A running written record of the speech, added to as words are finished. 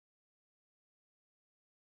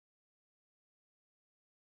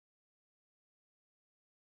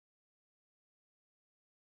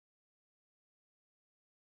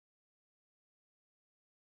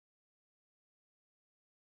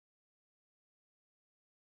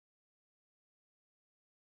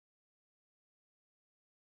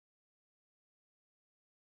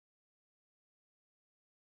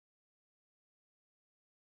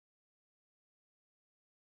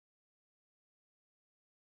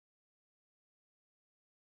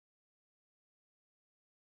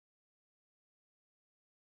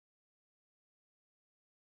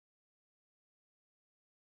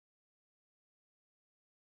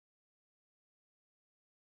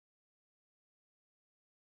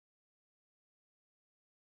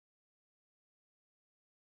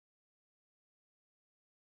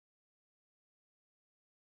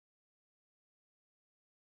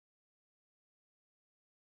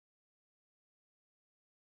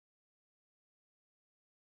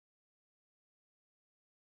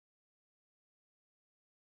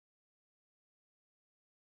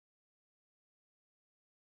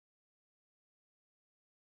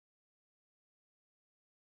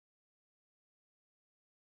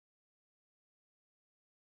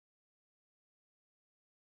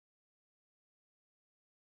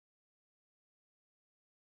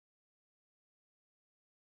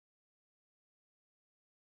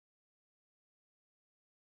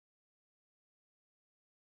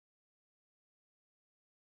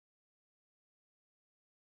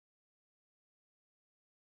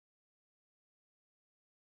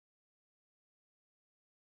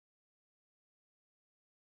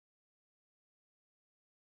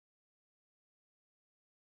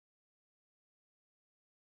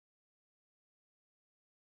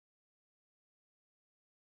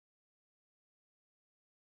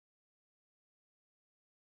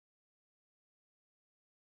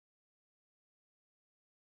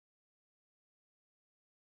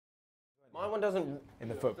My one doesn't. in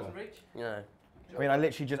the football. Yeah. I mean, I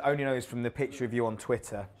literally just only know this from the picture of you on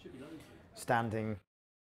Twitter, standing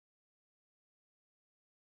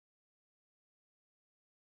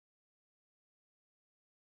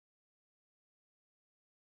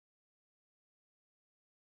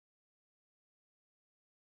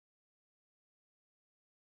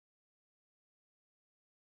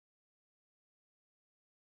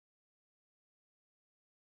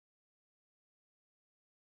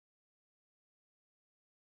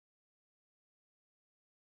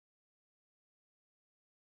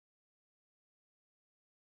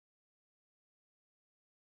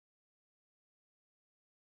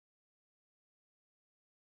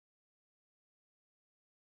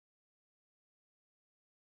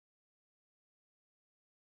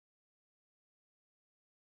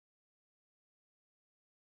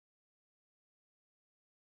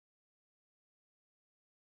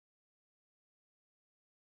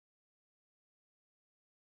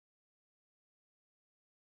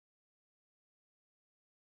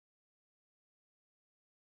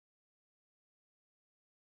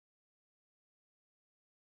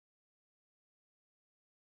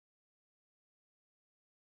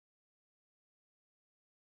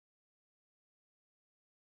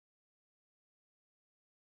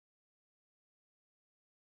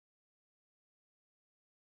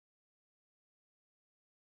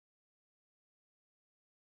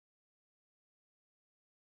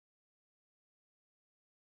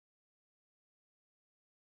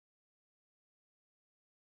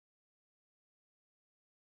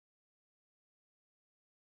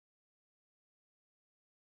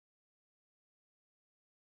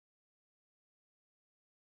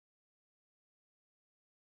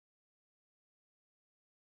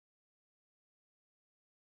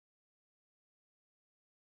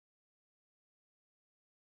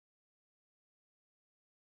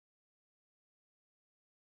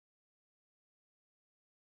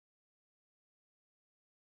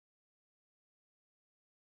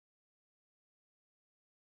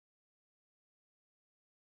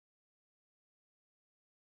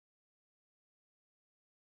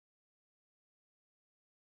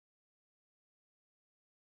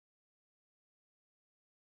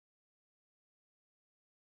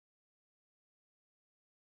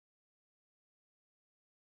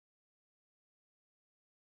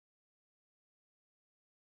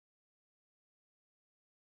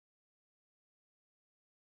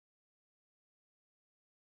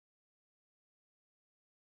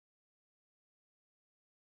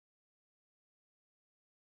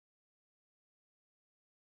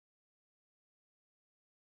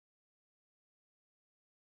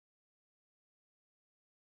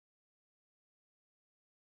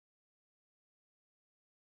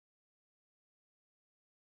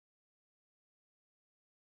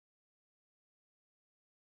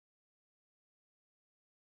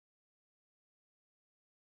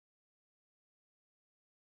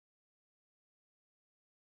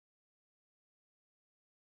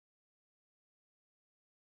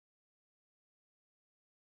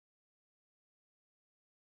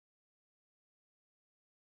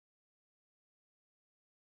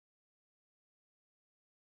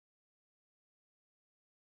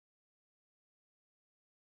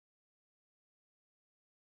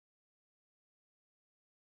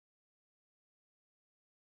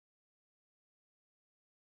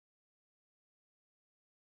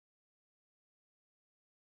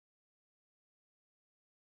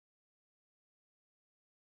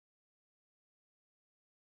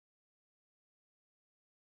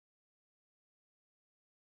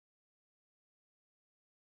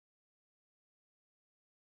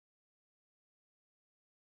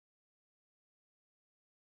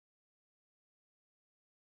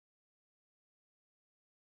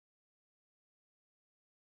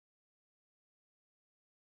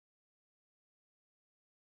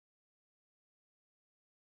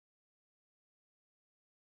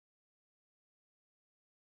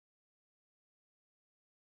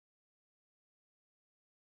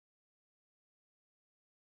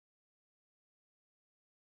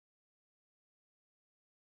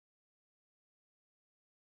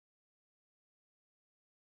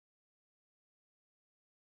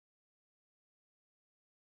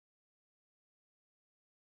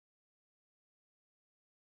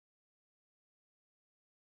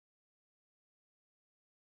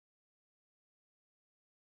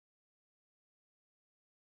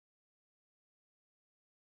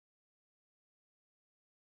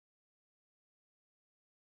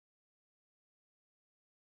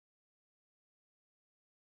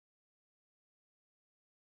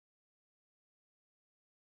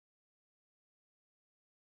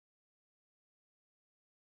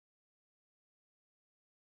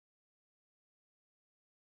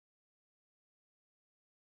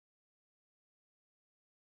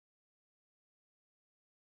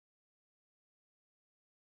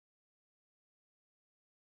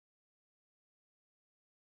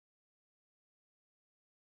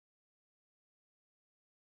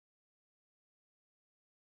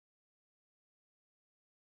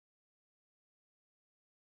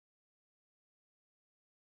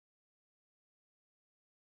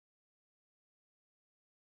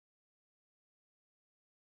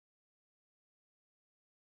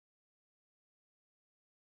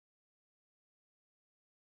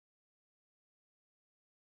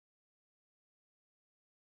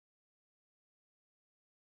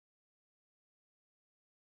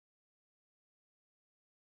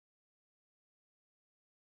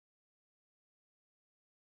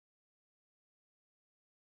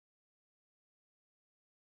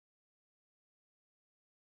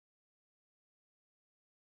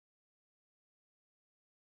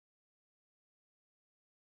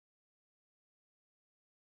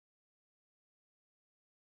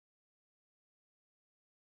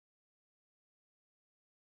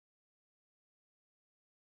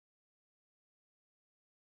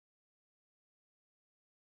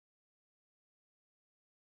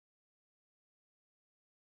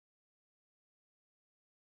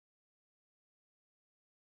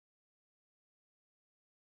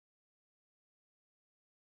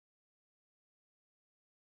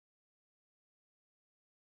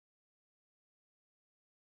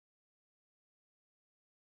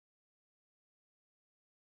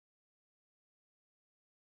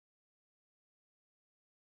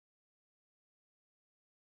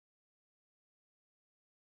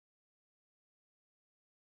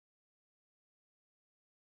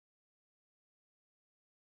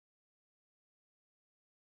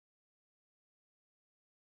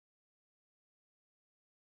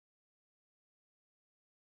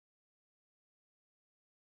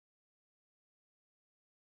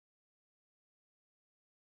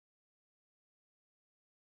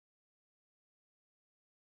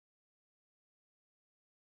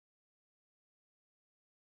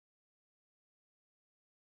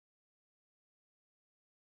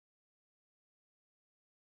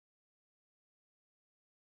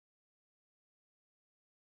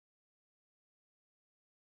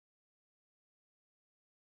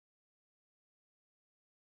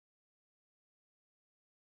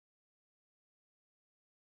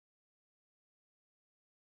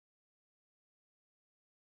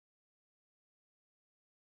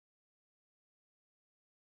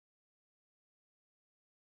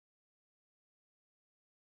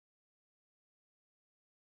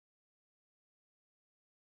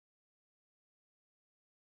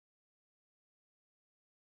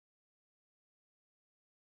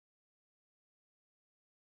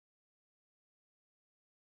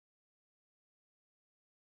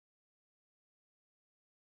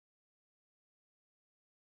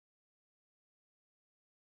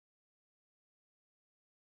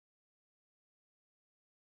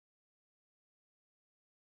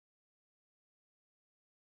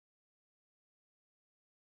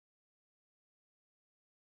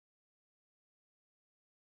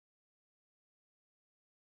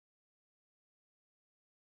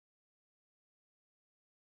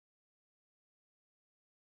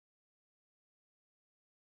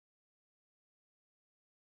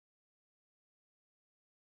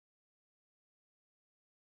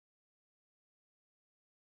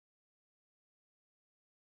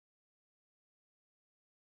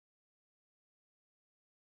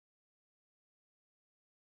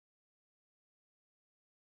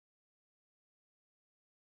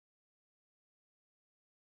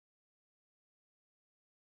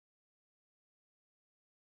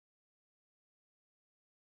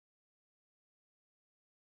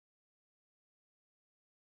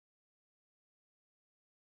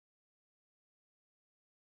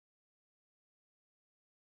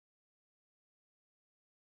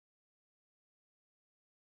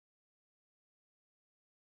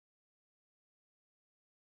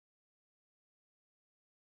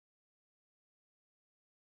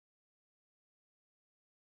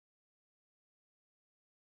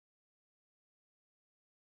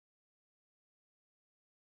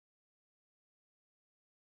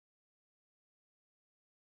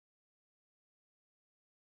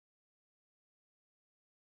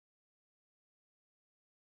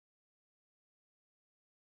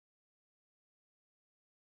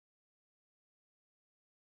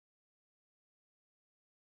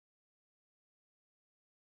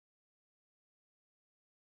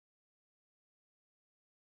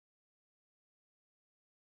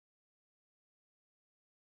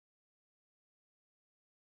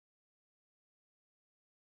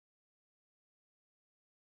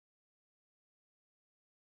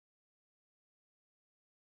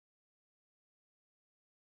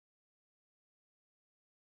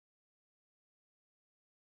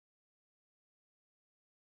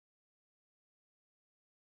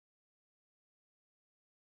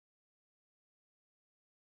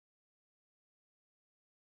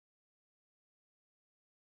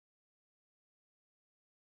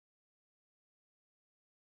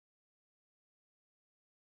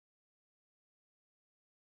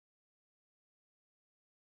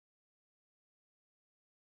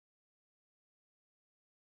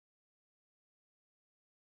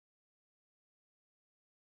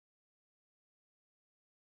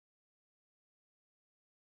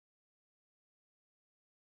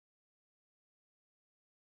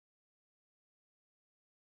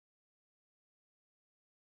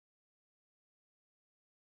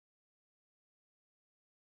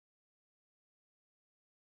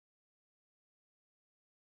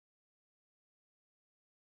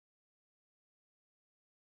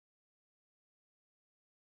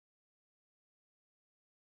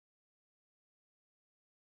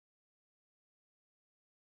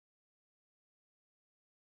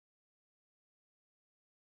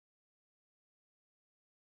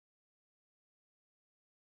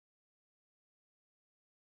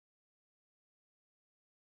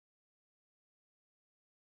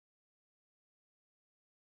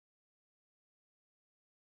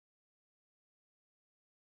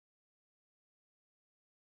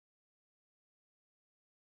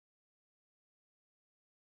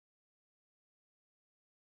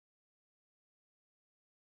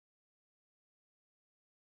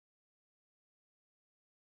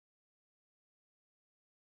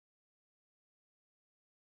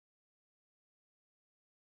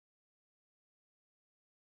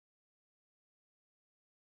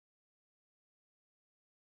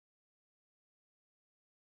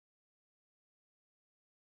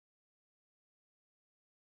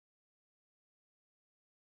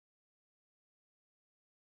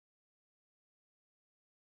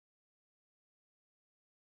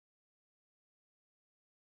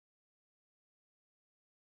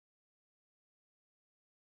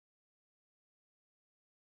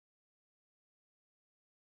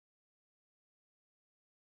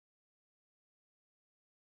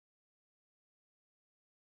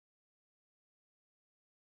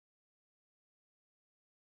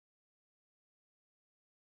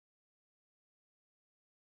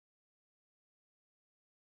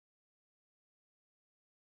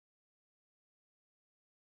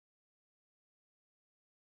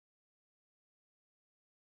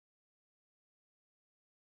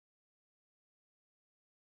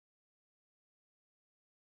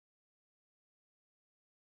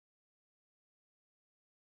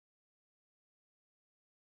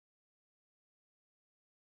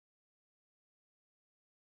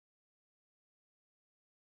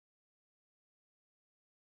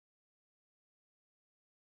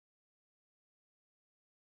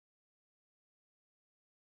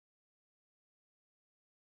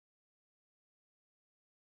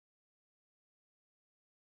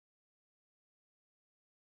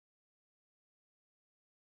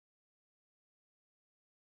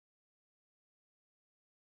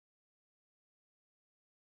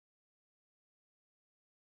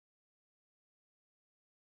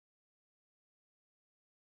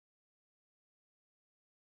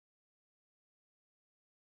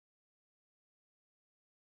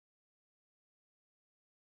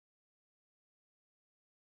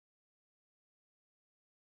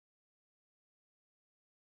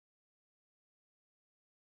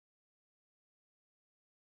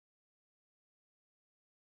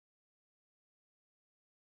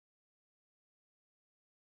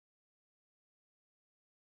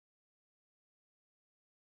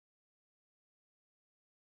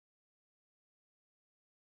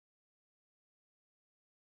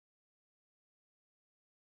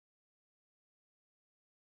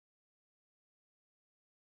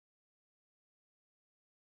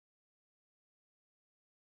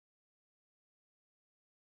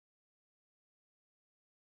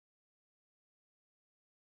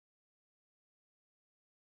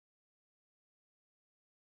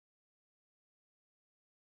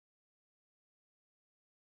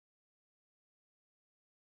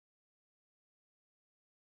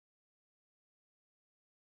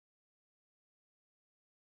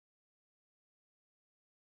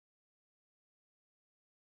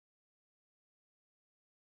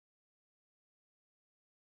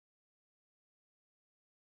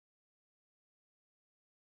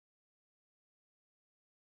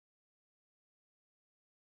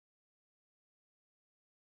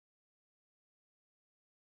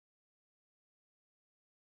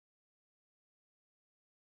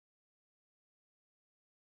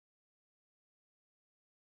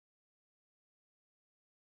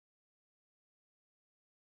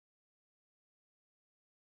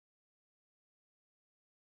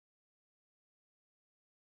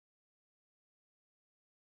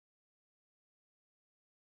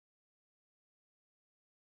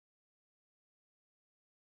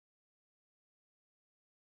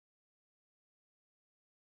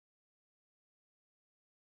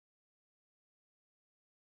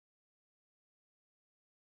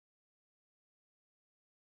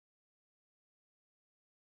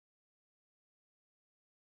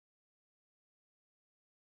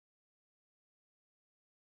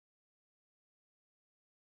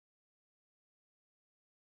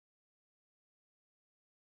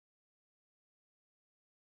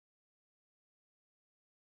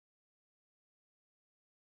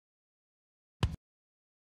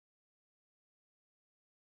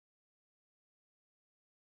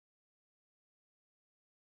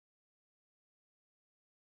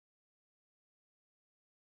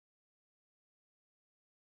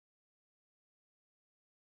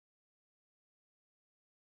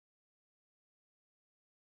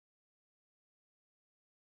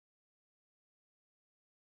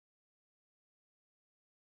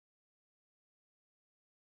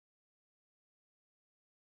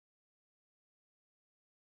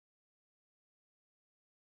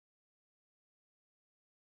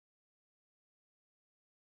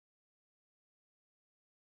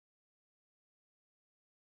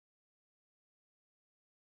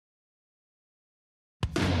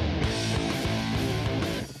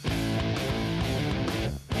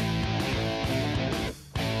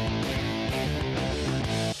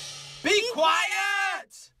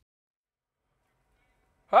Quiet!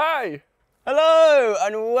 Hi! Hello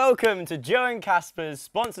and welcome to Joe and Caspar's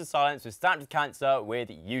Sponsored Silence with Stand With Cancer with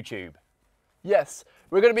YouTube. Yes,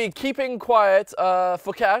 we're going to be keeping quiet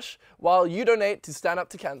for cash while you donate to Stand Up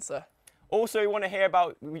to Cancer. Also, we want to hear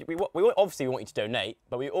about, obviously we want you to donate,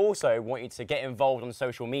 but we also want you to get involved on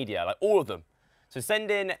social media, like all of them. So send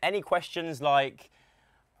in any questions like,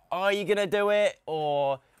 are you going to do it?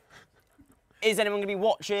 Or is anyone going to be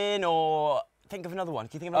watching? Or think of another one.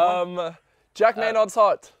 Can you think of another one? Jack Maynard's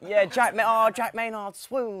hot. Yeah, Jack Maynard,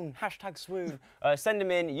 swoon, hashtag swoon. Send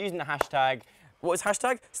them in using the hashtag. What is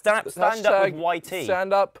hashtag? Stand up with YT.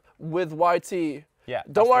 Stand up with YT. Yeah.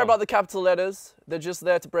 Don't worry about the capital letters. They're just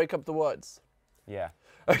there to break up the words. Yeah.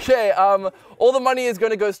 Okay, all the money is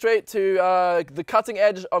going to go straight to the cutting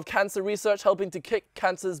edge of cancer research, helping to kick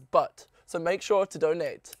cancer's butt. So make sure to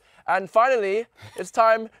donate. And finally, it's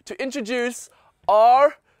time to introduce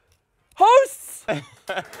our hosts! Jack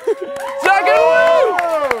and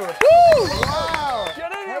Woo! Wow!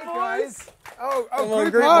 Get in here, guys. Oh,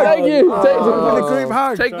 group hug. Thank you. The group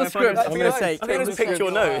hug. Take the script. I'm going to pinch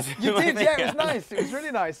your nose. You did, yeah, it was nice. It was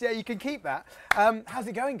really nice. Yeah, you can keep that. How's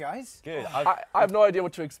it going, guys? Good. I have no idea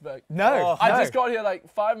what to expect. No. I just got here like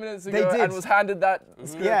 5 minutes ago and was handed that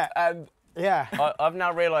script. Yeah. And yeah. I've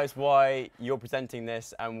now realised why you're presenting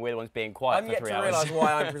this and we're the ones being quiet for 3 hours. I'm yet to realise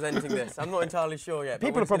why I'm presenting this. I'm not entirely sure yet.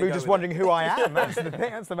 People are probably just wondering who I am. That's the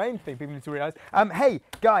thing. That's the main thing people need to realise. Hey,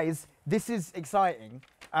 guys, this is exciting.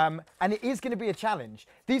 And it is going to be a challenge.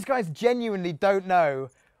 These guys genuinely don't know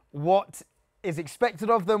what is expected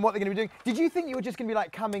of them, what they're going to be doing. Did you think you were just going to be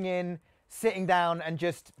like coming in, sitting down and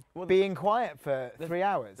just being quiet for 3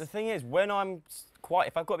 hours? The thing is, when I'm quiet,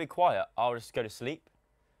 if I've got to be quiet, I'll just go to sleep.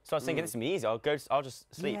 So I was thinking, this is me easy. I'll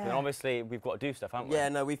just sleep. Yeah. And obviously, we've got to do stuff, haven't we? Yeah,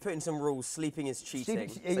 no, we've put in some rules. Sleeping is cheating.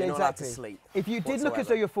 So Yeah, you're not allowed to sleep. If you did look as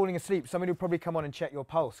though you're falling asleep, somebody would probably come on and check your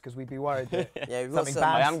pulse because we'd be worried that Yeah, we've got something some,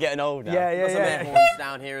 bad. I am getting old now. Yeah, got some air horns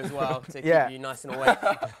down here as well to keep you nice and awake.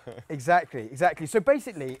 Exactly. So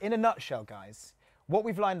basically, in a nutshell, guys, what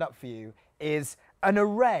we've lined up for you is an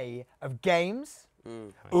array of games.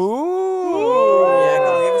 Ooh. Yeah,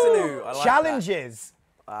 come on, give us a new. I like Challenges.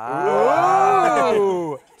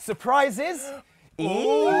 Ooh. Surprises.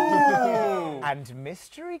 Ooh. And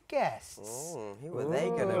mystery guests. Who are they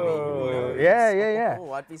going to be? Yeah.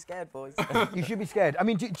 Oh, I'd be scared, boys. You should be scared. I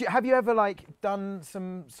mean, have you ever like done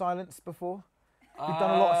some silence before? You've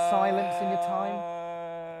done a lot of silence in your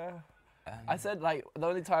time? I said like the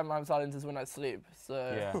only time I'm silent is when I sleep.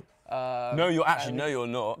 So Yeah. No, you're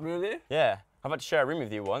not. Really? Yeah. I've had to share a room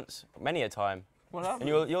with you once, many a time. What happened?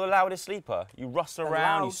 And you're the loudest sleeper. You rustle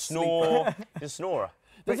around, you snore. You're a snorer.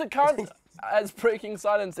 Does it count as breaking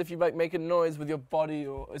silence if you like make a noise with your body,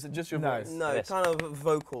 or is it just your voice? No, Yes. kind of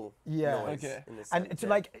vocal Yeah. noise. Okay. In this And sense, it's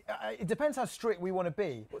like, it depends how strict we want to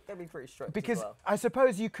be. Well, they'd be pretty strict Because as well. I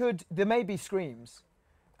suppose you could, there may be screams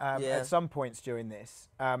Yeah. at some points during this,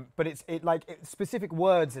 but specific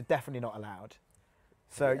words are definitely not allowed.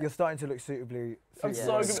 So you're starting to look suitably. I'm Yeah.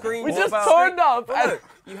 so good. Scream We what just about- turned up. Well, And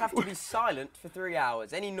no, you have to be silent for 3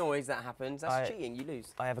 hours. Any noise that happens, that's cheating. You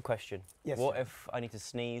lose. I have a question. Yes, What sir. if I need to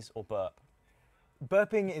sneeze or burp?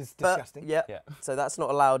 Burping is But- disgusting. yeah. Yeah. So that's not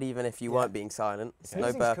allowed even if you weren't being silent. It's no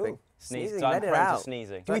Sneezing's burping. cool. Sneeze. Sneezing, So I'm let it prone to out.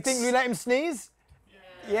 sneezing. Do we think we let him sneeze?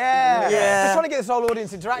 Yeah. Yeah. Just trying to get this whole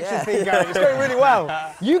audience interaction Yeah. thing going. It's going really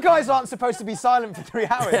well. You guys aren't supposed to be silent for 3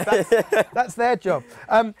 hours. That's their job.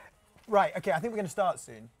 Right, okay, I think we're going to start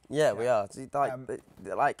soon. Yeah, we are. So,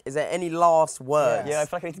 like, is there any last words? Yeah, I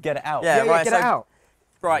feel like I need to get it out. Yeah, right, get so- it out.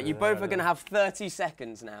 Right, you both are going to have 30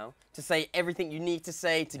 seconds now to say everything you need to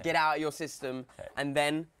say to get out of your system, and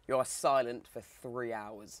then you are silent for 3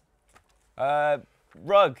 hours.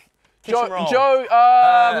 Rug. Kitchen roll. Joe,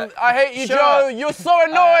 I hate you, shirt. Joe. You're so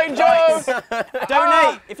annoying, Joe.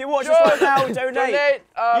 Donate. If you're watching this right now, donate. Donate.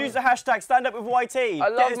 Use the hashtag #StandUpWithYT. I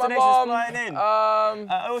love my mom. In.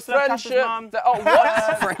 I also love Caspar's friendship. mum. Oh,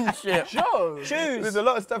 what? Friendship. Joe. Shoes. There's a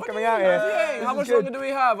lot of stuff coming out here. Hey, how much longer do we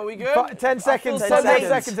have? Are we good? 10 seconds, 10 10 seconds. seconds.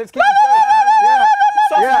 Let's keep this going. Yeah.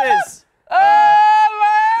 Sausages.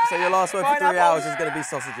 So your last word for 3 hours is going to be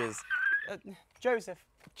sausages. Joseph.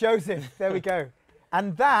 Joseph, there we go.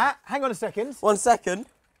 And that, hang on a second. 1 second.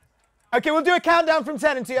 Okay, we'll do a countdown from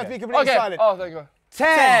 10 until you have to be completely Okay. silent. Oh, there you go.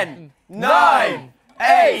 10, 9,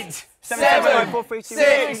 8, 7,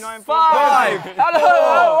 6, 5,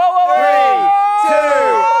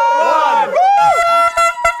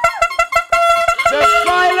 The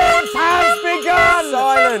silence has begun!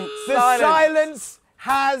 Silence. The silence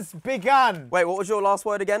has begun. Wait, what was your last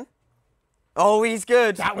word again? Oh, he's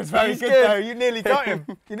good. That was very He's good, though. You nearly got him.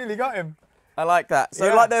 You nearly got him. I like that. So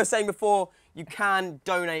Yeah. like they were saying before, You can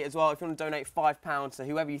donate as well if you want to donate £5 to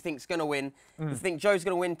whoever you think's going to win. If you think Joe's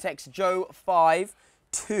going to win, text Joe5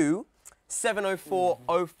 to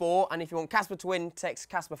 70404. And if you want Caspar to win, text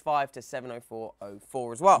Caspar5 to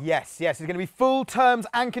 70404 as well. Yes, yes. There's going to be full terms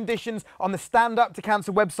and conditions on the Stand Up to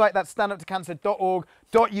Cancer website. That's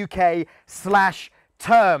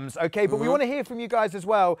standuptocancer.org.uk/terms, okay? But we want to hear from you guys as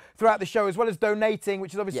well throughout the show, as well as donating,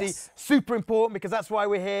 which is obviously super important because that's why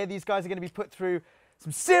we're here. These guys are going to be put through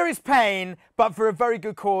some serious pain, but for a very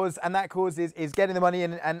good cause, and that cause is getting the money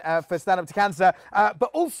in and for Stand Up to Cancer. But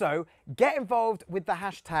also, get involved with the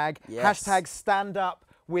hashtag, hashtag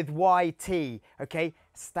 #StandUpWithYT, okay?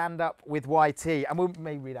 Stand Up with YT. And we'll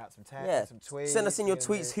maybe read out some texts, some tweets. Send us in your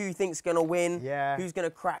tweets who you think's going to win, who's going to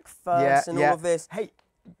crack first, yeah, and all of this. Hey,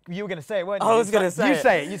 you were going to say it, weren't you? I was going to say you it.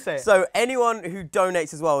 say it, you say it. So anyone who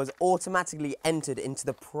donates as well is automatically entered into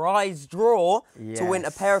the prize draw to win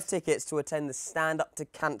a pair of tickets to attend the Stand Up to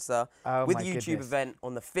Cancer with YouTube event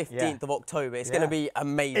on the 15th of October. It's going to be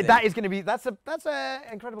amazing. That is going to be, that's an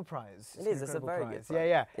incredible prize. It is, it's a very good prize.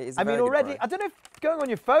 Yeah. It is I mean, already, I don't know if going on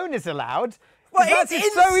your phone is allowed. Well, it's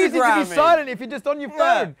so easy to be silent if you're just on your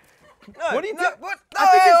phone. No, what are you doing? What?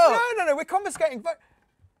 No, we're confiscating.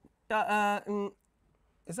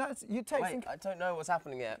 Is that you texting? Wait, I don't know what's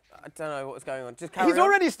happening yet. I don't know what's going on. Just carry He's on.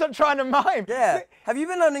 already stopped trying to mime. Yeah. Have you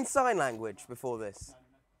been learning sign language before this?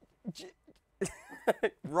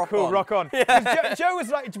 Rock on. Yeah. Joe was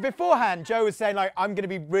like, beforehand, Joe was saying like, I'm going to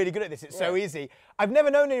be really good at this. It's so easy. I've never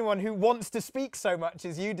known anyone who wants to speak so much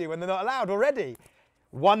as you do when they're not allowed already.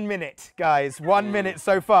 1 minute, guys. 1 minute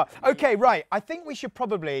so far. Okay, right. I think we should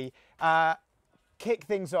probably kick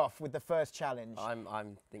things off with the first challenge. I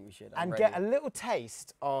think we should. And get a little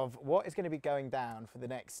taste of what is going to be going down for the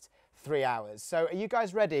next 3 hours. So are you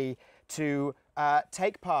guys ready to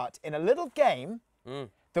take part in a little game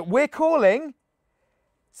that we're calling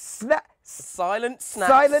Silent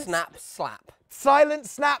Snap Snap Slap. Silent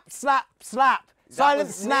Snap Slap Slap. Silent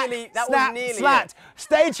snap, snap, slat.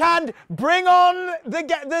 Stagehand, bring on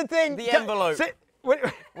the thing. The envelope.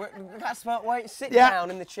 Caspar, wait, sit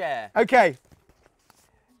down in the chair. Okay.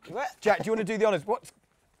 Jack, do you want to do the honours? What?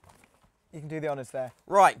 You can do the honours there.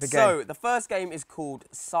 Right, so the first game is called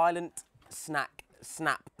Silent Snack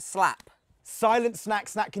Snap Slap. Silent Snack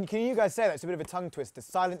Snap. Can you guys say that? It's a bit of a tongue twister.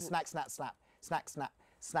 Silent Snack Snap Slap. Snack Snap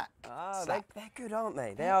Snack. Oh, they're good, aren't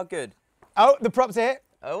they? They are good. Oh, the props are here.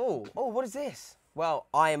 Oh, what is this? Well,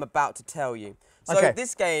 I am about to tell you. So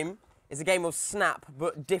this game is a game of snap,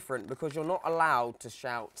 but different because you're not allowed to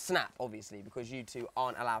shout snap, obviously, because you two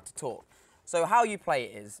aren't allowed to talk. So how you play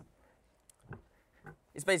it is,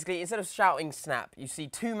 it's basically, instead of shouting snap, you see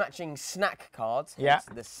two matching snack cards. Yeah.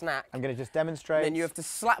 The snack. I'm going to just demonstrate. And then you have to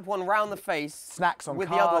slap one round the face. Snacks on with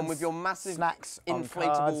cards. the other one with your massive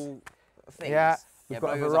inflatable things. Yeah. We've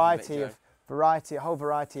got a whole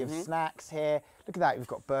variety of snacks here. Look at that, we've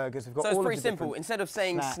got burgers, we've got all of the So it's pretty simple. Instead of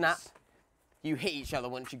saying snacks. snap, you hit each other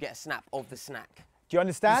once you get a snap of the snack. Do you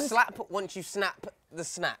understand? You slap once you snap the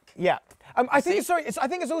snack. Yeah. I think it's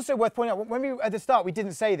also worth pointing out, when at the start we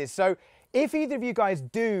didn't say this, so if either of you guys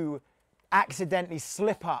do accidentally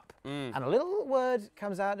slip up and a little word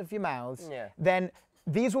comes out of your mouths, then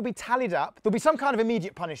these will be tallied up. There'll be some kind of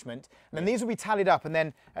immediate punishment, and then these will be tallied up, and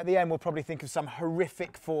then at the end we'll probably think of some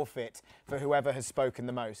horrific forfeit for whoever has spoken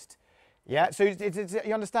the most. Yeah, so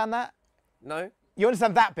you understand that? No. You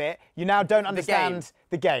understand that bit, you now don't understand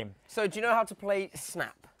the game. So do you know how to play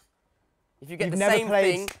snap? If you get You've the never same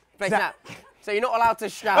played thing, play snap. So you're not allowed to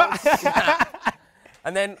shout snap.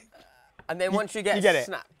 And then once you get it.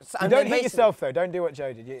 snap. You don't hit yourself though, don't do what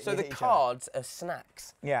Joe did. So the cards are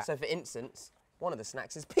snacks. Yeah. So for instance, one of the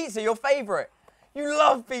snacks is pizza, your favourite. You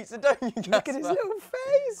love pizza, don't you, Caspar? Look at his little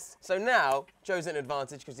face. So now, Joe's at an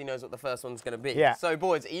advantage because he knows what the first one's going to be. Yeah. So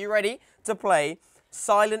boys, are you ready to play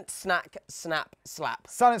Silent Snack Snap Slap?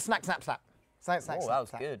 Silent Snack Snap Slap. Silent Snack Snap.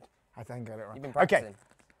 Snap. That was good. I think I got it wrong. You've been practicing. Okay.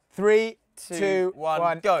 3, 2,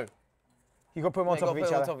 1, go. You got to put them on top of each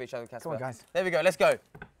other. On top of each other, Caspar. Come on, guys. There we go. Let's go.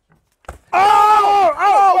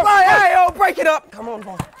 Oh, break it up. Come on,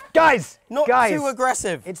 boy. Guys, Not too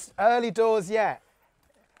aggressive. It's early doors yet.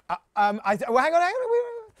 Well, hang on.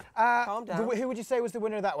 Calm down. Who would you say was the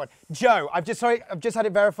winner of that one? Joe. I've just had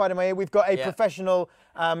it verified in my ear. We've got a professional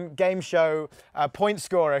game show point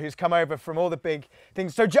scorer who's come over from all the big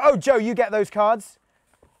things. So, Joe, you get those cards.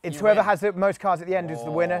 It's whoever has the most cards at the end who's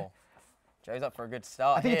the winner. Joe's up for a good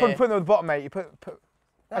start. I think you probably put them at the bottom, mate.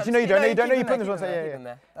 Actually, no, you don't. No, you put them on.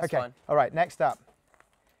 Yeah. That's fine. All right. Next up.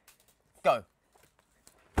 Go.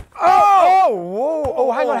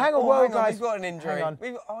 Oh, hang on. Whoa, Guys. We've got an injury. Hang on.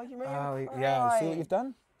 You may yeah, see what you've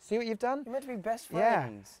done? See what you've done? You're meant to be best Yeah.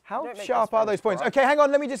 friends. How sharp are those points? Okay, hang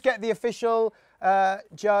on. Let me just get the official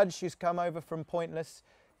judge who's come over from Pointless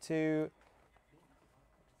to...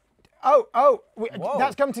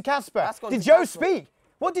 that's come to Caspar. Did Joe speak?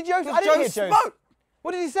 What did Joe... I didn't hear Joe.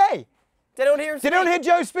 What did he say? Did anyone hear him speak? Did anyone hear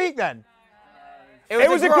Joe speak then? It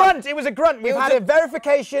was a grunt. It was a grunt. We've had a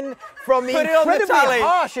verification from the incredibly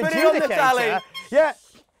harsh adjudicator. Yeah.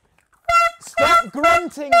 Stop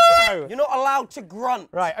grunting, Joe. You're not allowed to grunt.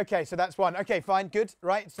 Right, okay, so that's one. Okay, fine, good.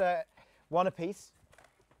 Right, it's one apiece.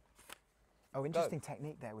 Oh, interesting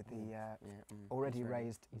technique there with the already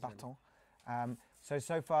raised baton.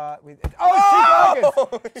 So far, with two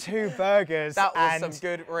burgers! 2 burgers. That was some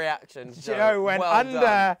good reactions, Joe. Joe went well under.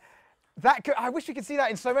 Done. I wish we could see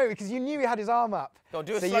that in slow mo because you knew he had his arm up. Go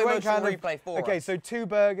do a slow motion replay for us. Okay, so 2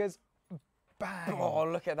 burgers. Bang. Oh,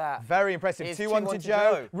 look at that. Very impressive. 2-1 to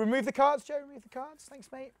Joe. Remove the cards, Joe. Remove the cards. Thanks,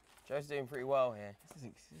 mate. Joe's doing pretty well here.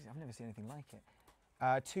 I've never seen anything like it.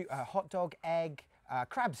 2 hot dog, egg,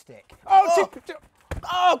 crab stick. Oh,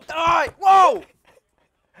 all right. Whoa.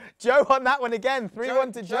 Joe on that one again.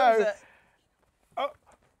 3-1 to Joe.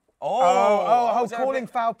 Calling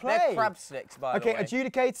foul play. They're crab sticks, by the way. Okay,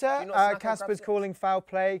 adjudicator. Caspar's calling foul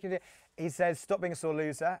play. He says, stop being a sore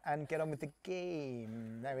loser and get on with the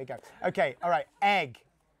game. There we go. Okay, all right, egg.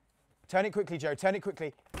 Turn it quickly, Joe. Turn it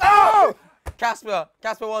quickly. Oh! Caspar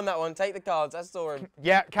won that one. Take the cards. I saw him.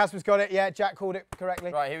 Yeah, Caspar's got it. Yeah, Jack called it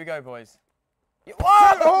correctly. Right, here we go, boys.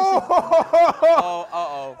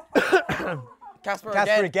 Oh! Caspar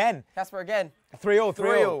again. Caspar again. 3-all.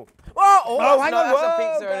 3-all. Hang on. That's a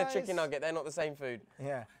pizza and a chicken nugget. They're not the same food.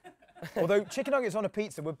 Yeah. Although chicken nuggets on a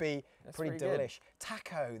pizza would be pretty good. delish.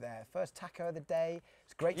 Taco there. First taco of the day.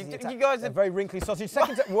 It's great to see you guys are very wrinkly sausage.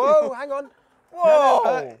 Second whoa, hang on. Whoa.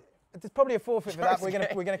 No, there's probably a forfeit for that.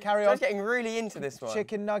 We're gonna carry on. Joe's getting really into this one.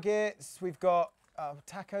 Chicken nuggets. We've got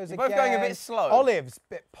tacos again. Both going a bit slow. Olives,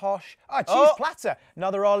 bit posh. Cheese platter.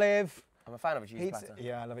 Another olive. I'm a fan of a cheese platter.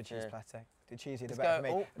 Yeah, I love a cheese platter. The cheesier the Let's better go.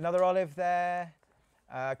 for me. Another olive there.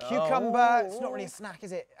 Cucumber. It's not really a snack,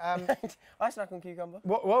 is it? I snack on cucumber.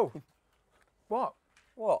 Whoa. What?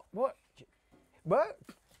 What?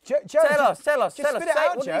 Joe, tell us. Spit it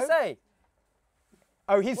out, what Joe. did he say?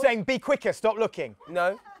 Oh, he's saying be quicker, stop looking.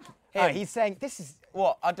 No. He's saying this is...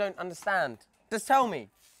 What? I don't understand. Just tell me.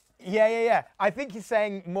 Yeah. I think he's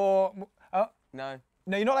saying more... No.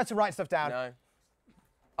 No, you're not allowed to write stuff down. No.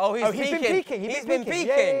 Oh, he's been peeking. He's been peeking.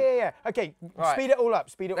 Yeah. Okay, right. Speed it all up.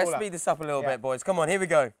 Let's speed this up a little bit, boys. Come on, here we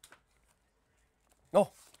go. Oh.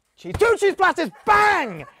 2 cheese platters,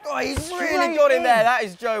 bang! Oh, he's really got in there. That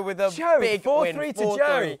is Joe with a big 4-3 win. to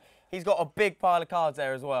Joe. He's got a big pile of cards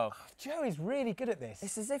there as well. Joe is really good at this.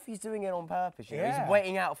 It's as if he's doing it on purpose. You know? Yeah. He's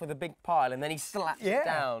waiting out for the big pile and then he slaps it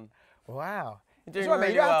down. Wow. You're doing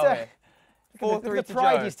really well here. 4-3 the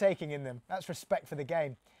pride he's taking in them. That's respect for the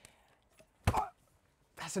game.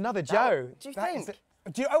 That's another Joe. Do you think?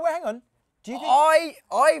 Hang on. Do you think?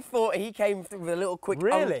 I thought he came through with a little quick...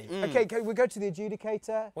 Really? Okay, we go to the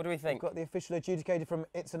adjudicator. What do we think? We've got the official adjudicator from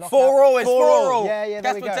It's a Knockout. 4-all, it's 4-all. Yeah,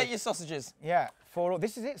 there we go. Caspar, take your sausages. Yeah, 4-all.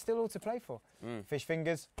 This is it, still all to play for. Fish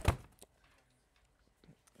fingers.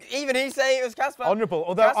 Even he's saying it was Caspar. Honourable,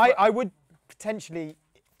 although I would potentially...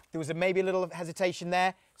 There was maybe a little hesitation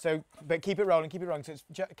there, but keep it rolling. So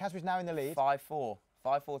Caspar's now in the lead. 5-4.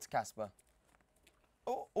 5-4 to Caspar.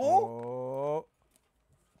 Oh.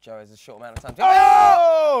 Joe has a short amount of time to...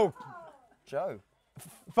 Oh! Joe.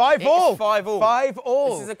 5-all. 5-all.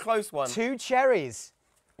 5-all. This is a close one. 2 cherries.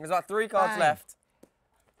 There's like 3 cards left.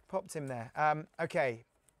 Popped him there. Okay.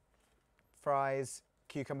 Fries,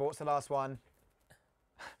 cucumber. What's the last one?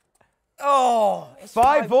 Oh, it's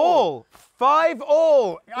 5-all.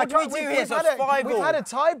 5-all. What do we do here? So it's 5-all. We've had a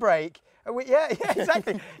tie break. Yeah,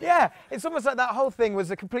 exactly. Yeah, it's almost like that whole thing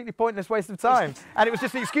was a completely pointless waste of time. And it was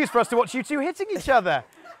just an excuse for us to watch you two hitting each other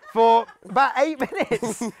for about 8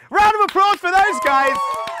 minutes. Round of applause for those guys.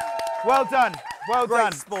 Well done. Well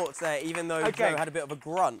done. Great sports there, even though Joe had a bit of a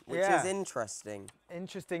grunt, which is interesting.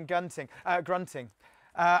 Interesting grunting.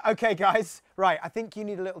 Okay, guys. Right, I think you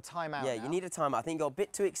need a little timeout. Yeah, you need a timeout. I think you got a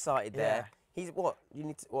bit too excited there. You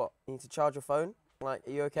need to charge your phone? Like,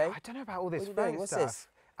 are you okay? I don't know about all this phone stuff. What's this?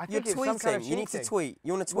 I think You're it's tweeting. some kind of You need to tweet.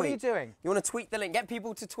 You want to tweet? What are you doing? You want to tweet the link? Get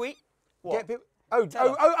people to tweet? What? Get people...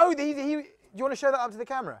 Do you want to show that up to the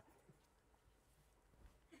camera?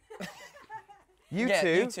 You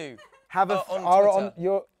two have on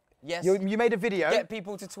your... Yes. You made a video. Get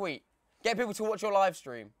people to tweet. Get people to watch your live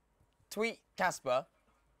stream. Tweet Caspar.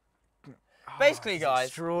 Basically,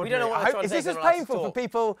 guys, we don't know what they're trying to say. Is this as painful for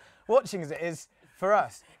people watching as it is for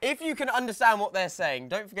us? If you can understand what they're saying,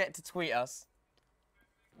 don't forget to tweet us.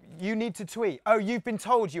 You need to tweet. Oh, you've been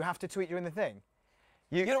told you have to tweet during the thing.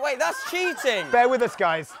 Wait, that's cheating. Bear with us,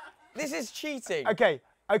 guys. This is cheating. Okay.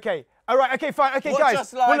 All right. Okay, fine. Okay, Watch guys.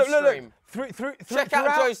 us live stream. Check out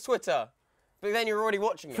throughout, Joe's Twitter. But then you're already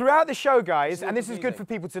watching it. Throughout the show, guys, and this is confusing. good for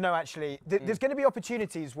people to know, actually, there's going to be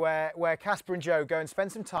opportunities where Caspar and Joe go and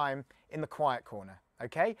spend some time in the quiet corner,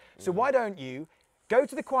 okay? So why don't you go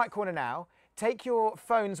to the quiet corner now, take your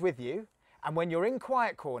phones with you, and when you're in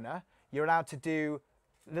quiet corner, you're allowed to do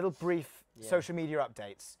little brief social media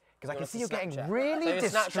updates. Because I can see you're getting really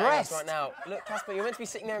distressed. Snapchatting us right now. Look, Caspar, you're meant to be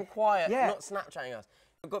sitting there in quiet, not Snapchatting us.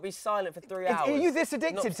 We've got to be silent for 3 hours. Are you this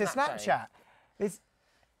addicted to Snapchat?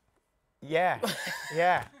 Yeah.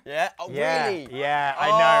 Yeah? Oh, really? Yeah,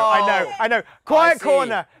 I know. Quiet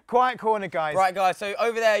corner, guys. Right, guys, so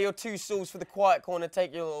over there, your 2 stools for the quiet corner.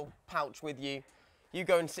 Take your little pouch with you. You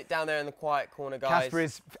go and sit down there in the quiet corner, guys. Caspar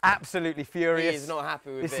is absolutely furious. He is not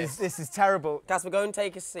happy with this. This is terrible. Caspar, go and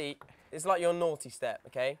take a seat. It's like your naughty step,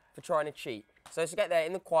 okay, for trying to cheat. So just get there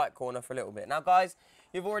in the quiet corner for a little bit. Now, guys,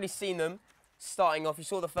 you've already seen them starting off. You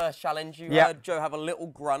saw the first challenge. You heard Joe have a little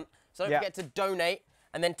grunt. So don't forget to donate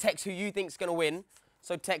and then text who you think's going to win.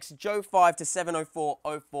 So text Joe5 to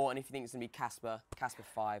 70404, and if you think it's going to be Caspar,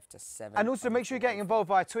 Caspar5 to 7. And also make sure you're getting involved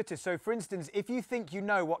via Twitter. So, for instance, if you think you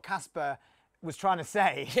know what Caspar was trying to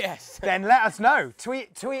say, then let us know.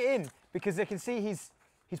 Tweet in, because I can see he's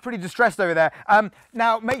pretty distressed over there.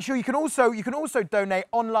 Now, make sure you can also donate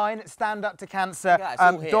online at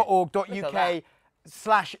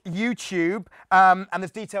standuptocancer.org.uk/YouTube. And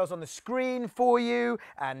there's details on the screen for you,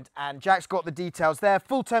 and Jack's got the details there.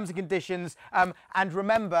 Full terms and conditions. And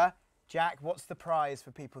remember, Jack, what's the prize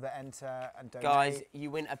for people that enter and donate? Guys,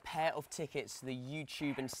 you win a pair of tickets to the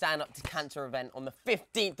YouTube and Stand Up to Cancer event on the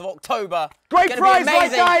 15th of October. Great prize,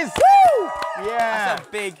 right, guys? Woo! Yeah.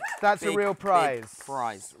 That's a real prize. Big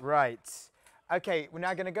prize. Right. Okay, we're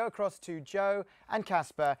now going to go across to Joe and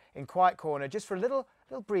Caspar in quiet corner, just for a little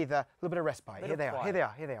breather, a little bit of respite. Here they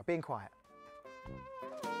are, being quiet.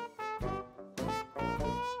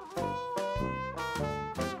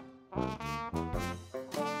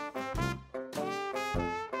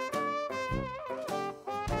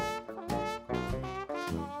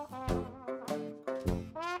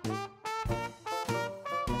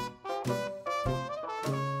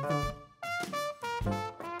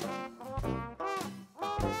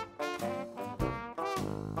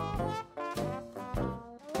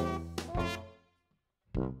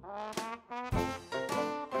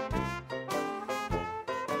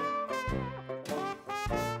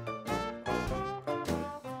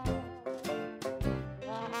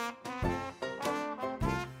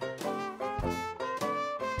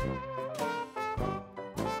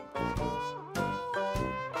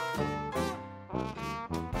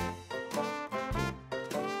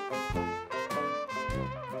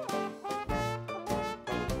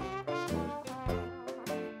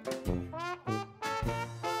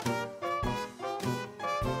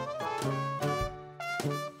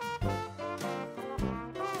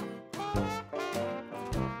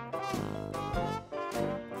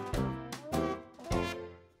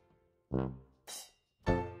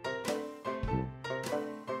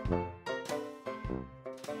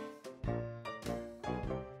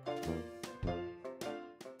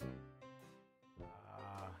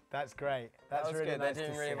 That's great. That's really good. Nice. They're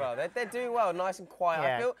doing really well. They're doing well, nice and quiet.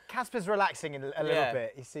 Yeah. I feel Caspar's relaxing a little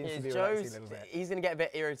bit. He seems to be relaxing a little bit. He's going to get a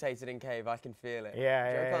bit irritated in cave. I can feel it.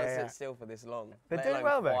 Yeah, Joe can't sit still for this long. They're doing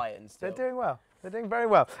well, though. Quiet and still. They're doing well. They're doing very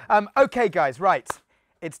well. Okay, guys, right.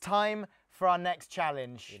 It's time for our next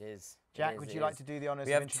challenge. It is. Jack, would you like to do the honours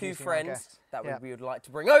of introducing We have 2 friends that yeah. we would like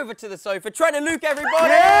to bring over to the sofa. Trent and Luke, everybody!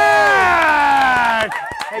 Yeah!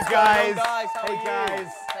 Hey, guys. Hey, guys.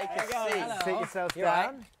 Take a seat. Sit yourselves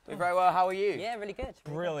down. We're very well. How are you? Yeah, really good.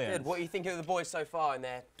 Brilliant. Good. What are you thinking of the boys so far in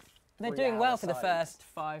there? They're doing well for the first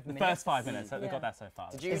 5 minutes. The first 5 minutes, they've got that so far.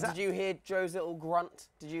 Did you hear Joe's little grunt?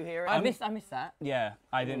 Did you hear it? I missed that. Yeah,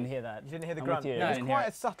 I didn't hear that. You didn't hear the grunt? No, it was quite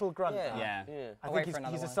a subtle grunt. Yeah. I think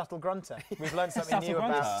he's a subtle grunter. We've learned something new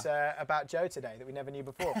about Joe today that we never knew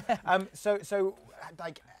before. So,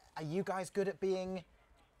 like, are you guys good at being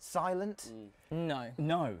silent? No.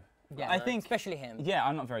 No. Yeah, I think, especially him. Yeah,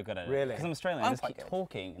 I'm not very good at it. Really? Because I'm Australian. I just keep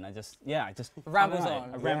talking and I just rambles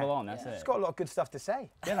on. I ramble on, that's it. It's got a lot of good stuff to say.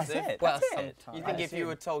 Yeah, that's it. Well, That's it. you think if you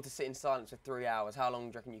were told to sit in silence for 3 hours, how long do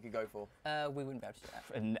you reckon you could go for? We wouldn't be able to do that.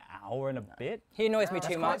 An hour and a bit? He annoys me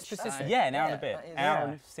too much. Yeah, an hour and a bit. Hour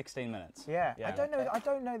and 16 minutes. Yeah. I don't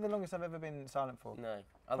know the longest I've ever been silent for. No.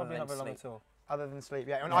 Probably not very long at all. Other than sleep,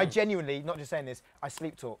 yeah. And I genuinely, not just saying this, I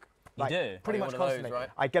sleep talk. Like, you do? Pretty much constantly. Those, right?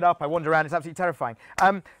 I get up, I wander around, it's absolutely terrifying.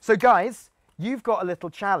 So guys, you've got a little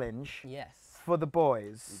challenge Yes. for the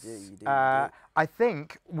boys. You do. I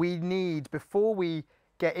think we need, before we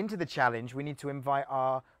get into the challenge, we need to invite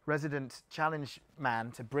our resident challenge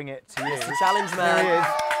man to bring it to you. The challenge There he man. is.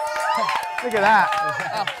 Look at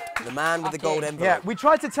that. The man with the gold envelope. Yeah, we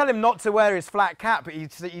tried to tell him not to wear his flat cap, but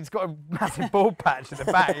he's got a massive bald patch at the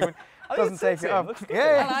back. He doesn't take it off.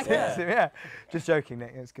 Yeah, I like suits it. him, yeah. Just joking,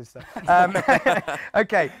 Nick. It's good stuff.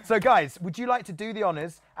 Okay, so guys, would you like to do the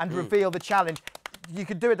honours and reveal the challenge? You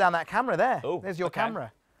could do it down that camera there. Ooh, There's your okay.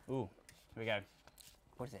 camera. Ooh, here we go.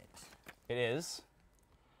 What is it? It is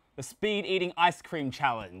the speed eating ice cream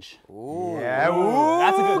challenge. Ooh. Yeah, ooh,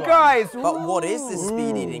 That's a good one. guys. But what is the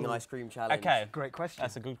speed eating ice cream challenge? Okay, Great question.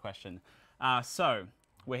 that's a good question. So,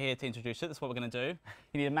 we're here to introduce it. That's what we're going to do.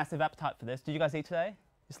 You need a massive appetite for this. Did you guys eat today?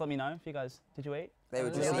 Just let me know if you guys, did you eat? They were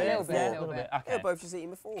A just little eating bit, before. a little bit. They Okay. were both just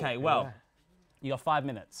eating before. Okay, well, you got 5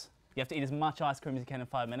 minutes. You have to eat as much ice cream as you can in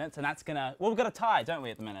 5 minutes, and that's gonna. Well, we've got a tie, don't we,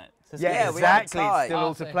 at the minute? So it's Yeah, Yeah, we have a exactly. tie. It's still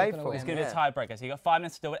all to so play who's gonna for. win? it's gonna be Yeah. a tiebreaker. So you got 5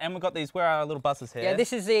 minutes to do it, and we've got these. Where are our little buzzers here? Yeah,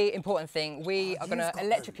 this is the important thing. We are going to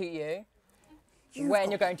electrocute you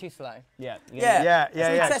when you're going too slow. Yeah. Yeah, Should we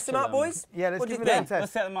yeah. test them out, boys? Yeah, let's What do give you it a think? test.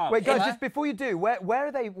 Let's set them up. Wait, guys, Yeah. just before you do, where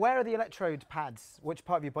are they? Where are the electrode pads? Which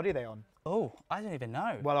part of your body are they on? Oh, I don't even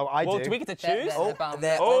know. Well, I Well, do. do we get to They're- choose? they're the bum.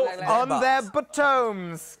 they're On their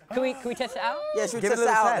batomes. Can we test it out? Yeah, should we Give it a test it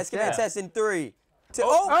little out? test, Let's give it yeah. a test in 3, 2.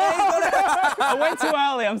 Oh, yeah, he's got it. I went too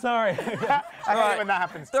early. I'm sorry. I hate it when that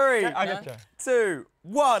happens. 3, I got you. 2,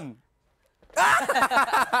 1.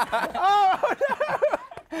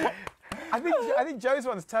 I think Joe's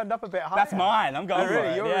one's turned up a bit higher. That's mine. I'm going Oh, really? for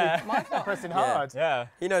it. You're Yeah. really pressing hard. Yeah.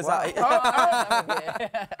 He knows Wow.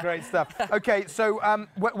 how. Great stuff. Okay, so are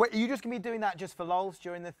you just gonna be doing that just for lols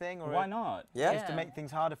during the thing, or Why not? Yeah. just to make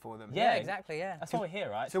things harder for them? Yeah. Exactly, yeah. That's why we're here,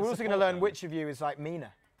 right? So we're also going to learn which of you is like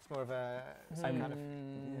meaner. It's more of a same kind of.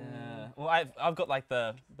 Yeah. Well, I've got like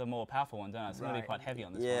the more powerful one, don't I? So I'm gonna Right. be quite heavy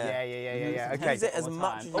on this Yeah. Yeah. Okay. Use it as one.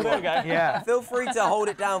 much as you Oh, there we want. go. Yeah. Feel free to hold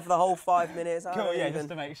it down for the whole 5 minutes. I Cool. don't Yeah, even- just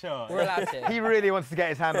to make sure. We're allowed to. He really wants to get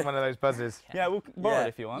his hand on one of those buzzers. Yeah, we'll borrow Yeah. it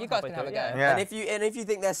if you want. You guys Halfway can have through, a go. Yeah. And if you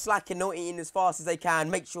think they're slacking, not eating as fast as they can,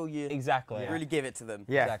 make sure you Exactly. really give it to them.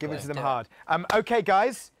 Yeah, Exactly. give it to them Do it. hard. Okay,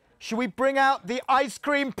 guys, should we bring out the ice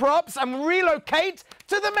cream props and relocate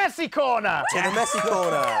to the messy corner? To the messy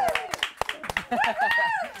corner.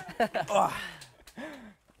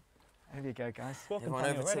 There you go, guys. Everyone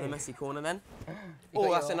over to the messy corner then. got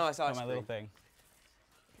Oh, that's a your- nice ice My little cream. thing.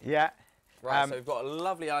 Yeah. Right, so we've got a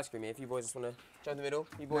lovely ice cream here. If you boys just want to jump in the middle,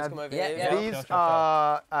 you boys Now, come over yeah, here. yeah. These Sure.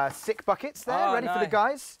 are sick buckets there, Oh, ready for the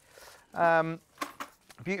nice. guys.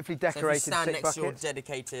 Beautifully So if you decorated stand sick next to your buckets.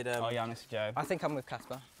 dedicated. Oh yeah, Mr. Joe. I think I'm with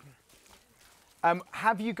Caspar.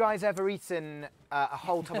 Have you guys ever eaten a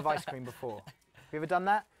whole tub of ice cream before? Have you ever done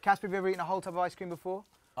that? Caspar, have you ever eaten a whole tub of ice cream before?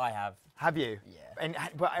 I have. Have you? Yeah. And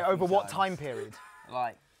but over what times. time period?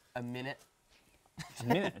 Like a minute. A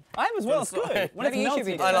minute. I am as well. It's good. When Maybe it's you should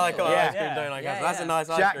melting. be I like Yeah. ice cream, don't I? Yeah, That's a yeah. nice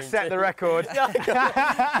ice Jack cream. set the record. Get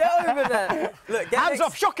over there. Look, get Hands next-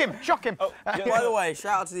 off! Shock him! Shock him! By the way,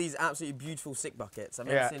 shout out to these absolutely beautiful sick buckets. I've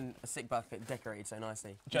never Yeah. seen a sick bucket decorated so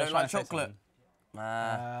nicely. You Joe's don't like trying to say chocolate?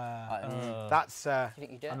 That's You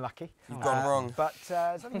think you do? unlucky. You've gone wrong. But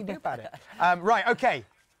there's nothing you can do about it. Right, okay.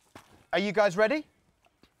 Are you guys ready?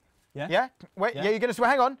 Yeah. Yeah? Wait, yeah, you're going to...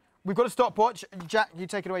 Hang on. We've got a stopwatch. Jack, you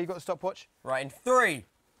take it away. You've got a stopwatch. Right, in 3,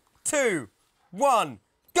 2, 1,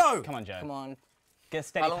 go! Come on, Joe. Come on. Get a How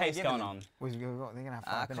steady long are we pace giving going them? on. They're going to have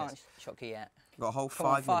I 5 can't minutes. shock you yet. Got a whole Come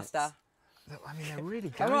on, 5 minutes. faster. I mean, they're really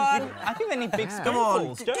Come going on. for it. I think they need big Come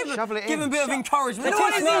on, spoonfuls. Joe. Shovel it give in. him a bit of encouragement. They're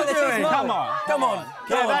What too is small, he they're too doing? small. Come on. Come on, Yeah,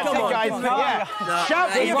 come on, that's come it, on. guys. come on. Yeah. Shout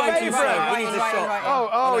no, for you're going too slow. favourite. He needs a shot.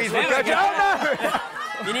 Oh, he's There we good. go. Oh, no!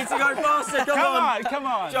 You need to go faster, come Come on. on, come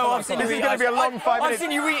on. Joe, I've seen This you is eat gonna be a ice- long 5 I've minutes.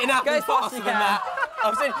 seen you eating Go apples as fast as faster you than can. that.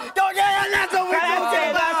 I've seen... Don't get it, that's what we're talking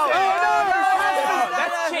about!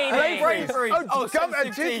 That's cheating. Brain freeze. Oh, gum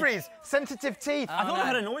and sensitive tooth teeth. freeze. Sensitive teeth. I thought I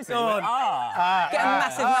heard a noise. Go on. Ah. Get a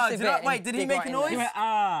massive did I- bit. wait, and did he dig make right a in noise? You there. went,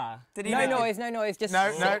 ah. Did he No make noise, no noise, just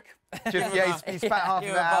No, no. sick. Just, yeah, he's spat half of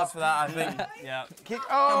Give it him a buzz out. for that, I think. Yeah.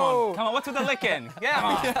 Oh! Come on, what's with the licking?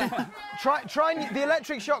 Yeah. Try the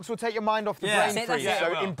electric shocks will take your mind off the Yeah. brain That's freeze, it. so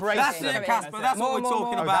Yeah, well. embrace That's them. it, Caspar. That's what we're More, talking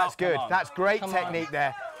more. Oh, about. that's good. Come on. That's great Come on. technique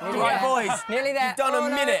there. Right, boys. Nearly there. You've done Oh, a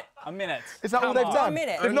no. minute. A minute. Is that all Come they've on. done? A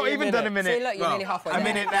minute. They've not Only a even done a minute. See, minute. look, you're nearly halfway A there.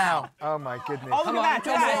 minute now. Oh my goodness. Oh, look Come at on, that. that's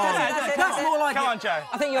it, that's it. That's more like Come it. on, Joe.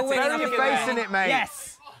 I think you're winning. Bury I your think you're face winning. in it, mate. Yes.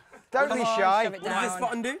 Don't Come be on, shy. shove it What does this down.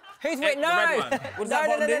 button do? Who's the winning? No! red one. What does No, that no,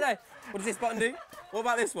 button no, do? no. What does this button do? What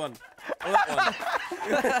about this one? Or that one?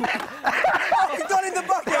 Oh, he's done in the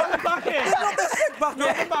bucket! Bucket. It's not the sick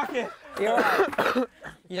bucket! Bucket. You're right.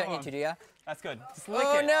 You don't need to, do you? That's good. Just lick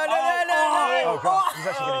Oh, it. no, no, no, no, no! Oh god, he's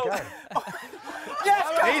actually going to go.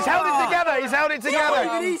 He's held it together. He's held it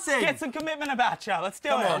together. Get some commitment about you. Let's do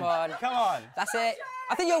it. Come on. Come on. That's it.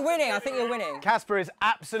 I think you're winning. I think you're winning. Caspar is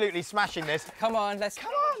absolutely smashing this. Come on, Come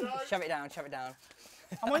on. Shove it down. Shove it down.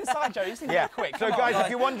 I'm on your side, Joe. You just need to get quick. So, guys, if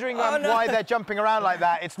you're wondering why they're jumping around like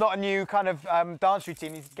that, it's not a new kind of dance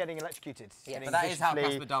routine. He's getting electrocuted. Yeah, but that is how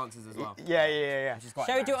Caspar dances as well. Yeah.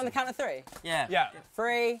 Shall we do it on the count of 3? Yeah.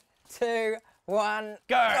 3, 2, 1,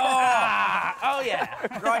 go! Oh yeah!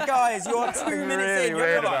 Right, guys, you're 2 minutes in.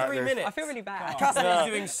 You're about 3 minutes. I feel really bad. Caspar's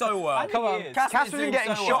doing so well. Come on. Caspar's been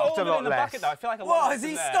getting shocked a lot less. I feel like what, has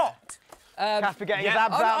he stopped? Caspar getting his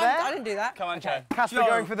abs out there. I didn't do that. Come on, Joe. Caspar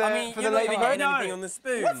going for the lady vote. Anything on the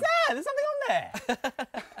spoon. What's that? There's something on there.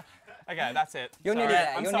 Okay, that's it. You're nearly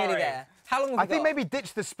there. You're nearly there. How long have we got? I think maybe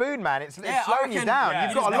ditch the spoon, man. It's slowing you down. Yeah,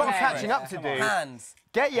 You've got a lot of catching up to do. Hands.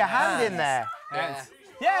 Get your hand in there. Yeah.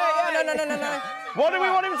 No. What do we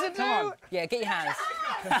want him to do? Yeah, get your hands.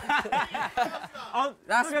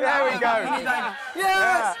 That's There we go.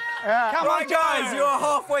 Yes! Yeah. Come on, guys, you're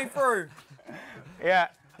halfway through. Yeah.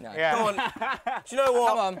 No. Yeah. Go on. Do you know what?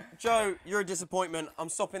 Come on. Joe, you're a disappointment. I'm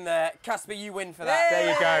stopping there. Caspar, you win for that. There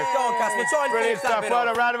you go. Go on, Caspar. Try and Brilliant fix that stuff. bit Well,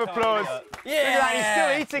 a off. round of applause. Yeah. Look at that, he's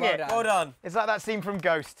still eating it. Well done. It's like that scene from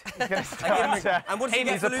Ghost. He's going to And start. what does he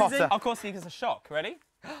get He's for a losing? potter. Of course, he gets a shock. Ready?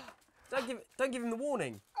 Don't give him the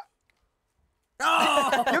warning.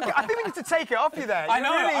 I think we need to take it off you there. I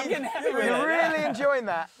know. I'm getting heavy with You're it. really enjoying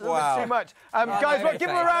that. A little Wow. bit too much. Guys, no, give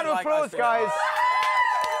him a round of like applause, ice cream. guys.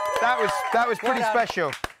 That was pretty done.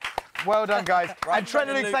 special. Well done, guys. Right, And Trent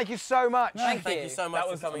and Luke, Luke. thank you so much. Thank Thank you. you so much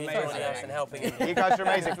for coming here, joining us and helping him. You guys are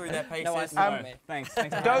amazing. Through their paces. No, I see. Thanks.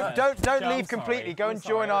 Don't Joe, leave I'm completely. sorry. Go I'm and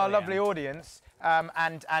sorry, join our I really lovely am. audience.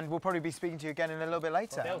 And we'll probably be speaking to you again in a little bit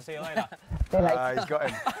later. They'll see you later. He's got him. He's got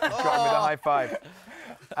him with a high five.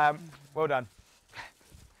 Well done.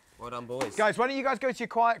 Well done, boys. Guys, why don't you guys go to your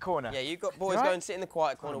quiet corner? Yeah, you got boys Right. go and sit in the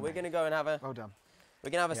quiet corner. We're going to go and have a Well done.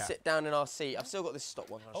 sit down in our seat. I've still got this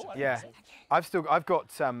stopwatch. Yeah.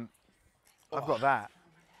 I've got that.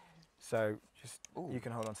 So just you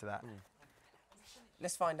can hold on to that.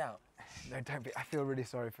 Let's find out. No, don't be. I feel really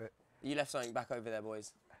sorry for it. You left something back over there,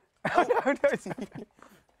 boys. No, it's not.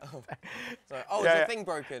 Sorry. Oh, Yeah, is yeah. the thing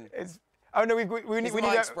broken? Oh no, we His need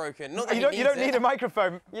mic's a, broken. Not that you he don't needs need it. a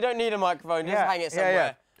microphone. You don't need a microphone. Just hang it Yeah,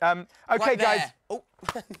 somewhere. yeah. Okay, Right guys. there. Oh.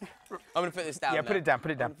 I'm going to put this down. Yeah, now. put it down.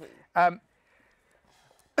 Put it down.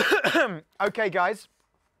 Okay, guys.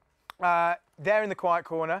 They're in the quiet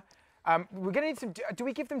corner. We're going to need some. Do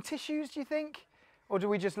we give them tissues? Do you think, or do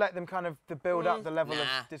we just let them kind of build up the level Nah.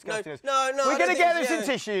 of disgustingness? No. We're I going to don't get them think some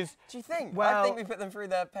so. tissues. Do you think? Well- I think we put them through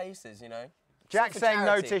their paces, you know. Jack's for saying no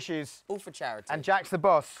charity. tissues, All for charity. and Jack's the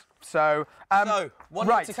boss. So, So, 1-0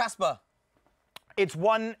 right. to Caspar. It's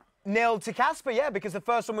 1-0 to Caspar, yeah, because the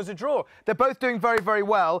first one was a draw. They're both doing very, very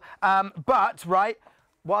well. But, right,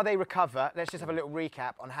 while they recover, let's just have a little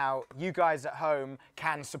recap on how you guys at home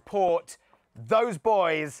can support those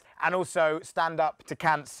boys and also stand up to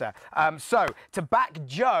cancer. So, to back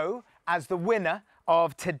Joe as the winner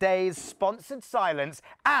of today's sponsored silence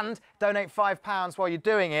and donate £5 while you're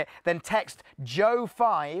doing it, then text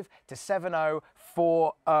Joe5 to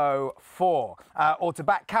 70404. Or to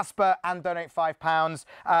back Caspar and donate £5,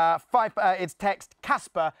 it's text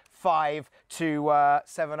Caspar 5 to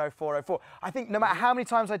 70404. I think no matter how many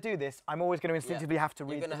times I do this, I'm always going to instinctively have to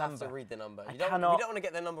read the You're going number. to have to read the number. I We don't cannot- want to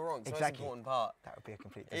get their number wrong. It's the most Exactly. important part. That would be a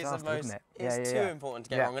complete It's disaster, wouldn't it? It's too important to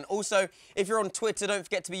get wrong. And also, if you're on Twitter, don't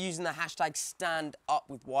forget to be using the hashtag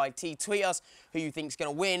 #StandUpWithYT. Tweet us who you think's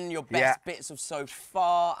going to win, your best bits of so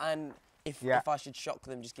far, and if I should shock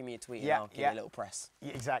them, just give me a tweet and I'll give you a little press.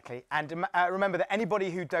 Yeah, exactly. And remember that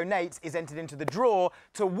anybody who donates is entered into the draw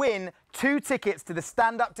to win 2 tickets to the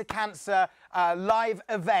Stand Up to Cancer live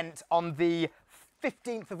event on the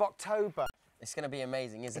 15th of October. It's going to be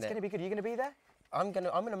amazing, isn't It's it? going to be good. Are you going to be there? I'm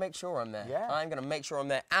gonna make sure I'm there. Yeah. I'm gonna make sure I'm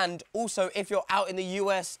there. And also, if you're out in the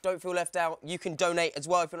US, don't feel left out. You can donate as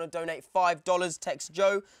well. If you want to donate $5, text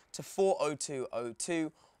Joe to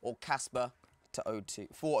 40202 or Caspar to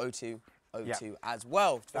 40202 as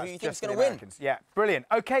well. Who That's you think's just for gonna the win? Americans. Yeah, brilliant.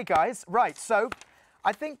 Okay, guys. Right, so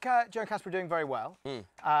I think Joe and Caspar are doing very well.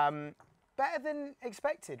 Better than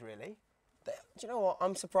expected, really. Do you know what?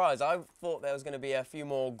 I'm surprised. I thought there was going to be a few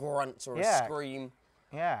more grunts or a scream.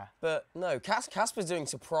 Yeah. But no, Caspar's doing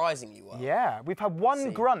surprisingly well. Yeah, we've had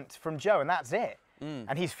one grunt from Joe, and that's it.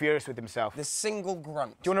 And he's furious with himself. The single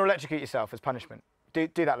grunt. Do you want to electrocute yourself as punishment? Do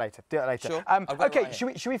that later. Do that later. Sure. I've got it Okay, right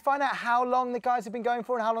here. should we find out how long the guys have been going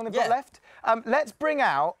for and how long they've got Yeah. left? Let's bring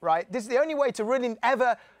out, right, this is the only way to really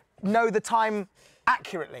ever know the time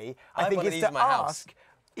accurately, I have think, one of is these to in my house. ask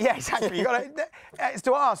Yeah, exactly. You got to. It's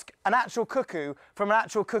to ask an actual cuckoo from an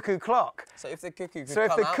actual cuckoo clock. So if the cuckoo could So if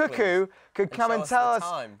come the out, cuckoo please, could come and show tell the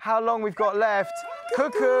us time. how long we've got left.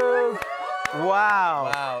 Cuckoo!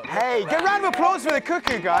 Wow. Wow, Hey, look at give a round of applause for the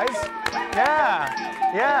cuckoo, guys.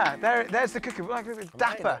 Yeah, yeah. There's the cuckoo. Like,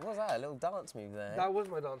 dapper. What was that? A little dance move there. That was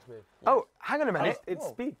my dance move. Oh, hang on a minute. It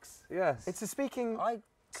speaks, yes. It's a speaking. I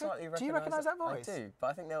slightly Do you recognise that voice? I do, but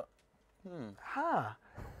I think they'll. Huh.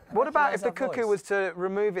 What about if the recognise that cuckoo voice. was to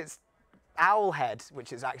remove its owl head,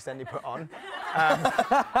 which is accidentally put on,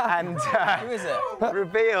 and Who is it?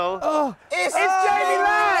 reveal? It's Jamie Lang!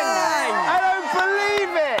 Lang! I don't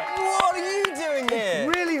believe it! What are you doing here?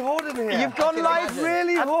 Really hot in here. You've gone can like imagine.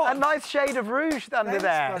 really hot. a nice shade of rouge under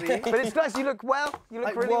Thanks, there. buddy. But it's nice. You look well. You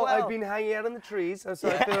look really well. I've been hanging out in the trees, so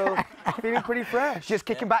I feel feeling pretty fresh. Just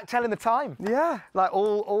kicking back, telling the time. Yeah, Like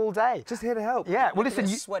all day. just here to help. Yeah. Well, Listen, listen.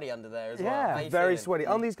 you're You, sweaty under there as well. Yeah. How you Very feeling? sweaty.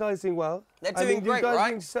 Aren't these guys doing well? They're I doing mean, great, you guys right?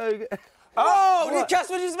 doing so good. Oh, What? did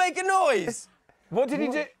Caspar just make a noise? what did he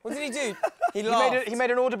do? What did he do? He He laughed.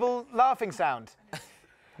 made an audible laughing sound.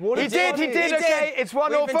 What He is did. going He on? did. Okay. It's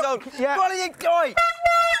one We've all been for. told. Yeah. What are you doing?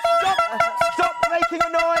 Stop making a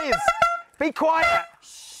noise. Be quiet.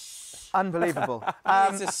 Unbelievable.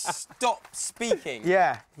 You need to stop speaking.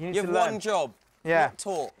 Yeah. You need You to have learn. one job. Yeah. Not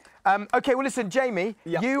talk. Okay, well, listen, Jamie,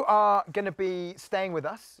 Yeah. you are going to be staying with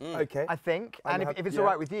us, Okay. I think. I'm And happy- if it's yeah. all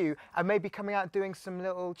right with you, and maybe coming out doing some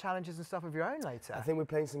little challenges and stuff of your own later. I think we're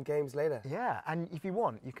playing some games later. Yeah, and if you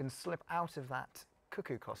want, you can slip out of that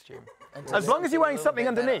cuckoo costume. And As long as you're wearing something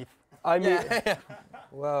underneath. I mean, Yeah.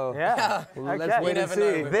 well, Yeah. well, let's Okay. wait and never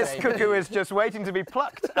know see. with This Jamie. cuckoo is just waiting to be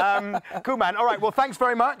plucked. Cool, man. All right, well, thanks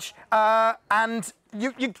very much. And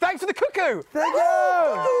you thanks for the cuckoo. Thank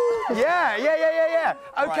you. Yeah.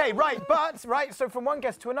 Okay, right, so from one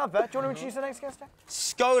guest to another, do you want to introduce the next guest?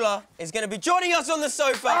 Scholar is going to be joining us on the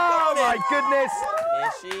sofa. Oh, Come on my in. goodness.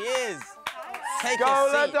 Here she is. Take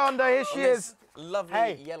Scola a seat. Donda, here she on this is. Lovely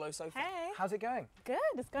Hey. yellow sofa. Hey, How's it going? good.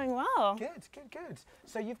 It's going well. Good.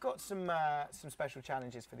 So you've got some special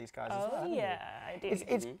challenges for these guys as well, Oh haven't you? yeah, I do.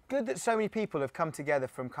 It's good that so many people have come together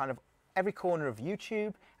from kind of every corner of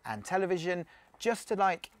YouTube and television just to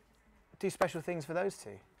like do special things for those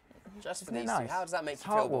two. Just for Isn't it these nice? two. How does that make It's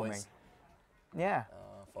you feel, heartwarming. boys? Yeah. Oh,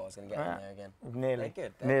 I thought I was going to get in there again. Nearly. They're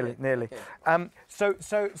good. They're good. Nearly. Good. So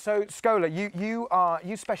Scola,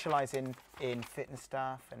 you specialise in fitness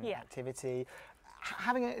stuff and Yeah. activity.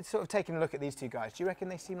 Having sort of taken a look at these two guys, do you reckon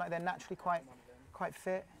they seem like they're naturally quite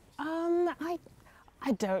fit? I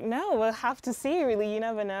don't know. We'll have to see. Really, you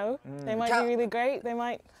never know. They might be really great. They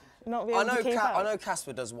might not be able to keep up. I know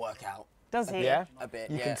Caspar does work out Does he? Yeah. a bit.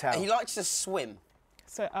 You yeah. can tell. He likes to swim.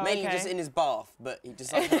 So Mainly okay. just in his bath, but he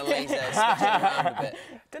just like kind of lays there splashing around a bit.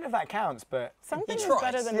 Don't know if that counts, but Something He is tries.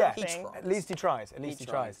 better than Yeah. He nothing. tries. at least he tries. At least He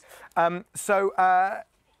he tries. tries.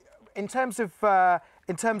 In terms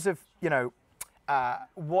of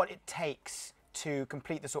what it takes to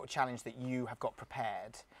complete the sort of challenge that you have got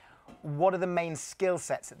prepared, what are the main skill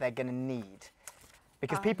sets that they're going to need?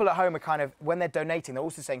 Because people at home are kind of, when they're donating, they're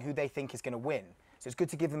also saying who they think is going to win. So it's good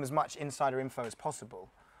to give them as much insider info as possible.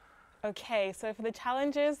 Okay, so for the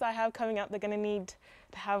challenges I have coming up, they're going to need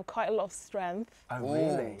to have quite a lot of strength. Oh,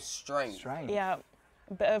 Ooh, strength. Strange. Yeah,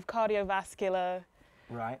 a bit of cardiovascular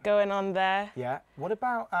Right. going on there. Yeah. What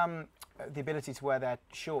about the ability to wear their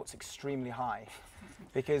shorts extremely high?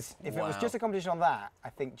 Because if it was Wow. just a competition on that, I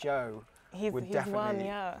think Joe He's would won,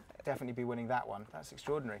 yeah. definitely be winning that one. That's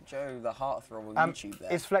extraordinary. Joe, the heartthrob on YouTube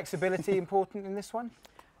there. Is flexibility important in this one?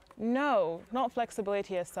 No, not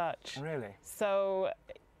flexibility as such. Really? So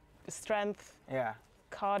strength, Yeah.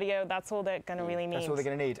 cardio, that's all they're going to really need. That's all they're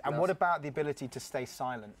going to need. And what about the ability to stay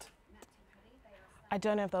silent? I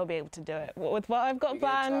don't know if they'll be able to do it. With what I've got We're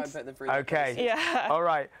gonna try planned, and put them through the Okay. process. yeah. All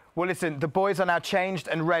right. Well, listen, the boys are now changed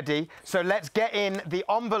and ready. So let's get in the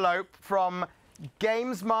envelope from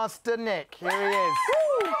Games Master Nick. Here he is.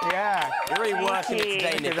 Yeah. You're really working it you.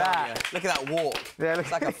 today, Look Nick, at aren't you? Look at that walk. Yeah, look-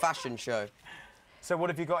 It's like a fashion show. So what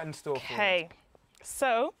have you got in store for us? Okay,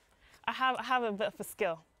 so I have a bit of a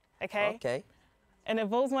skill, okay? Okay. And it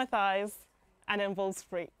involves my thighs and it involves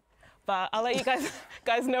fruit. But I'll let you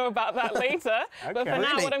guys know about that later. But for Okay. now,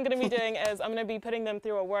 Really? what I'm going to be doing is I'm going to be putting them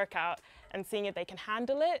through a workout and seeing if they can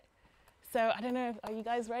handle it. So I don't know, are you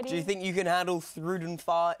guys ready? Do you think you can handle Thruden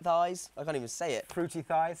thighs? I can't even say it. Fruity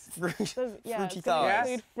thighs? So, yeah, Fruity it's gonna thighs.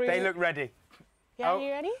 include fruit. They look ready. Yeah, Oh.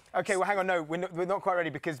 you ready? Okay, well, hang on. No, we're not quite ready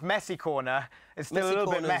because Messy Corner is still Messy a little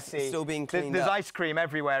bit Corner's messy. still being cleaned There's up. ice cream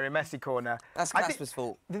everywhere in Messy Corner. That's I think Caspar's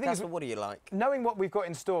fault. the thing is- Caspar, what do you like? Knowing what we've got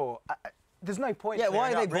in store, there's no point. Yeah,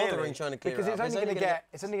 why are they clearing up, bothering trying to clear because it up? it's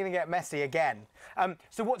only going to get messy again.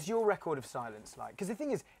 So what's your record of silence like? Because the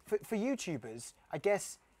thing is, for YouTubers, I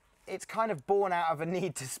guess it's kind of born out of a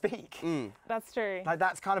need to speak. That's true. Like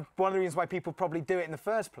that's kind of one of the reasons why people probably do it in the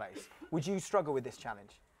first place. Would you struggle with this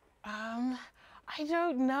challenge? I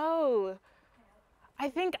don't know. I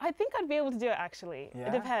think I'd be able to do it actually. Yeah?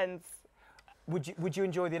 It depends. Would you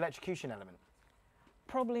enjoy the electrocution element?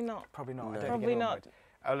 Probably not. Probably not. No. I don't Probably think not. would.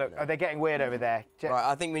 Oh look, they're getting weird over there.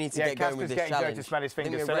 Right, I think we need to get going with this Casper's getting Joe challenge. to smell his I think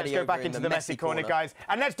fingers, we're so let's ready go over back in into the messy corner, corner, guys,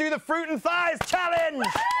 and let's do the fruit and thighs challenge!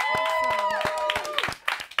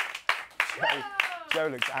 Joe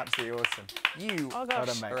looks absolutely awesome. You Oh gosh. Well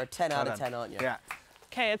done, mate. are a 10 out Well of 10, aren't you? Yeah.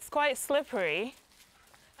 Okay, it's quite slippery.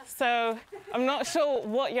 So I'm not sure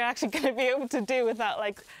what you're actually going to be able to do with that,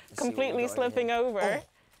 like see what completely we've got in slipping here. over.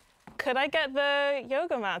 Could I get the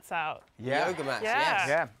yoga mats out? Yeah. Yoga mats, Yeah. yes.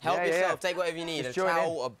 Yeah. Help Yeah, yourself, yeah. take whatever you need. Just A join in.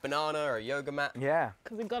 towel, a banana, or a yoga mat. Yeah.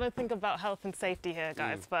 Because we've got to think about health and safety here,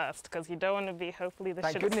 guys, first. Because you don't want to be, hopefully, the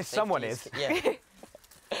Thank shit. goodness someone is. Safety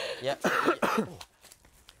Yeah. Yep.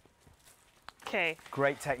 Okay.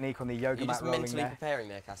 Great technique on the yoga You're mat just rolling mentally there. preparing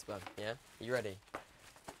there, Caspar. Yeah? You ready?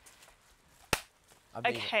 I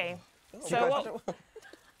believe it. Okay. Oh, So God. what? There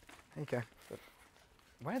you go.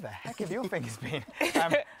 Where the heck have your fingers been?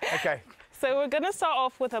 Okay. So we're gonna start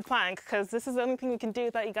off with a plank because this is the only thing we can do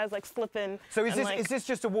without you guys like slipping. So is and, this like, is this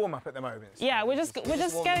just a warm up at the moment? Yeah, we're just warm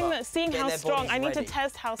them up, seeing getting how their strong. bodies I need to ready.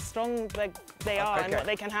 test how strong they are and Okay. what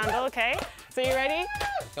they can handle. Okay. So you ready?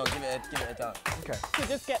 Go on, give it a dunk. Okay. So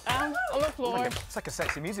just get down on the floor It's like a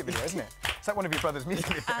sexy music video, isn't it? It's like one of your brother's music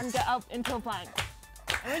videos. and get up into a plank.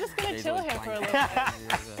 And we're just gonna He's chill always here for a planking.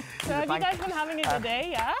 little bit. So have you guys been having a good day?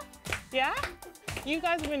 Yeah. Yeah. You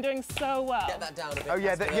guys have been doing so well. Get that down a bit. Oh yeah,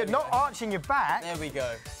 Casper, there you're we not go. arching your back. There we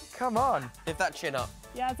go. Come on. Lift that chin up.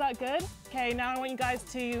 Yeah, is that good? Okay, now I want you guys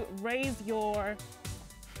to raise your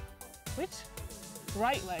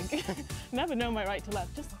right leg. Never know my right to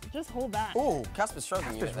left. Just hold that. Oh, Casper's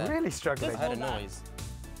struggling. Casper's a bit there. really struggling. I heard a Hold that. noise.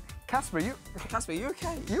 Casper, Casper, you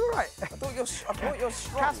okay? you all right? I thought you're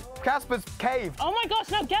strong. Casper's caved. Oh my gosh!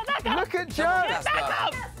 Now get back up. Look at Joe. Get back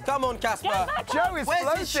up. Come on, Casper. Get back up. Joe is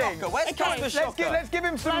Where's his floating. shocker? Where's Okay. Casper's shocker? Let's give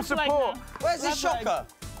him some Left leg support. now. Where's his Left leg. shocker?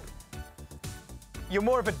 You're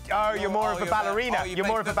more of a you're more of a ballerina. you You're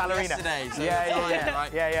more baked of a football ballerina. yesterday, so yeah, you're yeah,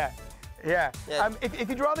 tired, yeah, right? yeah. Yeah. If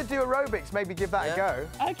you'd rather do aerobics, maybe give that Yeah. a go.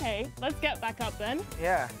 Okay, let's get back up then.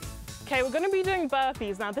 Yeah. Okay, we're gonna be doing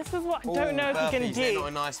burpees now. This is what I don't know if you can burpees, they're do not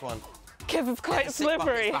a nice one. because it's quite The sick bucket's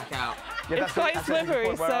slippery. Back out. Yeah, It's quite that's a good slippery.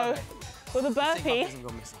 point. Where are So they? with a Sick bucket burpee, hasn't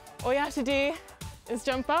gone missing. all you have to do is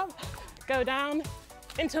jump up, go down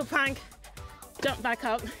into a plank, jump back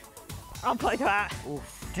up, up like that.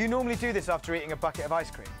 Do you normally do this after eating a bucket of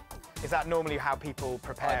ice cream? Is that normally how people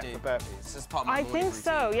prepare I do. for burpees? It's just part of my I morning think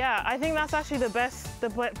so. routine. Yeah, I think that's actually the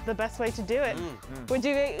best way to do it. Would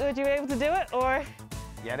you be able to do it or?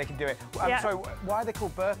 Yeah, they can do it. Yeah. Sorry, why are they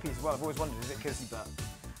called burpees as well? I've always wondered, is it because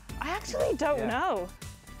I actually don't Yeah. know.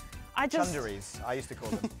 I just chunderies, I used to call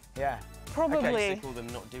them. Yeah. probably. I used to call them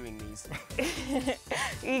not doing these.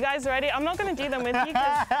 You guys ready? I'm not going to do them with you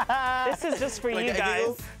because this is just for Like you a guys.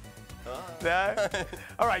 giggle? No?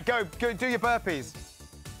 All right, go do your burpees.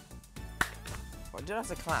 I do have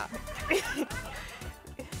to clap.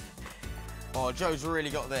 Oh, Joe's really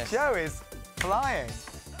got this. Joe is flying.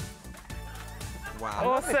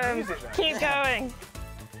 Wow. Awesome. music there. Keep going.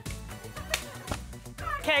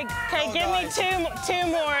 Okay, on, give guys. me two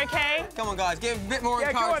more, okay? Come on, guys, give a bit more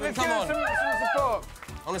Yeah, come on, encouragement. let's Come give on. them some support.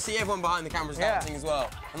 I want to see everyone behind the cameras Yeah. dancing as well.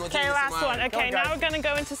 I'm not doing Okay, this on last my one. own. Okay, on, now guys. we're gonna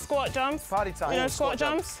go into squat jumps. Party time. You know, squat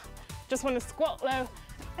squat jumps. Just want to squat low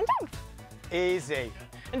and jump. Easy.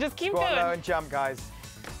 And just keep Squat going. low and jump, guys.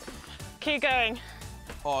 Keep going.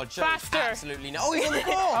 Oh, Joe's Faster. absolutely no. Oh, he's on the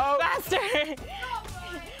floor. Oh, Faster.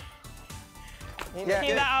 yeah.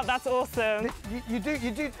 Keep that up. That's awesome. You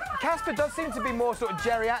do. Casper does seem to be more sort of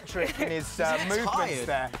geriatric in his movements Tired.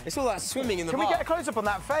 there. It's all that swimming in the Can we bar. get a close up on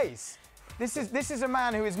that face? This is a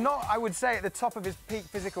man who is not, I would say, at the top of his peak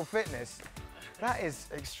physical fitness. That is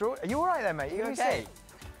extraordinary. Are you all right there, mate? You Let me okay? see.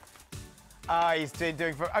 Ah, he's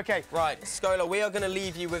doing. Okay. Right, Scola, we are going to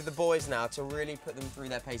leave you with the boys now to really put them through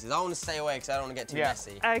their paces. I want to stay away because I don't want to get too Yeah.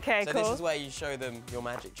 messy. Okay, so cool. this is where you show them your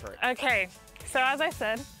magic trick. Okay, so as I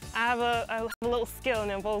said, I have a little skill and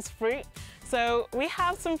it involves fruit. So we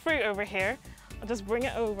have some fruit over here. I'll just bring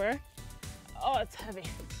it over. Oh, it's heavy.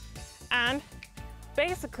 And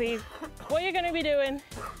basically, what you're gonna be doing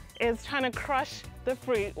is trying to crush the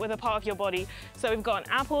fruit with a part of your body. So we've got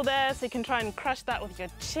an apple there, so you can try and crush that with your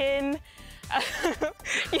chin.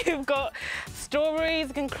 You've got strawberries,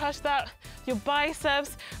 you can crush that with your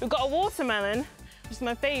biceps. We've got a watermelon, which is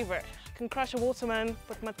my favorite. can crush a watermelon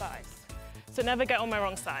with my thighs. So never get on my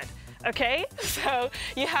wrong side. Okay, so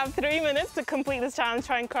you have 3 minutes to complete this challenge.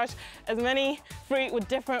 Try and crush as many fruit with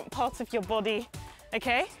different parts of your body.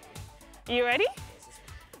 Okay, you ready?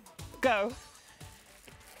 Go.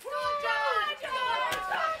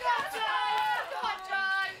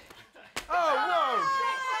 Oh, whoa!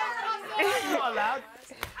 That's not allowed.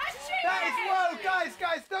 That is, whoa, guys,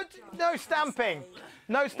 no stamping.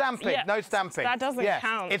 No stamping, Yeah, no stamping. that doesn't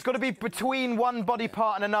count. It's got to be between one body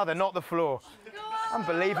part and another, not the floor.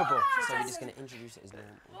 Unbelievable. So we're just going to introduce it as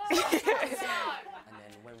normal. And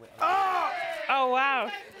then when we're... Oh,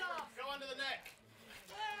 wow. Go under the neck.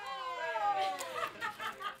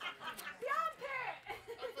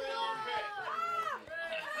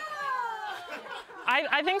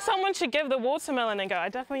 I think someone should give the watermelon a go. I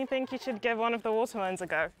definitely think you should give one of the watermelons a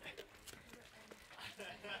go.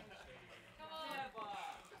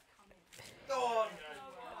 Go on.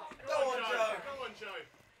 Go on, Joe. Go on, Joe.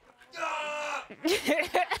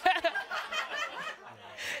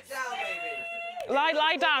 Down, baby.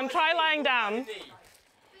 Lie down. Try lying down. Knee.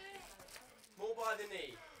 More by the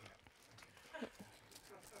knee.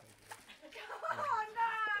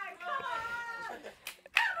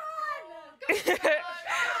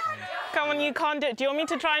 Come on, you can't do it. Do you want me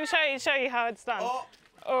to try and show you how it's done?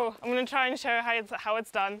 Oh, I'm going to try and show how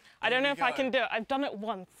it's done. I don't know if I can do it. I've done it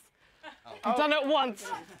once. I've done it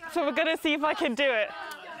once. So we're going to see if I can do it.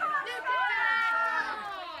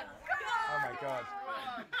 Oh my God.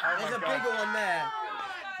 There's a bigger one there.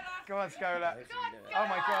 Go on, Scola. Oh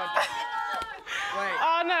my God. Wait.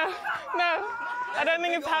 Oh, no. No. I don't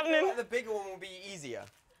think it's happening. The bigger one will be easier.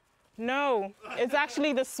 No. It's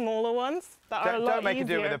actually the smaller ones that are a lot easier. Don't make it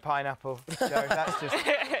do it with a pineapple. Joe, that's just...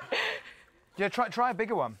 Yeah, try a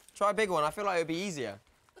bigger one. Try a bigger one. I feel like it would be easier.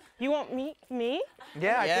 You want me? Yeah,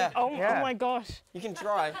 Yeah. I think, yeah. Oh my gosh. You can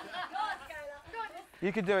try.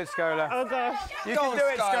 You can do it, Scola. Oh gosh. You Go can on, do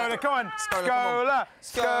it, Scola. Scola. Come on. Scola,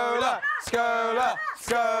 Scola. Scola.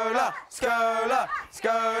 Scola. Scola.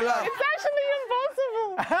 Scola. It's actually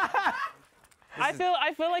impossible.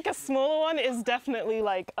 I feel like a smaller one is definitely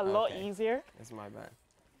like a lot easier. That's my bad.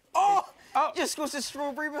 Oh! Just squashed a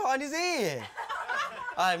strawberry behind his ear.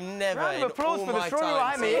 I've never. Round of applause for the strawberry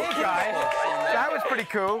behind me, guys. That was pretty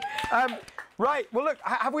cool. Right. Well, look.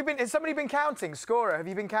 Has somebody been counting? Scorer, have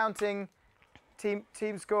you been counting? Team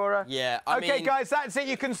scorer. Yeah. Okay, guys, that's it.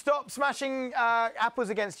 You can stop smashing apples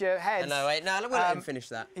against your heads. No, wait. No, we'll let him finish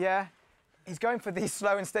that. Yeah. He's going for the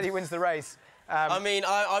slow and steady wins the race. I mean,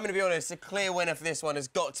 I'm going to be honest. A clear winner for this one has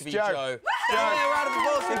got to be Joe. Joe. Yeah, round of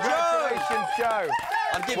applause for Joe. Congratulations, Joe.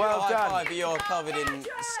 I'll give you a high five, but you're covered in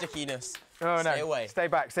stickiness. Oh, no. Stay away. Stay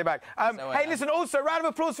back, stay back. Hey, listen, also, round of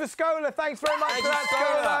applause for Scola. Thanks very much for that,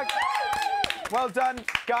 Scola. Well done.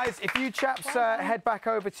 Guys, if you chaps head back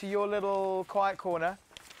over to your little quiet corner,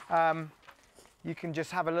 you can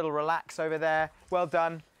just have a little relax over there. Well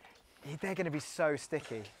done. They're going to be so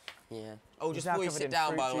sticky. Yeah. Oh, just before you sit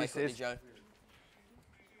down, by the way, quickly, Joe.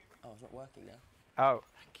 Oh, it's not working now. Oh.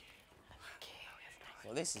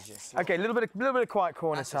 Well, this is just... Okay, a little bit of quiet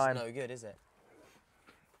corner time. That's no good, is it?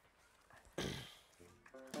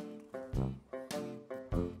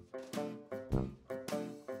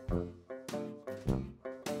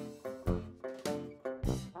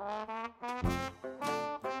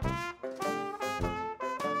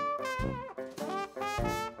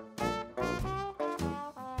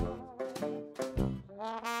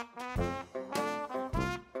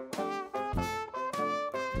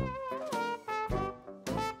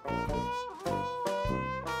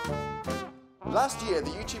 Last year, the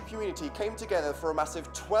YouTube community came together for a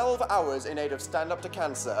massive 12 hours in aid of Stand Up to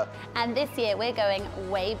Cancer. And this year, we're going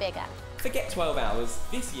way bigger. Forget 12 hours.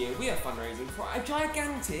 This year, we are fundraising for a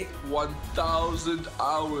gigantic 1,000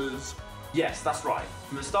 hours. Yes, that's right.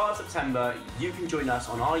 From the start of September, you can join us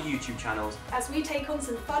on our YouTube channels as we take on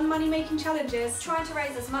some fun money-making challenges, trying to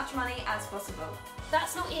raise as much money as possible.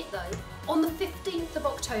 That's not it though. On the 15th of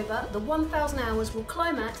October, the 1,000 hours will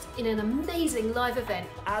climax in an amazing live event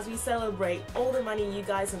as we celebrate all the money you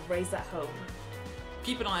guys have raised at home.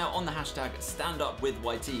 Keep an eye out on the hashtag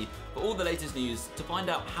StandUpWithYT for all the latest news to find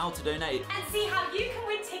out how to donate. And see how you can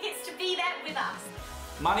win tickets to be there with us.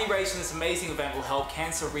 Money raised from this amazing event will help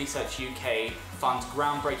Cancer Research UK fund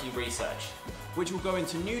groundbreaking research, which will go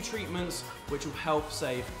into new treatments which will help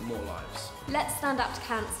save more lives. Let's stand up to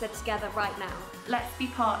cancer together right now. Let's be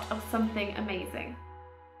part of something amazing.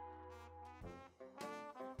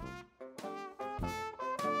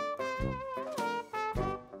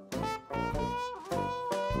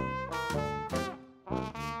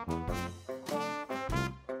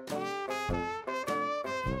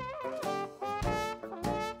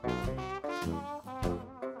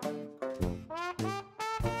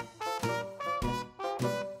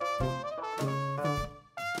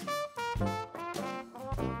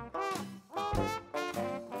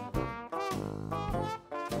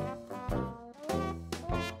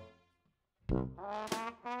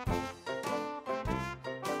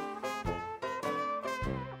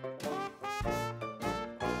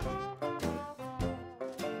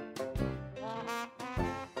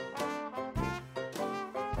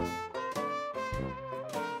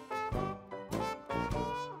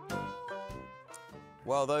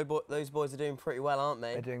 Well, those boys are doing pretty well, aren't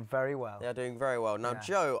they? They're doing very well. They're doing very well. Now, Yeah.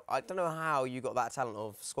 Joe, I don't know how you got that talent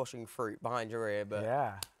of squashing fruit behind your ear,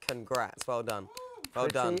 but congrats. Well done. Well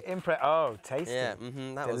done. Oh, tasty. Yeah,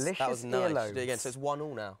 that was nice. Earlobes. Do it again. So it's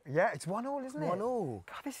 1-1 now. Yeah, it's 1-1, isn't it? 1-1.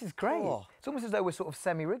 God, this is great. Oh. It's almost as though we're sort of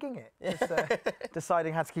semi-rigging it, just,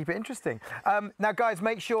 deciding how to keep it interesting. Now, guys,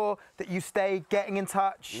 make sure that you stay getting in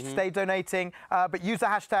touch, stay donating, but use the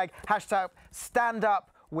hashtag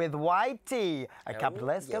 #StandUpWithYT, a capital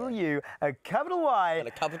S-W, a capital Y, and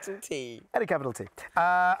a capital T. And a capital T.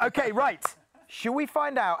 OK, right. Should we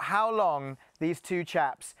find out how long these two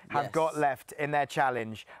chaps have got left in their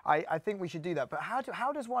challenge? I think we should do that. But how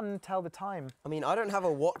does one tell the time? I mean, I don't have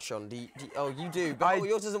a watch on. Oh, you do, but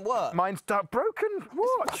yours doesn't work. Mine's broken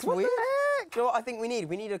watch. What the heck? Do you know what I think we need?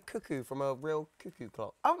 We need a cuckoo from a real cuckoo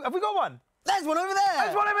clock. Oh, have we got one? There's one over there.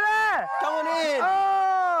 There's one over there. Come on in.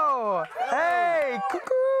 Oh, hey,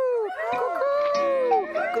 cuckoo, cuckoo.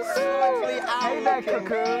 Hey there,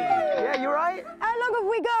 cuckoo. Yeah, you right? How long have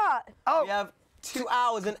we got? Oh, we have 2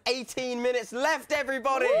 hours and 18 minutes left,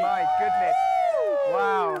 everybody. My goodness.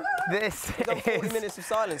 Wow, this We've done 40 minutes of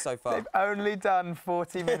silence so far. They've only done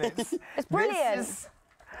 40 minutes. It's brilliant. This is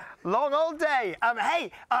long old day.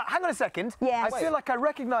 Hey, hang on a second. Yeah. I feel like I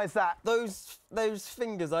recognise that. Those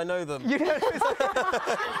fingers, I know them. You know,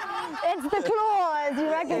 It's the claws you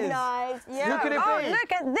recognise. Yeah. Who could it be?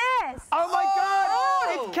 Look at this. Oh my God!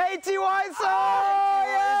 It's Katie Wiseau!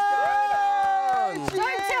 Don't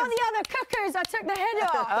tell the other cuckoos I took the head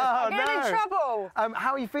off. Oh, I'm getting in trouble.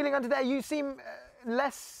 How are you feeling under there? You seem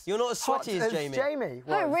less. You're not as sweaty as Jamie.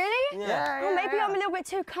 Oh, really? Yeah. Well, maybe I'm a little bit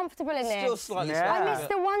too comfortable in this. Still slightly I miss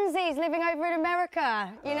the onesies living over in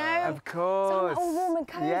America, you know? Of course. So I'm all warm and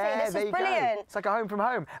cosy. Yeah, this there is you go. brilliant. It's like a home from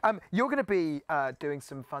home. You're going to be doing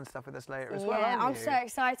some fun stuff with us later as well, Yeah, aren't I'm you? so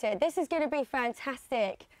excited. This is going to be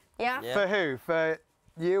fantastic. Yeah? For who? For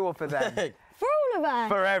you or for them? For all of us.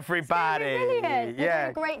 For everybody. It's brilliant. They're Yeah.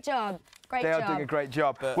 doing a great job. Great They job. are doing a great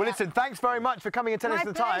job. Well, listen, thanks very much for coming and telling us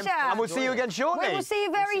the time. pleasure. And we'll see you again shortly. We will see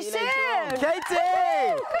you very soon. Katie!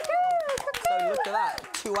 So look at that.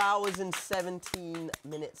 2 hours and 17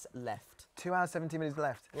 minutes left. 2 hours, 17 minutes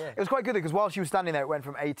left. Yeah. It was quite good because while she was standing there, it went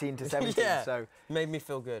from 18 to 17. Yeah. So made me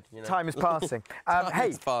feel good. You know? time is passing. Time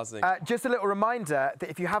is passing. Just a little reminder that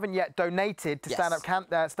if you haven't yet donated to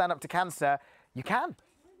Stand Up to Cancer, you can.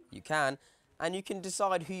 You can. And you can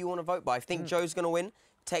decide who you want to vote by. If you think Joe's going to win,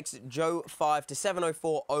 text Joe5 to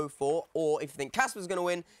 70404. Or if you think Caspar's going to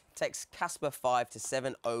win, text Caspar5 to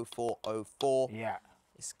 70404. Yeah.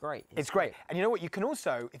 It's great. It's great. And you know what? You can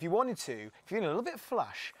also, if you wanted to, if you're feeling a little bit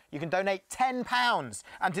flush, you can donate £10.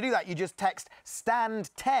 And to do that, you just text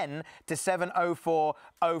STAND10 to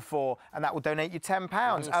 70404, and that will donate you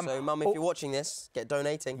 £10. So, Mum, if you're watching this, get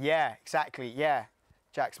donating. Yeah, exactly. Yeah.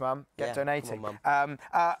 Jack's mum, get donating. Come on,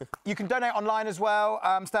 Mum. You can donate online as well,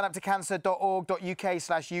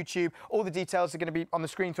 standuptocancer.org.uk/YouTube. All the details are going to be on the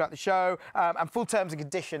screen throughout the show, and full terms and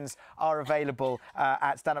conditions are available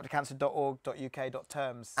at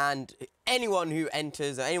standuptocancer.org.uk.terms. And anyone who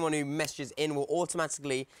enters or anyone who messages in will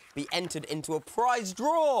automatically be entered into a prize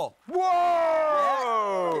draw.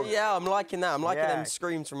 Whoa! Yeah, I'm liking that. I'm liking them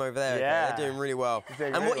screams from over there. Yeah. Okay? They're doing really well.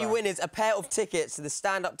 And what you win is a pair of tickets to the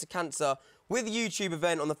Stand Up to Cancer with YouTube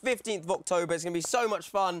event on the 15th of October. It's going to be so much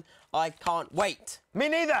fun. I can't wait. Me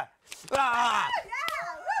neither. Right,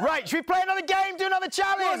 should we play another game, do another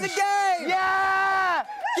challenge? What's a game? Yeah!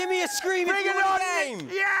 Give me a scream if you want a game.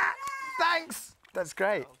 Yeah, thanks. That's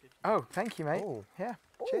great. Oh, thank you, mate. Oh. Yeah,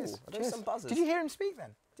 Oh, cheers. I do Cheers. some buzzers. Did you hear him speak then?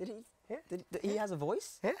 Did he? Yeah. Did he has a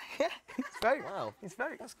voice? Yeah, yeah. It's very, Wow. it's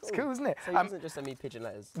very, That's it's cool, isn't it? So he doesn't just send me pigeon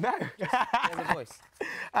letters. No. He has a voice.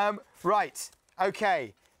 Right,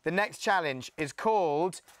 okay. The next challenge is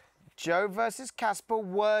called Joe versus Caspar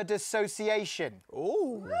Word Association.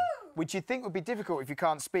 Ooh. Which you'd think would be difficult if you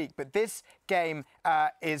can't speak, but this game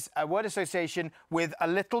is a word association with a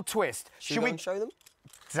little twist. Should we show them?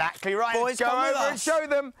 Exactly right. Boys, Let's go come with over and us. show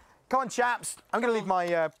them. Come on, chaps. I'm going to leave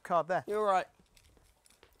my card there. You're all right.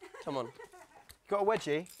 Come on. You got a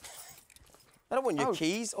wedgie? I don't want your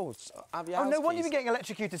keys. Oh, have your Oh, house no wonder keys. you've been getting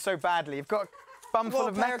electrocuted so badly. You've got a bum You've full got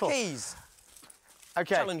of a pair metal. of keys.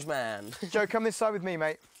 Okay. Challenge man. Joe, come this side with me,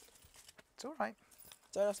 mate. It's all right.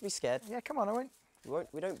 Don't have to be scared. Yeah, come on, I won't.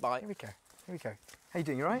 We don't bite. Here we go. Here we go. How you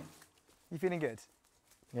doing? You all right? You feeling good?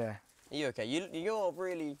 Yeah. Are you okay? You're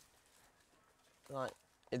really like.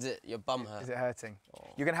 Is it your bum hurt? Is it hurting? Oh.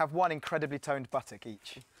 You're going to have one incredibly toned buttock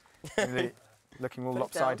each. Really looking all Put it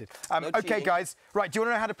lopsided. down. No Okay, cheating. guys. Right, do you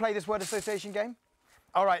want to know how to play this word association game?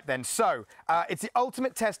 All right then, so it's the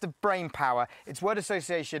ultimate test of brain power. It's word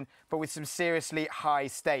association, but with some seriously high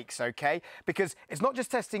stakes, okay? Because it's not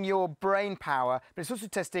just testing your brain power, but it's also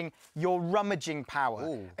testing your rummaging power.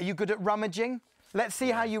 Ooh. Are you good at rummaging? Let's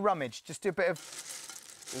see how you rummage. Just do a bit of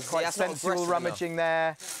quite sensual rummaging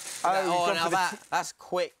there. That's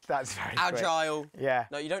quick. That's very agile. Quick. Yeah.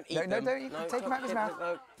 No, you don't eat them. No, you can take them out of his mouth.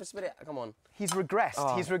 No, just spit it. Come on. He's regressed.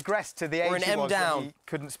 Oh. He's regressed to the age he was when he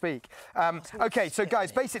couldn't speak. Okay, so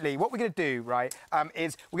guys, basically what we're going to do, right,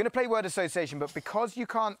 is we're going to play word association, but because you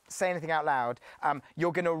can't say anything out loud,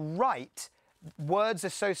 you're going to write words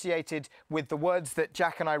associated with the words that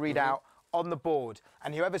Jack and I read out on the board.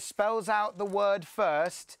 And whoever spells out the word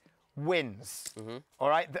first wins. All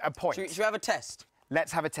right, a point. Should we have a test?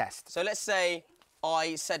 Let's have a test. So let's say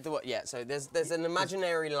I said the word, so there's an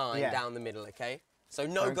imaginary line down the middle, okay? So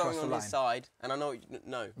no going on this side, and I know,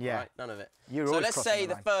 right, none of it. So let's say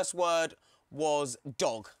the first word was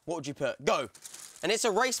dog. What would you put? Go. And it's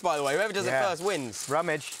a race, by the way. Whoever does it first wins.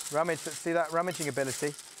 Rummage. Let's see that rummaging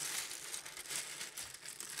ability.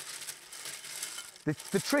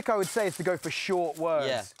 The trick, I would say, is to go for short words.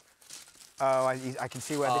 Yeah. Oh, I can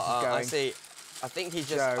see where this is going. I see. I think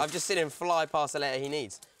I've just seen him fly past the letter he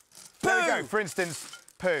needs. Poo! There we go. For instance,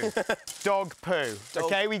 poo. Dog poo. Dog.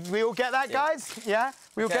 Okay, we all get that, guys? Yeah?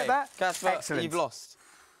 We all get that? Caspar, excellent. You've lost.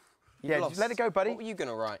 Just let it go, buddy. What were you going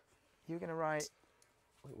to write? You were going to write...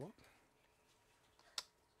 Wait, what?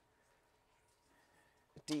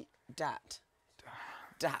 Dat.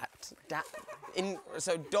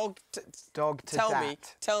 So dog... Dog to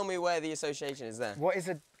Tell me where the association is there. What is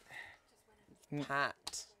a...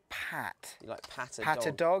 Pat. Pat. You like pat a dog? Pat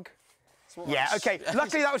a dog? Yeah, okay.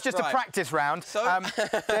 Luckily that was just a practice round. So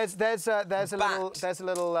there's a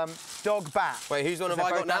little dog bat. Wait, whose one have I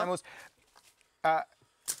got now? Animals.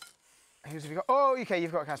 Who's have you got? Oh, okay,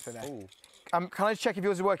 you've got Caspar there. Can I just check if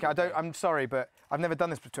yours is working? I'm sorry, but I've never done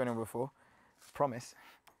this to anyone before. Promise.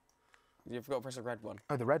 You've got to press the red one.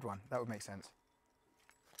 Oh, the red one. That would make sense.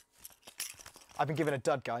 I've been given a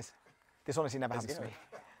dud, guys. This honestly never happens to me.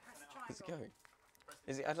 Is it going?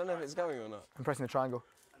 I don't know if it's going or not. I'm pressing the triangle.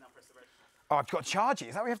 Oh, I've got to charge it.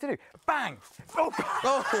 Is that what you have to do? Bang! Oh.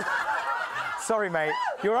 Sorry, mate.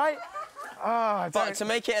 You all right? Oh, but to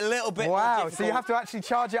make it a little bit more difficult. So you have to actually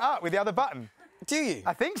charge it up with the other button. Do you?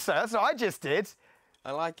 I think so. That's what I just did.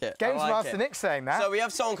 I like it. Games Master Nick saying that. So we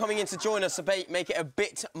have someone coming in to join us to make it a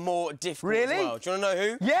bit more difficult as well. Do you want to know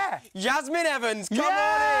who? Yeah. Yasmin Evans, come on in.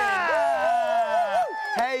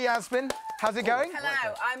 Hey, Yasmin. How's it going?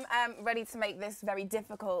 Hello. I'm ready to make this very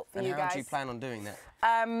difficult for you guys. And how do you plan on doing that?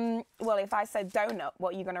 Well, if I said donut,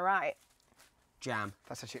 what are you going to write? Jam.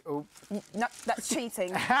 That's actually... Oh. No, that's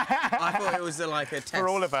cheating. I thought it was like a test. For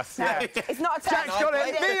all of us, yeah. It's not a test. Jack's got it.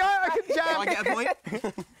 I can jam. Do I get a point?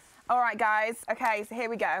 All right, guys. Okay, so here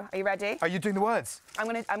we go. Are you ready? Are you doing the words? I'm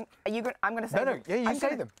gonna say them. Yeah, you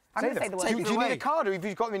say them. I'm gonna say the words. Do you need a card, or have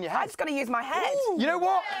you got them in your head? I'm just gonna use my head. Ooh. You know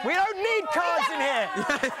what? We don't need cards in here.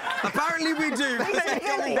 Apparently we do.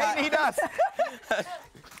 They need us.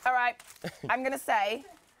 All right. I'm gonna say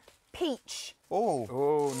peach.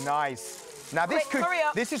 Oh, nice. Now this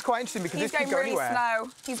is quite interesting because this could go anywhere.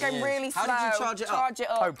 He's going really slow. How did you charge it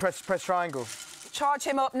up? Oh, press triangle. Charge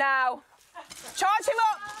him up now. Charge him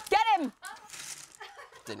up. Get him.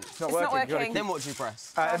 Didn't. It's not working. Then what do you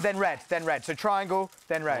press? Then red. So triangle,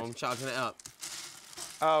 then red. Oh, I'm charging it up.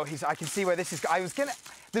 Oh, I can see where this is.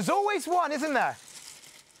 There's always one, isn't there?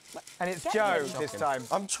 And it's Joe this time.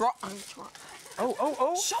 I'm trying.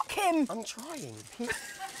 Oh. Shock him. I'm trying.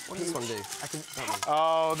 What does this one do?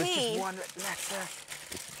 This is one letter.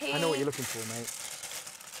 I know what you're looking for, mate.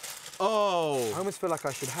 Oh. I almost feel like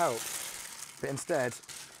I should help, but instead...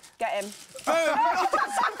 Get him. We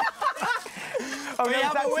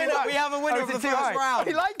have a winner of the first round.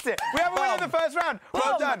 He liked it. We have a winner of the first round.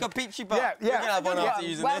 Well done. Like a peachy butt. Yeah. We're going to have one after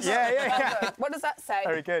using this. Yeah. What does that say?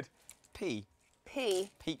 Very good. P.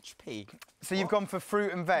 Peach P. So you've gone for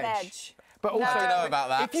fruit and veg. But also, I don't know about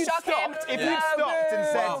that. If you stopped and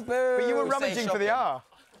said, but you were rummaging for the R.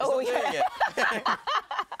 Oh, yeah.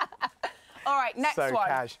 All right, next one. So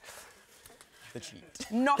cash. The cheat.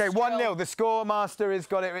 Okay, 1-0. The score master has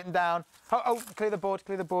got it written down. Oh, clear the board.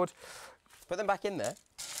 Put them back in there.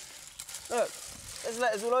 Look, there's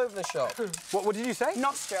letters all over the shop. What did you say?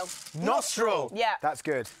 Nostril. Yeah. That's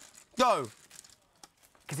good. Go.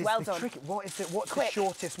 Well done. Tricky. What's the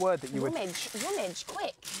shortest word that you would... Rummage,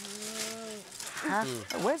 quick.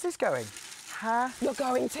 Where's this going? You're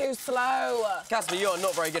going too slow. Caspar, you're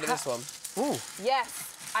not very good at this one. Ooh.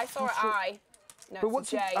 Yes, I saw an I. No, but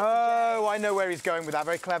what's J. I know where he's going with that.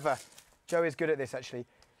 Very clever. Joe is good at this, actually.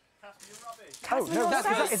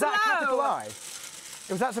 Caspar, is that a capital I?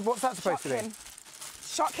 What's that supposed to be?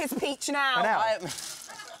 Shock his peach now. An L.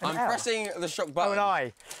 I'm pressing the shock button. Oh, an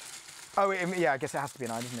I. Oh, yeah, I guess it has to be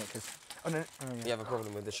an I, doesn't it? Because yeah. You have a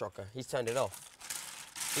problem with the shocker. He's turned it off.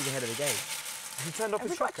 He's ahead of the game. He turned off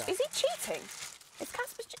his shocker. Is he cheating? Is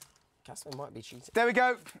Caspar cheating? Caspar might be cheating. There we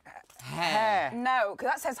go. Hair. No,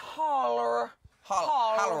 because that says holler.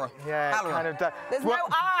 Yeah, kind of. There's no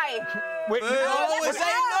I. Wait, they're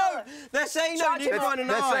saying no. They're saying no.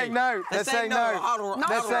 They're saying no. They're saying no.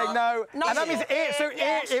 They're saying no. And that means ear. So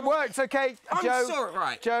ear. It works. Okay, Joe. I'm sorry.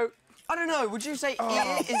 Right. Joe. I don't know. Would you say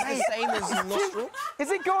ear is the same as nostril?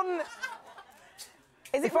 Is it gone?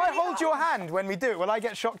 If I hold your hand when we do it, will I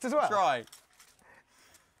get shocked as well? Try.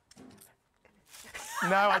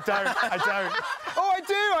 No, I don't. Oh, I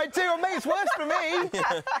do. Oh, mate, it's worse for me.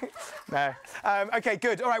 No. Okay,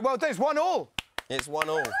 good. All right, well, there's 1-1. It's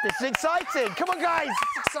 1-1. This is exciting. Come on, guys.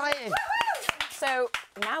 It's exciting. So,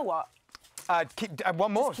 now what?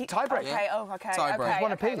 One more. Tie-break. Okay, okay. Tie-break.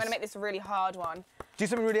 One apiece. I'm going to make this a really hard one. Do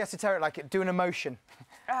something really esoteric, like do an emotion.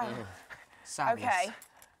 Sadness. Okay.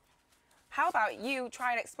 How about you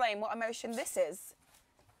try and explain what emotion this is?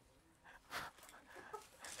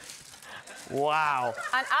 Wow.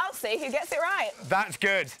 And I'll see who gets it right. That's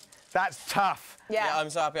good. That's tough. Yeah. I'm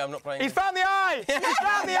so happy I'm not playing. He's found the eye! He's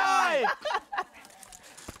found the eye!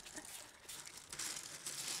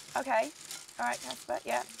 Okay. All right, Caspar,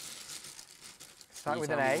 yeah. Start with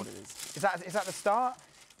an A. Is that the start?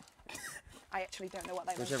 I actually don't know what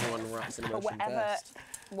they mean. Whichever one wraps in emotion whatever first.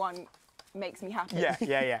 one makes me happy. Yeah.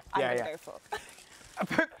 I'm going to go for.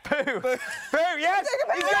 Poo! Yes!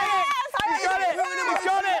 He's got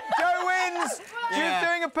it! Joe wins! She was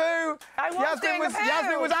doing a poo.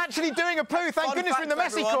 Yasmin was actually doing a poo. Thank goodness we're in the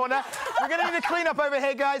messy corner. We're going to need a clean-up over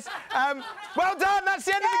here, guys. Well done! That's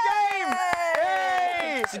the end of the game!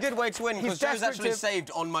 Yay! It's a good way to win because Joe's actually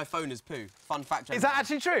saved on my phone as poo. Fun fact. Is that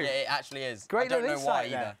actually true? Yeah, it actually is. Great I don't know why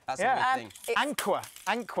either. That's a good thing. Anchor,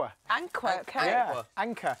 okay. Yeah,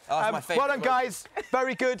 anchor. Oh, that's my favourite well done, guys.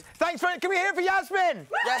 Very good. Thanks for it. Can we hear it for Yasmin?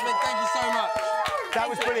 Yasmin, thank you so much. That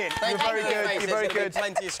was brilliant. You're very good. You're very good.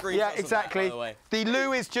 Plenty of screenshots. Yeah, exactly. Of that, by the way. The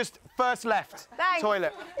loo is just first left. Thanks.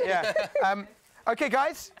 Toilet. Yeah. Okay,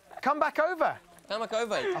 guys, come back over. Come back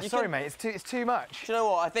over. Sorry, mate. It's too much. Do you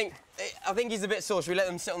know what? I think he's a bit sore. Should we let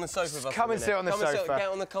them sit on the sofa with us? Come and sit on the sofa. Get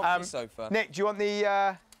on the comfy sofa. Nick, do you want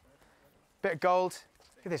the bit of gold?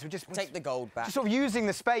 Look at this. We're just take the gold back. Just sort of using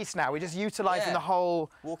the space now. We're just utilising the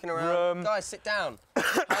whole walking around. room. Guys, sit down.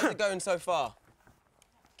 How's it going so far?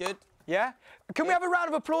 Good. Yeah. Can we have a round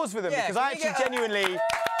of applause for them? Yeah, because I actually genuinely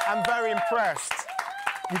am very impressed.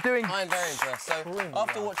 You're doing. I'm very impressed. So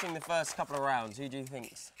after watching the first couple of rounds, who do you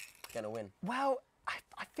think's going to win? Well,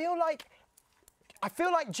 I feel like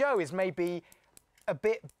Joe is maybe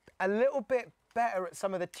a little bit better at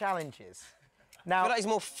some of the challenges. Now, I feel like he's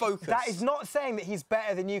more focused. That is not saying that he's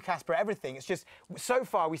better than you, Caspar, at everything. It's just, so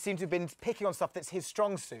far, we seem to have been picking on stuff that's his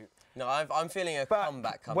strong suit. No, I'm feeling a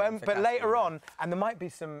comeback coming But later on, and there might be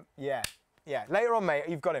some, yeah. Later on, mate,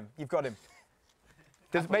 you've got him.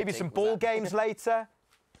 There's maybe some ball games later.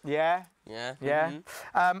 Yeah.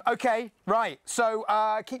 Okay, right. So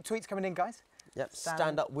keep tweets coming in, guys. Yep.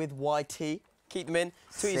 Stand up with YT. Keep them in.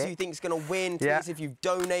 Tweet us who you think's going to win. Tweet us if you've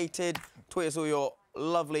donated. Tweet us all your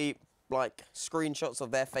lovely, screenshots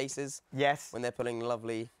of their faces. Yes. When they're putting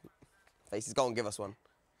lovely faces. Go on, give us one.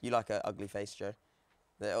 You like an ugly face, Joe.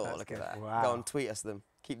 Look at that. Wow. Go on, tweet us them.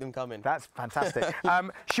 Keep them coming. That's fantastic.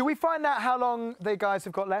 Should we find out how long the guys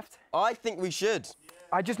have got left? I think we should.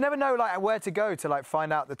 I just never know where to go to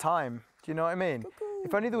find out the time. Do you know what I mean? Cuckoo.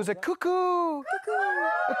 If only there was a cuckoo.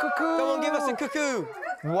 A cuckoo. Come on, give us a cuckoo.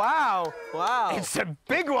 Wow. Wow. It's a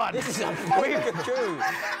big one. This is a big cuckoo.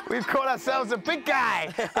 We've caught ourselves a big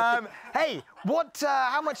guy. Hey,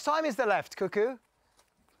 how much time is there left, cuckoo?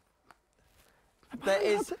 There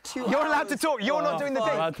is 2 hours. You're allowed to talk. You're not doing the thing.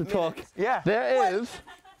 I'm allowed to talk. Yeah. There is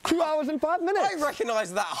 2 hours and 5 minutes. I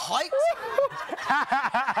recognise that height.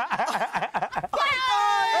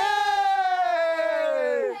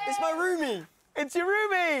 It's my roomie. It's your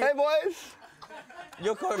roomie. Hey, boys.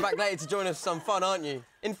 You're coming back later to join us for some fun, aren't you?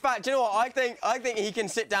 In fact, do you know what? I think he can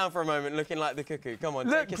sit down for a moment looking like the cuckoo. Come on,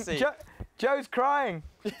 take a seat. Joe's crying.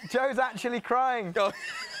 Joe's actually crying. Go.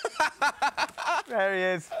 There he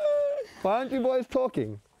is. Why aren't you boys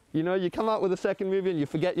talking? You know, you come out with a second movie and you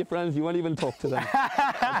forget your friends, you won't even talk to them.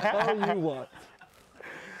 I'll tell you what.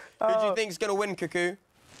 Who do you think's going to win, cuckoo?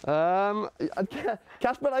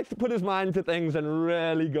 Caspar likes to put his mind to things and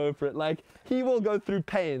really go for it. Like, he will go through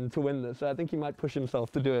pain to win this, so I think he might push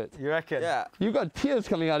himself to do it. You reckon? Yeah. You've got tears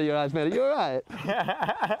coming out of your eyes, mate. Are you all right?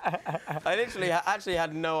 I literally actually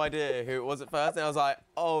had no idea who it was at first, and I was like,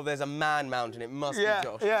 oh, there's a man mountain. It must be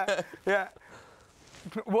Josh. Yeah.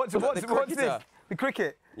 What's this? The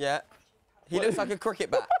cricket? Yeah. He looks like a cricket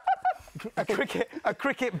bat. A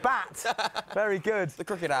cricket bat. Very good. The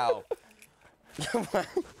cricket owl.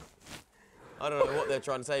 I don't know what they're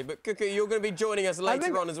trying to say, but Cuckoo, you're going to be joining us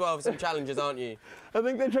later on as well for some challenges, aren't you? I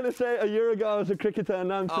think they're trying to say a year ago I was a cricketer and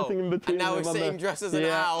now I'm sitting in between. And now we're sitting dressed as an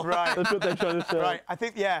owl. Right. That's what they're trying to say. Right. I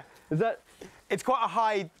think, Is that? It's quite a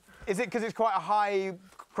high. Is it because it's quite a high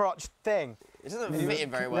crotch thing? It doesn't fit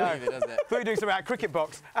in very well either, does it? I thought you were doing something about a cricket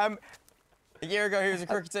box. A year ago he was a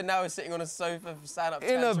cricketer, now he's sitting on a sofa for stand-up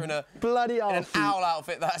cancer in a bloody in an owl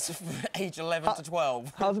outfit that's age 11 to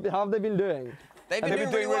 12. How have they been doing? They've been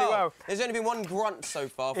doing really well. There's only been one grunt so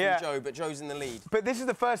far from Joe, but Joe's in the lead. But this is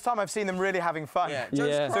the first time I've seen them really having fun. Yeah,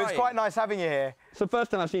 Joe's crying. So it's quite nice having you here. It's the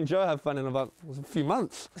first time I've seen Joe have fun in about a few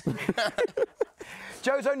months.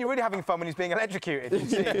 Joe's only really having fun when he's being electrocuted.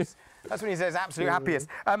 That's when he's at his absolute happiest.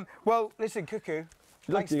 Well, listen, Cuckoo.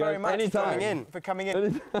 Thanks very much for coming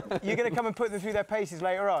in. You're going to come and put them through their paces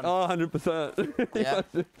later on? Oh, 100%. Yeah.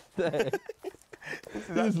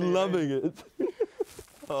 He's loving it.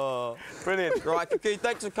 Oh, brilliant. Right, Cuckoo,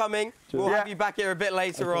 thanks for coming. We'll have you back here a bit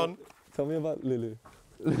later on. Tell me about Lulu.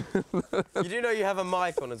 You do know you have a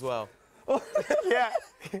mic on as well. Yeah.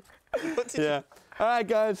 Yeah. All right,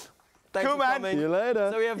 guys. Thanks for man. coming. See you later.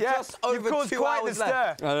 So we have just over 2 hours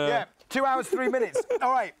left. Yeah, 2 hours, 3 minutes.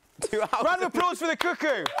 All right. 2 hours. Round of applause for the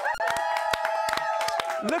Cuckoo.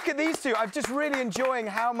 Look at these two. I'm just really enjoying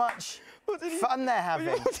how much fun they're having.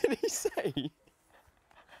 What did he say?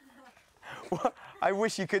 Well, I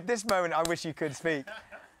wish you could. This moment, I wish you could speak.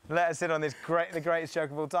 Let us in on this the greatest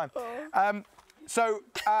joke of all time.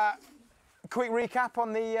 Quick recap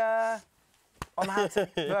on the how to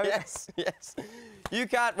vote. Yes. You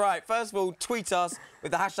can. Right. First of all, tweet us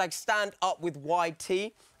with the hashtag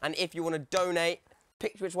 #StandUpWithYT, and if you want to donate,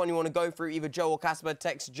 pick which one you want to go through. Either Joe or Caspar.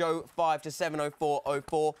 Text Joe 5 to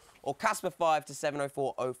 70404 or Caspar 5 to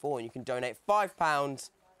 70404, and you can donate £5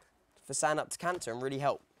 for Stand Up to Cancer and really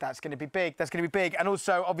help. That's going to be big. That's going to be big. And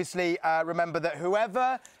also, obviously, remember that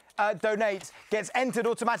whoever donates gets entered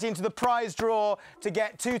automatically into the prize draw to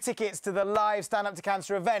get 2 tickets to the live Stand Up to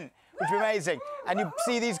Cancer event, which will be amazing. And you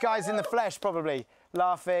see these guys in the flesh, probably,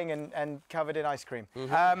 laughing and covered in ice cream.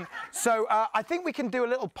 So I think we can do a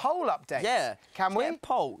little poll update. Yeah. Can we? Yeah,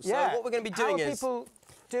 poll. So what we're going to be doing is... How are people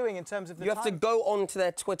doing in terms of the You have to go on to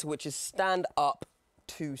their Twitter, which is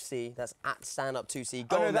StandUp2C. That's at StandUp2C.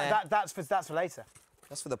 Go on there. That's for later.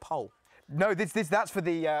 That's for the poll. No, that's for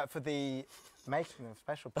the making of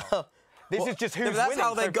special poll. This is just who's winning. That's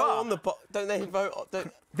how they so go far. on the poll. Don't they vote?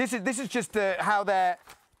 This is just how they're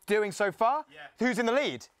doing so far. Yeah. Who's in the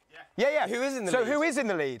lead? Yeah. Who is in the lead? So who is in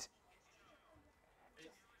the lead?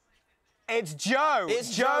 It's Joe. Joe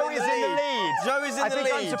is in the lead. Joe is in the lead. I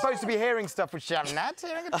think I'm supposed to be hearing stuff which I'm not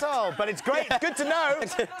hearing at all. But it's great. It's good to know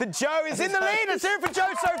that Joe is in the lead. Let's hear it for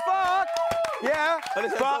Joe so far. Yeah. And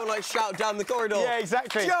it's someone like shout down the corridor. Yeah,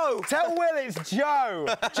 exactly. Joe. Tell Will it's Joe.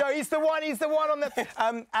 Joe, he's the one. He's the one on the.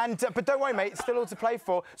 But don't worry, mate. It's still all to play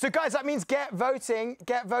for. So, guys, that means get voting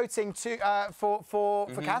to for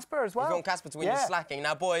Caspar as well. If you want Caspar to win, you're slacking.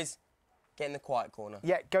 Now, boys, get in the quiet corner.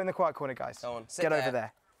 Yeah, go in the quiet corner, guys. Go on. Sit Get there. over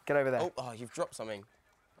there. Get over there. Oh, you've dropped something.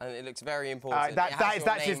 And it looks very important.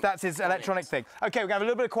 That's his electronic thing. OK, we're going to have a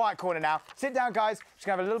little bit of quiet corner now. Sit down, guys. Just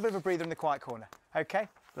going to have a little bit of a breather in the quiet corner. OK?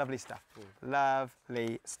 Lovely stuff.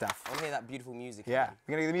 Lovely stuff. I want to hear that beautiful music. Yeah.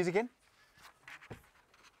 We're going to get the music in?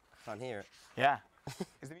 Can't hear it. Yeah.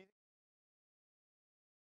 Is the music...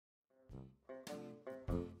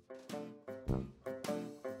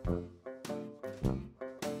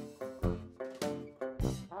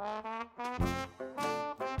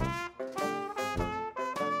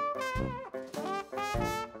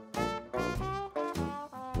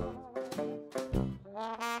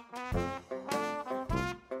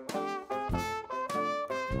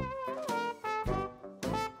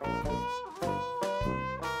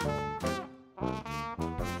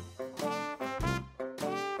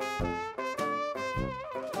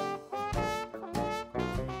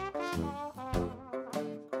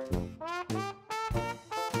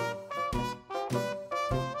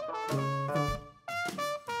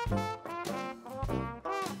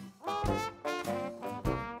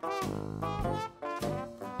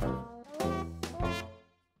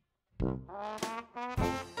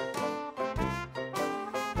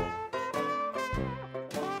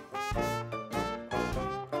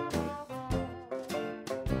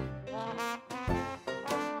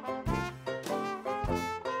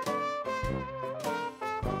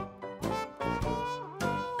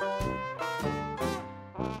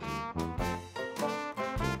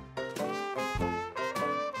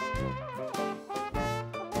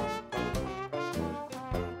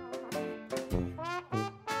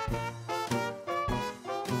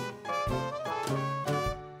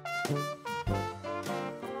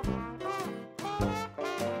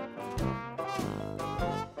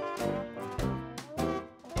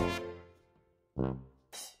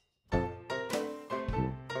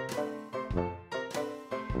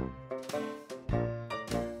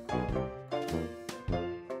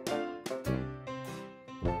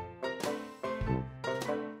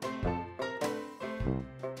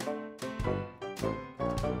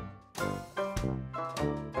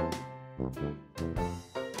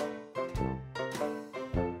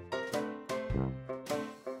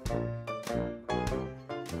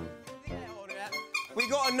 We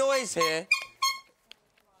got a noise here.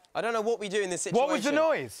 I don't know what we do in this situation. What was the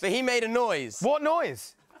noise? But he made a noise. What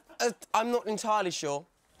noise? I'm not entirely sure,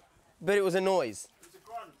 but it was a noise.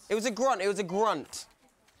 It was a grunt. It was a grunt.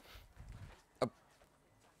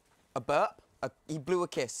 A burp? He blew a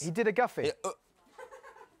kiss. He did a guffy.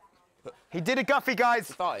 He did a guffy,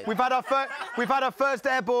 guys. We've had our first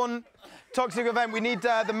airborne toxic event. We need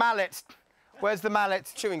the mallet. Where's the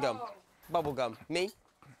mallet? Chewing gum. Bubble gum. Me?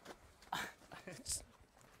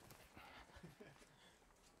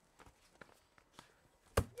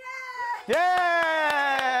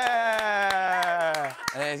 Yeah!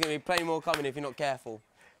 And there's going to be plenty more coming if you're not careful.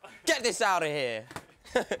 Get this out of here.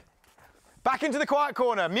 Back into the quiet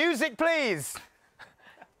corner. Music, please.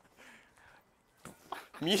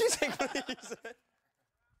 Music, please.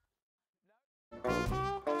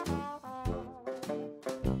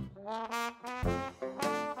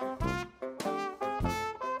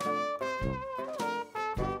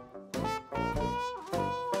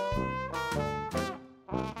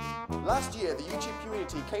 Last year, the YouTube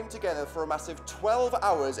community came together for a massive 12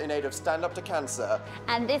 hours in aid of Stand Up to Cancer.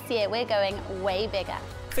 And this year, we're going way bigger.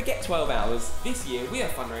 Forget 12 hours. This year, we are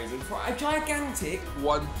fundraising for a gigantic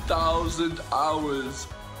 1,000 hours.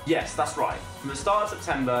 Yes, that's right. From the start of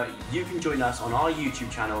September, you can join us on our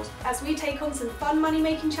YouTube channels as we take on some fun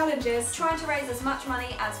money-making challenges, trying to raise as much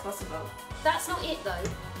money as possible. That's not it though.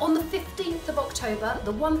 On the 15th of October,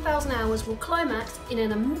 the 1,000 hours will climax in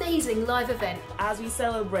an amazing live event as we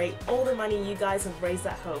celebrate all the money you guys have raised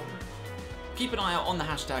at home. Keep an eye out on the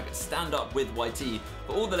hashtag StandUpWithYT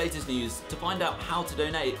for all the latest news to find out how to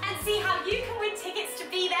donate. And see how you can win tickets to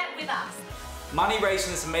be there with us. Money raised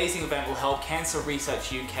from this amazing event will help Cancer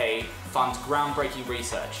Research UK fund groundbreaking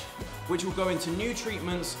research, which will go into new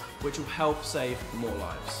treatments which will help save more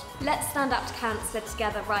lives. Let's stand up to cancer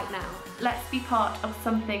together right now. Let's be part of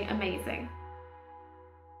something amazing.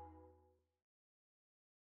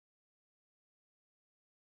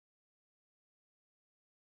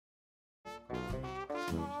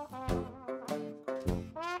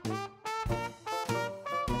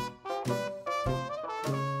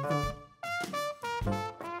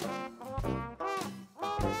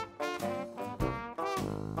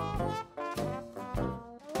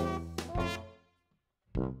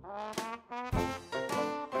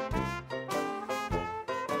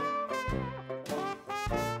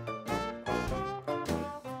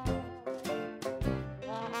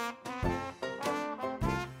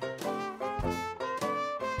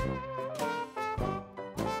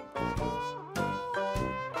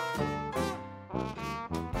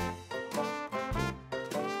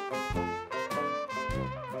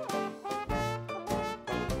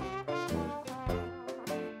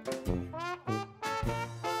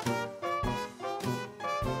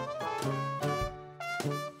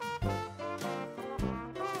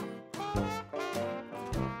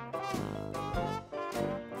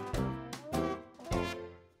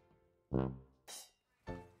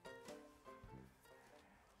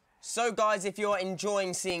 So guys, if you're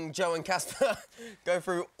enjoying seeing Joe and Caspar go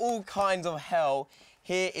through all kinds of hell,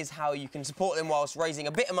 here is how you can support them whilst raising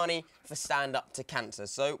a bit of money for Stand Up to Cancer.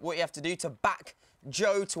 So what you have to do to back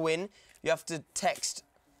Joe to win, you have to text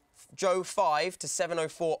Joe 5 to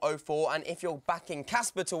 70404, and if you're backing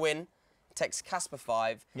Caspar to win, text Caspar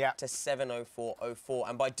 5 to 70404,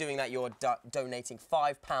 and by doing that you're donating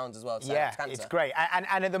 £5 as well to Stand Up to Cancer. It's great. And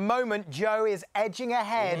at the moment, Joe is edging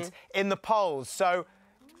ahead in the polls. So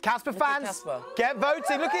Caspar fans, get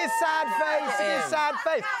voting. Look at his sad face. Look at his sad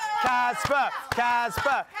face. Caspar,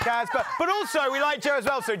 Caspar, Caspar. But also, we like Joe as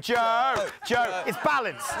well. So Joe, it's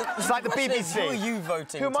balanced. It's like the BBC. Who are you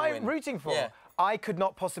voting Who am I win? rooting for? Yeah. I could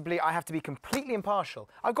not possibly. I have to be completely impartial.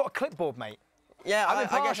 I've got a clipboard, mate. Yeah, I'm I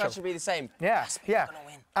impartial. guess I should be the same. Yeah, yeah.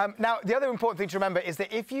 Now, the other important thing to remember is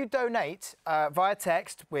that if you donate via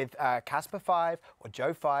text with Caspar 5 or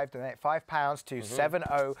Joe 5, donate £5 to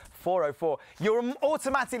 70404, you're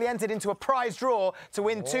automatically entered into a prize draw to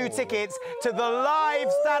win 2 tickets to the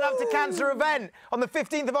live Stand Up to Cancer event on the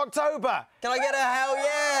 15th of October. Can I get a hell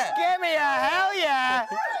yeah? Give me a hell yeah!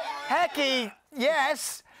 Hecky,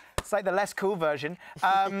 yes. It's like the less cool version.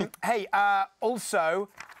 Hey, also,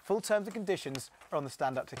 full terms and conditions are on the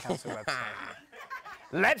Stand Up to Cancer website.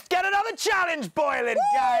 Let's get another challenge boiling,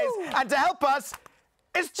 guys! And to help us,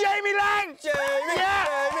 it's Jamie Lang! Jamie! Yeah!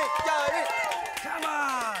 Jamie! Come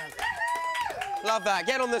on! Love that.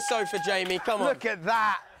 Get on the sofa, Jamie. Come on. Look at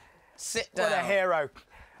that. Sit down. What a hero.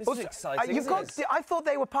 This is exciting. You've got. I thought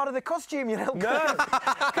they were part of the costume. You know. No.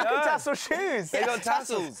 Tassel shoes. They got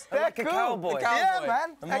tassels. They're like cool. a cowboy. Yeah,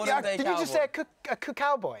 man. A modern-day Did you just say a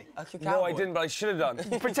cowboy? A cowboy. No, I didn't, but I should have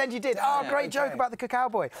done. Pretend you did. Oh, great joke about the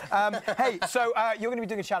cowboy. Hey, so you're going to be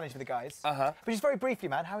doing a challenge for the guys. But just very briefly,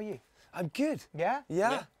 man, how are you? I'm good. Yeah?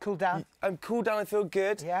 Yeah. Cool down? I'm cool down, I feel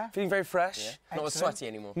good. Yeah? Feeling very fresh. Yeah. Not as sweaty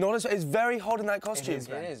anymore. Not as it's very hot in that costume. It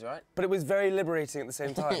is, right? But it was very liberating at the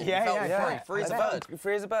same time. Free as a bird.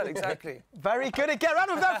 Free as a bird, exactly. Very good. Get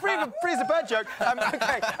around with that free as a bird joke.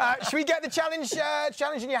 Okay, should we get the challenge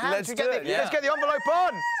in your hand? Let's do it. Let's get the envelope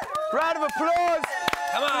on. Round of applause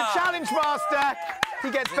Come for on. the challenge master.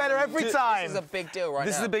 He gets better every time. This is a big deal right now.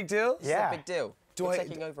 This is a big deal? This is a big deal. Do I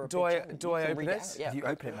open this? Yeah. You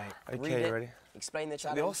open it, mate. Okay, you ready? Explain the The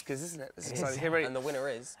challenge. Oscars, isn't it? This is exciting. Here, ready? And the winner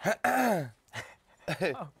is. And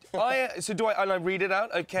I read it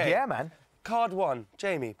out? Okay. Yeah, man. Card 1,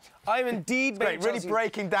 Jamie. I am indeed Great, really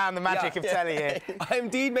breaking down the magic of telly here. I am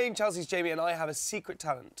indeed making Chelsea's Jamie, and I have a secret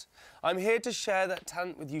talent. I'm here to share that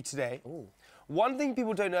talent with you today. Ooh. One thing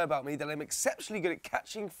people don't know about me, that I'm exceptionally good at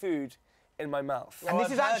catching food in my mouth. And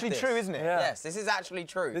this is actually true, isn't it? Yeah. Yes, this is actually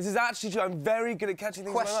true. This is actually true. I'm very good at catching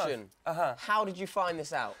things in my mouth. Question. How did you find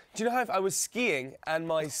this out? Do you know how I was skiing and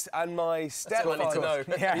my stepfather... That's all I need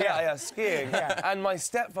to know. Skiing. And my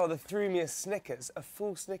stepfather threw me a Snickers, a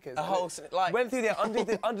full Snickers. A whole, like... Went through there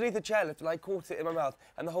underneath the chairlift and I caught it in my mouth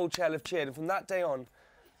and the whole chairlift cheered. And from that day on,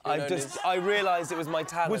 I realised it was my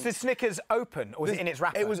talent. Was the Snickers open or was it in its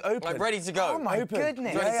wrapper? It was open. Like ready to go. Oh my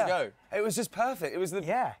goodness. Ready to go. It was just perfect. It was one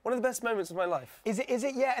of the best moments of my life. Is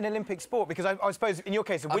it yet an Olympic sport? Because I suppose in your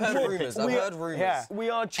case, I've heard rumours. Yeah. We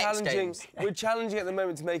are challenging. We're challenging at the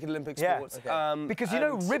moment to make it Olympic sport. Okay. Because you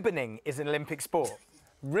know ribboning is an Olympic sport.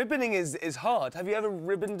 Ribboning is hard. Have you ever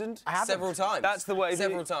ribbonded? I have several times. That's the way.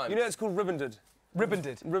 Several times. You know it's called ribbonded.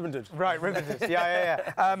 Ribbonded. Ribbonded. Right, ribbonded.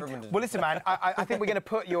 Yeah. Well, listen, man, I think we're going to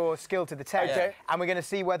put your skill to the test. Okay. And we're going to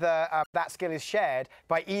see whether that skill is shared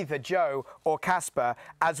by either Joe or Caspar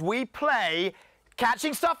as we play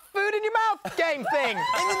catching stuff food in your mouth game thing.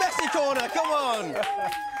 In the messy corner, come on.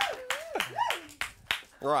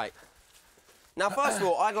 Right. Now, first of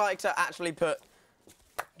all, I'd like to actually put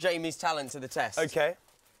Jamie's talent to the test. Okay.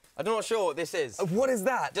 I'm not sure what this is. What is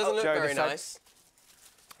that? Doesn't look very nice.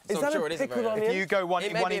 Is that a pickled onion? If you go one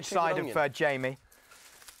each side of Jamie.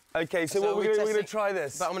 Okay, so we're going to try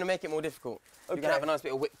this. But I'm going to make it more difficult. Okay. You can have a nice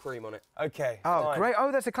bit of whipped cream on it. Okay. Oh, fine. great.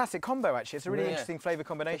 Oh, that's a classic combo, actually. It's a really interesting flavour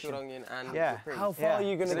combination. Pickled onion and whipped cream. How far are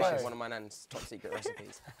you going to go? One of my nan's top secret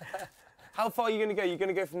recipes. How far are you going to go? You're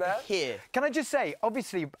going to go from there? Here. Can I just say,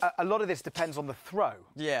 obviously, a lot of this depends on the throw.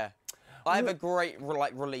 Yeah. I have a great,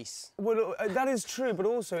 release. Well, that is true, but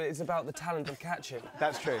also it's about the talent of catching.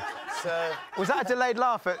 That's true. So... Was that a delayed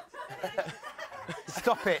laugh at...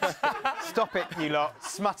 Stop it. Stop it, you lot.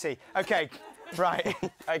 Smutty. Okay, right.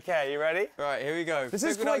 Okay, you ready? Right, here we go. This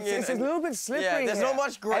is quite... It's a little bit slippery. Yeah, there's not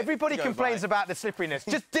much grip. Everybody complains about the slipperiness.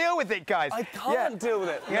 Just deal with it, guys. I can't deal with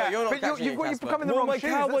it. Yeah, you're not catching it, you've come in the well, wrong my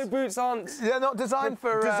shoes. cowboy boots aren't... They're not designed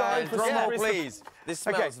for... Drum roll, please. This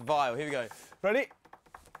smells vile. Here we go. Ready?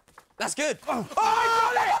 That's good. Oh, he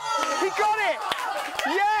got it! He got it!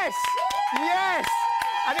 Yes! Yes!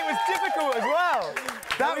 And it was difficult as well.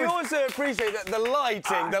 We also appreciate that the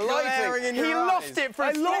lighting, he lost it for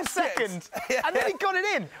a split second. And then he got it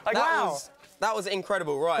in. Wow. That was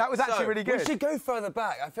incredible, right. That was actually really good. We should go further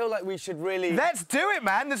back. I feel like we should really... Let's do it,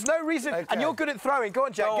 man. There's no reason. Okay. And you're good at throwing. Go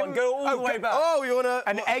on, Jack. Go all the way back. Oh, you want to...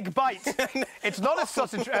 An egg bite. It's not a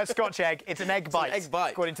sausage, Scotch egg. It's an egg bite. It's an egg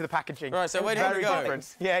bite. According to the packaging. Right, so where do you go?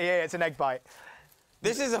 Different. Yeah, it's an egg bite.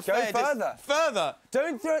 This is a go further. Further.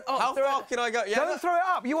 Don't throw it up. How far can I go? Yeah, don't throw it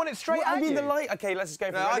up. You want it straight at you. I mean the light. Okay, let's just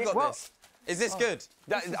go for it. I got this. Is this good?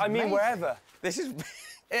 I mean wherever. This is...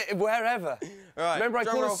 wherever. Right. Remember I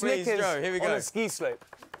called Snickers Here we go. on a ski slope.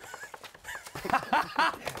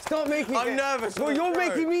 Stop making I'm nervous. Well, you're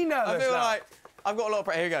making me nervous I feel now. like I've got a lot of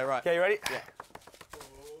pressure. Here we go, right. Okay, you ready? Yeah.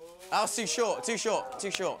 That was too short, too short.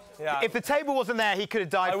 Yeah. If the table wasn't there, he could have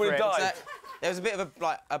died for it. So, there was a bit of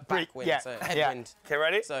a backwind, so headwind. Okay,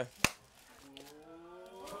 ready? So.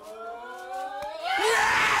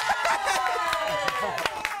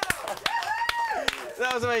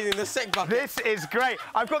 That was amazing, the sick bucket. This is great.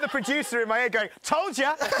 I've got the producer in my ear going, told you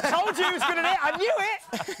he was good at it, I knew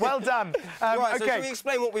it. Well done. Right, so okay. should we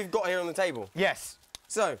explain what we've got here on the table? Yes.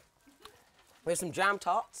 So, we have some jam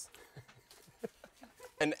tarts,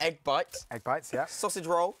 an egg bite. Egg bites, yeah. Sausage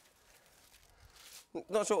roll.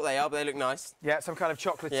 Not sure what they are, but they look nice. Yeah, some kind of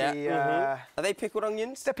chocolatey... Yeah. Are they pickled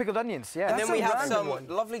onions? They're pickled onions, yeah. And then we have some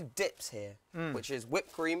lovely dips here, which is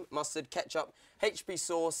whipped cream, mustard, ketchup, HP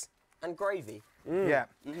sauce, and gravy. Yeah.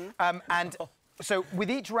 And So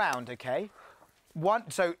with each round, okay,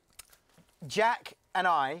 so Jack and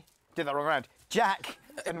I did that wrong round. Jack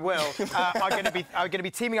and Will are going to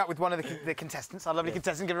be teaming up with one of the contestants, our lovely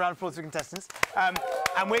contestants. Give a round of applause to the contestants.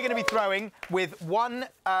 And we're going to be throwing with one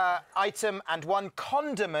item and one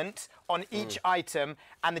condiment on each item.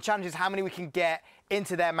 And the challenge is how many we can get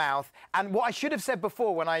into their mouth. And what I should have said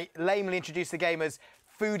before when I lamely introduced the game as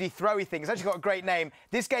foodie throwy thing, it's actually got a great name.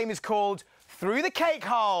 This game is called Through the Cake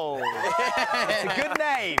Hole. It's a good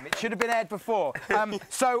name. It should have been aired before.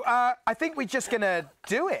 So I think we're just going to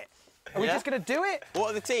do it. Are we just going to do it? What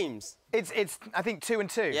are the teams? It's I think 2 and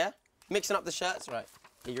 2. Yeah? Mixing up the shirts? Right.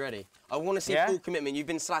 Are you ready? I want to see full commitment. You've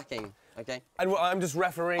been slacking, OK? And I'm just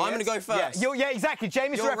refereeing. I'm going to go first. Yeah, exactly.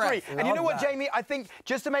 Jamie's the referee. And you know what, Jamie? I think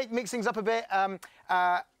just to mix things up a bit and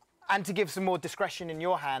to give some more discretion in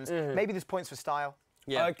your hands, maybe there's points for style.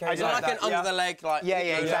 Yeah. Okay. Like an under the leg, like. Yeah,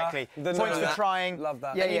 exactly. Points for trying. Love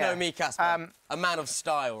that. Yeah, you know me, Caspar. A man of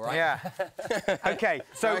style, right? Yeah. OK,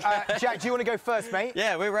 so Jack, do you want to go first, mate?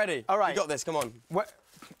 Yeah, we're ready. All right. You got this, come on. What?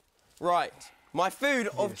 Right. My food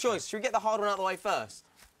of choice. Should we get the hard one out of the way first?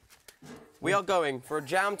 We are going for a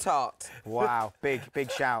jam tart. Wow, big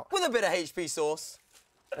shout. With a bit of HP sauce.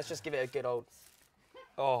 Let's just give it a good old...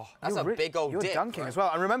 Oh, that's a big old dip. You're dunking as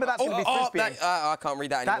well. And remember, that's going to be frisbee. I can't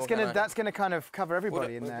read that anymore. That's going to kind of cover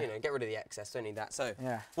everybody in there. You know, get rid of the excess. Don't need that. So,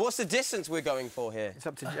 what's the distance we're going for here? It's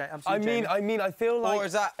up to Jay. I feel like. Or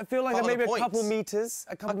is that? I feel like maybe a couple meters.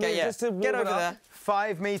 Meters to get over there.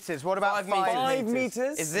 5 meters. What about 5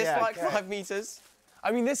 meters? Is this like 5 meters?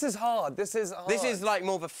 I mean, this is hard. This is hard. This is like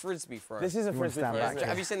more of a frisbee throw. This is a frisbee throw.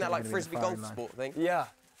 Have you seen that like frisbee golf sport thing? Yeah.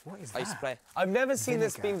 What is that? I used to play. I've never seen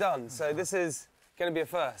this being done, so this is going to be a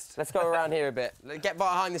first. Let's go around here a bit. Get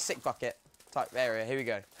behind the sick bucket type area. Here we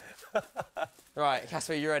go. Right,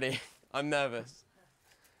 Caspar, you ready? I'm nervous.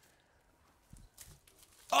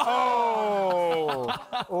 Oh!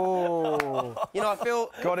 Oh! You know, I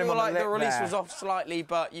feel like the release there was off slightly,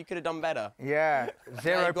 but you could have done better. Yeah,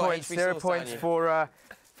 0 points. 0 points for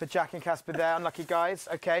Jack and Caspar there. Unlucky guys.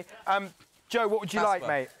 Okay. Joe, what would you like,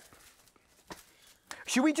 mate?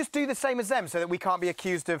 Should we just do the same as them so that we can't be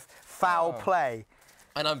accused of foul play?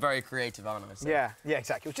 And I'm very creative, aren't I? So. Yeah,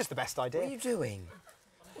 exactly. It was just the best idea. What are you doing?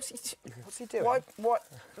 What's he doing? What?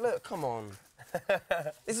 Look, come on.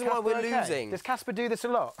 This is why we're losing. Does Caspar do this a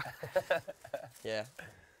lot? Yeah.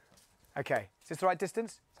 Okay. Is this the right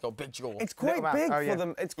distance? It's got a big jaw. It's quite big for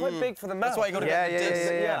them. It's quite big for the mouth. That's why you got to get the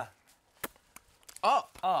distance. Yeah.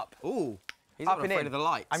 Up. Ooh. He's not afraid of the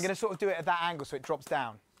lights. I'm going to sort of do it at that angle so it drops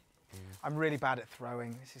down. I'm really bad at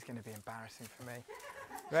throwing. This is going to be embarrassing for me.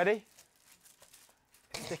 Ready?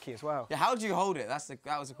 It's sticky as well. Yeah, how do you hold it?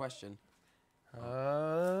 That was the question.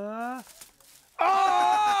 Oh!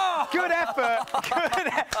 Good effort.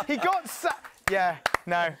 He got... Yeah,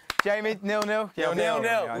 no. Jamie, 0-0. Yeah,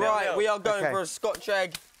 0-0. Right, we are going for a Scotch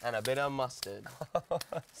egg and a bit of mustard.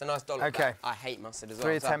 It's a nice dollar. Okay. I hate mustard as well.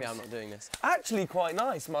 I'm happy I'm not doing this. Actually, quite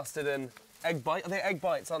nice mustard and egg bite. Are they egg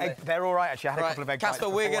bites, aren't they? They're all right, actually. I had a couple of egg bites. Caspar,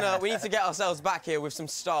 we need to get ourselves back here with some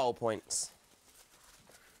style points.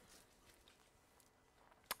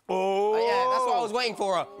 Oh! Yeah, that's what I was waiting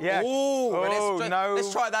for. Yeah. Ooh, no.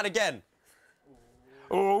 Let's try that again.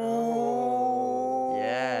 Oh!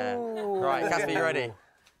 Yeah. Right, Caspar, you ready?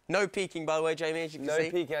 No peeking, by the way, Jamie, as you can see. No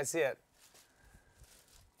peeking, I see it.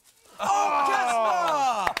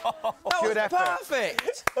 Oh, Caspar! That was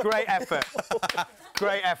perfect! Great effort.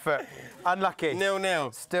 Great effort. Unlucky.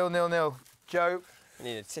 0-0. Still 0-0. Joe? I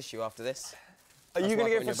need a tissue after this. Are you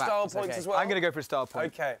going to go for style points as well? I'm going to go for a style point.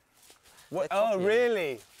 OK. What? Oh,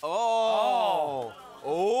 really? Oh!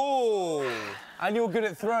 Oh! And you're good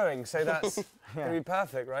at throwing, so that's going to be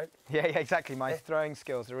perfect, right? Yeah, exactly. My throwing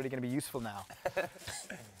skills are really going to be useful now.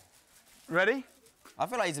 Ready? I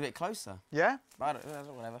feel like he's a bit closer. Yeah? I don't,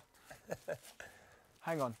 whatever.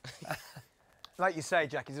 Hang on. Like you say,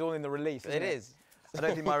 Jack, it's all in the release. It is. I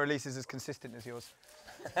don't think my release is as consistent as yours.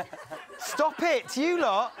 Stop it, you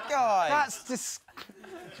lot! Guys! That's just...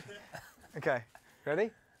 OK, ready?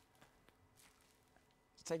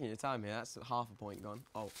 It's taking your time here. That's half a point gone.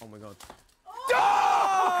 Oh my God.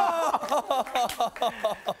 Oh!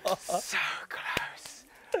 So close.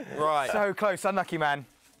 Right. So close, unlucky man.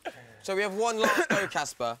 So we have one last go,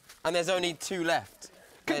 Caspar, and there's only 2 left.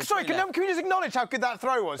 Sorry, can we just acknowledge how good that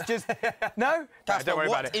throw was? Just, no? Caspar, don't worry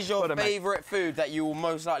about what it. is your favourite food that you will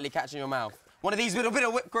most likely catch in your mouth? One of these with a bit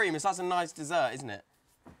of whipped cream. It's such a nice dessert, isn't it?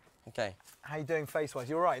 OK. How you doing face-wise?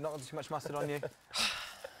 You all right? Not too much mustard on you?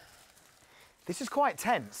 This is quite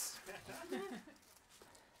tense.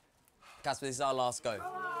 Caspar, this is our last go.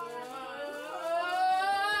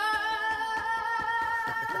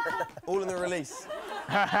 All in the release.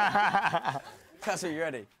 Caspar, you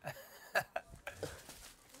ready?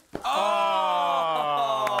 Oh!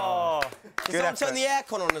 Did someone turn the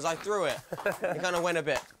aircon on as I threw it? It kind of went a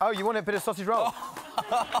bit. Oh, you want a bit of sausage roll?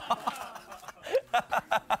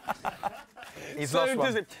 He's lost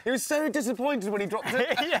one. He was so disappointed when he dropped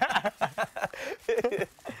it. Yeah.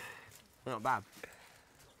 Not bad.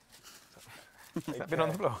 A bit on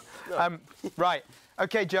the floor. Right.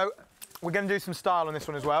 Okay, Joe. We're going to do some style on this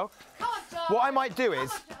one as well. What I might do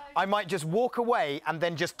is, I might just walk away and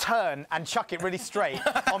then just turn and chuck it really straight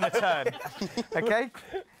on the turn. Okay?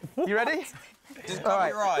 You ready? Just cover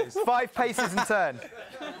your eyes. 5 paces and turn.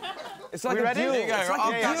 It's like we ready? There you go.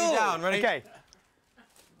 I'll count you down. Ready? Okay.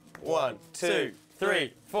 1, 2,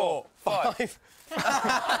 3, 4, 5.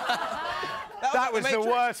 That was the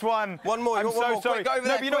worst one. One more. I'm so sorry. Quick, go over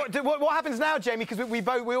there, but you know what happens now, Jamie? Because we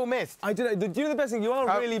all missed. I don't know. Do you know the best thing? You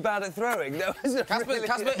are really bad at throwing. Caspar is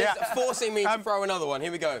forcing me to throw another one.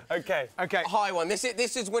 Here we go. Okay. Okay. A high one. This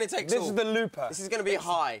is when it takes all. This is the looper. This is going to be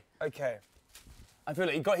high. Okay. I feel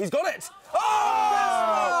like he's got it.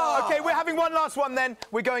 Oh! Okay, we're having one last one then.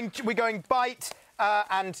 We're going bite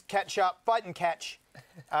and ketchup. Bite and catch.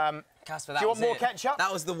 Caspar, do you want more ketchup?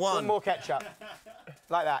 That was the one. Want more ketchup.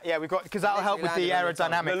 Like that, yeah, we've got, because that'll help with the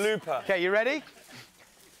aerodynamics. The looper. Okay, you ready?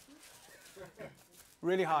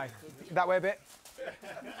 Really high. That way a bit.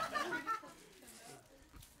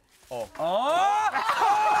 Oh. Oh!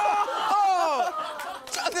 Oh!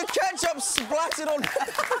 The ketchup splattered on.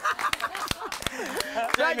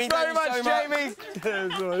 Thanks very much, Jamie.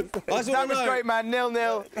 That was great, man.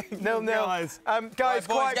 0-0. 0-0. Guys,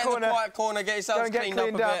 quiet corner. Quiet corner. Get yourselves cleaned up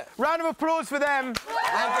a bit. Round of applause for them. And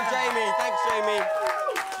for Jamie. Thanks, Jamie.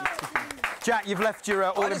 Jack, you've left your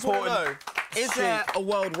all-important. Is there a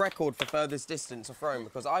world record for furthest distance of throwing?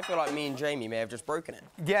 Because I feel like me and Jamie may have just broken it.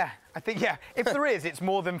 Yeah, I think, yeah. If there is, it's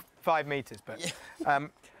more than 5 metres, but...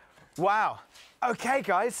 wow. OK,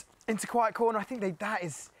 guys, into quiet corner. I think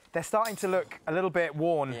they're starting to look a little bit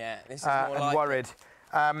worn this is more and worried.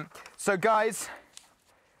 So, guys...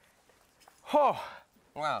 Oh.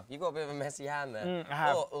 Wow, you've got a bit of a messy hand there. I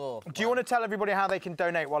have. Do you want to tell everybody how they can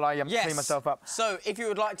donate while I clean myself up? So, if you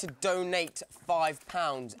would like to donate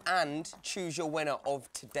 £5 and choose your winner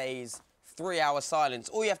of today's 3-hour silence,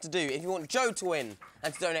 all you have to do, if you want Joe to win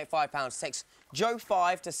and to donate £5, text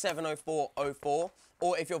Joe5 to 70404,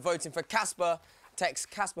 or if you're voting for Caspar,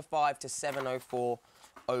 text Caspar5 to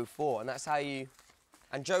 70404, and that's how you...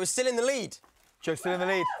 And Joe is still in the lead. Joe's still in the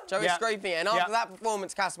lead. Joe is scraping it, and after that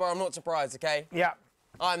performance, Caspar, I'm not surprised, OK? Yeah.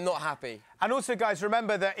 I'm not happy. And also, guys,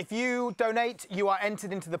 remember that if you donate, you are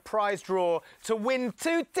entered into the prize draw to win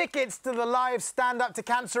 2 tickets to the live Stand Up to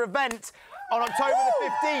Cancer event on October the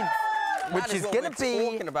 15th. Which is going to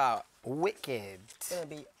be talking about. Wicked. It's going to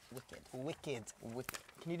be wicked. Wicked. Wicked.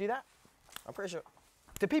 Can you do that? I'm pretty sure.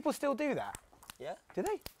 Do people still do that? Yeah. Do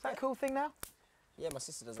they? Is that a cool thing now? Yeah, my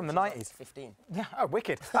sister does. From the 90s. Like 15. Yeah, oh,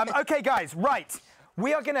 wicked. OK, guys, right.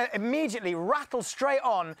 We are going to immediately rattle straight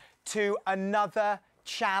on to another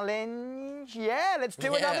challenge. Yeah, let's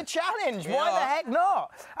do another challenge. Why the heck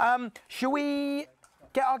not? Shall we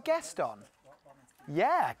get our guest on?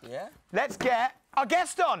 Yeah. Yeah. Let's get our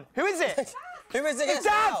guest on. Who is it? Who is it? It's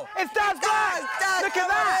Dad! It's Dad's back! Look at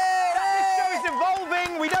that! This show is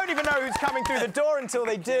evolving. We don't even know who's coming through the door until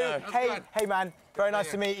they do. Hey, man. Very nice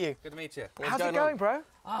to meet you. Good to meet you. How's it going, bro?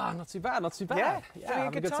 Ah, not too bad, not too bad. Yeah?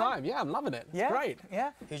 Having a good time. Yeah, I'm loving it. Yeah? It's great.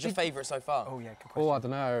 Yeah? Who's your favourite so far? Oh, yeah, good question. Oh, I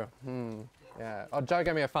don't know. Yeah. Oh, Joe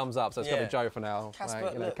gave me a thumbs up, so it's got to be Joe for now.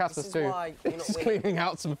 Caspar, look, Caspar's too. He's winning. cleaning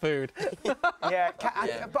out some food. But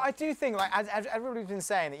I do think, like, as everybody's been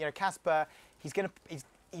saying, that Caspar, he's gonna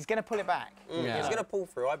pull it back. He's gonna pull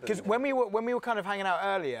through. I believe. Because when we were kind of hanging out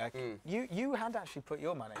earlier, you had actually put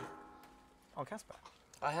your money on Caspar.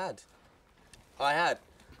 I had.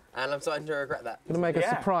 And I'm starting to regret that. Gonna make a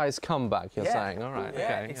surprise comeback, you're saying? All right.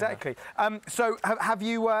 Yeah, okay. exactly. So have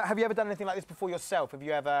you ever done anything like this before yourself? Have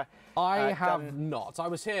you ever? I have not. I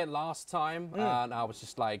was here last time, and I was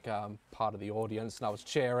just like part of the audience, and I was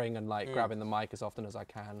cheering and like grabbing the mic as often as I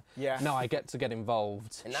can. Yeah. Now I get to get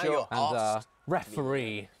involved and now you're asked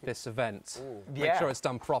referee this event. Make sure it's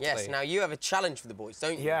done properly. Yes. Now you have a challenge for the boys,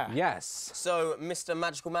 don't you? Yeah. Yes. So, Mr.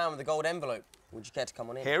 Magical Man with the gold envelope, would you care to come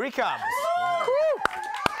on in? Here he comes.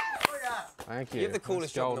 Thank you. You have the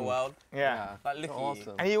coolest job in the world. Yeah. Like, look at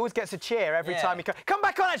you. And he always gets a cheer every time he comes. Come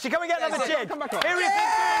back on, actually. Come and get another cheer. Come back on. Here he is.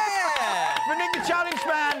 For Nick the Challenge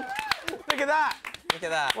Man. Look at that. Look at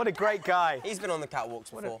that. What a great guy. He's been on the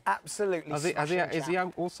catwalks before. Absolutely. Is he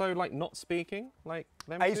also like not speaking like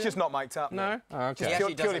them? He's just not mic'd up. No. Oh, okay. He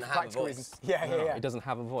actually doesn't have a voice. Yeah. He doesn't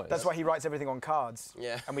have a voice. That's why he writes everything on cards.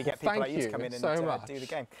 Yeah. And we get people like you to come in and do the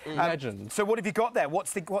game. Legend. So what have you got there?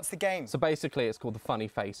 What's the game? So basically, it's called the Funny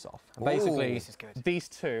Face Off. And basically, these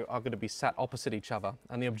two are going to be sat opposite each other,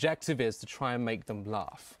 and the objective is to try and make them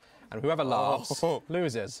laugh. And whoever laughs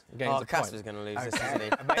loses. Gains a point. Casper's going to lose this, isn't he?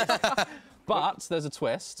 But there's a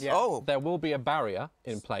twist. Yeah. Oh. There will be a barrier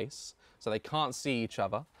in place, so they can't see each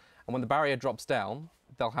other. And when the barrier drops down,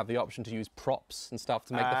 they'll have the option to use props and stuff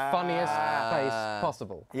to make the funniest face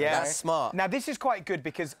possible. Yeah. That's smart. Now, this is quite good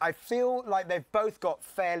because I feel like they've both got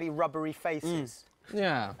fairly rubbery faces.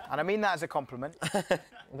 Yeah. And I mean that as a compliment.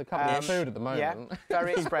 They're covering the food at the moment. Yeah,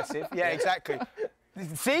 very expressive. Yeah, exactly.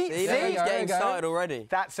 See? He's getting started already.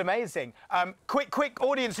 That's amazing. Quick,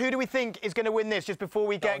 audience, who do we think is going to win this just before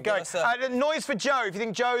we get going? Noise for Joe, if you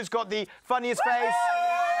think Joe's got the funniest face.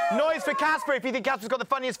 Noise for Caspar, if you think Caspar's got the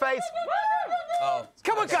funniest face. Oh.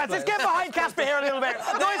 Come on, guys, let's get behind Caspar here a little bit.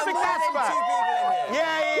 Noise for Caspar.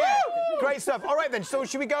 Yeah. Great stuff. All right, then, so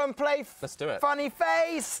should we go and play Let's do it. Funny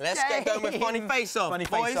Face? Let's get going with Funny Face Off, Funny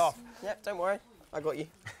boys. Face Off. Yep, don't worry. I got you.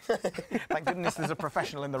 Thank goodness there's a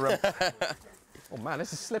professional in the room. Oh, man,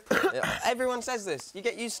 this is slippery. Everyone says this. You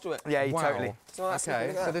get used to it. Yeah, totally. So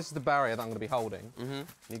okay, so this is the barrier that I'm going to be holding.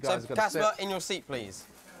 You guys so, got to sit. Caspar, in your seat, please.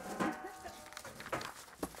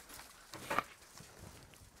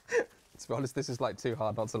 To be honest, this is like too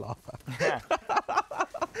hard not to laugh at.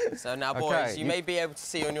 So now, boys, you may be able to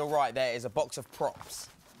see on your right there is a box of props,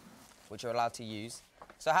 which you're allowed to use.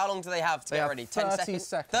 So how long do they have to get ready? 10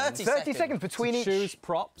 seconds? 30 seconds between each. Choose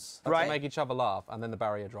props to make each other laugh, and then the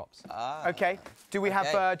barrier drops. Okay. Do we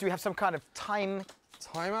have some kind of timer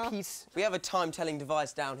piece? We have a time-telling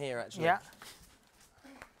device down here, actually. Yeah.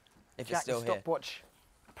 If it's still here. Stopwatch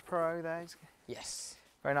Pro there. Yes.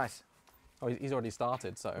 Very nice. Oh, he's already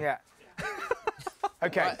started, so. Yeah.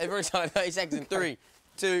 Okay. Right, every time, 30 seconds in 3,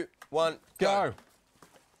 2, 1, go.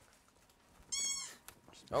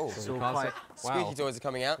 Oh, squeaky toys are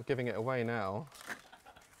coming out. I'm giving it away now.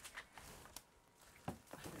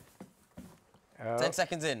 10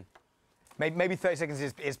 seconds in. Maybe 30 seconds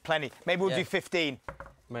is plenty. Maybe we'll do 15.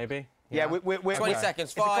 Maybe. Yeah, we're 20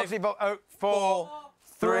 seconds. 5, 4,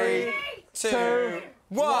 3, 2,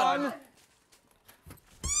 1.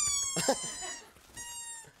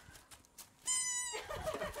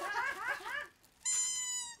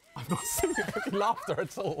 I'm not seeing any laughter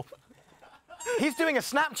at all. He's doing a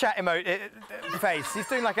Snapchat face. He's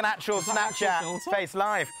doing like an actual Snapchat face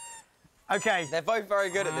live. Okay. They're both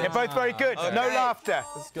very good at this. They're both very good. Okay. No laughter.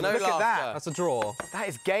 No Look laughter. at that. That's a draw. That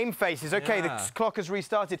is game faces. Okay, the clock has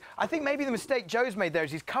restarted. I think maybe the mistake Joe's made there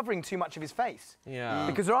is he's covering too much of his face. Yeah.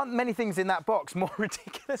 Because there aren't many things in that box more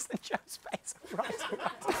ridiculous than Joe's face. Right.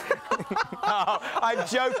 Oh, I'm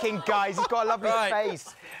joking, guys. He's got a lovely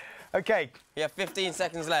face. Okay. You have 15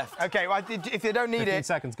 seconds left. Okay, well, if you don't need 15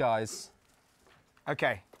 seconds, guys.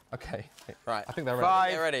 Okay. Okay. Right. I think they're ready.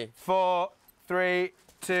 5, They're ready. 4, 3,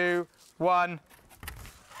 2, 1.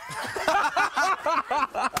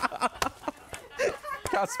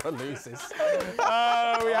 Caspar loses.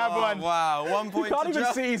 Oh, we have one. Wow, 1 point. You can't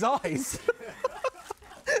even see his eyes.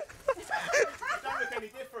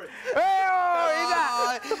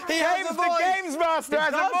 He has the games master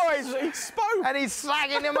as a voice. He spoke. And he's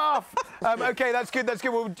slagging him off. Okay, that's good. That's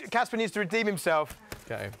good. Well, Caspar needs to redeem himself.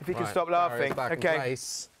 Okay. If he can stop laughing. Back okay. in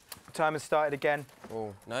place. Time has started again.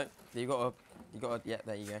 Oh no! You got to. Yeah,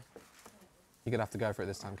 there you go. You're gonna have to go for it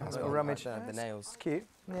this time, Caspar. Rummage. The nails. It's cute.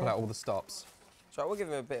 Yeah. Pull out all the stops. So we'll give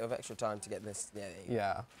him a bit of extra time to get this. Yeah. There you go.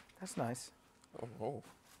 Yeah. That's nice. Oh,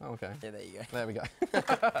 okay. Yeah, there you go. There we go.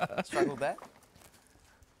 Struggled there.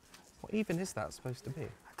 What even is that supposed to be?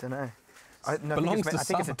 I don't know. I think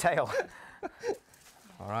it's a tail.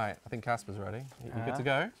 All right, I think Caspar's ready. You good to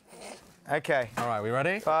go? Okay. All right, we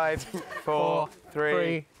ready? 5, 4,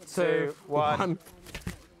 3, 2, 1.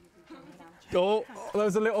 Oh, there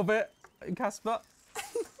was a little bit, Caspar.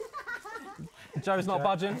 Joe's not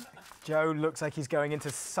budging. Joe looks like he's going into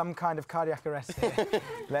some kind of cardiac arrest here.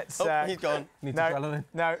 Let's. He's gone. Need adrenaline.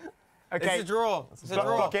 No. Okay. It's a draw. It's a draw.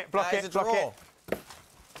 Block it. Block it. Block it.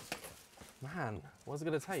 Man, what's it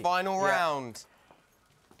going to take? Final round.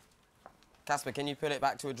 Caspar, can you put it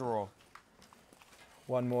back to a draw?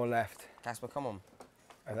 One more left. Caspar, come on.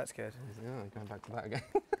 Oh, that's good. Yeah, going back to that again.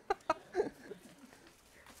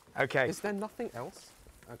 Okay. Is there nothing else?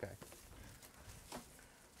 Okay.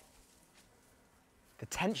 The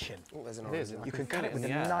tension. Oh, there's an orange. You can cut it with a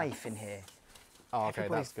knife in here. Oh, okay,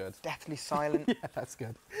 Everybody's that's good. deathly silent. Yeah, that's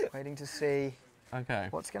good. Waiting to see Okay.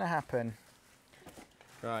 what's going to happen.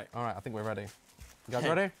 Right. All right, I think we're ready. You guys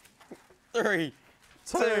ready? 3,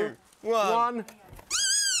 2, 1.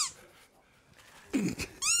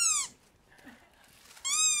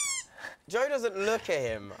 Joe doesn't look at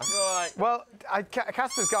him. I feel like... Well,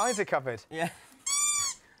 Casper's eyes are covered. Yeah.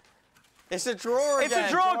 It's a draw again. It's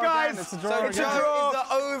a draw, guys. It's a draw. It's a draw. Is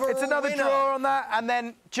the overall it's another winner. draw on that, and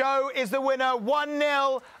then Joe is the winner.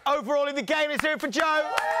 1-0 overall in the game. Let's do it for Joe.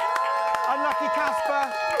 Unlucky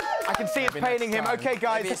Caspar. I can see it's paining him. Okay,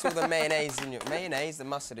 guys. Maybe it's all the mayonnaise in your the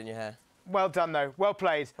mustard in your hair. Well done, though. Well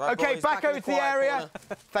played. Right, okay, boys, back over to the area. corner.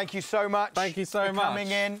 Thank you so much. Thank you so much.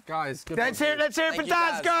 Coming in. Guys, good Let's hear it for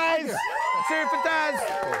Daz, guys. Let's hear it for Daz.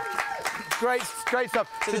 Great stuff.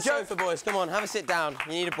 To the sofa, boys. Come on, have a sit down.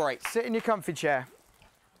 You need a break. Sit in your comfy chair.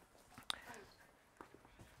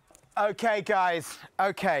 Okay, guys.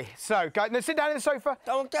 Okay, so, guys, no, sit down in the sofa.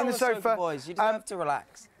 Don't get on the sofa, boys. You just have to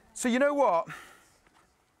relax. So, you know what?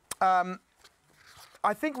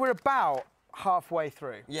 I think we're about halfway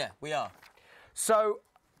through. Yeah, we are. So,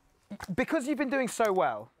 because you've been doing so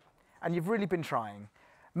well, and you've really been trying,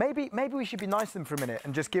 maybe we should be nice to them for a minute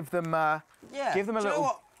and just give them a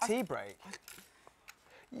little tea break.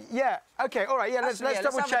 Yeah. Okay. All right. Yeah. Let's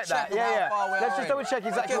double check that. Yeah. Let's just double check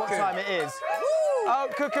exactly what time it is. Oh,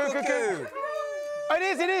 cuckoo. Oh, it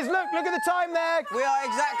is. Look at the time there. We are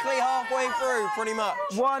exactly halfway through, pretty much.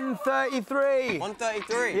 1:33.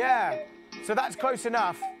 1:33. Yeah. So that's close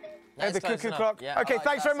enough. That's the close cuckoo enough. clock. Yeah, okay.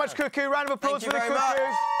 Thanks very much, Cuckoo. Round of applause for the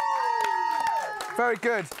cuckoos. Very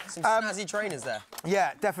good. Some snazzy trainers there.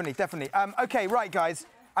 Yeah, definitely. Okay, right, guys.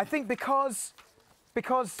 I think because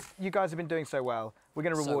you guys have been doing so well, we're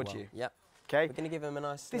going to reward you. Yep. Okay. We're going to give him a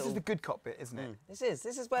nice. This is the good cop bit, isn't it? This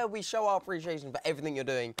is where we show our appreciation for everything you're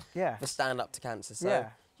doing. Yeah. For Stand Up to Cancer. So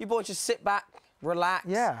you boys just sit back, relax.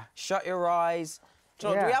 Yeah. Shut your eyes. Do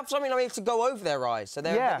we have something like to go over their eyes so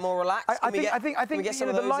they're a bit more relaxed? I think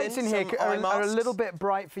the lights in here are a little bit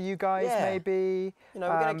bright for you guys, maybe. You know,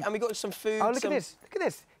 and we got some food. Oh, look at this!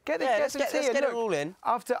 Get some tea. Let's get it all in.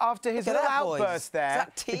 After his little outburst there,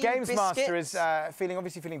 tea, the games master is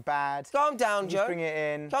obviously feeling bad. Calm down, Joe. Bring it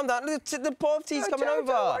in. Calm down. The poor tea's coming over.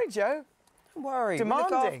 Don't worry, Joe. Don't worry. Demanding.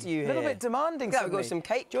 We'll look after you here. A little bit demanding. Yeah, we've got some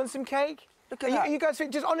cake. Do you want some cake? Look at that. You guys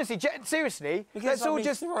just honestly, seriously, let's all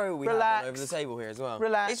just relax. Over the table here as well.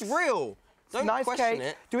 Relax. It's real. Don't nice question cake.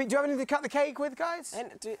 it. Do you have anything to cut the cake with, guys?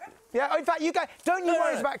 Yeah. In fact, you guys, don't you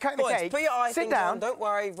worry about cutting the cake. Put your eye Sit down. on, don't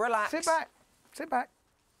worry. Relax. Sit back.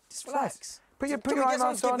 Just relax. Put your eye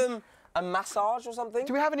mask on. Give them a massage or something.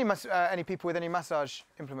 Do we have any people with any massage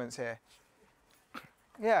implements here?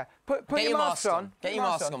 Yeah. Put your mask on. Get your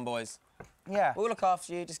mask on, boys. Yeah. We'll look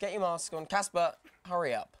after you. Just get your mask on. Caspar,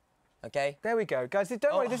 hurry up. Okay. There we go, guys.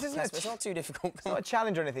 Don't worry. This isn't. It's not too difficult. It's not a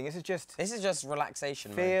challenge or anything. This is just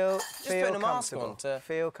relaxation. Feel putting a mask on to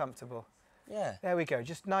feel comfortable. Yeah. There we go.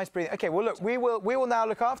 Just nice breathing. Okay. Well, look. We will now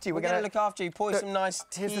look after you. We're going to look after you. Pour some nice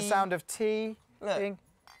tea. Here's the sound of tea. Look.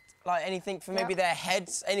 Like anything for maybe their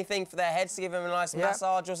heads. Anything for their heads to give them a nice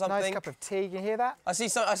massage or something. Nice cup of tea. You hear that? I see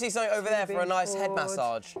something over there for a nice head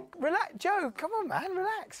massage. Relax, Joe. Come on, man.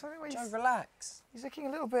 Relax. Joe, relax. He's looking a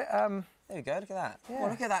little bit. There we go. Look at that. Yeah. Oh,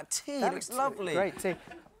 look at that tea. It looks lovely. Great tea.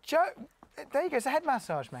 Joe, there you go. It's a head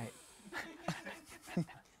massage, mate.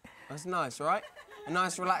 That's nice, right? A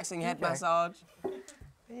nice, relaxing head massage.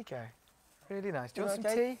 There you go. Really nice. Do you want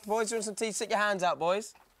some tea? Boys, do you want some tea? Stick your hands out,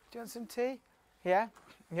 boys. Do you want some tea? Yeah.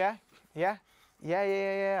 Well,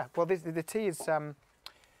 the tea is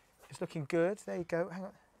looking good. There you go. Hang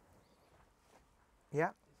on.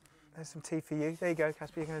 Yeah. There's some tea for you. There you go,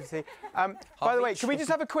 Caspar. You can have the tea. By the way, can we just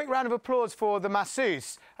have a quick round of applause for the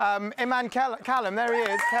masseuse, Iman Callum? There he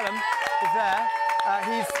is. Callum is there.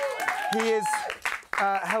 He is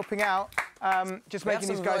helping out, just making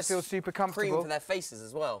these guys feel super comfortable. Cream for their faces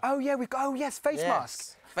as well. Oh yeah, face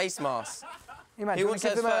masks. Face masks. Iman, do you want to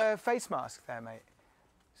give them a face mask there, mate?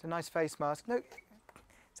 It's a nice face mask. No, it's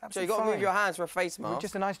absolutely so you've got to move your hands for a face mask.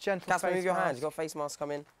 Just a nice gentle Caspar, face move your mask. hands. You've got a face mask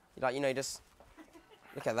coming. Just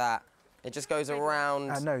look at that. It just goes around.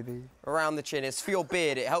 Around the chin. It's for your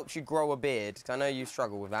beard. It helps you grow a beard. Because I know you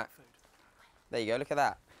struggle with that. There you go. Look at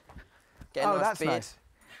that. Get a nice that's beard. Nice.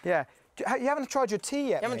 Yeah. You haven't tried your tea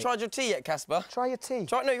yet. You haven't tried your tea yet, Caspar. Try your tea.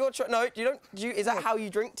 No, you got to try. No, you don't. Is that how you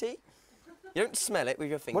drink tea? You don't smell it with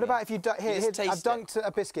your finger. What about if you here? I've dunked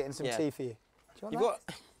a biscuit in some tea for you. Do you want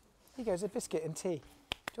that? Here goes a biscuit and tea.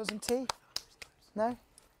 Do you want some tea? No?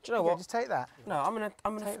 Do you know what? Just take that. No, I'm gonna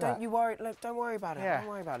don't you worry. Look, don't worry about it. Don't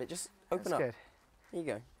worry about it. Just open up. Good. Here you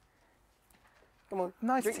go. Come on.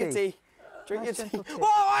 Nice Drink tea. your tea. Drink nice your tea. tea. Whoa!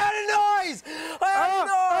 I had a noise! I had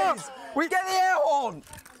a noise! We get the air horn.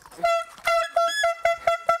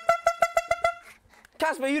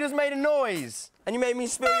 Caspar, you just made a noise. And you made me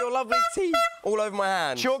spill your lovely tea all over my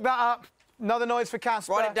hands. Chalk that up. Another noise for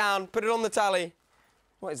Caspar. Write it down. Put it on the tally.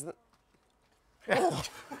 What is that? Oh.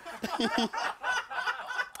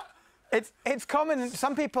 It's common.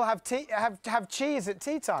 Some people have cheese at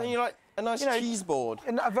tea time. Don't you like a nice cheese board?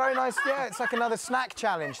 A very nice. Yeah, it's like another snack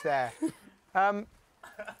challenge there. Yeah,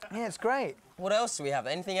 it's great. What else do we have?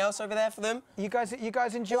 Anything else over there for them? You guys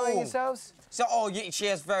enjoying yourselves? So, she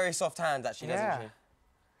has very soft hands, actually, doesn't she?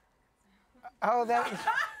 Oh,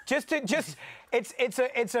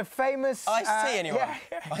 it's a famous iced tea anyway.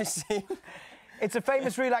 Yeah. Iced tea. It's a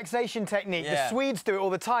famous relaxation technique. Yeah. The Swedes do it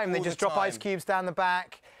all the time. They just drop ice cubes down the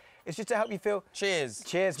back. It's just to help you feel. Cheers.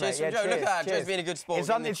 Cheers, mate. Cheers from Joe. Look at that. Joe's being a good sport.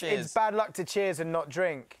 It's bad luck to cheers and not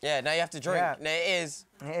drink. Yeah, now you have to drink. Yeah. No, it is.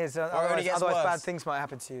 It is. Or it only gets otherwise worse. bad things might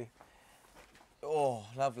happen to you. Oh,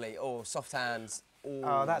 lovely. Oh, soft hands. Ooh.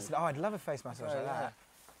 Oh, I'd love a face massage like that.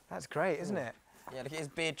 That's great, isn't it? Yeah, look at his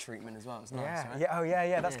beard treatment as well. It's nice, Yeah. right? Yeah. Oh,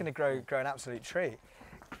 yeah. That's going to grow an absolute treat.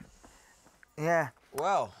 Yeah.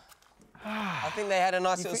 Well, I think they had a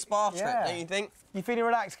nice little spa trip, don't you think? You feeling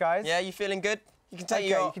relaxed, guys? Yeah, you feeling good? You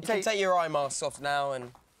can take your eye masks off now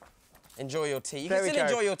and enjoy your tea. You can still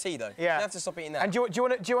enjoy your tea though. Yeah. You don't have to stop eating that. And do you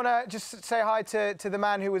want to just say hi to the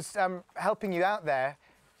man who was helping you out there?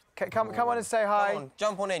 Come on and say hi. Come on,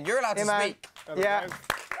 jump on in. You're allowed to speak. Yeah.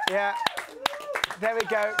 Yeah. There we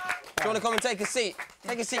go. Do you want to come and take a seat?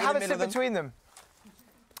 Take a seat in the middle of them. Have a seat between them.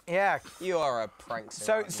 Yeah. You are a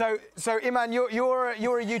prankster. So Iman, you're a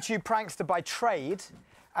YouTube prankster by trade.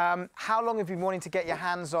 How long have you been wanting to get your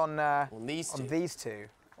hands on these two?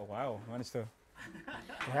 Oh wow, managed to.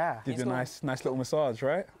 Yeah. Give you a nice little massage,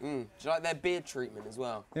 right? Do you like their beard treatment as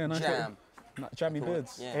well? Yeah, nice. Jam. Jammy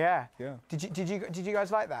beards. Yeah. Yeah. Did you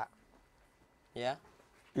guys like that? Yeah.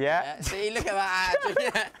 Yeah. See, look at that.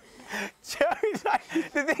 Yeah. Joe's like,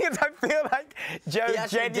 the thing is, I feel like Joe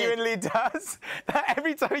genuinely does.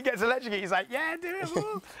 Every time he gets electrocuted, he's like, yeah, do it.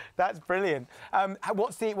 That's brilliant.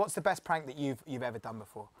 What's the best prank that you've ever done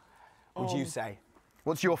before? Would you say?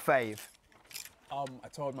 What's your fave? I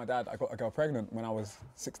told my dad I got a girl pregnant when I was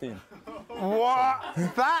 16. What?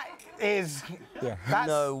 That is. Yeah.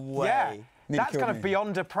 No way. Yeah. That's kind of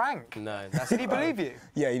beyond a prank. No. Did he believe you?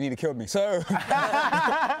 Yeah, he nearly killed me. So.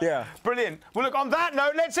 Yeah. Brilliant. Well, look, on that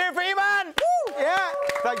note, let's hear it for Iman. Woo! Yeah.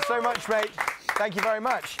 Thanks so much, mate. Thank you very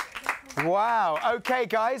much. Wow. Okay,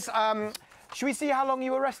 guys. Should we see how long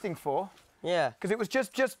you were resting for? Yeah. Because it was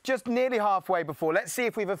just nearly halfway before. Let's see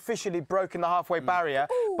if we've officially broken the halfway barrier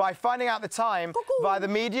by finding out the time via the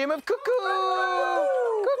medium of cuckoo.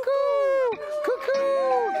 Cuckoo. Cuckoo.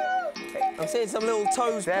 I'm seeing some little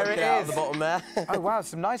toes poking out of the bottom there. Oh wow,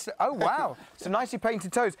 some nicely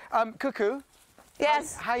painted toes. Cuckoo.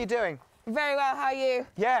 Yes. How are you doing? Very well. How are you?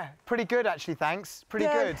 Yeah, pretty good actually. Thanks. Pretty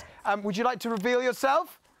good. Would you like to reveal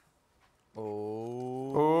yourself?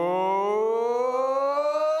 Oh. Oh.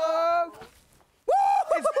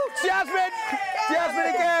 It's Jasmine. Jasmine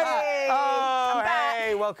again. Oh,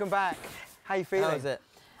 hey, welcome back. How you feeling? How is it?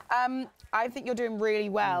 I think you're doing really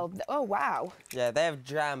well. Oh wow. Yeah, they have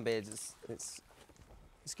jam beards. It's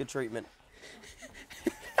good treatment.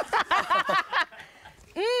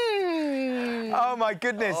 Oh my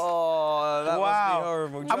goodness. Oh, that must be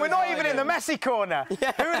horrible. And we're not even in the messy corner.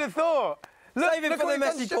 Yeah. Who would have thought? Save it for the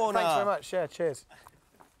messy corner. Thanks very much. Yeah, cheers.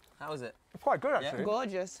 How is it? It's quite good actually. Yeah.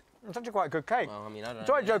 Gorgeous. It's actually quite a good cake. Well, I mean, I don't know.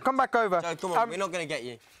 Sorry, Joe, come back over. Joe, come on, we're not going to get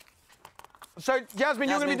you. So, Jasmine,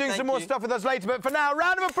 you're going to be doing some more stuff with us later, but for now,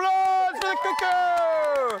 round of applause for the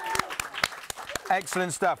cuckoo!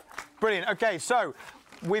 Excellent stuff. Brilliant. Okay, so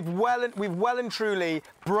we've well and truly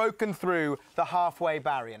broken through the halfway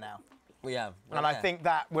barrier now. We have. And I think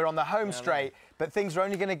that we're on the home straight, but things are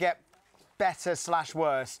only going to get better /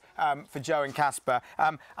 worse for Joe and Caspar.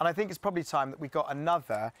 And I think it's probably time that we got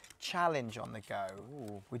another challenge on the go.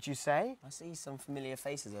 Ooh. Would you say? I see some familiar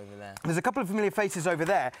faces over there. There's a couple of familiar faces over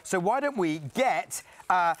there. So why don't we get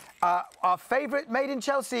our favourite Made in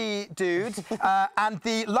Chelsea dude and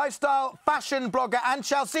the lifestyle fashion blogger and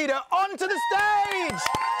Chelseader onto the stage?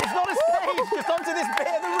 It's not a stage, just onto this bit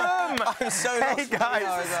of the room. I'm so lost. Hey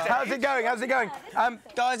guys, how's it going? How's it going?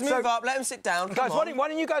 Guys, move up. Let them sit down. Guys, why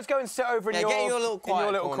don't you guys go and sit over in your little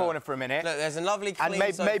corner for a minute? Look, there's a lovely clean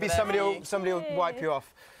and maybe somebody will you. wipe you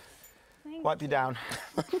off. Wipe you down.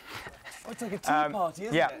 It's like a tea party,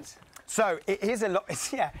 isn't it? So it is a lot.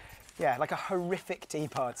 Yeah, like a horrific tea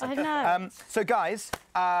party. I know. So guys,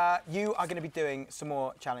 you are going to be doing some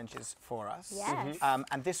more challenges for us. Yes.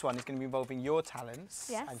 And this one is going to be involving your talents,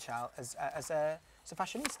 yes. and as a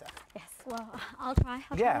fashionista. Yes. Well, I'll try.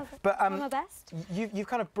 I'll try but my best.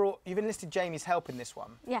 You've enlisted Jamie's help in this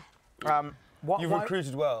one. Yeah. You've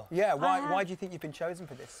recruited well. Yeah, why do you think you've been chosen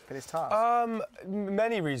for this task?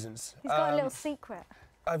 Many reasons. He's got a little secret.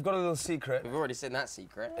 I've got a little secret. We've already seen that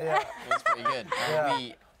secret. Yeah. It's pretty good.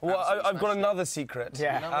 Well, I've got another secret.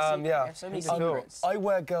 Yeah. Yeah. So many secrets. I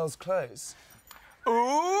wear girls' clothes. Ooh!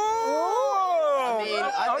 I mean,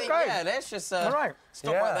 I think, yeah, let's just stop right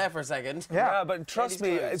there for a second. Yeah, but trust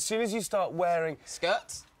me, as soon as you start wearing...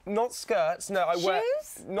 Skirts? Not skirts, no, I wear...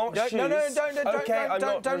 Not shoes?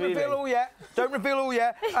 No, don't reveal all yet. Don't reveal all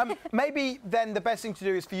yet. Maybe then the best thing to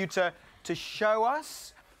do is for you to show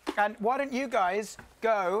us. And why don't you guys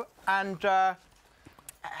go and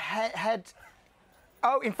head...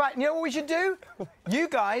 Oh, in fact, you know what we should do? You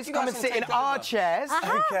guys come and sit in our chairs.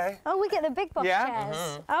 Okay. Oh, we get the big box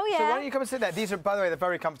chairs. Oh, yeah. So why don't you come and sit there? These are, by the way, they're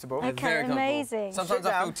very comfortable. Okay, very comfortable. amazing. Sometimes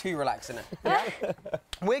I feel too relaxed in it.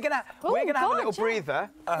 We're gonna have a little breather,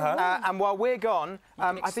 and while we're gone,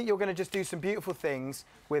 I think you're gonna just do some beautiful things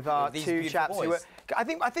with our two chaps. I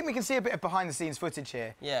think we can see a bit of behind-the-scenes footage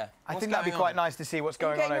here. Yeah. I think that'd be quite nice to see what's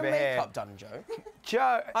going on over here. Makeup done, Joe.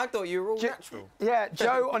 Joe. I thought you were all natural. Yeah,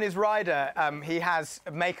 Joe on his rider, he has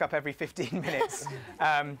makeup every 15 minutes.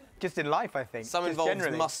 Just in life, I think. Some involves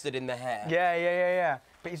mustard in the hair. Yeah.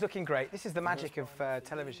 But he's looking great. This is the magic of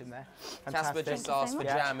television there. Caspar just asked for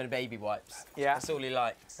jam and baby wipes. Yeah. That's all he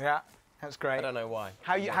likes. Yeah, that's great. I don't know why.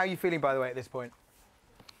 How are you feeling, by the way, at this point?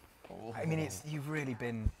 I mean, you've really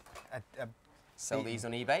been... Sell these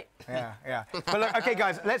on eBay. Yeah. But look, okay,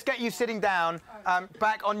 guys, let's get you sitting down,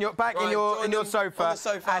 back in your sofa,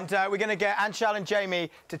 and we're going to get Anshal and Jamie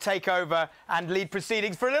to take over and lead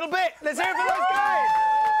proceedings for a little bit. Let's hear it for those guys.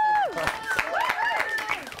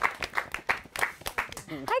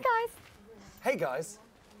 Hi guys. Hey guys.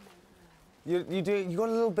 You got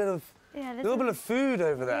a little bit of food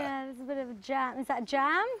over there. Yeah, there's a bit of a jam. Is that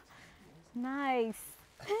jam? Nice.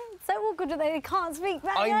 So awkward that they can't speak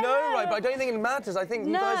back. I know, right? But I don't think it matters. I think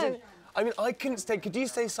you guys. I mean, I couldn't stay. Could you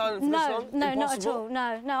stay silent for this long? No, not at all.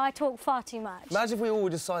 No, I talk far too much. Imagine if we all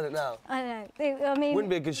were just silent now. I know. I mean,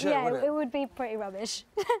 wouldn't be a good show, yeah, would it? It would be pretty rubbish.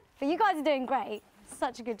 But you guys are doing great.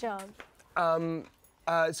 Such a good job.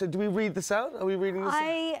 So do we read this out? Are we reading this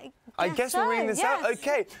out? I guess we're reading this out?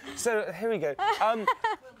 OK. So here we go.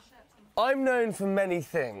 I'm known for many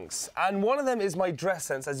things, and one of them is my dress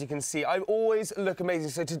sense, as you can see. I always look amazing.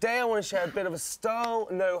 So today I want to share a bit of a style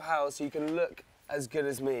know-how so you can look as good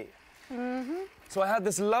as me. So I have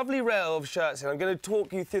this lovely rail of shirts here. I'm going to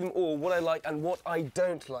talk you through them all, what I like and what I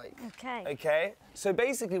don't like. OK. OK? So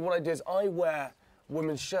basically what I do is I wear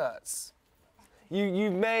women's shirts.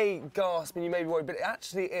 You may gasp and you may be worried, but it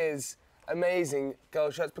actually is amazing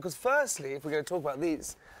girl shirts because firstly, if we're going to talk about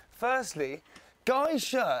these, guys'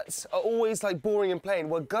 shirts are always like boring and plain,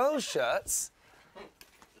 while girls' shirts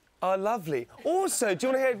are lovely. Also, do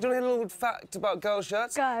you want to hear a little fact about girls'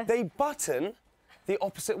 shirts? Go. They button the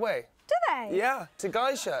opposite way. Do they? Yeah, to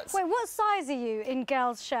guys' shirts. Wait, what size are you in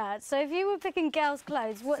girls' shirts? So if you were picking girls'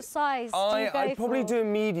 clothes, what size do you go for? I'd probably do a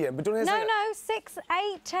medium, but do you want to hear No, 6,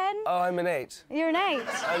 8, 10? Oh, I'm an 8. You're an 8?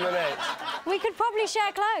 I'm an 8. We could probably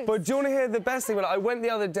share clothes. But do you want to hear the best thing? I went the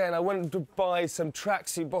other day and I went to buy some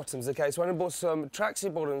tracksuit bottoms, OK? So I went and bought some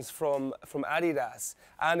tracksuit bottoms from Adidas.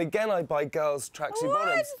 And again, I buy girls' tracksuit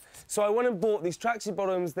bottoms. So I went and bought these tracksuit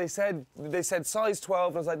bottoms. They said size 12.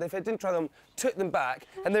 And I was like, they didn't try them, took them back,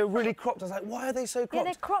 and they were really cropped. I was like, why are they so cropped? Yeah,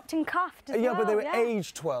 they're cropped and cuffed as well. Yeah, but they were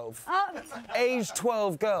age 12. Age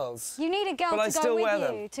 12 girls. You need a girl to go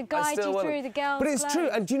with you, to guide you through the girls' But it's clothes. true.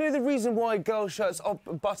 And do you know the reason why girls' shirts are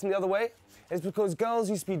buttoned the other way? It's because girls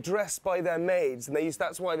used to be dressed by their maids, and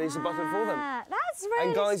that's why they used to button for them. That's really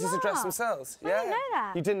And guys smart. used to dress themselves. I didn't know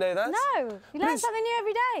that. You didn't know that? No. You learn something new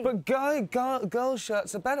every day. But girls'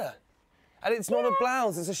 shirts are better. And it's not a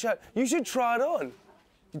blouse, it's a shirt. You should try it on.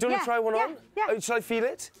 Do you want to try one on? Yeah. Oh, should I feel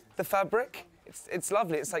it? The fabric? It's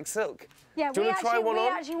lovely, it's like silk. Yeah, Do you want to try one on?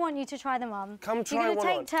 We actually want you to try them on. Come try one on. You're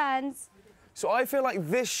going to take turns. So I feel like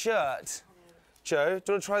this shirt, Joe,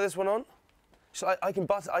 do you want to try this one on? So I can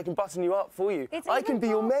button you up for you. I can be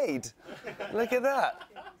your maid. Look at that.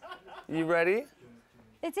 You ready?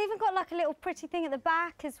 It's even got like a little pretty thing at the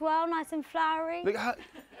back as well, nice and flowery. Look how...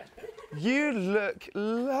 You look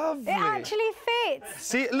lovely. It actually fits.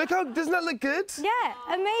 See, look how... Doesn't that look good? Yeah,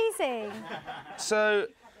 amazing. So,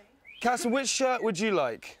 Caspar, which shirt would you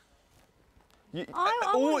like? You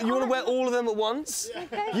want to wear all of them at once?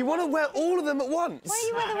 Okay. You want to wear all of them at once? Why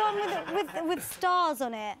don't you wear the one with stars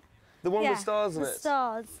on it? The one with stars on it? The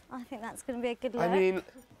stars. I think that's going to be a good look. I mean,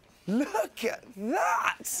 look at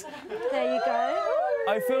that! There you go.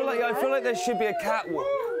 I feel like there should be a catwalk.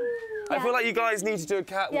 Yeah. I feel like you guys need to do a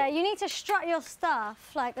catwalk. Yeah, you need to strut your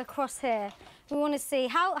stuff like across here. We want to see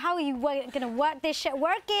how are you going to work this shirt?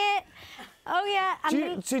 Work it. Oh yeah.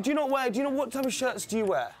 Do you not wear? Do you know what type of shirts do you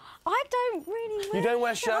wear? I don't really wear. You don't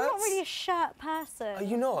wear shirts? I'm not really a shirt person. Are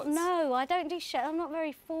you not? No, I don't do shirts. I'm not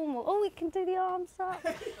very formal. Oh, we can do the arms up.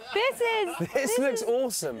 This looks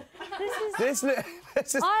awesome. This is.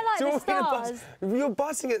 I like the stars. You're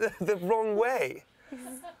butting it the wrong way. This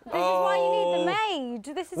is why you need the maid.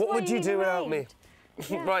 This is what why would you do without me?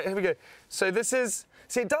 Yeah. Right, here we go. So this is.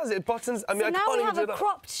 See, it does. It buttons. I mean, so I now can't we even have do a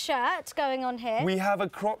cropped shirt going on here. We have a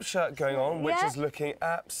crop shirt going on, which is looking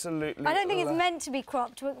absolutely. I don't think it's meant to be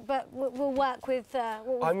cropped, but we'll work with what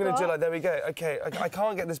we've I'm going to do got. it like, there we go. Okay, I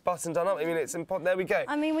can't get this button done up. I mean, it's important. There we go.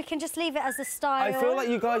 I mean, we can just leave it as a style. I feel like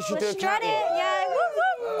you guys should do a catwalk. Yeah. Woo,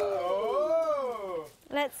 woo.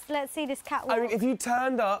 Let's see this catwalk. I mean, if you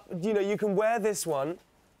turned up, you know, you can wear this one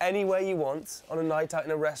anywhere you want on a night out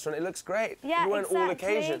in a restaurant. It looks great. Yeah, you wear exactly. on all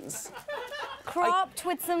occasions. Cropped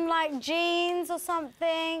with some like jeans or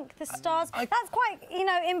something. The stars. That's quite, you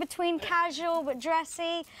know, in between casual but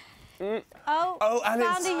dressy. And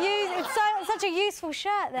it's such a useful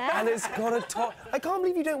shirt there. And it's got a top. I can't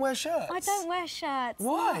believe you don't wear shirts. I don't wear shirts.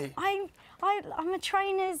 Why? I'm a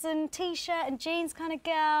trainers and t-shirt and jeans kind of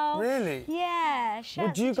girl. Really? Yeah.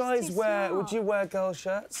 Would you guys wear? Would you wear girl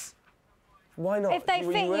shirts? Why not? If they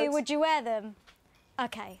fit you, would you wear them?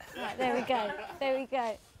 Okay. Right, there we go. There we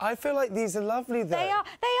go. I feel like these are lovely, though. They are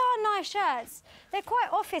nice shirts. They're quite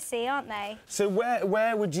officey, aren't they? So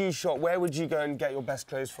where would you shop? Where would you go and get your best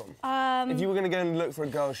clothes from? If you were going to go and look for a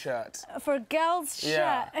girl's shirt. For a girl's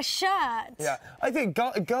shirt? A shirt? Yeah. I think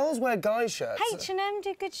girls wear guys' shirts. H&M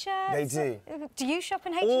do good shirts. They do. Do you shop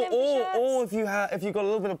in H&M for shirts? Or if you've got a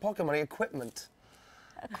little bit of pocket money, equipment.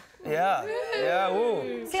 Yeah. Yeah.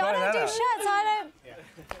 Ooh. See, I don't do shirts. I don't.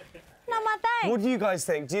 Not my thing. What do you guys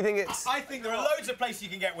think? Do you think it's... I think there are loads of places you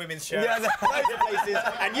can get women's shirts. Yeah, loads of places,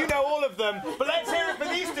 and you know all of them. But let's hear it for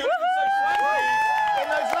these two looking so swanky in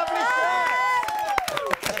those lovely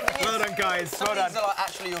shirts. Well done, guys. Well done. These are like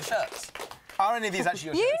actually your shirts. Are any of these actually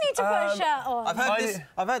your shirts? You need to put a shirt on.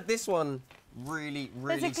 I've heard this one really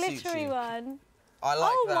There's a suits glittery you. one. I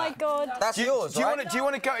like oh that. my God. That's yours, right? Do you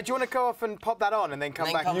want to go off and pop that on and then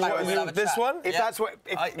come back? This one? If that's what.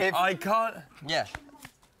 If I can't. Yeah.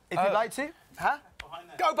 If you'd like to. Huh?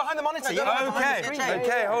 Go behind the monitor.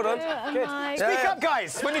 Okay, hold on. Good. Speak up,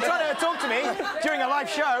 guys. When you're trying to talk to me during a live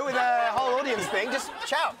show with a whole audience thing, just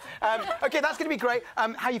shout. Okay, that's going to be great.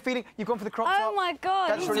 How are you feeling? You've gone for the crop top? Oh my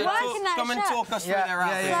God, he's working that shirt. Come and talk us through their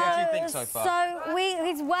outfits. What do you think so far? So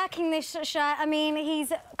he's working this shirt. I mean,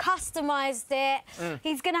 he's customised it.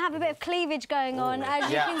 He's going to have a bit of cleavage going on, as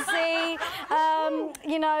you can see.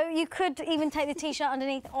 You know, you could even take the t-shirt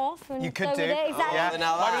underneath off and you could go do. with it. Exactly. Yeah.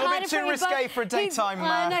 Might be a little bit too risque for a daytime.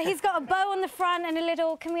 No, he's got a bow on the front and a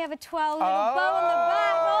little. Can we have a twirl? Little bow on the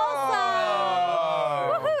back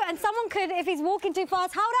also. Woohoo! And someone could, if he's walking too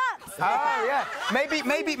fast, hold up. Oh yeah.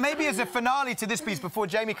 Maybe as a finale to this piece before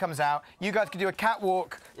Jamie comes out, you guys could do a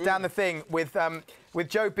catwalk down the thing with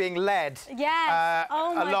Joe being led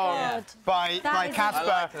along by Caspar,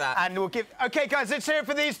 like that. and we'll give. Okay, guys, let's hear it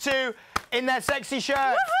for these two in their sexy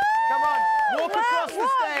shirts. Come on, walk across the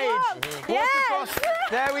stage. Walk across.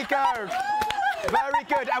 There we go. Very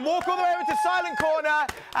good. And walk all the way over to silent corner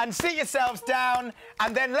and sit yourselves down.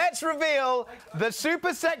 And then let's reveal the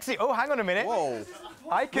super sexy. Oh, hang on a minute. Whoa.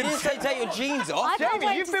 I can you didn't take your jeans off.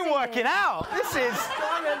 Jamie, you've been working out. This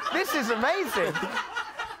is amazing.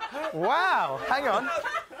 Wow. Hang on.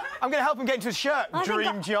 I'm going to help him get into his shirt.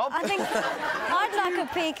 Dream job. I think I'd like a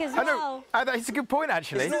peek as well. It's a good point,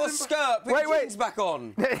 actually. It's not a skirt. Put your jeans back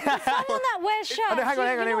on. Someone that wears shirts. Oh, no,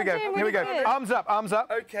 hang on. Here we go. Here we go. Arms up. Arms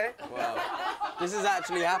up. Okay. Wow. This is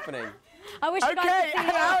actually happening. I wish you guys could see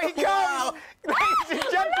and out he comes. Ladies and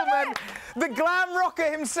gentlemen, the glam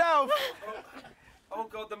rocker himself. Oh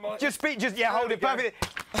God, the mic. Just hold it perfectly.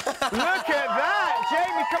 Look at that,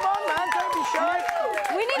 Jamie. Come on, man, don't be shy.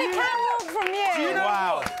 We need a catwalk from you. Do you know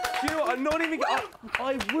what? Do you know what? I'm not even.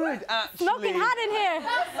 I would actually. Smoking hat in here.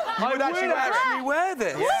 I would actually wear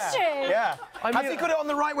this. Would you? Yeah. Has he got it on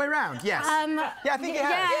the right way round? Yes. Yeah, I think he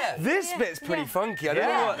has. Yeah. This bit's pretty funky. I don't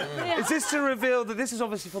know what. Yeah. Is this to reveal that this is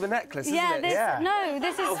obviously for the necklace, isn't it? No,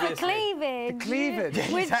 this is for cleavage. The cleavage.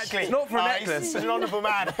 Exactly. It's not for a necklace. He's an honourable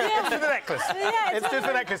man. It's for the necklace. It's just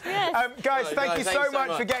the necklace. Guys, thank you so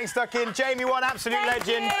much for getting stuck in. Jamie, one absolute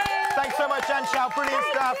legend. Thanks so much, Anshal. Brilliant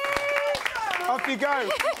stuff. Off you go.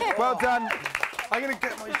 Well done. I'm going to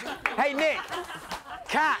get my... Hey, Nick.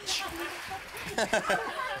 Catch.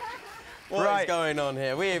 What is going on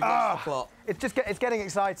here? We've lost the plot. It's getting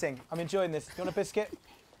exciting. I'm enjoying this. Do you want a biscuit?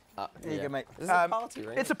 There you go, mate. This is a party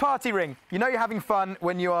ring. It's a party ring. You know you're having fun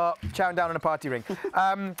when you are chowing down on a party ring.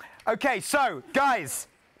 OK, so, guys,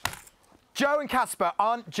 Joe and Caspar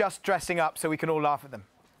aren't just dressing up so we can all laugh at them.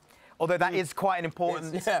 Although that is quite an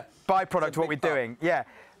important byproduct of what we're doing. Yeah.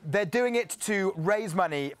 They're doing it to raise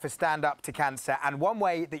money for Stand Up to Cancer. And one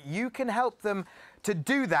way that you can help them to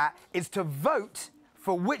do that is to vote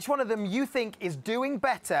for which one of them you think is doing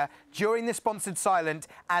better during this sponsored silent.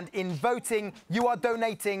 And in voting, you are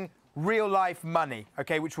donating real-life money,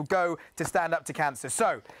 OK, which will go to Stand Up to Cancer.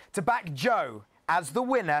 So, to back Joe as the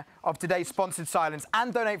winner of today's sponsored silence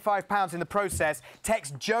and donate £5 in the process,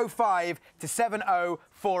 text Joe5 to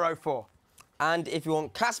 70404. And if you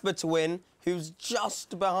want Caspar to win, who's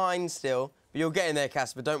just behind still, but you're getting there,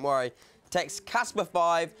 Caspar, don't worry, text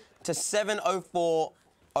Caspar5 to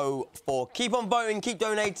 70404. Keep on voting, keep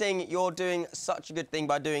donating. You're doing such a good thing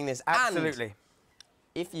by doing this. Absolutely. And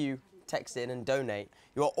if you text in and donate,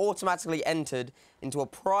 you are automatically entered into a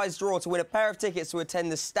prize draw to win a pair of tickets to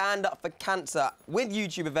attend the Stand Up for Cancer with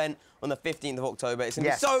YouTube event on the 15th of October. It's going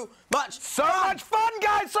to be so much fun,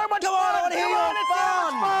 guys! So much fun! fun! I want to hear your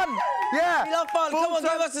fun! Yeah! We love fun. Come on,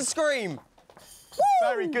 give us a scream.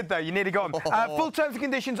 Very good, though. You nearly got them. Full terms and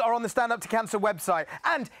conditions are on the Stand Up to Cancer website.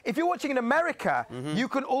 And if you're watching in America, you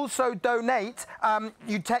can also donate.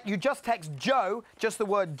 You just text Joe, just the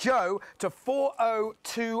word Joe, to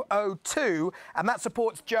 40202, and that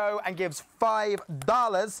supports Joe and gives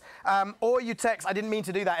 $5. Or you text, I didn't mean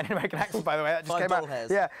to do that in an American accent, by the way, that just came out.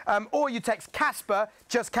 Yeah. Or you text Caspar,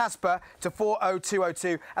 just Caspar, to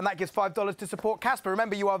 40202, and that gives $5 to support Caspar.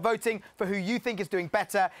 Remember, you are voting for who you think is doing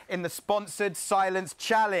better in the sponsored Silence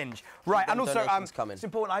Challenge. Right, and also, it's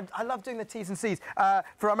important, I love doing the T's and C's.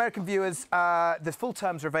 For our American viewers, the full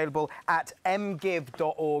terms are available at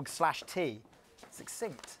mgive.org/T.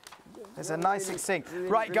 Succinct. There's a nice succinct.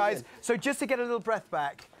 Right, guys, so just to get a little breath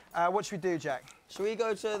back, what should we do, Jack? Should we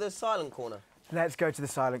go to the silent corner? Let's go to the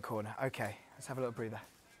silent corner. OK, let's have a little breather.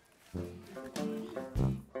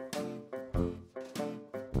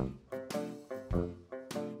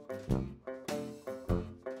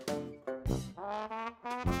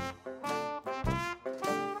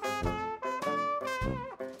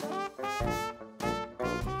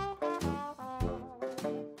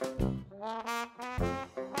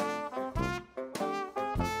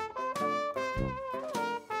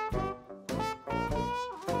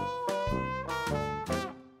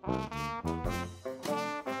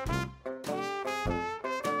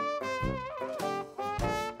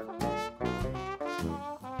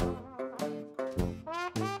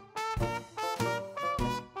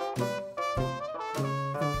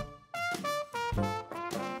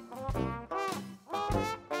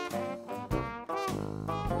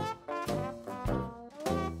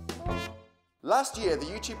 Last year, the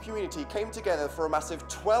YouTube community came together for a massive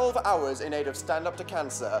 12 hours in aid of Stand Up to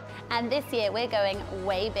Cancer. And this year, we're going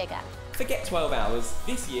way bigger. Forget 12 hours.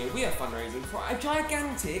 This year, we are fundraising for a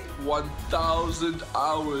gigantic 1,000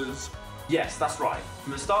 hours. Yes, that's right.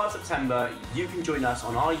 From the start of September, you can join us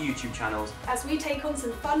on our YouTube channels as we take on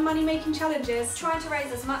some fun money-making challenges, trying to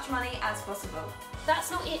raise as much money as possible. That's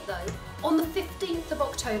not it though. On the 15th of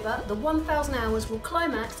October, the 1,000 hours will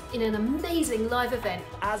climax in an amazing live event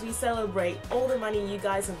as we celebrate all the money you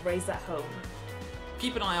guys have raised at home.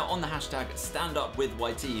 Keep an eye out on the hashtag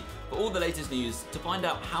StandUpWithYT for all the latest news to find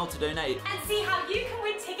out how to donate. And see how you can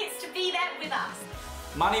win tickets to be there with us.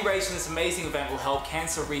 Money raised from this amazing event will help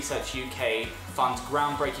Cancer Research UK fund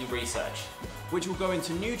groundbreaking research, which will go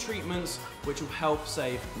into new treatments which will help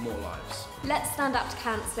save more lives. Let's stand up to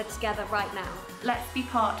cancer together right now. Let's be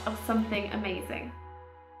part of something amazing.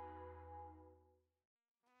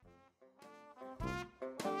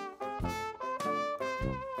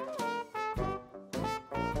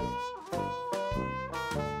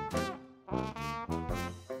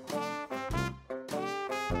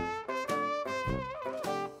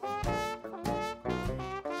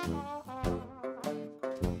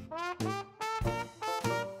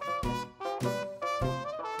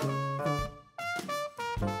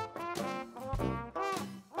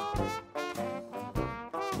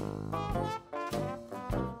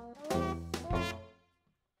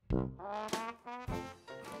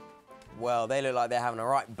 Well, they look like they're having a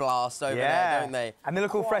right blast over there, don't they? And they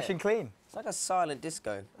look all fresh and clean. It's like a silent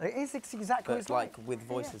disco. It is exactly what it's like with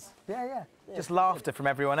voices. Yeah. Just laughter from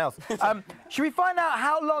everyone else. Should we find out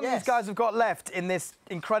how long these guys have got left in this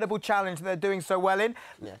incredible challenge that they're doing so well in?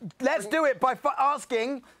 Yeah. Let's do it by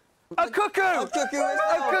asking a cuckoo! A cuckoo is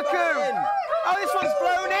a cuckoo! Oh, this one's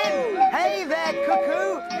flown in! Hey there,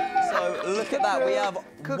 cuckoo! So, look at that. We have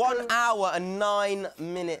 1 hour and 9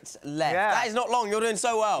 minutes left. Yeah. That is not long. You're doing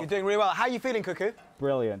so well. You're doing really well. How are you feeling, cuckoo?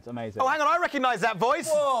 Brilliant, amazing. Oh, hang on, I recognise that voice.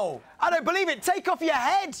 Whoa! I don't believe it. Take off your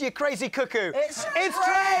head, you crazy cuckoo. It's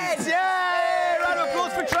Trent! Yay! Round of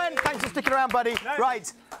applause for Trent. Thanks for sticking around, buddy.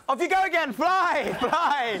 Right, off you go again. Fly,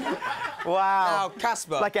 fly. Wow. Now,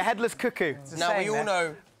 Caspar. Like a headless cuckoo. Now, we all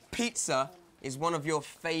know pizza is one of your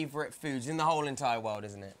favourite foods in the whole entire world,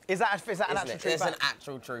 isn't it? Is that an actual true fact? It's an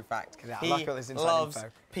actual true fact. I like all this inside loves info.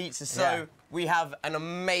 pizza, so we have an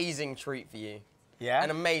amazing treat for you. Yeah?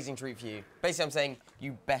 An amazing treat for you. Basically, I'm saying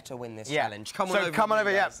you better win this challenge. Come on over. Come on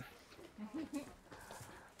over, yeah.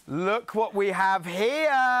 Look what we have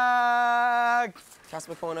here.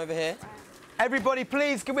 Caspar, come on over here. Everybody,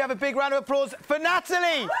 please, can we have a big round of applause for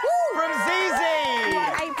Natalie from ZZ?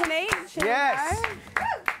 8 from each. Yes.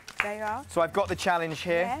 There you are. So I've got the challenge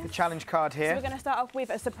here, Yeah. the challenge card here. So we're going to start off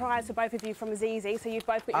with a surprise for both of you from ZZ. So you've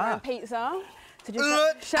both got your own pizza. So just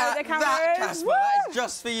Look show at the cameras. that, Caspar. That is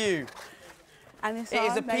just for you. And this It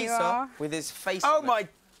is a there you pizza are. with his face Oh on my...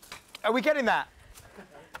 Are we getting that?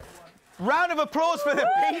 Round of applause for the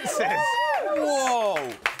pizzas. Whoa!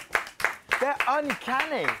 They're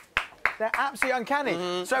uncanny. They're absolutely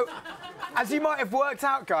uncanny. So, as you might have worked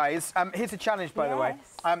out, guys, here's a challenge, by the way.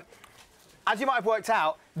 As you might have worked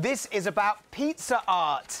out, this is about pizza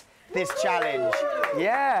art, this challenge.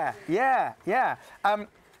 Yeah.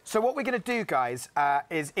 So what we're going to do, guys,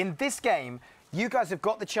 is in this game, you guys have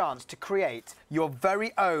got the chance to create your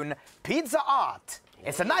very own pizza art.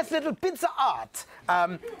 It's a nice little pizza art.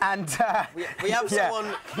 We have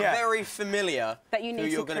someone very familiar that you need who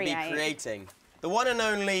you're going to be creating. The one and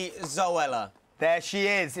only Zoella. There she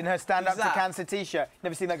is in her Stand Up to Cancer t-shirt.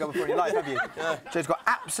 Never seen that girl before in your life, have you? Joe's got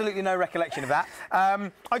absolutely no recollection of that.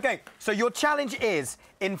 OK, so your challenge is,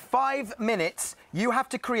 in 5 minutes, you have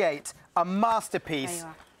to create a masterpiece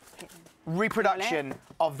reproduction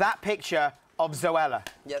of that picture of Zoella.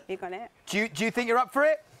 Yep. You got it. Do you think you're up for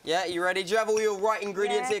it? Yeah, you ready? Do you have all your right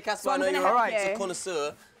ingredients here, Caspar? So I know you're all right. A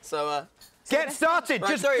connoisseur, so... Get started! Right,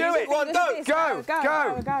 Just three, do it! One, Go!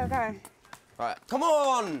 Right, come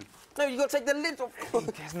on! No, you've got to take the lid off.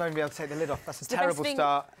 There's no one be able to take the lid off. That's a The terrible best thing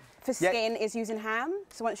start. for skin is using ham.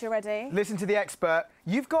 So once you're ready... Listen to the expert.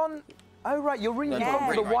 You've gone... Oh, right, you're really gone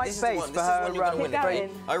for the white base for her...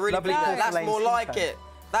 I really believe that. That's more like it.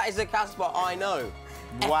 That is a Caspar I know.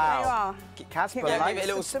 Wow. Caspar give likes it a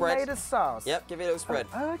little the spread. tomato sauce. Yep, give it a little spread.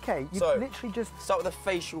 Oh, OK. You So, literally just... Start with the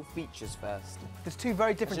facial features first. There's two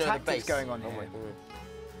very different Actually, no, tactics the base. going on here.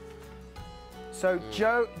 So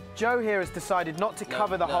Joe here has decided not to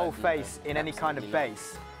cover the whole face in any kind of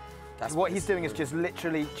base. What he's doing is just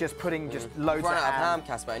literally just putting loads Run of out of ham, ham.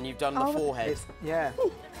 Caspar, and you've done the forehead.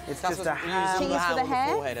 It's just a ham. Cheese for the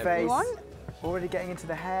hair. Face. You want? Already getting into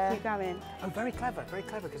the hair. Keep going. Oh, very clever,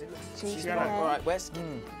 because it looks... Cheese for the hair. All right, where's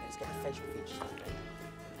skin? Let's get the facial features.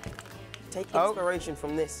 Take inspiration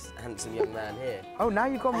from this handsome young man here. Oh, now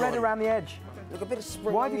you've gone red around the edge. Look, a bit of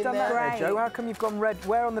spring. Why have you done that there, there, Joe? How come you've gone red?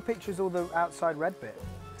 Where on the picture is all the outside red bit?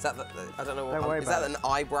 Is that I don't know. Don't worry Is that an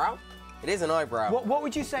eyebrow? It is an eyebrow. What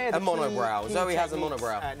would you say are the a monobrow? key Zoe has a techniques,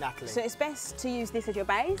 monobrow. Natalie. So it's best to use this as your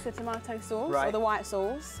base, the tomato sauce Right. or the white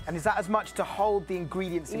sauce. And is that as much to hold the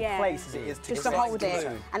ingredients in place as it is to just to hold it?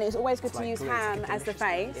 And it's always good to use ham as the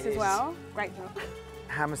face as well. Great job.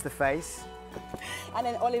 Ham as the face. And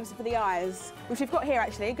then olives for the eyes, which we've got here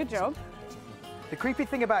actually. Good job. The creepy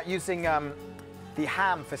thing about using the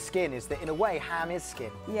ham for skin is that in a way ham is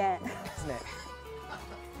skin. Yeah. Isn't it?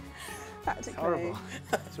 Practically. It's horrible.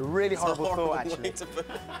 It's a really horrible thought, actually. Way to put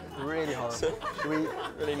it. Really horrible.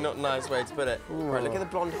 Really not nice way to put it. Right, look at the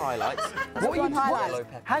blonde highlights. What are you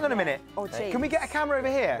Hang on a minute. Can we get a camera over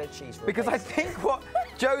here? Because I think what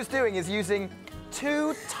Joe's doing is using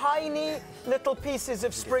 2 tiny little pieces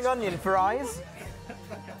of spring onion for eyes.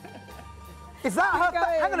 Is that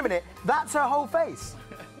her? Hang on a minute. That's her whole face.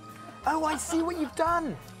 Oh, I see what you've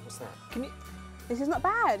done. What's that? Can you? This is not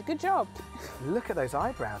bad. Good job. Look at those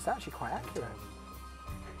eyebrows. They're actually quite accurate.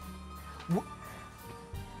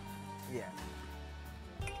 Yeah.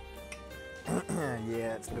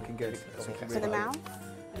 Yeah, it's looking good. It's looking So really the mouth.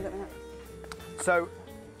 good. So,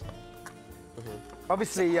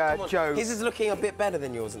 obviously, Joe. His is looking a bit better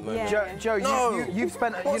than yours at the moment. Joe, you've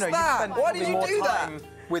spent, What's that? Why did you more do that? time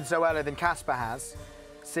with Zoella than Caspar has,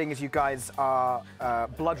 seeing as you guys are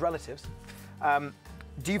blood relatives.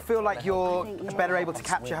 Do you feel like you're better able to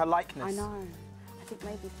capture her likeness? I know. I think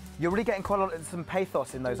maybe. You're really getting quite a lot of some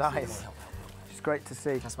pathos in those eyes. Which is great to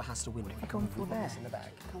see. Caspar has to win. What are you going for there? In the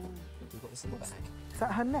bag. Come on. You've got this in the bag. Is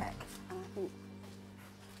that her neck?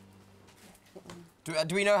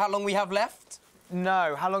 Do we know how long we have left?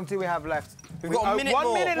 No. How long do we have left? We've got a minute more.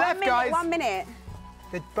 1 minute left, guys. 1 minute.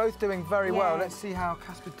 They're both doing very well. Yeah. Let's see how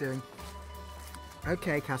Caspar's doing.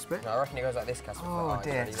 Okay, Caspar. No, I reckon it goes like this, Caspar. Oh,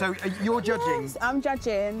 dear. So you're judging? I'm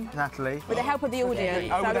judging. Natalie? With the help of the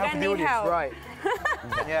audience. Oh, with the help of the audience, right.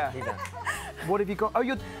 Yeah. What have you got? Oh,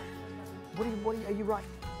 you're... Are you right?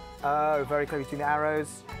 Oh, very close. Doing the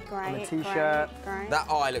arrows on the T-shirt. Great. That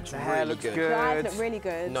eye looks really good. The eyes look really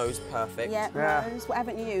good. Nose perfect. Yeah, nose. What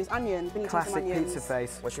haven't you used? Onions. We need Classic some onions. pizza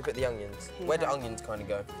face. Where should we put the onions? Where do onions kind of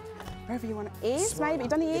go? Wherever you want it. Ears, maybe. You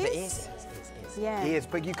done the ears? The ears. Yeah. Ears,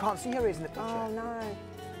 but you can't see her ears in the picture. Oh, no.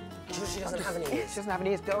 She doesn't have any ears. She doesn't have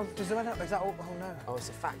any ears. Is that all? Oh, no. Oh, it's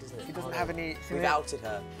a fact, isn't it? She doesn't have any... We've outed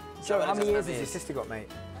her. Joe, how many ears has your sister got, mate?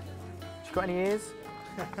 She got any ears?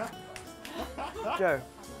 Joe,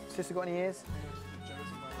 sister got any ears?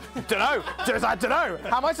 Dunno. I don't know.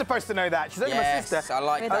 How am I supposed to know that? She's only my sister. I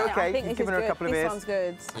like that. Okay, you've given her a couple of ears. This one's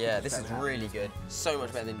good. Yeah, this is really good. So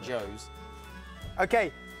much better than Joe's.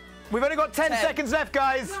 Okay, we've only got 10 seconds left,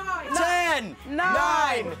 guys. 10,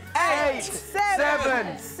 9, 8,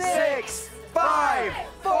 7, 6, 5,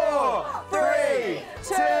 4, 3,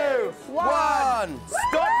 2, 1.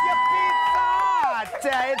 Stop your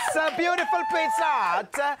pizza! It's a beautiful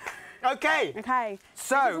pizza! Okay. Okay.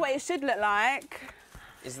 So this is what it should look like.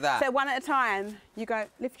 Is that? So one at a time. You go,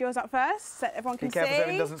 lift yours up first so everyone can see. Be careful so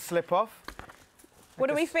it doesn't slip off. What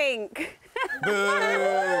do we think? Boo!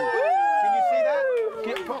 Can you see that?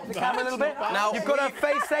 Pop the camera a little bit. Now you've got a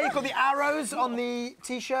face there. You've got the arrows on the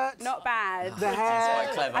T-shirt. Not bad. The hair.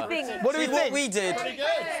 Quite clever. I think. What do we think? What we did.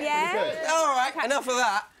 Yeah. All right. Enough of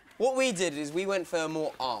that. What we did is we went for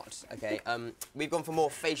more art, okay? We've gone for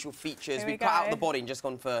more facial features. We've cut out the body and just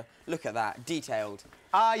gone for, look at that, detailed.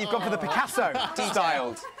 Ah, you've gone for the Picasso.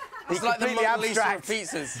 Detailed. It's like the Mona Lisa of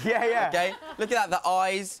pizzas. Yeah, yeah. Okay, look at that, the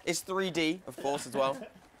eyes. It's 3D, of course, as well,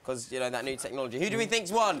 because, you know, that new technology. Who do we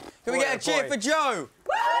think's won? Can we get a cheer for Joe?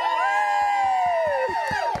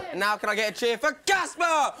 And now can I get a cheer for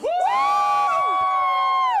Caspar?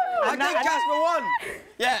 I think Caspar won.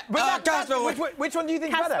 Yeah, Caspar won. Which one do you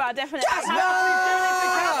think Caspar, better? definitely. Caspar!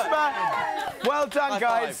 Well done,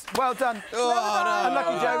 guys. Well done. Oh, no.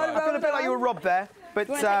 Unlucky, Joe. I feel a bit like you were robbed there. But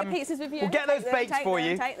you want to take the pizzas with you? we'll get those baked for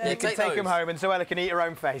you. You can take them home, and so Ella can eat her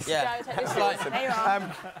own face. Yeah. Joe, take this one. There you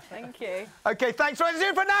are. Thank you. Okay, thanks for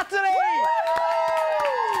listening for Natalie.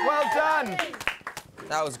 Well done.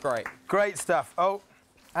 That was great. Great stuff. Oh,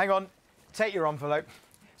 hang on. Take your envelope.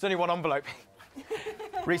 There's only one envelope.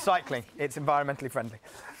 Recycling. It's environmentally friendly.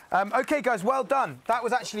 Okay, guys, well done. That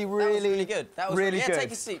was actually really good. That was really good.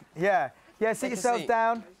 Take a seat. Yeah. Yeah, sit yourselves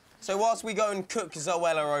down. So whilst we go and cook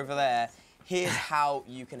Zoella over there, here's how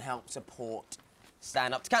you can help support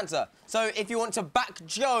Stand Up to Cancer. So if you want to back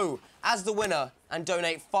Joe as the winner and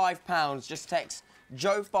donate £5, just text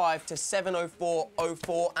Joe5 to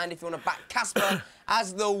 70404. And if you want to back Caspar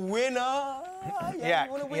as the winner, you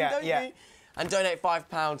want to win, don't you? And donate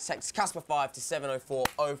 £5, text Caspar5 to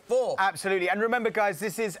 70404. Absolutely. And remember, guys,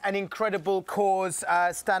 this is an incredible cause,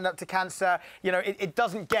 Stand Up to Cancer. You know, it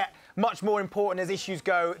doesn't get much more important as issues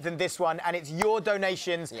go than this one, and it's your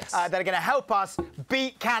donations that are going to help us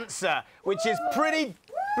beat cancer, which is pretty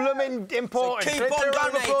blooming important. So keep on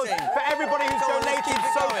donating. For everybody who's donated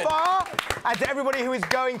so far, and to everybody who is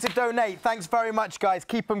going to donate. Thanks very much, guys.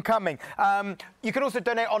 Keep them coming. You can also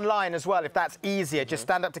donate online as well, if that's easier. Just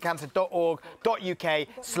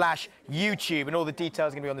standuptocancer.org.uk/YouTube, and all the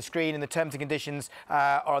details are going to be on the screen, and the terms and conditions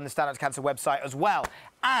are on the Stand Up to Cancer website as well.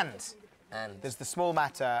 And there's the small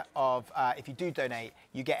matter of if you do donate,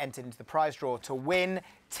 you get entered into the prize draw to win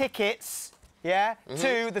tickets.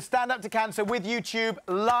 To the Stand Up to Cancer with YouTube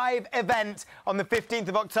live event on the 15th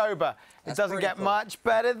of October. It doesn't get much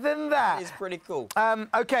better than that. It's pretty cool.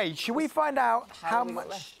 Okay, should we find out how long we got much?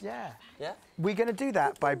 left? Yeah. Yeah? We're going to do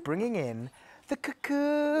that by bringing in the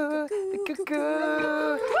cuckoo. The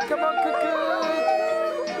cuckoo. Come on, cuckoo.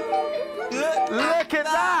 Look at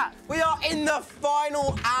that. We are in the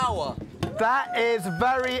final hour. That is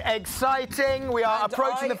very exciting. We are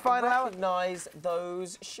approaching the final hour. I recognise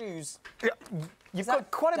those shoes. You've got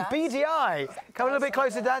quite a beady eye. Come a little bit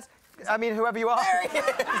closer, Daz. I mean, whoever you are.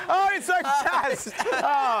 Oh, it's so Daz.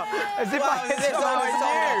 Oh, as if I it's always you.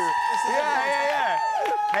 Yeah.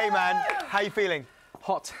 Hey, man, how you feeling?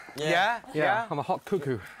 Hot. Yeah. I'm a hot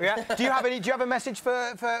cuckoo. Yeah. Do you have a message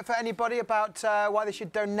for anybody about why they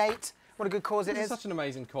should donate? What a good cause it is. It's such an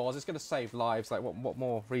amazing cause. It's going to save lives. Like, what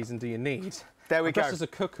more reason do you need? There we go. Just as a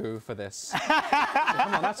cuckoo for this.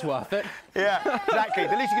 Come on, that's worth it. Yeah, exactly.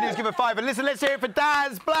 The least you can do is give a $5. And listen, let's hear it for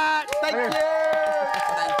Daz Black. Thank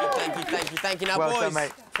you. Thank you. Now, well boys, done,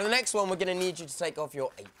 mate. for the next one, we're going to need you to take off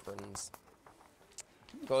your aprons.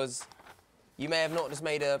 Because you may have not just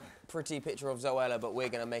made a pretty picture of Zoella, but we're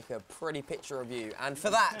going to make a pretty picture of you. And for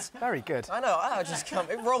that... Very good. I know,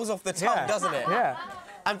 it rolls off the tongue, doesn't it? Yeah.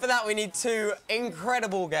 And for that, we need two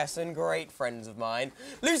incredible guests and great friends of mine,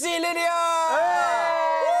 Lucy and Lydia!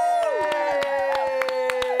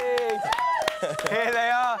 Here they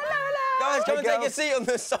are. Guys, come and take a seat on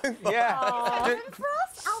the sofa. Yeah.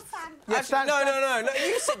 No,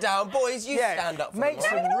 you sit down. Boys, you stand up. Make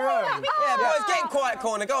some room. Yeah, boys, get in quiet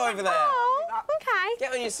corner. Go over there. Oh, okay.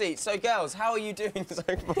 Get on your seat. So, girls, how are you doing so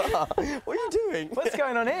far? What are you doing? What's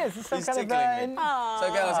going on here? Is this some kind of...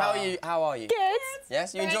 So, girls, how are you? Good.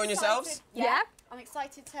 Yes, you enjoying yourselves? Yeah. I'm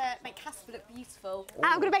excited to make Caspar look beautiful.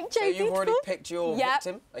 I'm going to make Joe beautiful. So you've already picked your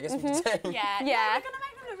victim, I guess we could say. Yeah. No, we're going to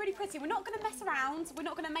make them look really pretty. We're not going to mess around. We're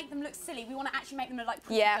not going to make them look silly. We want to actually make them look like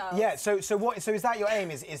pretty girls. Yeah. So is that your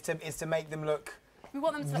aim? Is to make them look We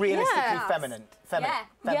want them to look realistically feminine.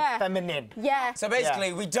 Feminine. Yeah. So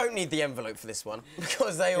basically, we don't need the envelope for this one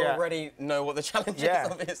because they already know what the challenge is,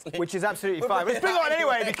 obviously. Which is absolutely fine. Let's bring it on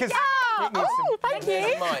anyway because. Oh, thank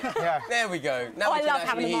you. There we go. Now we can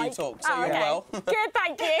actually hear you talk. So you're well. Good,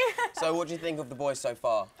 thank you. So what do you think of the boys so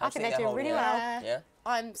far? I think they're doing really well. Yeah.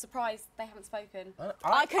 I'm surprised they haven't spoken.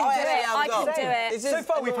 I couldn't do it. I couldn't do it. So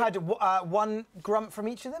far, we've had one grunt from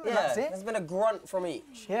each of them, and that's it. There's been a grunt from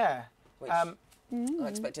each. Yeah. I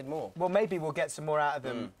expected more. Well, maybe we'll get some more out of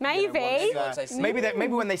them. Maybe. Maybe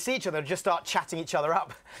when they see each other, they'll just start chatting each other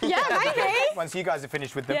up. Yeah, maybe. Once you guys are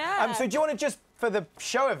finished with them. Yeah. So do you want to just, for the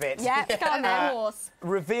show of it, come on,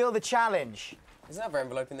 reveal the challenge? There's another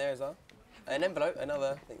envelope in there as well. An envelope,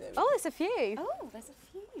 another. Oh, there's a few. Oh, there's a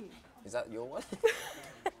few. Is that your one?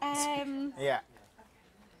 Yeah.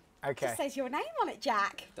 Okay. It just says your name on it,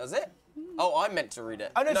 Jack. Does it? Oh, I meant to read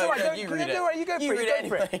it. Oh, no, it's all right. You read it. Don't worry, you go for it.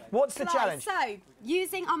 Anyway. What's the challenge? So,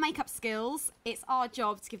 using our makeup skills, it's our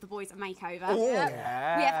job to give the boys a makeover. Ooh.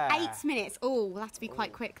 Yeah. We have 8 minutes. Oh, we'll have to be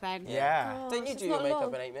quite quick then. Yeah. Don't you do your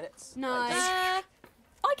makeup in 8 minutes? No. I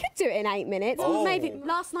could do it in 8 minutes. Oh. Maybe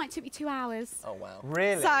last night took me 2 hours. Oh, wow.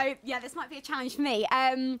 Really? So, yeah, this might be a challenge for me.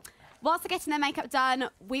 Whilst they're getting their makeup done,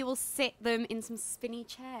 we will sit them in some spinny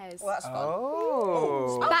chairs. Well, that's fun.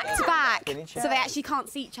 Oh. Back to back. Spinny So chairs. they actually can't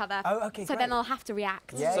see each other. Oh, okay, So great. then they'll have to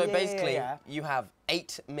react. Yeah, So basically, you have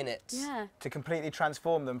 8 minutes. Yeah. To completely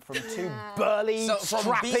transform them from two burly,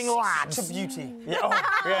 strapping lads to beauty. Yeah.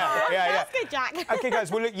 That's good, Jack. Okay, guys,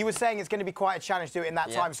 well, look, you were saying it's going to be quite a challenge to do it in that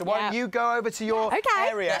time, so why don't you go over to your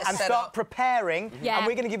area and start preparing, and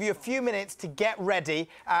we're going to give you a few minutes to get ready,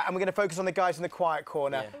 and we're going to focus on the guys in the quiet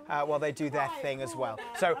corner while they do their thing as well.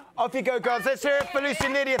 So off you go, girls. Let's hear it for Lucy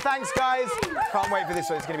and Lydia. Thanks, guys. Can't wait for this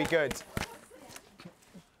one. It's going to be good.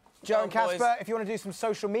 Joe and Caspar, if you want to do some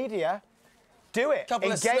social media, do it.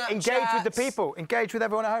 Engage with the people. Engage with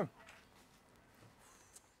everyone at home.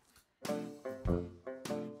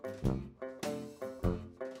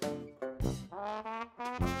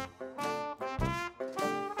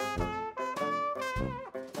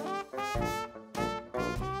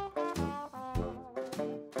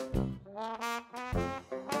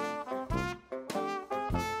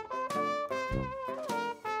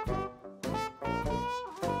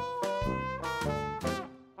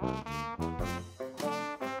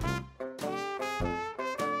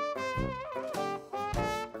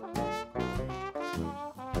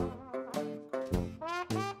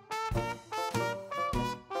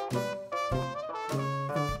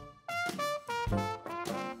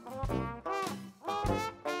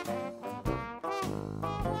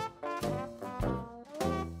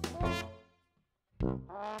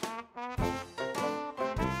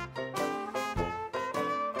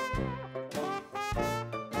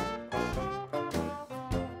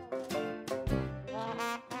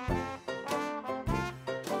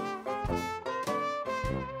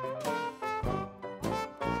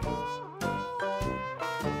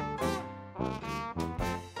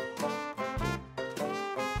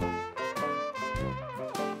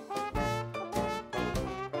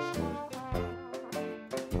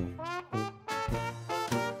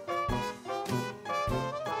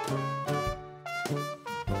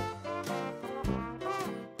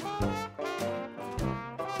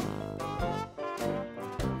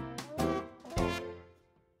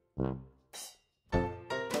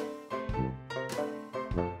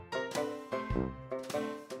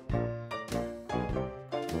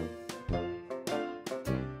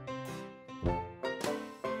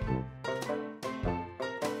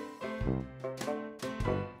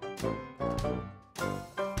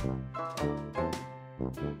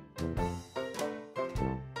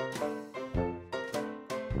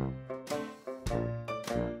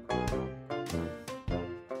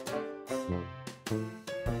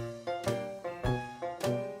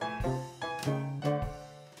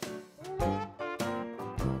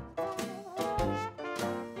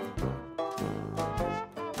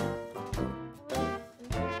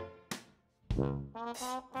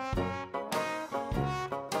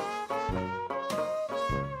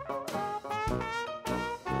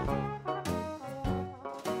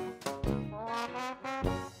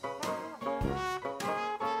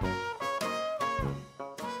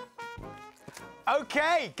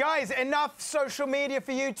 Okay, guys, enough social media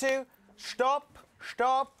for you two. Stop,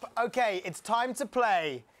 stop. Okay, it's time to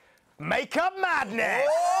play Makeup Madness.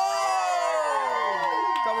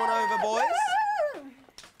 Come on over, boys.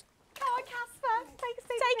 Come on, Caspar. Take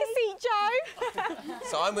a seat, Joe.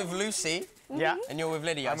 So I'm with Lucy. Yeah. And you're with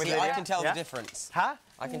Lydia. I'm with See, Lydia. I can tell Yeah. the difference. Huh?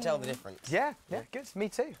 I can tell the difference. Yeah, yeah, good. Me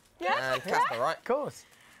too. Yeah. And Caspar, right? Of course.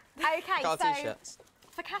 Okay, Got so our t-shirts.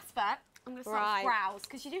 for Caspar, I'm going to start Right. with brows,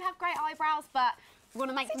 because you do have great eyebrows, but we want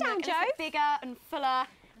to make them look a little bit bigger and fuller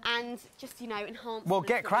and just, you know, enhance Well, them a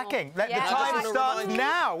get little bit more. cracking. Let Yeah. the time wanna starts remind you-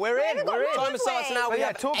 now. We're in. We're in. Time starts now. But We yeah,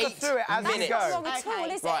 have talk us 8 through it as we minutes. go. Not at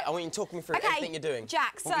all, is Right, it? I want you to talk me through everything you're doing.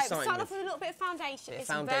 Jack, so What we start starting off with? with a little bit of foundation. It's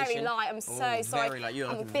foundation. very light, I'm so Ooh, sorry. very light. You're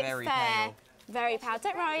I'm a looking bit very fair, pale. very pale.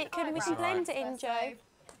 Don't worry, we can blend it in, Joe.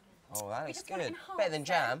 Oh, that looks just want to good. enhance Better than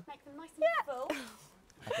jam. Make them nice and full.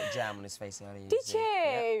 I put jam on his face earlier. Did you?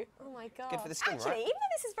 Yeah. Oh my god. Good for the skin, Actually, right? even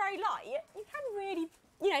though this is very light, you can really,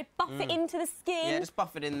 you know, buff it into the skin. Yeah, just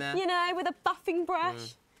buff it in there. You know, with a buffing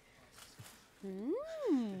brush.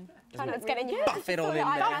 It's getting good. Buff it all in there.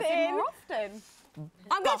 Buff it in more often.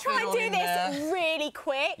 I'm going to try and do this really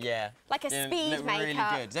quick. Yeah. Like a Yeah, speed look really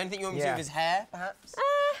makeup. good. Is there anything you want me to do with his hair, perhaps?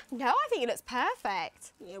 No, I think it looks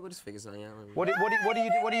perfect. Yeah, we'll just figure something out. What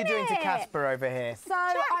are you doing to Caspar over here? So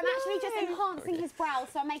I'm actually just enhancing his brows,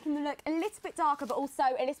 so I'm making them look a little bit darker, but also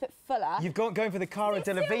a little bit fuller. You've got going for the Cara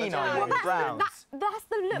Delevingne, are you, Well, with the brows? that's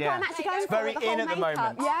the look Yeah. I'm actually going It's for. very with the whole in at the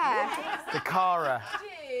makeup. moment. Yeah. The Cara.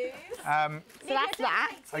 So that's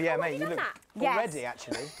that. Oh yeah, mate, you look Yes. already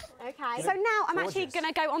actually. Okay. So now I'm actually Gorgeous.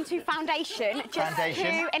 going to go on to foundation, just Foundation.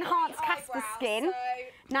 to enhance Caspar's skin.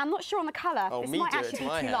 Now I'm not sure on the colour. Oh, this me might do it actually to be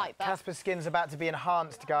my too hair. light, but Caspar's skin's about to be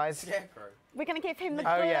enhanced, guys. we're going to give him the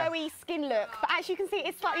Oh, yeah. glowy skin look. But as you can see,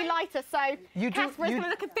 it's slightly lighter, so Caspar's going to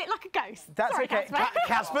look a bit like a ghost. That's Sorry, okay. Caspar.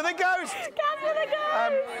 Casper the ghost. Casper the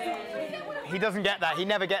ghost. He doesn't get that. He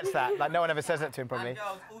never gets that. Like no one ever says that to him, probably.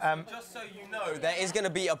 Just so you know, there is going to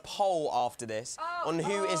be a poll after this on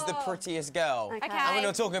who is the prettiest girl. Okay. And we're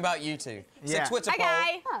not talking about you two. It's Yeah. a Twitter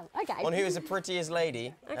Okay. poll Oh, okay. on who is the prettiest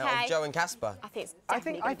lady Okay. of Joe and Caspar. I think it's I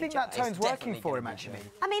think that tone's working for him actually.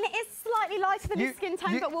 I mean, it is slightly lighter than his skin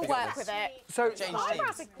tone, but we'll work with it. So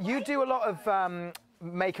teams. you do a lot of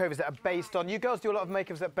makeovers that are based on. You girls do a lot of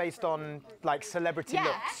makeovers that are based on like celebrity Yeah.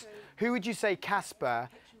 looks. Who would you say Caspar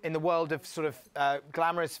in the world of sort of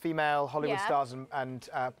glamorous female Hollywood Yeah. stars and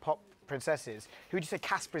pop princesses? Who would you say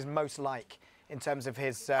Caspar is most like in terms of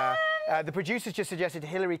his? The producers just suggested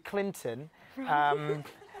Hillary Clinton,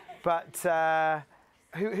 but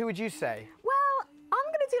who would you say? Well, I'm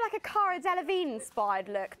going to do like a Cara Delevingne inspired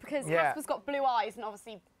look because Yeah. Caspar's got blue eyes and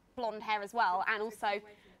obviously blonde hair as well, and also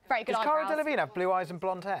very good Does eyebrows. Cara Delevingne have blue eyes and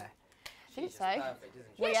blonde hair? I think so.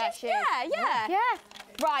 Well, yeah, she is. Yeah.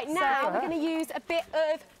 Right, now for we're her. going to use a bit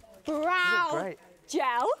of brow Great.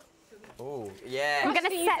 gel. Oh, yeah. We're going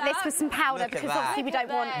to set this with some powder Look at because that. obviously we don't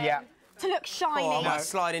want Yeah. to look shiny. Oh, I might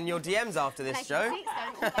slide in your DMs after this, Joe.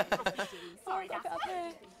 Sorry, Caspar.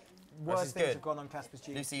 Worst good. things have gone on Caspar's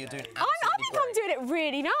cheeks. Lucy, you're doing I think I'm doing it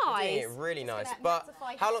really nice. doing it really nice. But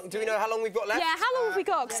how long? Do we know how long we've got left? Yeah, how long have we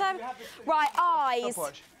got? 'Cause right, eyes.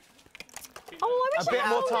 Stopwatch. Oh, I wish A bit I had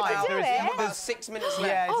more longer time. to do it. There's 6 minutes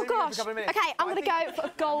left. Yeah, it's Oh only been a gosh. couple of minutes. Okay, I'm gonna go for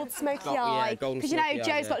a gold smoky eye. golden Because you know smoky eye,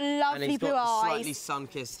 Joe's yeah. got And lovely he's blue got slightly eyes.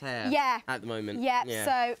 sun-kissed hair. Yeah. At the moment. Yeah.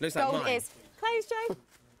 So looks like gold mine. is close, Joe.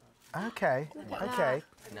 Okay. Okay.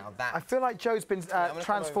 Now that. I feel like Joe's been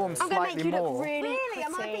transformed I'm gonna slightly make you more. look really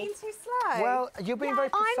Am I pretty. being too slow? Well, you're being very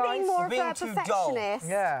precise. I'm being more of Being a too dull. perfectionist.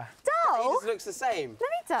 Yeah. He Dull? just looks the same. No,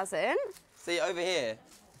 he doesn't. See over here.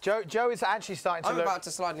 Joe is actually starting to I'm look. about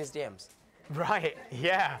to slide in his DMs. Right.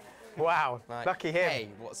 Yeah. Wow. Like, Lucky him. Hey,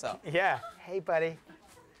 what's up? Yeah. Hey, buddy.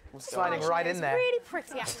 Sliding going on? right in there. Really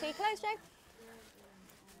pretty, actually. Close, Joe.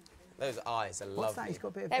 Those eyes are lovely. He's got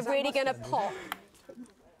a bit of. They're really gonna pop.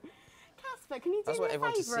 Caspar, can you do That's me what a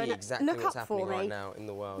everyone to favour see and exactly look what's up for happening me? right now in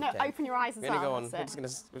the world. No, okay? open your eyes as We're gonna well. go on. That's We're it.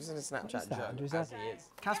 just gonna Snapchat Joe as he is.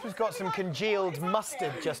 Caspar's got some congealed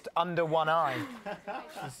mustard just under one eye.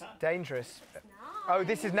 It's dangerous. Oh,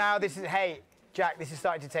 this is. Hey, Jack, this is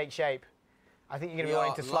starting to take shape. I think you're going to be We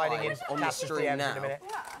wanting to are sliding in live on the Caspar's stream DMs now. in a minute.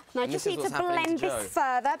 No, I And just this is need to what's happening to blend Joe. this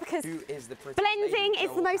further because Who is the prettiest blending lady, is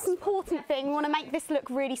Joe the or most Caspar? important thing. We want to make this look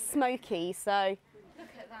really smoky, so. Look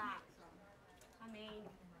at that. I mean,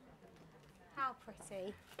 how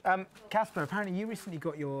pretty. Caspar, apparently you recently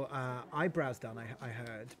got your eyebrows done, I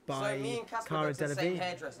heard, by me and Caspar Cara go to the same Delevingne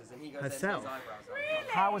hairdressers and he goes herself. there and does his eyebrows. Really?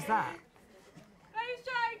 How was that?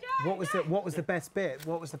 What was the best bit?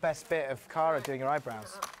 What was the best bit of Cara doing her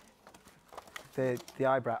eyebrows? The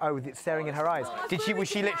eyebrow. Oh, staring in her eyes. Was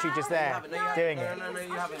she literally just there doing it? No,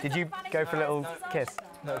 you haven't. Did you go for a little kiss?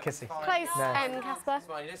 Little kissy? Close, Caspar. It's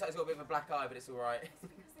fine. He looks like he's got a bit of a black eye, but it's all right.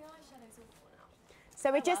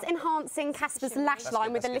 So we're just enhancing Caspar's lash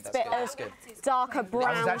line with a little bit of darker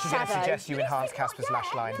brown I was actually going to shadow. suggest you enhance Caspar's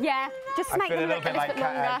lash line. Yeah, just to make them look a little bit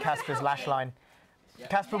longer. Caspar's lash line.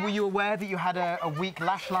 Caspar, were you aware that you had a weak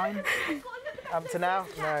lash line up to now?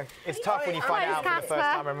 No. It's tough when you find it out for the first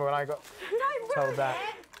time. I remember when I got told that.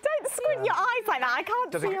 Don't squint your eyes like that. I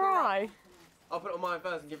can't see your eye. I'll put it on mine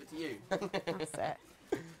first and give it to you. That's it.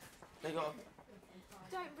 There you go.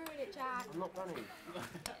 Don't ruin it, Jack. I'm not funny.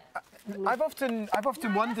 I've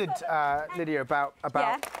often wondered, Lydia, about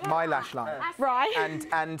my lash line. Right.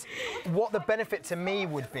 And what the benefit to me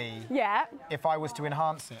would be if I was to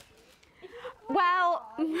enhance it. Well,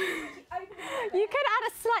 you could add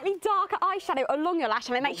a slightly darker eyeshadow along your lash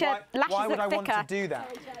line and make your lashes look thicker. Why would I want to do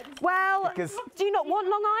that? Well, do you not want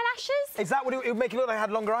long eyelashes? Is that what it would make it look like I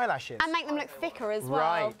had longer eyelashes? And make them look thicker as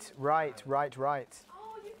well. Right.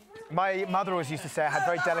 My mother always used to say I had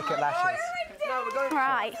very delicate lashes. No, we're going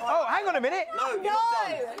Right. Oh, hang on a minute. No. Where's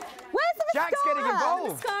the mascara? Jack's getting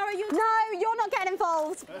involved. No, you're not getting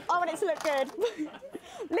involved. I want it to look good.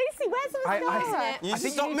 Lucy, where's the mascara? You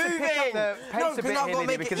think stop you need to pick up moving. the pace a bit here,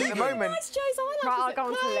 Lydia, because at the moment... Right, I'll go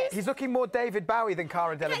on to the lips. He's looking more David Bowie than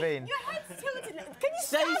Cara Delevingne. Your head's tilted. Can you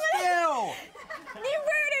Stay stop it? still. You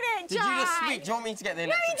ruined it, Jack. Did you just speak? Do you want me to get the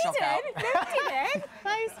electric shock out? No, he didn't.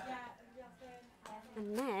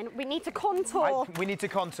 And then we need to contour. We need to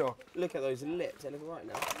contour. Look at those lips. They look right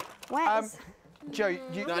now. Where's... Joe,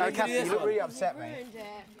 Caspar, you look really upset, mate.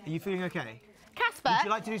 Are you feeling okay? Caspar? Would you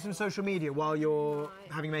like to do some social media while you're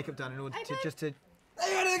having makeup done in order to just to...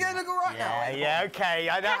 They're going to look all right now. Yeah, okay.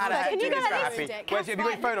 I don't know how to do this for happy. Caspar, Have you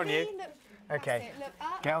got your phone on you? Okay.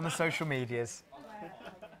 Get on the social medias.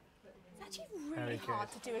 It's actually really hard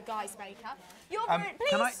to do a guy's makeup. You're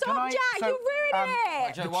Please stop, Jack. You're ruining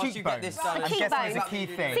it. The cheekbones. I'm guessing is a key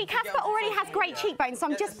thing. See, Caspar already has great cheekbones, so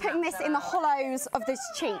I'm just putting this in the hollows of his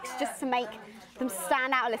cheeks just to make them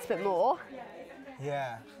stand out a little bit more.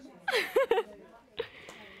 Yeah.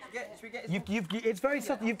 It's very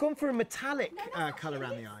subtle. You've gone for a metallic colour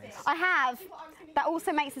around the eyes. I have. That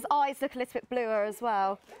also makes his eyes look a little bit bluer as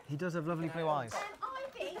well. He does have lovely blue eyes.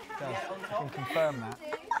 He does. I can confirm that.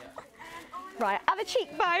 Right, other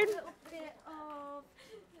cheekbone.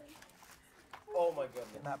 Oh my goodness.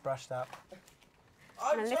 Get that brushed up.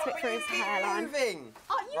 And a little bit through his hairline.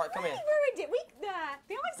 Oh, you Right, come really here. ruined it.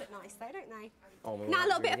 The eyes look nice though, don't they? Oh my God, Now a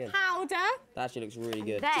little that's bit really of good. powder. That actually looks really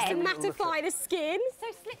good. Just to Then, mattify the skin. So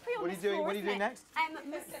slippery on What are you doing? What are you doing next?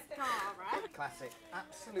 Mascara. Classic.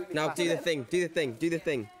 Absolutely. Now classic. do the thing. Do the thing. Do the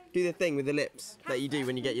thing. Do the thing with the lips that you do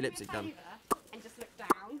when you get your lipstick done. And just look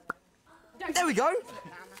down. There we go.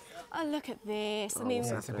 Oh, look at this. I mean,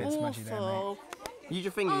 that's a bit smudgy there, mate. Use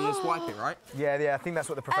your finger and just wipe it, right? Yeah, I think that's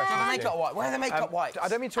what the professionals do. Makeup wipe. Where are the makeup wipes? I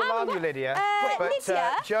don't mean to alarm you, Lydia, but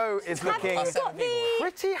Lydia, Joe is looking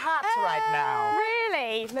pretty hot right now.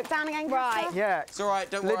 really? Look down again, Right. Yeah. It's all right.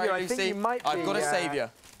 Don't Lydia, worry, I Lucy. think you might I've be, got a saviour.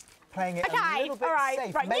 Playing it a Okay, little bit all right,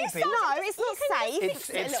 safe, right. maybe. No, it's not safe.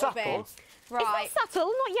 It's subtle. Right. It's not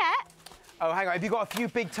subtle, not yet. Oh, hang on. Have you got a few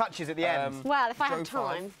big touches at the end? Well, if I Joe have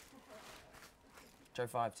time. Joe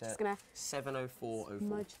 5 to Just gonna 70404.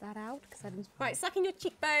 smudge that out. Right, suck in your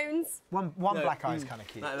cheekbones. One black eye is kind of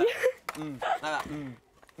cute. Like that. Like that.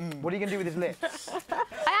 What are you going to do with his lips?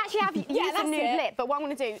 I actually have used a nude lip, but what I'm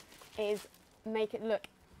going to do is make it look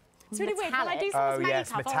It's really weird. When I do someone's Oh, makeup,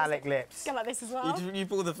 yes, metallic lips. go like this as well. You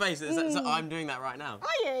pull the face. So I'm doing that right now.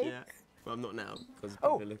 Are you? Yeah. Well, I'm not now because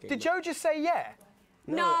Oh, people are looking. did Joe just say yeah?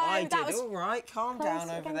 No, I that did. was All right, calm down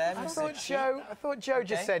over there, I Mr. thought Joe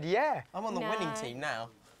just said yeah. I'm on the winning team now.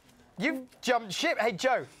 You've jumped ship. Hey,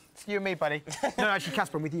 Joe, it's you and me, buddy. No, actually,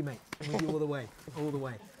 Caspar, I'm with you, mate. I'm with you all the way. All the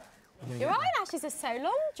way. Your eyelashes are so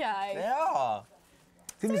long, Joe. They are.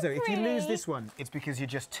 Thing is, though, if you lose pretty. this one, it's because you're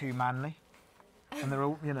just too manly. And they're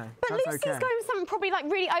all, you know, But that's Lucy's okay. going for something probably like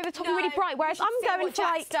really over the top and really bright, whereas I'm going what for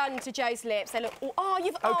like... Jack's done to Joe's lips. They look. Oh,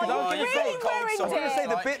 you've. Oh, 'cause I was you've gonna really say- ruined I was going to say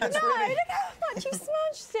the it. bit that's No, really... look how much you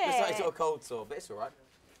smudged it. It's like sort of cold sore, but it's all right.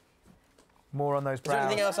 More on those Is there brows.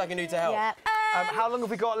 anything else I can do to help? Yeah. How long have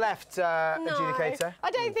we got left, adjudicator?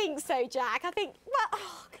 I don't think so, Jack. I think. Well,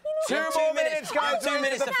 can you not? 2 more minutes, guys. 2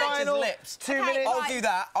 minutes the to fix his final. lips. 2 Okay, minutes. I'll do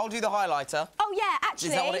that. I'll do the highlighter. Oh yeah, actually.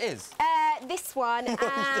 Is that what it is? This one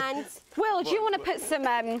and. Will, do you want to put some...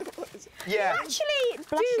 Yeah. Actually,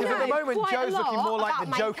 Because at the moment, Joe's looking more like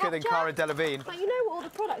the Joker than Cara Delevingne. But you know what all the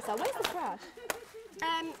products are. Where's the brush?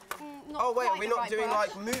 Oh wait, we're not doing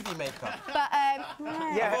like movie makeup. But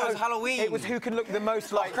yeah, it was Halloween. It was who can look the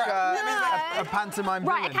most like a pantomime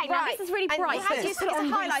villain. Right, okay, now this is really bright. How do you put it on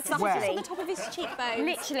highlighter? Where? On the top of his cheekbone.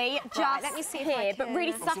 Literally, just let me see here, but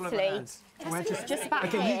really subtly. Just about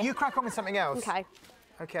here. Okay, you crack on with something else. Okay.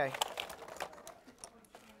 Okay.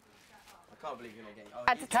 I can't believe you're not getting.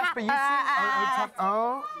 Caspar, you seem.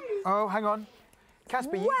 Oh, hang on.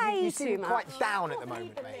 Caspar, you seem quite down at the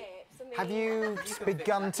moment, mate. Have you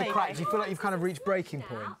begun to crack? Do you feel like you've kind of reached breaking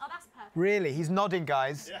point? Oh, that's perfect. Really? He's nodding,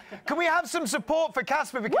 guys. Can we have some support for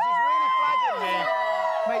Caspar because he's really flagging me?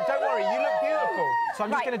 Mate, don't worry, you look beautiful. So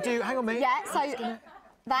I'm just going to do. Hang on, mate. Yeah, so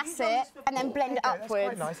that's it, and then blend it upwards. That's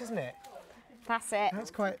quite nice, isn't it? That's it.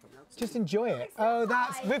 That's quite. Just enjoy it. Oh,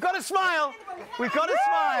 that's. We've got a smile. We've got a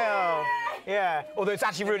smile. Yeah. Although it's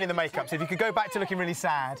actually ruining the makeup. So if you could go back to looking really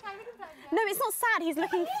sad. No, it's not sad. He's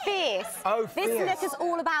looking fierce. Oh, fierce. This look is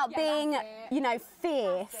all about being, you know,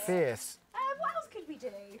 fierce. Fierce. What else could we do?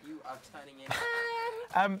 You are turning in.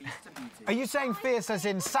 Are you saying fierce as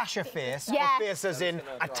in Sasha Fierce? Yeah. Or fierce as in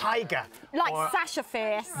a tiger? Like or, Sasha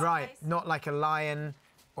Fierce. Right. Not like a lion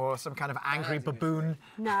or some kind of angry baboon.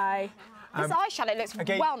 No. This eyeshadow looks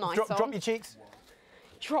well nice on. Drop your cheeks.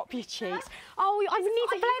 Drop your cheeks. Oh, I need to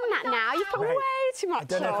blend that now. You've put way too much I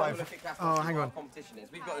don't know on. if I've... Oh, hang on. Competition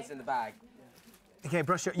is. We've got this in the bag. Okay,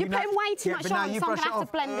 brush it. You're putting way too much on, so I'm going to have to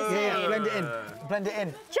blend this in. Yeah, blend it in. Blend it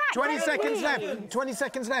in. Jack, 20 seconds left. 20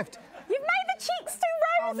 seconds left. You've made the cheeks too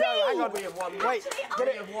rosy. Oh, no, hang on. Wait, get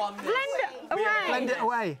it. Blend it away. Blend it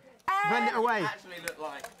away. Blend it away. Actually look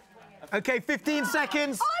like. Okay, 15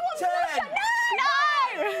 seconds. Oh, I want to no!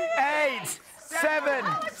 8, 7,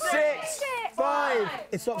 6, 5.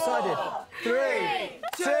 It's lopsided. 3,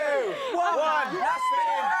 2, 1.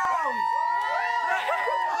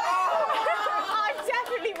 I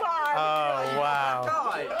definitely won. Oh,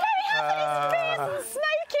 wow. It's fierce and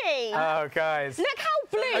smoky. Oh, guys. Look how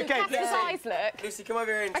blue Casper's eyes look. Lucy, come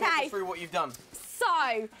over here and talk us through what you've done.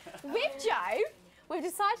 So, with Joe, we've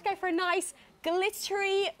decided to go for a nice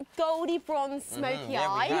glittery, goldy bronze smoky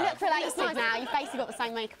eye. You look related now. You've basically got the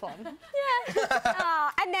same makeup on.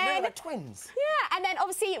 Yeah. And then we're twins. Yeah, and then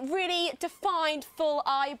obviously really defined full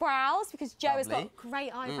eyebrows because Joe has got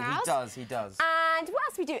great eyebrows. He does. And what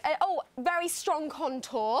else do we do? Very strong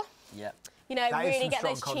contour. Yep. You know, that really get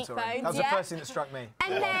strong those contouring. cheekbones. That was the first thing that struck me.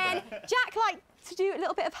 And then Jack liked to do a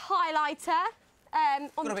little bit of highlighter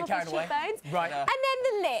on the top of his cheekbones. Right. And then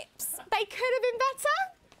the lips. They could have been better.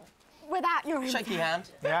 Without your shaky hand.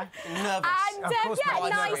 Yeah. Nervous. And of course,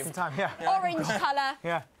 nice orange colour.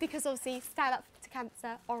 Yeah. Because obviously, stand up to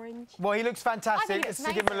cancer, orange. Well, he looks fantastic. Let's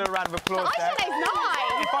give him a little round of applause. The eyeshadow's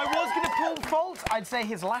nice. If I was going to pull fault, I'd say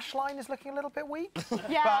his lash line is looking a little bit weak.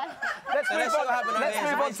 Yeah. But let's move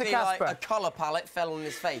on to Caspar. Like a colour palette fell on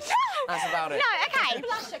his face. That's about it. No, okay.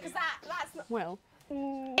 Blusher, because that's not... Well.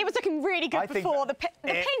 It was looking really good before. The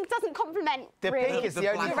pink doesn't complement the really pink is the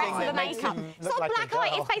only the rest of the makeup. It's not like black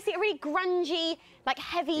eye. It's basically a really grungy, like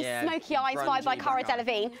heavy, smoky eyes vibe by Cara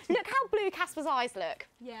Delevingne. Look how blue Casper's eyes look.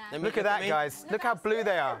 Yeah. Look at that, guys. Look how blue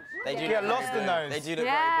they are. They do get lost in those. They do look very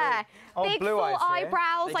blue. Oh, big blue full eyes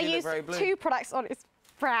eyebrows. I used 2 products on his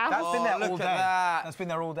brows. That's been there all look day. at that. That's been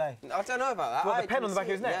there all day. I don't know about that. What, the pen on the back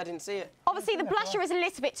of his neck? Yeah, I didn't see it. Obviously, the blusher is a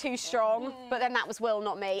little bit too strong, but then that was Will,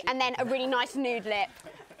 not me. And then a really nice nude lip.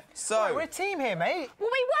 So we're a team here, mate.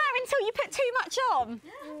 Well, we were until you put too much on.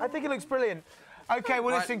 I think it looks brilliant. Okay,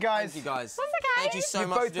 well, listen, guys. Thank you, guys. That's okay. Thank you so You've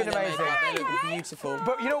much both for doing been amazing. They look beautiful.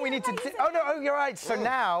 But you know what we need to do? Oh, you're right. So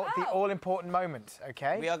now, the all-important moment,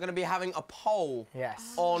 okay? We are going to be having a poll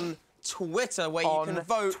on Twitter where you can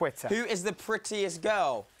vote who is the prettiest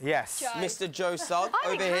girl. Yes. Mr. Joe Sugg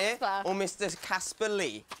over here or Mr. Caspar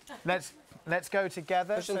Lee. Let's go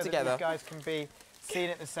together Push them so together. that these guys can be seen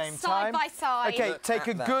at the same Side time. by side. Okay, take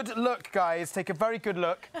a good look, guys. Take a very good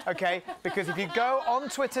look, okay? Because if you go on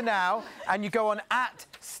Twitter now and you go on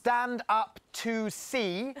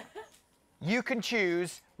 @StandUp2C, you can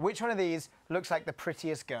choose which one of these looks like the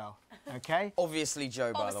prettiest girl, okay? Obviously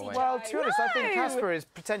Joe, by the way. Well, to be honest, I think Caspar is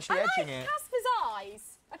potentially edging it. Casper's eyes.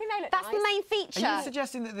 I think they look That's the main feature. Are you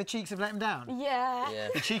suggesting that the cheeks have let him down? Yeah.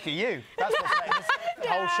 The cheek of you. That's what's letting this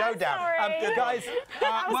whole show down. Guys,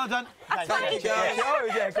 well done. Thank you, guys. Oh,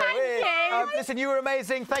 yeah, great. Thank you. Listen, you were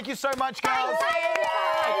amazing. Thank you so much, girls.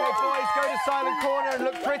 Okay, boys, go to Silent Corner and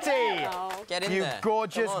look pretty. Get in you there.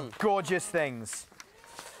 gorgeous, gorgeous things.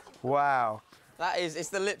 Wow. That is, it's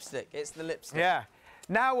the lipstick. It's the lipstick. Yeah.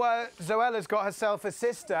 Now Zoella's got herself a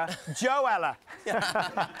sister, Joella.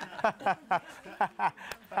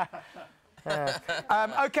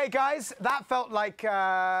 Okay, guys, that felt like...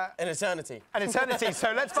 an eternity. An eternity,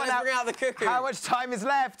 so let's find out, bring out the cuckoo. How much time is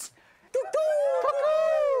left. Cuckoo!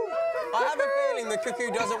 Cuckoo! I have a feeling the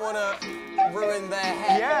cuckoo doesn't want to ruin their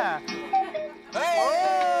head. Yeah. Hey!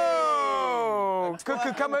 Oh!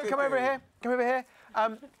 Cuckoo, come over here. Come over here.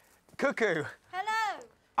 Cuckoo. Hello.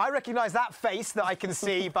 I recognise that face that I can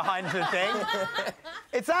see behind the thing.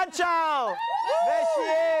 It's Anchal! There she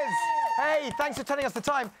is! Hey, thanks for telling us the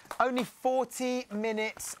time. Only 40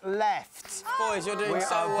 minutes left. Boys, you're doing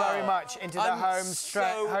so well. We are very much into the home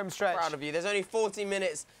stretch. I'm proud of you. There's only 40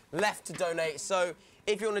 minutes left to donate, so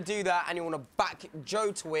if you want to do that and you want to back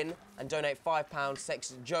Joe to win and donate £5,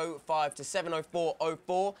 text Joe5 to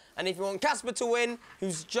 70404. And if you want Caspar to win,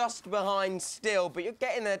 who's just behind still, but you're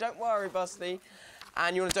getting there, don't worry, Busty.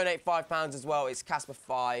 And you want to donate £5 as well, it's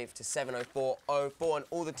Caspar5 to 70404. And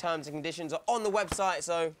all the terms and conditions are on the website,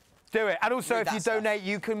 so... Do it. And also, if you donate,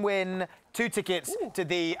 you can win 2 tickets to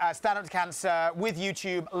the Stand Up to Cancer with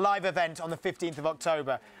YouTube live event on the 15th of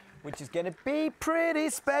October, which is going to be pretty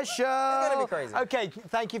special. It's going to be crazy. OK,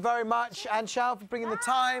 thank you very much, Anchal, for bringing the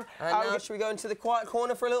time. And now, should we go into the quiet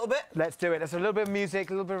corner for a little bit? Let's do it. There's a little bit of music,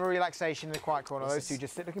 a little bit of relaxation in the quiet corner. Those two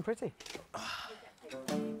just sit looking pretty.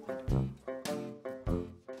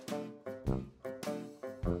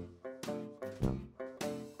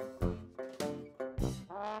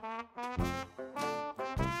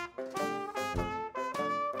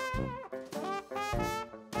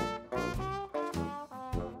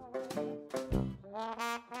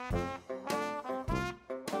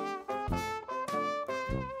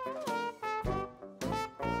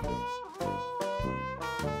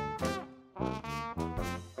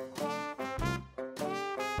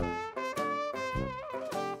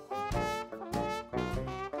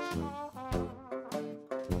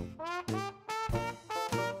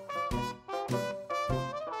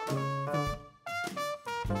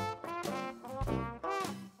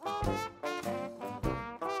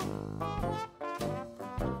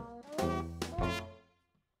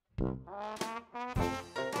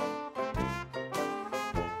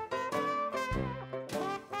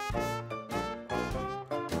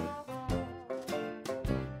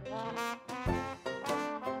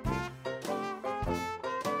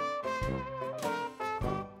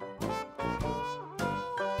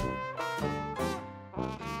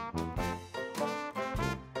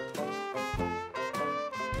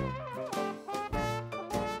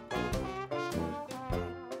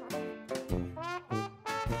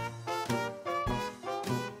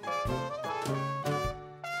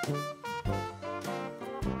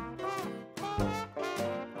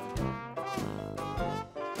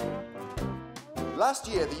 Last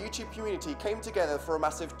year, the YouTube community came together for a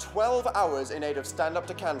massive 12 hours in aid of Stand Up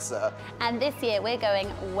to Cancer. And this year, we're going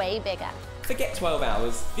way bigger. Forget 12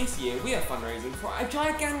 hours. This year, we are fundraising for a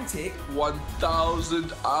gigantic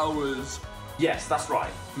 1,000 hours. Yes, that's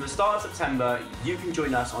right. From the start of September, you can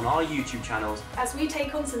join us on our YouTube channels as we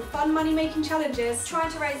take on some fun money-making challenges,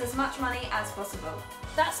 trying to raise as much money as possible.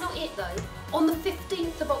 That's not it though. On the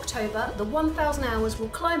 15th of October, the 1,000 hours will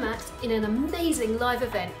climax in an amazing live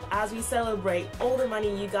event as we celebrate all the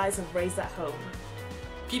money you guys have raised at home.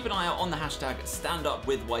 Keep an eye out on the hashtag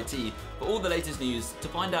StandUpWithYT for all the latest news to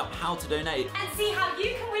find out how to donate. And see how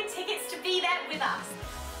you can win tickets to be there with us.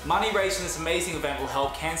 Money raised from this amazing event will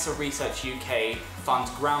help Cancer Research UK fund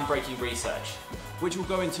groundbreaking research, which will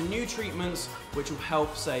go into new treatments which will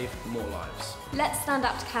help save more lives. Let's stand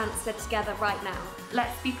up to cancer together right now.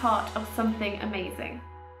 Let's be part of something amazing.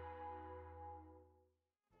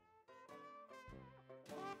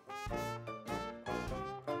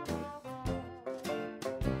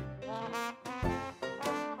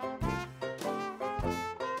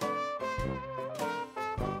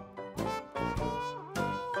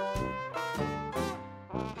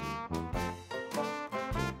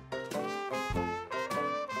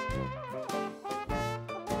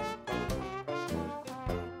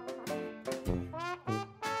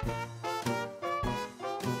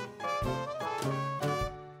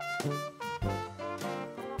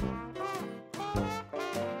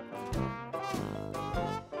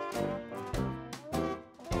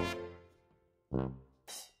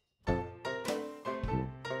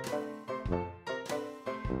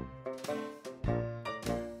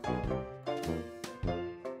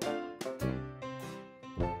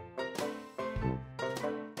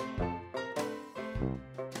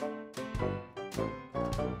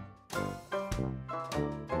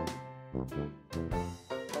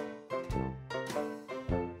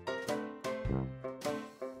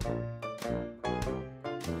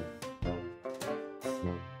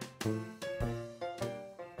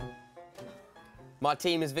 My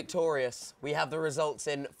team is victorious. We have the results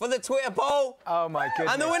in for the Twitter poll. Oh, my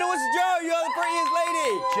goodness. And the winner was Joe. You're the prettiest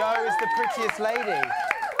lady. Joe is the prettiest lady.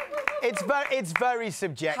 It's very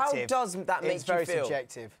subjective. How does that make you feel? It's very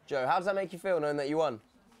subjective. Joe, how does that make you feel knowing that you won?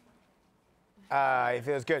 It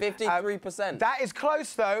feels good. 53%. That is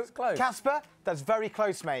close, though. It's close. Caspar, that's very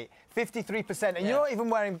close, mate. 53%. And you're not even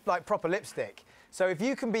wearing, like, proper lipstick. So if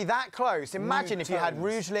you can be that close, imagine if you had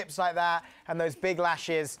rouge lips like that and those big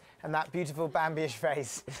lashes and that beautiful Bambi-ish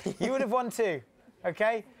face. You would have won too,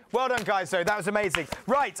 OK? Well done, guys, though. That was amazing.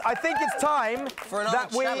 Right, I think it's time for another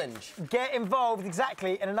challenge. Get involved,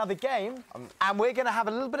 exactly, in another game. And we're going to have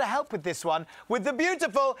a little bit of help with this one with the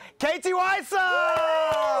beautiful Katie Weissel!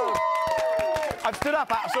 I've stood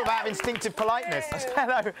up sort of out of instinctive politeness.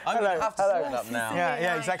 Hello. I'm going to have to stand up now.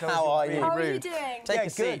 Yeah, exactly. How are you? How are you doing? Take a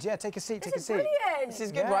seat. Good. Yeah, take a seat, take a seat. Brilliant. This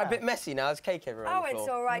is good, right? A bit messy now. There's cake everywhere on the floor. It's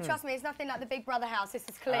all right. Trust me, it's nothing like the Big Brother house. This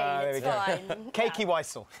is clean. It's fine. Cakey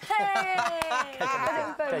Weissel. Hey!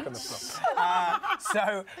 Cake on the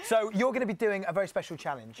floor. So you're going to be doing a very special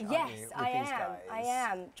challenge, aren't Yes, you, with I these am. guys? I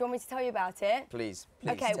am. Do you want me to tell you about it? Please,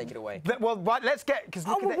 Okay. take it away. Well, right, let's get...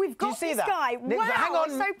 Well, we've got do you see this that? guy. Wow, hang on.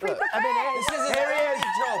 so pre-prepared. Here he is.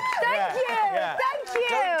 Thank you. Yeah. Thank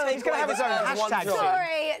you. He's going to have his own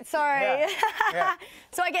hashtag. Sorry. Yeah.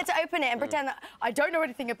 So I get to open it and pretend that I don't know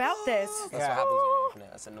anything about this. That's what happens when you open it.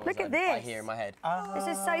 That's a noise Look at I this. hear in my head. This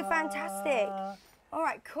is so fantastic. All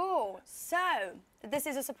right, cool. So, this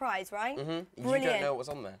is a surprise, right? Mm-hmm. Brilliant. You don't know what's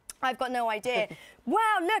on there. I've got no idea.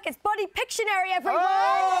 Wow, look, it's Body Pictionary, everyone!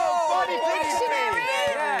 Oh, Body Pictionary!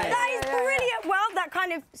 Yeah. That is brilliant. Well, that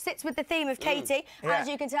kind of sits with the theme of Katie. As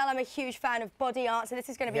you can tell, I'm a huge fan of body art, so this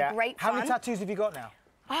is going to be great fun. How many tattoos have you got now?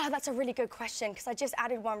 Oh, that's a really good question, because I just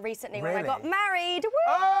added one recently when I Really? got married. Woo!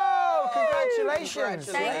 Oh, congratulations.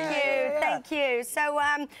 Thank you. So,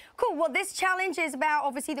 cool. Well, this challenge is about,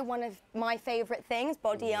 obviously, one of my favourite things,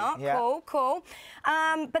 body art. Yeah. Cool.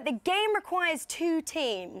 But the game requires 2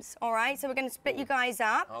 teams, all right? So we're going to split you guys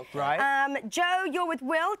up. Okay. Right. Joe, you're with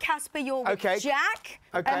Will. Caspar, you're with Jack.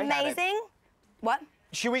 Okay. Amazing. What?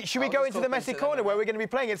 Should we go into the messy corner where we're going to be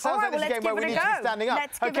playing? It sounds like this is a game where we need to be standing up.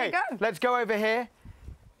 Let's give it a go. Let's go over here.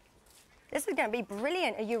 This is going to be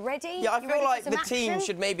brilliant. Are you ready? Yeah, I You feel ready like for the some team action?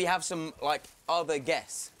 should maybe have some, like, other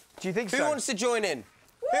guests. Do you think so? Who wants to join in?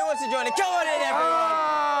 Who wants to join in? Come on in, everyone!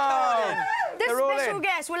 Come on in! This special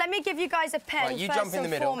guest, well, let me give you guys a pen. Right, you first jump in the and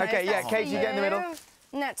middle. foremost. Okay, yeah, That's Katie, for you get in the middle.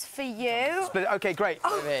 And that's for you. Split, okay, great.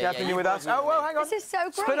 Yeah, you with us. Oh, well, hang on. This is so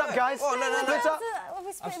great. Split up, guys. Oh, no. Split up.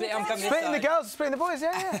 I'm coming Splitting the girls, splitting the boys,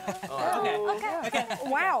 yeah. Okay.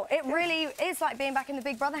 Wow, it really is like being back in the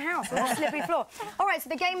Big Brother house on the slippery floor. All right, so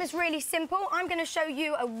the game is really simple. I'm going to show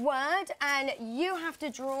you a word, and you have to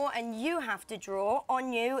draw, and you have to draw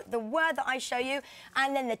on you the word that I show you,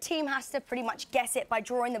 and then the team has to pretty much guess it by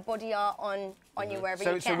drawing the body art on you wherever you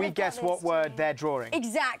can. So we guess what word they're drawing?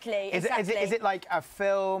 Exactly. Is it like a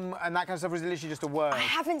film and that kind of stuff, or is it literally just a word? I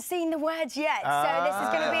haven't seen the words yet, so this is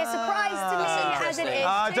going to be a surprise to me, as it is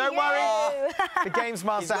to don't you. worry. The games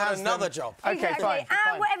master He's got has another them. job. Okay, Exactly. fine.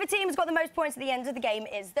 And whatever team's got the most points at the end of the game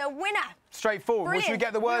is the winner. Straightforward. Well, should we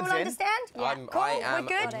get the words you all in? understand? Yeah. Cool. I am We're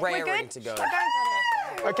good. raring We're good. to go.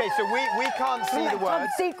 Okay, so we can't see the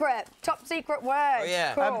words. Top secret words. Oh,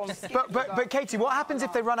 yeah. Cool. But Katie, what happens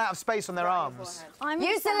if they run out of space on their arms?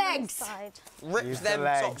 Use the legs. Rip them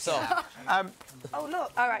tops off. Oh,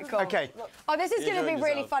 look. All right, cool. Okay. Oh, this is going to be doing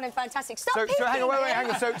really yourself. fun and fantastic. Stop So hang on, peeking. wait, hang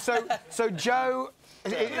on. So Joe,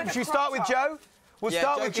 should we start with Joe? We'll Yeah,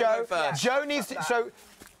 start Joe with can Joe. go first. Joe needs to. So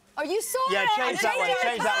Oh, you saw yeah, it. change that one.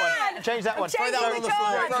 Change that one. Change that one. Throw that on the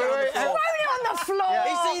floor. Throw it on the floor.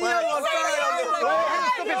 He's seen the other one. Throw it on the floor.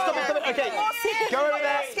 Stop it. Okay, go over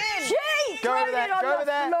there. Go over there. Go over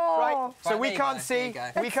there. Right. So we can't see.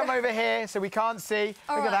 We come over here, so we can't see.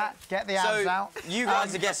 Look at that. Get the abs out. You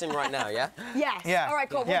guys are guessing right now, yeah? Yes. Yeah. All right,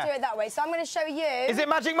 cool. We'll do it that way. So I'm going to show you. Is it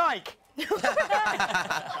Magic Mike? So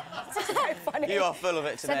funny. You are full of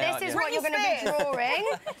it today, So this is what you're going to be drawing.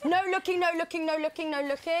 No looking, no looking, no looking, no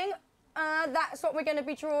looking. That's what we're going to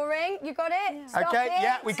be drawing. You got it? Stop Okay, it.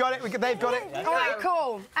 yeah, we got it. They've got it. All right,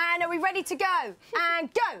 cool. And are we ready to go?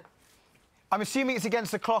 And go. I'm assuming it's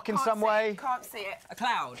against the clock in some way. Can't see it. A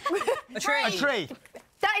cloud. A tree. A tree.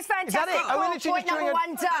 That is fantastic. Is that it? Cool. We're literally Point just number doing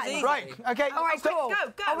 1 done. Right, okay. All right, Stop. cool.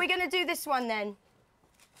 Go. Are we going to do this one then?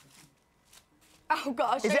 Oh,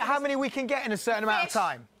 gosh. Is it how many we can get in a certain amount of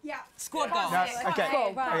time? Yeah. Squad goals. No, okay.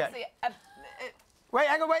 Cool. Okay. Wait,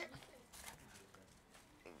 hang on, wait.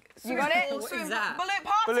 You got it? What is that? Balloon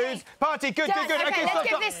party. Balloons. Party. Good. Okay, Okay, let's stop, give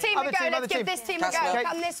stop. this team a Other go. team, Let's other give team. this team a go. Okay.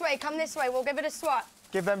 Come this way. Come this way. We'll give it a swat.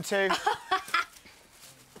 Give them 2.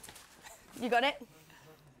 You got it?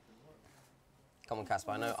 Come on,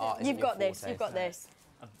 Caspar. I know art isn't You've got your this. forte. You've got this.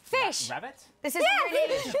 Fish. Rabbit? This is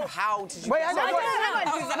really. How did you? Wait, hang on.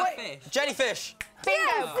 How is that a fish? Jellyfish.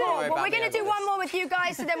 Bingo. Cool. Well, Well, we're going to do one more with you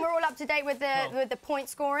guys, so then we're all up to date with the point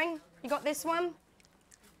scoring. You got this one?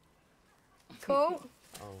 Cool.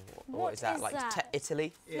 Oh, what is that? Like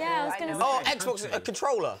Italy? Yeah, I was going to say. Oh, Xbox, a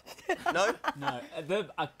controller. No? No.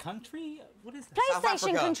 A country? What is that?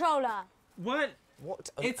 PlayStation controller. What? What?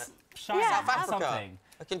 It's South Africa. something.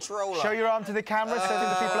 A controller. Show your arm to the camera so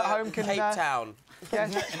that the people at home can... Cape Town.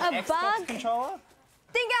 Yes. A bug. Controller?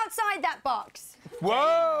 Think outside that box.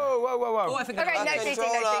 Whoa, whoa, whoa, whoa. Oh, I think Okay, a no cheating,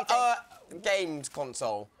 controller. no Games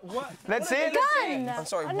console. What? Let's see it. Gun. I'm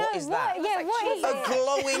sorry, I what know, is that? Yeah, what is A it?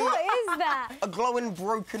 glowing... What is that? A glowing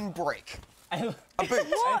broken brick. A boot.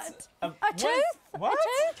 What? A tooth? What? A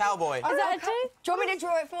tooth? Cowboy. Is that a tooth? Do you want me to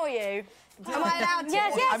draw it for you? Am I allowed to?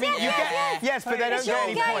 Yes, yes, I mean, yes, you yes, get... Yes, but they don't It's get your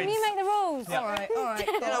any game. points. You make the rules. All right, all right.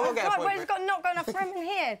 Yeah, no, we'll get a Right, point well, for it's not got enough room in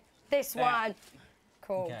here. This one.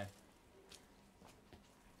 Cool. Okay.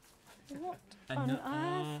 What on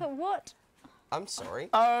earth? What? I'm sorry.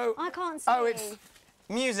 Oh. I can't see. Oh, it's...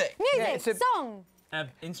 Music. Music. it's a- Song.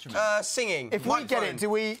 Instrument. Singing. If we get it, do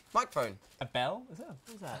we... Microphone. A bell? Is that?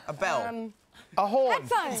 What is that? A bell. A horn.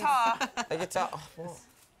 Headphones. Guitar. A guitar. Oh, what?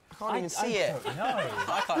 I can't even see it. No.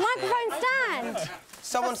 I can't see Microphone stand. it.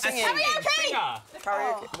 Someone singing. Singer.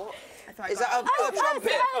 Karaoke. What? Is that a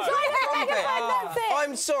trumpet? That's it.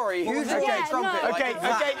 I'm sorry. Who's Yeah, okay, trumpet? no. Okay,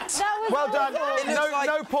 Like okay. That was Well done. It looks like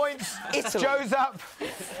No points. Italy. Joe's up.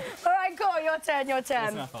 All right, cool. Your turn. Your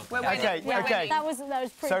turn. We're winning. Okay, We're okay. winning. That was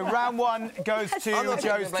pretty. So bad. round one goes I'm to not taking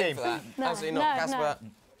Joe's the blame team. for that. No, Absolutely not. no, Casper,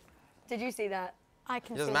 Did you see that? I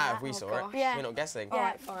can it doesn't see matter that. if we saw gosh. it. Yeah. We're not guessing. All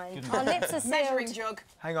right, fine. Our lips are Measuring sealed. jug.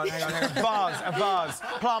 Hang on. A vase.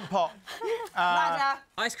 Plant pot. Ladder.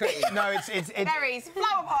 Ice cream. No, it's Berries.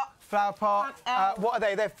 Flower pot. flower pot. What are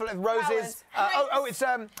they? They're roses. Flowers.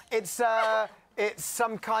 It's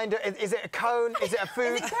some kind of. Is it a cone? Is it a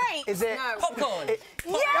food? Is it grapes? Is it No. Popcorn.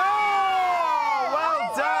 Oh,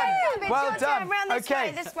 well done. It's Well your done. turn. Round this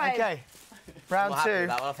way, this way. Okay. I'm Round not happy two. with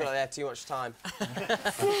that one. I feel like they had too much time.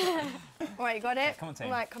 All right, you got it? Come on, team.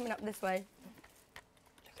 Right, coming up this way.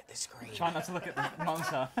 Look at this screen. Try not to look at the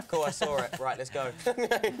monster. Cool, I saw it. Right, let's go.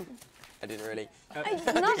 I didn't really. Not You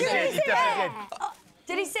did, you definitely did.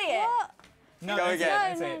 Did he see it? No, Go that's it, again.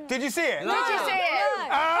 that's No, it. Did you see it? Did you see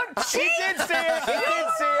it? She did see it. She did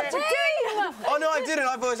see it. Oh no, I didn't.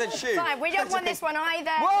 I thought I said shoot. Fine, we don't want this one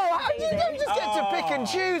either. Whoa! How do you don't just get to pick and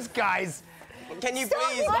choose, guys? Can you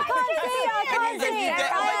please? I can't see. I can't Can see. you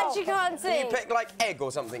get, I like- actually can't Can you see. pick like egg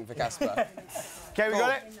or something for Casper? Okay, we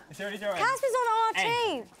got it. It's already drawing. Casper's on our Egg.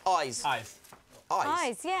 team. Eyes. Eyes.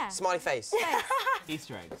 Eyes, yeah. Smiley face.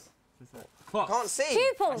 Easter eggs. Clock. Can't see.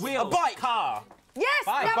 Pupils. Wheel. A bike. Car. Yes,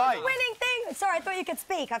 Bye. that Bye. was the winning thing. Sorry, I thought you could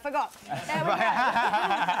speak. I forgot. There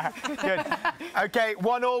we go. Good. Okay,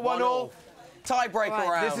 1-1. Tiebreaker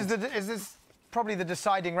Right. round. Is this probably the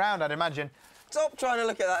deciding round, I'd imagine. Stop trying to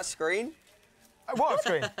look at that screen. What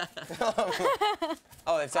screen?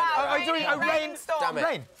 Oh, they've turned Oh, it around. rain. Damn it.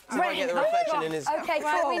 Rain. See if I can get the reflection in his... Okay,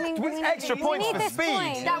 Right, cool. we need, With we extra need, points we need for this speed.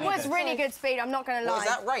 point. That was really good speed, I'm not going to lie. What, is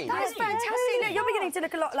that rain? That was fantastic. Look, you're beginning to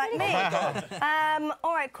look a lot like me.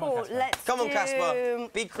 All right, cool. Let's Come on, do... Caspar.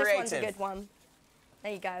 Be This one's a creative. good one.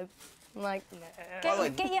 There you go. Like, By the way,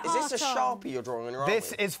 Get your is this a art on. Sharpie you're drawing on your arm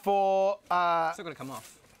This with? is for. Still gonna come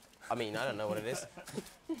off. I mean, I don't know what it is.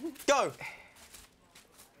 Go!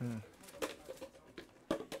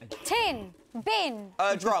 Tin, bin,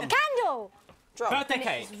 Drum. candle. Drum. Birthday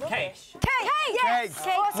cake. Cake. Cake, yes.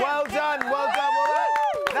 Cake. Well done.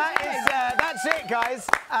 That's it, guys.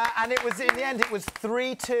 And it was in the end, it was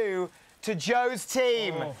 3-2 to Joe's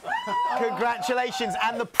team. Congratulations.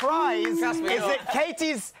 And the prize is that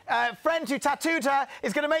Katie's friend who tattooed her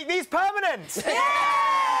is going to make these permanent.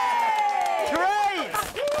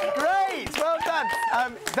 Great. Well done.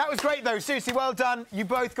 That was great, though. Seriously, well done. You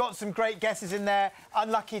both got some great guesses in there.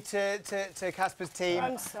 Unlucky to Casper's team.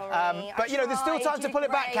 I'm sorry. But, you know, there's still time to pull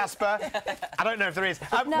it back, Caspar. I don't know if there is.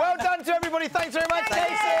 Well done to everybody. Thanks very much,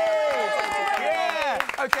 Casey. Yeah.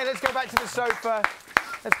 OK, let's go back to the sofa.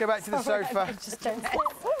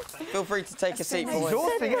 Feel free to take a seat, boys.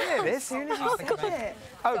 Exhausting, isn't it, this?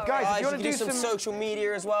 Oh, guys, if you want to do some social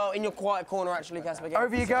media as well, in your quiet corner, actually, Caspar.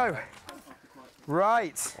 Over you go.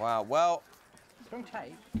 Right. Wow, well...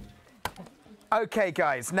 OK,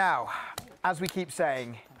 guys, now, as we keep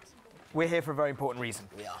saying, we're here for a very important reason.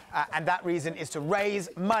 We are. And that reason is to raise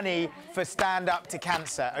money for Stand Up to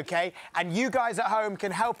Cancer, OK? And you guys at home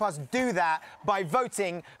can help us do that by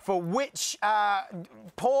voting for which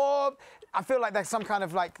poor, I feel like there's some kind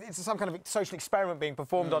of it's some kind of social experiment being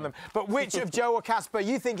performed on them. But which of Joe or Caspar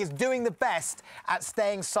you think is doing the best at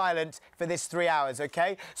staying silent for this 3 hours,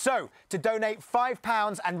 okay? So, to donate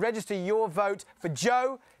 £5 and register your vote for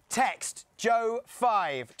Joe, text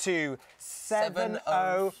Joe5 to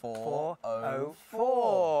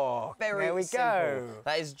 70404. Very there we simple. go.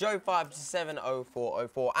 That is Joe5 to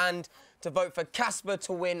 70404. And to vote for Caspar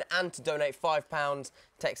to win and to donate £5,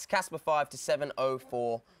 text Caspar5 to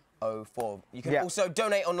 70404. You can also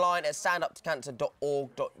donate online at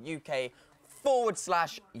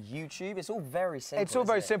standuptocancer.org.uk/YouTube. It's all very simple. It's all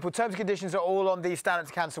very simple. Terms and conditions are all on the Stand Up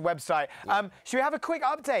to Cancer website. Yeah. Should we have a quick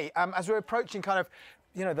update as we're approaching kind of,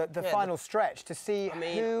 you know, the final stretch to see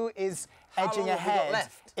who is edging ahead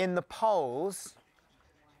in the polls?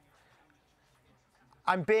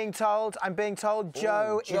 I'm being told,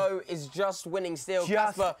 Joe is just winning still.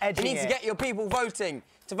 Just Caspar, edging you need to get your people voting.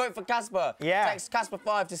 To vote for Caspar, text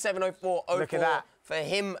Caspar5 to 70404. Look at that. For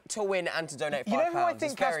him to win and to donate £5. You know who I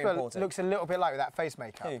think Caspar looks a little bit like with that face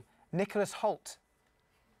makeup? Who? Nicholas Hoult.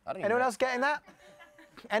 Anyone else getting that?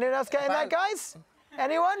 Anyone else getting that, guys?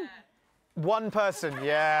 Anyone? One person,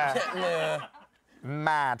 yeah.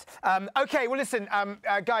 Mad. OK, well, listen,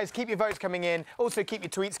 guys, keep your votes coming in. Also, keep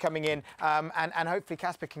your tweets coming in. And hopefully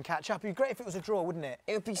Caspar can catch up. It'd be great if it was a draw, wouldn't it?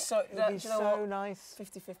 It would be so, nice.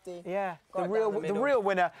 50-50. Yeah. The real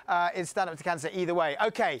winner is Stand Up to Cancer either way.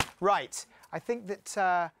 OK, right. I think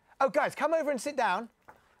that... oh, guys, come over and sit down,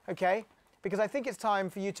 OK? Because I think it's time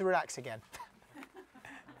for you to relax again.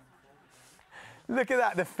 Look at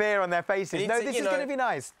that, the fear on their faces. No, this is going to be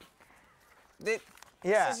nice. This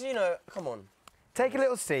is, you know, come on. Take a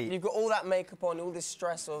little seat. You've got all that makeup on, all this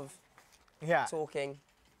stress of talking.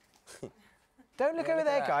 Don't look over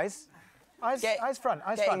there, guys. Eyes front,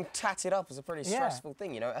 eyes front. Getting tatted up is a pretty stressful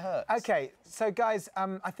thing, you know, it hurts. OK, so, guys,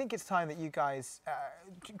 I think it's time that you guys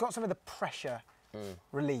got some of the pressure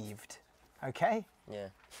relieved, OK? Yeah.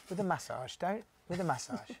 With a massage, with a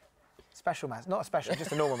massage. Special massage, not a special,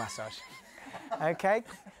 just a normal massage. OK?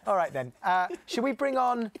 All right, then. Should we bring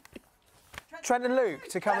on Trent and Luke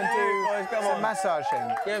to come and do some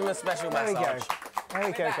massaging? Give them a special massage. There we go. There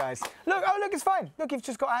we go, guys. Look, look, it's fine. Look, you've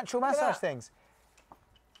just got actual massage things.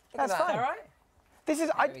 That's fine. All right? This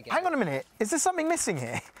is... hang on a minute. Is there something missing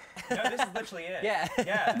here? No, this is literally it. Yeah.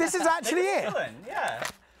 This is actually it? Yeah.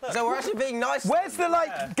 So we're actually being nice. Where's the,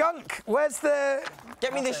 gunk? Where's the...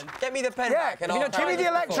 Get me the pen back. And give me the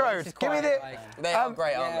electrode. Give me the... They are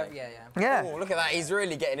great, aren't they? Yeah. Ooh, look at that. He's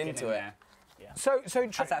really getting into it. So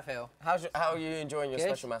how's that feel? How are you enjoying your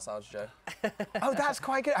special massage, Joe? Oh, that's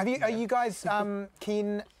quite good. Are you guys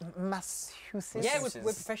keen masseuses? Yeah, we're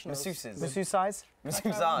professionals. Masseuses.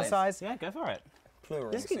 Masseuses. Yeah, go for it.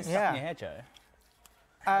 Plural. This is getting stuck in your hair, Joe.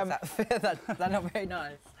 That's not very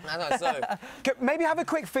nice. That's so. Maybe have a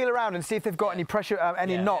quick feel around and see if they've got any pressure,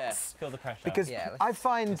 any knots. Feel the pressure. Because I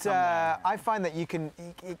find that you can.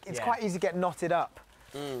 It's quite easy to get knotted up.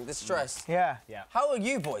 The stress. Yeah. How are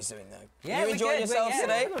you boys doing though? Yeah, you enjoying yourselves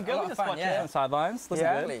today? We're good. We're just watching on the sidelines. Good.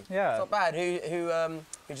 Yeah. It's not bad. Who do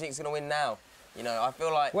you think is going to win now? You know, I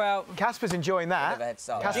feel like... Well, Caspar's enjoying that.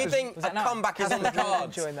 Do you think a comeback is on the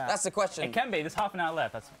cards? That's the question. It can be. There's half an hour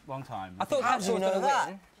left. That's a long time. I thought Caspar was going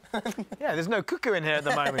to win. Yeah, there's no cuckoo in here at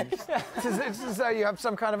the moment. It's as though you have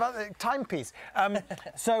some kind of other timepiece.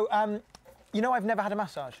 You know, I've never had a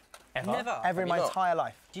massage. Ever? Never? Ever in my entire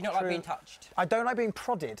life. Do you not like being touched? I don't like being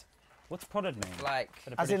prodded. What's prodded mean? Like...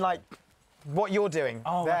 As in, like, what you're doing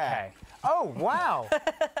there. Okay. Oh, wow.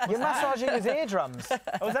 You're massaging his eardrums.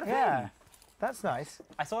 Oh, is that a thing? Yeah. That's nice.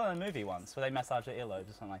 I saw it in a movie once where they massage their earlobes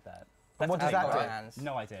or something like that. And what does that do?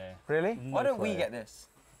 No idea. Really? Why don't we get this?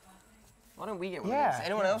 Why don't we get one of these?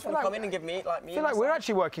 Anyone else want to come in and give me, I feel like we're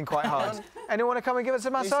actually working quite hard. Anyone want to come and give us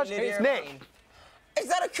a massage? Nick. Is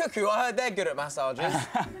that a cuckoo? I heard they're good at massages.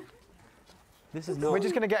 This is not. We're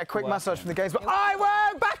just going to get a quick massage from the gays, but I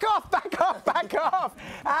won't! Back off! Back off! Back off!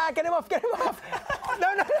 Get him off! Get him off! No,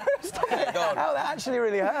 stop it! Ow, that actually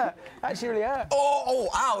really hurt. Oh,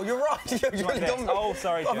 ow, you're right. You're really done. Oh,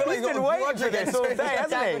 sorry, Joe. He's been waiting for this all day,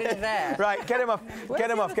 hasn't he? Right, get him off. Get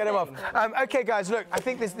him off. OK, guys, look, I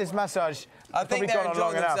think this massage I think they're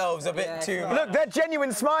enjoying themselves a bit too much. Look, they're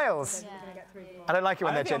genuine smiles. I don't like it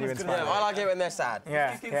when they're genuine smiles. I like it when they're sad.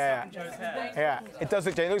 Yeah. It does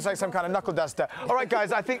look genuine. It looks like some kind of knuckle duster. All right,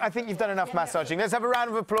 guys, I think you've done enough massaging. Let's have a round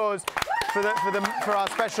of applause for our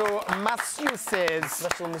special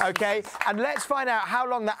masseuses. OK, and let's find out how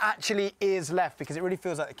long that actually is left, because it really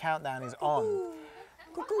feels like the countdown is on.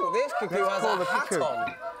 Cuckoo, this cuckoo has a hat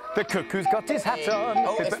on. The cuckoo's got his hat on.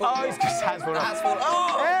 He's got his hat's fallen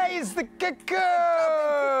off. Hey, it's the cuckoo!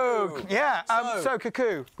 Yeah, so,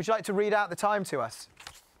 Cuckoo, would you like to read out the time to us?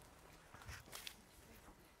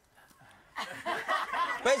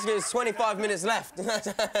 Basically, there's 25 minutes left.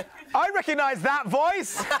 I recognise that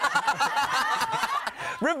voice.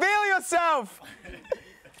 Reveal yourself.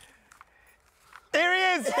 Here he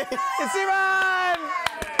is. It's Iman.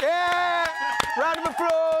 Yeah. Round of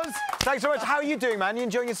applause. Thanks so much. How are you doing, man? You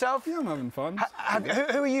enjoying yourself? Yeah, I'm having fun.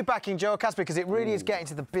 Who are you backing, Joe or Caspar? Because it really is getting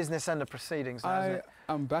to the business end of proceedings now, isn't it?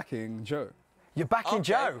 I'm backing Joe. You're backing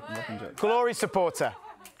Joe? I'm backing Joe. Glory supporter.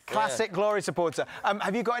 Classic Glory supporter.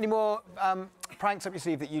 Have you got any more pranks up your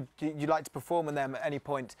sleeve that you'd like to perform on them at any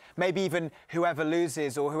point? Maybe even whoever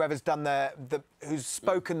loses or whoever's done who's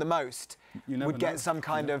spoken the most would get some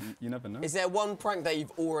kind of... You never know. Is there one prank that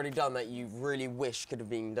you've already done that you really wish could have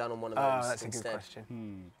been done on one of those that's instead? a good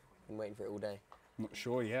question. Been waiting for it all day. I'm not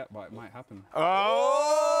sure yet, but it might happen.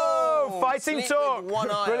 Oh! Fighting Sleep talk! with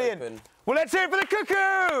one eye Brilliant. open. Well, let's hear it for the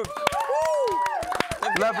cuckoo!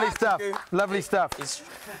 Lovely stuff. Cuckoo. Lovely stuff.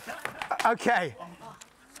 Okay.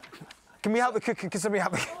 Can we help the cuckoo? Can somebody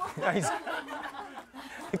help the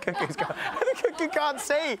the cuckoo's gone. The cuckoo can't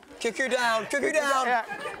see. Cuckoo down, cuckoo down.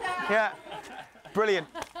 Yeah. Brilliant.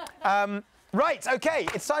 Right, okay.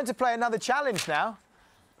 It's time to play another challenge now.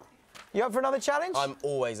 You up for another challenge? I'm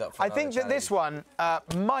always up for another challenge. I think that this one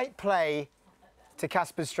might play to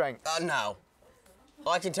Caspar's strength. No.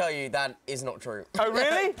 I can tell you that is not true. Oh,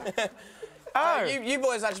 really? Oh. You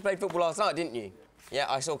boys actually played football last night, didn't you? Yeah,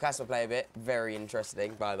 I saw Caspar play a bit. Very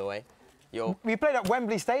interesting, by the way. You played at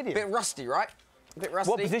Wembley Stadium. A bit rusty, right? A bit rusty.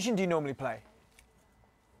 What position do you normally play?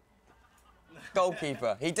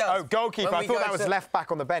 Goalkeeper. He does. Oh, goalkeeper. I thought that was left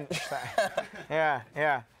back on the bench. Yeah.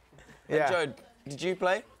 Joe, did you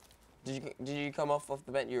play? Did you come off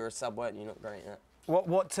the bench? You were a sub, weren't you? Not great, yeah.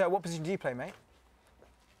 What position do you play, mate?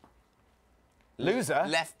 Loser?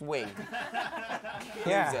 Left wing.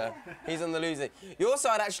 Yeah. Loser. He's on the loser. Your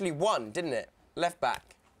side actually won, didn't it? Left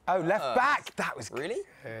back. Oh, left back. That was really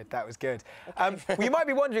good. That was good. Well, you might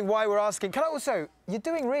be wondering why we're asking. Can I also? You're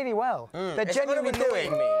doing really well. They're genuinely doing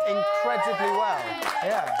incredibly well.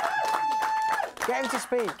 Yeah. Get him to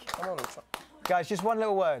speak. Come on, guys. Just one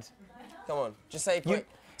little word. Come on. Just say quick.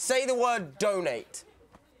 Say the word donate.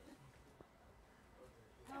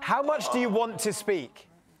 How much do you want to speak?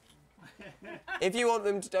 If you want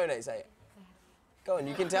them to donate, say it. Go on,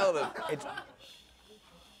 you can tell them. Did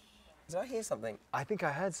I hear something? I think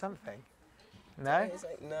I heard something. No?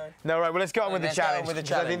 No. No, right, well, let's go on with the challenge.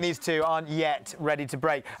 Because I think these two aren't yet ready to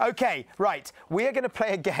break. OK, right, we are going to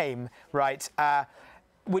play a game, right,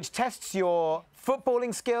 which tests your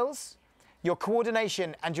footballing skills, your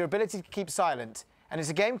coordination, and your ability to keep silent. And it's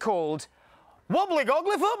a game called Wobbly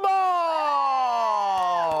Goggly Football!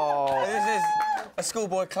 This is a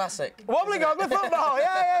schoolboy classic. Wobbly Goggly Football!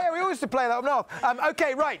 Yeah, we always used to play that up north.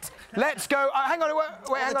 OK, right, let's go. Hang on,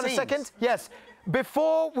 hang on a second. Yes.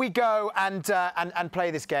 Before we go and play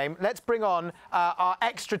this game, let's bring on our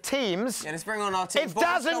extra teams. Yeah, let's bring on our team. It's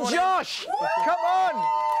Daz and Josh! Come on!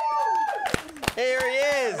 Here he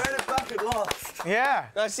is! We're back at last. Yeah.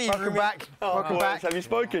 I see you. Welcome back. Welcome back. Have you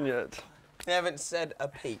spoken yet? They haven't said a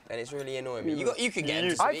peep, and it's really annoying me. You can get him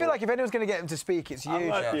to speak. I feel like if anyone's going to get him to speak, it's you. I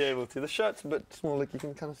might be able to. The shirt's a bit small, like you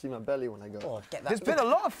can kind of see my belly when I go. Oh, get that. There's been a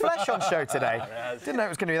lot of flesh on show today. Didn't know it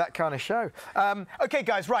was going to be that kind of show. OK,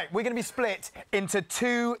 guys, right, we're going to be split into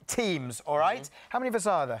 2 teams, all right? How many of us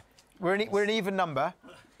are there? We're an even number.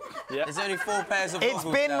 Yeah. There's only 4 pairs of goggles.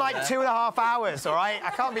 It's been like 2.5 hours, all right? I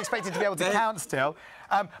can't be expected to be able to count still.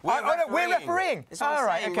 We're refereeing. All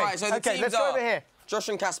right, OK. Right, so the teams let's go over here. Josh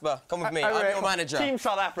and Caspar, come with me. I'm your manager. Team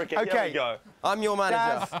South Africa, Okay. here we go. I'm your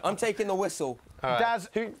manager. I'm taking the whistle. Daz,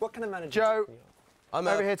 what kind of manager? Joe, I'm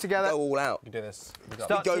over here together. Go all out. You do this.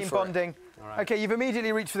 Start team bonding. Right. OK, you've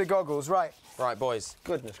immediately reached for the goggles, right? Right, boys.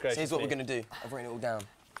 Goodness gracious. Here's what we're going to do. I've written it all down.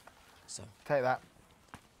 So. Take that.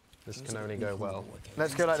 This can only go well.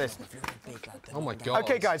 Let's go like this. Oh, my God.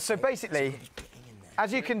 OK, guys, so basically,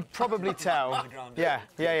 as you can probably tell...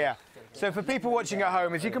 Yeah. So for people watching at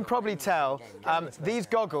home, as you can probably tell, these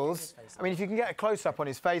goggles, I mean, if you can get a close-up on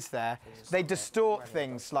his face there, they distort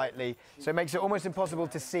things slightly, so it makes it almost impossible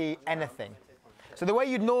to see anything. So the way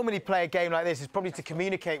you'd normally play a game like this is probably to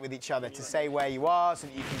communicate with each other, to say where you are so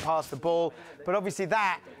that you can pass the ball. But obviously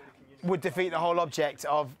that would defeat the whole object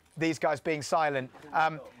of these guys being silent.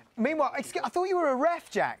 Meanwhile, I thought you were a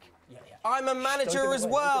ref, Jack. I'm a manager as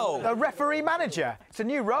well. A referee manager. It's a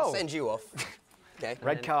new role. I'll send you off. Okay.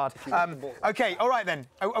 Red card. OK, all right then.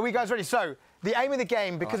 Are we guys ready? So, the aim of the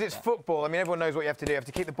game, because it's football, I mean, everyone knows what you have to do. You have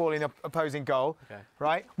to keep the ball in the opposing goal,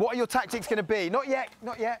 right? What are your tactics going to be? Not yet.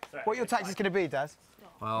 What are your tactics going to be, Daz?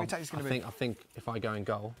 Well, I think if I go in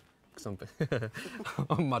goal, because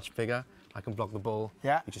I'm much bigger, I can block the ball.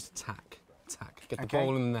 Yeah. You just attack attack. Get the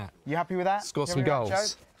ball in the net. You happy with that? Score some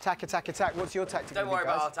goals. Attack, attack, attack. What's your tactic? Don't worry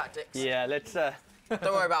about our tactics. Yeah, let's. Don't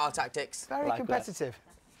worry about our tactics. Very competitive.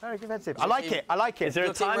 Very competitive. I like it. I like it. Is there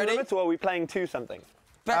a time limit, or are we playing 2 something?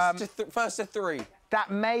 First to 3. That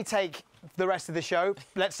may take the rest of the show.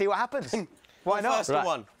 Let's see what happens. Why not? First to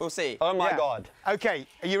 1. We'll see. Oh my God. Okay,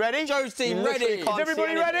 are you ready? Joe's team ready. Is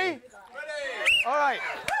everybody ready? Ready. All right.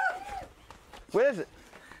 Where is it?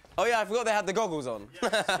 Oh yeah, I forgot they had the goggles on.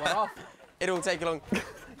 It'll take long.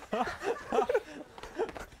 Oh!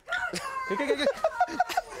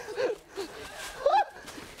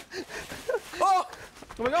 Oh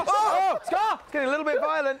my God! Oh! Scar! It's getting a little bit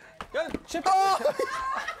violent. Go, chip. Oh!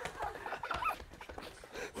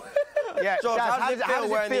 Yeah, George, Dad, how does it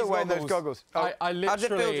feel wearing those goggles? Oh. I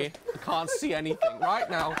literally can't see anything right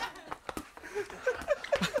now.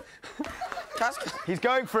 He's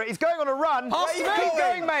going for it. He's going on a run. Keep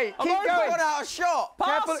going, mate. Keep going. Got out a shot.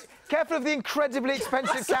 Careful of the incredibly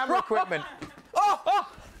expensive camera equipment. Oh!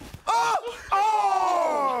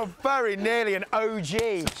 Very nearly an OG.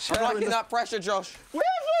 I'm liking that pressure, Josh.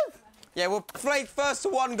 Yeah, we'll play first to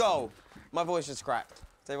 1 goal. My voice just cracked.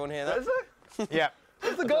 Does everyone hear that? Is it? Yeah.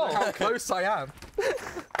 Where's the goal? How close I am.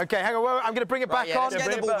 Okay, hang on. I'm going to bring it back on. Let's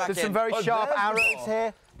get the ball back There's in. some very sharp arrows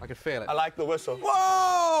here. I can feel it. I like the whistle.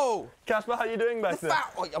 Whoa! Caspar, how are you doing back there?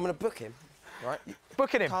 I'm going to book him. Right?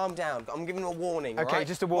 Booking him. Calm down. I'm giving him a warning. Okay, right?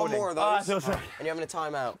 just a warning. One more of those, and you're having a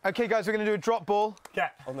timeout. Okay, guys, we're going to do a drop ball. Yeah.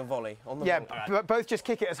 On the volley. Both just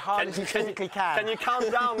kick it as hard as you physically can. Can you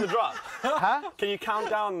count down the drop? Huh? Can you count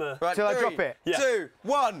down the... Right, Till I drop it? 2,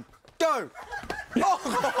 1, go!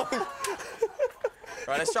 Oh!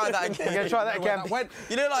 Right, let's try that again. We're going to try that again.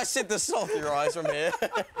 You look like Sid the Sloth, your eyes from here.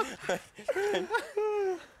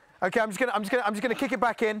 Okay, I'm just gonna kick it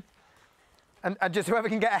back in, and just whoever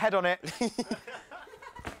can get a head on it.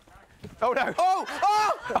 Oh no! Oh!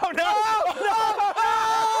 Oh! Oh no! Oh, no!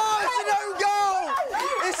 It's an own goal!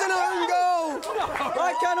 It's an own goal!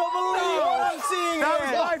 I cannot believe what I'm seeing That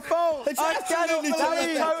here. was my fault. I cannot believe That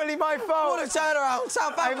was totally my fault. What a turnaround!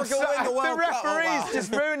 South Africa win the World Cup. The referees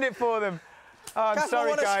just ruined it for them. Oh, I'm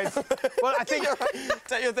sorry, guys. Well, I think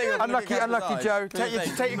take your thing off. Unlucky, Joe.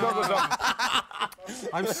 Take your goggles off.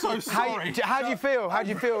 I'm so sorry. How do you feel? How do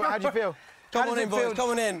you feel? Come on in, boys.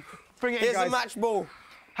 Come on in. Bring it in, guys. Here's the match ball.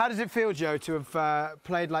 How does it feel, Joe, to have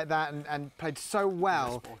played like that and played so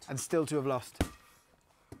well and still to have lost? Do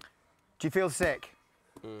you feel sick?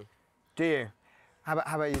 Do you? How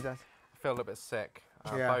about you, Dad? I feel a little bit sick,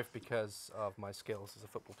 both because of my skills as a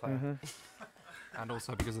football player. And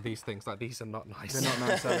also because of these things, like these are not nice. They're not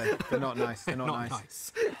nice, are they? They're not nice. They're not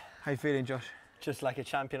nice. How you feeling, Josh? Just like a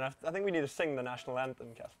champion. I think we need to sing the national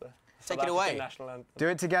anthem, Caspar. Take it away. National anthem. Do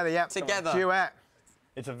it together, yeah. Together. Duet.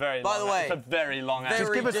 It's a very By long the way, it's a very long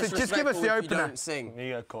anthem. Just give us the opener. Don't sing.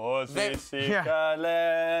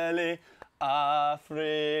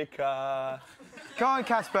 Africa. Go on,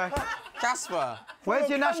 Caspar. Caspar. Where's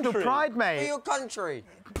your national pride, mate? For your country.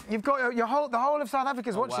 You've got the whole of South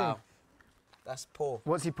Africa's watching. Wow. That's poor.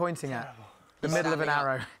 What's he pointing at? The middle of an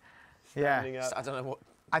arrow. Yeah. I don't know what.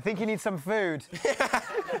 I think he needs some food.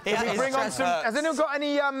 Bring on some. Has anyone got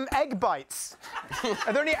any egg bites?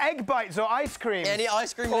 Are there any egg bites or ice cream? Any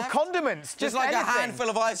ice cream or left? condiments? Just like anything. a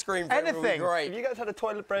handful of ice cream. Anything. Great. Have you guys had a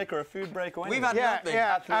toilet break or a food break or anything? We've had nothing.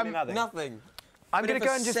 Yeah. Absolutely nothing. Nothing. I'm going to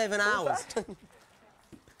go and just 7 hours.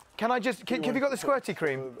 Can I just? Have you got the squirty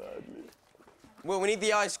cream? Well, we need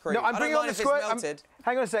the ice cream. No, I'm bringing on the squirt.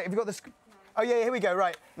 Hang on a sec. Have you got the? Oh yeah, here we go.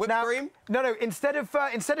 Right. Whipped cream? No. Instead of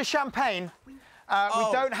champagne, we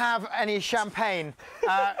don't have any champagne.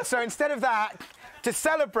 So instead of that, to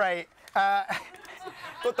celebrate.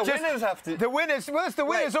 But the winners have to. The winners. Well, the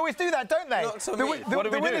winners always do that, don't they? Not to me. What do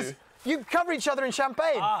we do? You cover each other in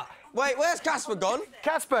champagne. Wait, where's Caspar gone?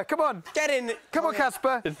 Caspar, come on. Get in. Come on,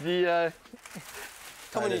 Caspar. It's the.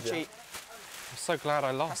 Come on, you cheat. I'm so glad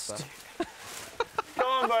I lost. Come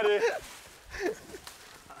on, buddy.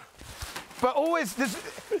 But always, the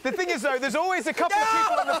thing is though, there's always a couple of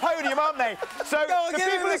people on the podium, aren't they? So the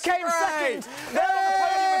people who came second, they're on the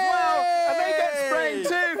podium as well, and they get sprayed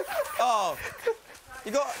too. Oh,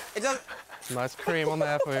 you got it. Doesn't. Nice cream on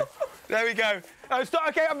there for you. There we go. Oh, stop.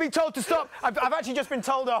 Okay, I've been told to stop. I've actually just been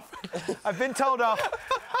told off. I've been told off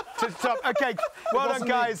to stop. Okay, well done,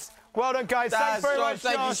 guys. Well done, guys. Daz, Thanks very much,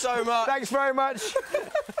 thank you so much. Thanks very much.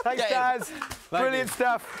 Thanks, Daz. Brilliant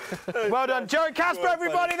stuff. Well done. Joe and Caspar,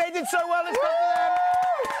 everybody. They did so well. Let's clap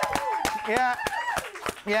for them. Yeah.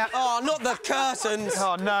 Yeah. Oh, not the curtains.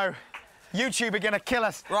 Oh, no. YouTube are going to kill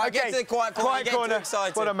us. Right, okay. get to the quiet corner. Quiet corner. Too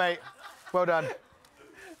excited. Well done, mate. Well done.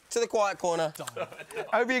 To the quiet corner.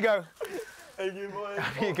 Over you go. Thank you, boys.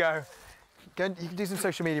 Over you go. Go and, you can do some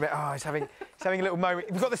social media, mate. Oh, he's having a little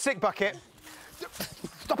moment. We've got the sick bucket.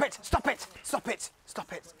 Stop it! Stop it! Stop it!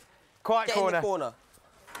 Stop it! Quiet Get corner. in the corner.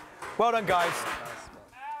 Well done, guys.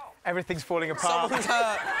 Everything's falling apart. Someone's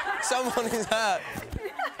hurt. Someone is hurt.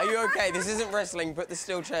 Are you okay? This isn't wrestling. Put the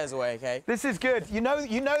steel chairs away, okay? This is good. You know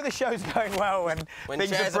the show's going well when things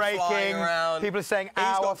chairs are breaking. flying around, people are saying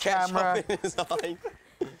ow off camera. In his eye.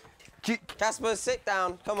 Caspar, sit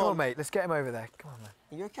down. Come on, mate. Let's get him over there. Come on, man.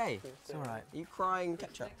 Are you okay? It's all right. Are you crying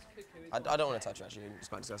ketchup? I don't want to touch you, actually. It's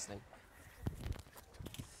quite disgusting.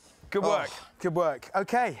 Good work. Good work.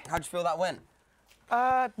 Okay. How'd you feel that went?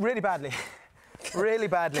 Really badly. Really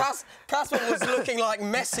badly. Caspar was looking like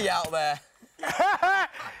Messi out there.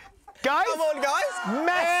 Guys? Come on, guys.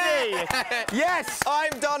 Messi! Yes!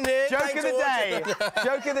 I'm done here. Joke of the day.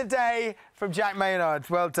 Joke of the day from Jack Maynard.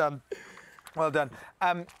 Well done. Well done.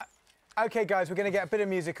 OK, guys, we're going to get a bit of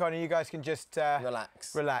music on and you guys can just...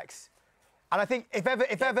 relax. Relax. And I think if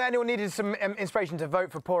ever anyone needed some inspiration to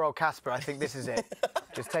vote for poor old Caspar, I think this is it.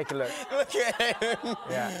 Just take a look. Look at him.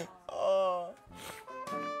 Yeah. Oh.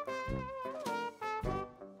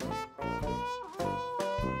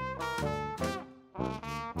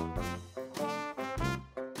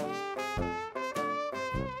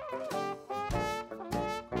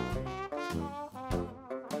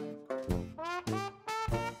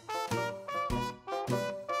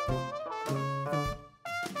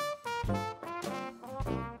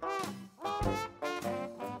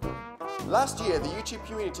 Last year, the YouTube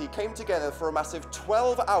community came together for a massive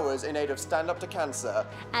 12 hours in aid of Stand Up to Cancer.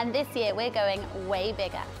 And this year, we're going way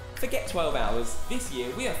bigger. Forget 12 hours. This year,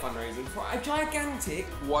 we are fundraising for a gigantic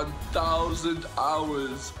 1,000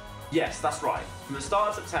 hours. Yes, that's right. From the start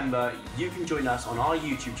of September, you can join us on our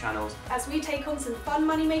YouTube channels as we take on some fun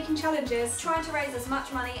money-making challenges, trying to raise as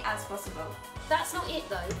much money as possible. That's not it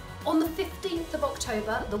though. On the 15th of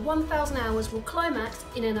October, the 1,000 hours will climax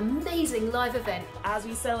in an amazing live event as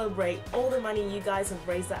we celebrate all the money you guys have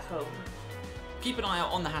raised at home. Keep an eye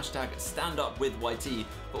out on the hashtag StandUpWithYT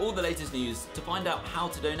for all the latest news to find out how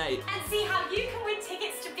to donate. And see how you can win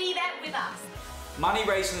tickets to be there with us. Money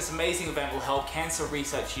raised from this amazing event will help Cancer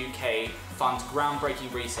Research UK fund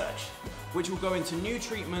groundbreaking research, which will go into new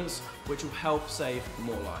treatments which will help save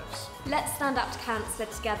more lives. Let's stand up to cancer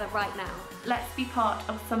together right now. Let's be part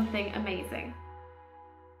of something amazing.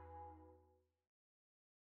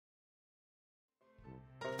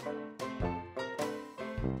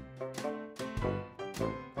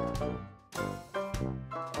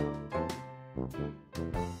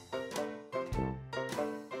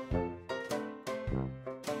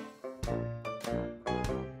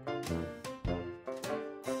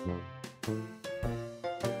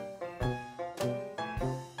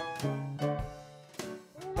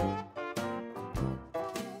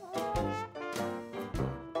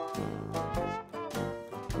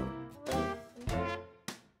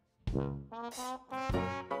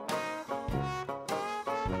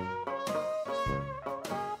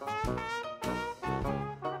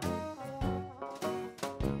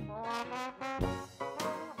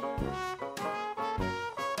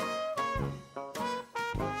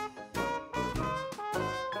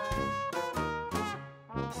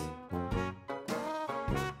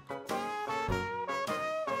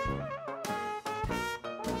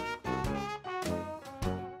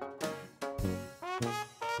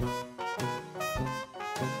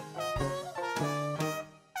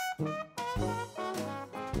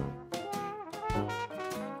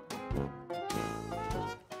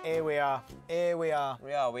 Here we are. Here we are.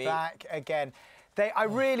 We back again. I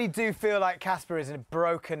really do feel like Caspar is a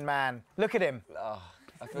broken man. Look at him. Oh,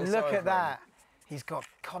 I feel Look sorry at for that. him. He's got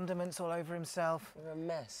condiments all over himself. What a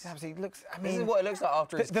mess. He looks. I mean, this is what it looks like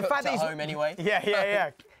after he's cooked at home anyway.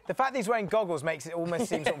 Yeah. The fact that he's wearing goggles makes it almost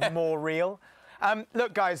seem sort of more real.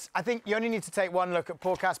 Look, guys, I think you only need to take one look at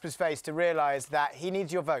poor Caspar's face to realise that he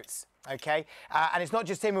needs your votes. OK? And it's not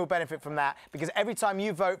just him who will benefit from that, because every time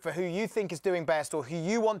you vote for who you think is doing best or who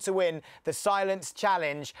you want to win the Silence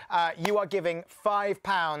Challenge, you are giving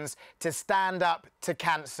 £5 to Stand Up to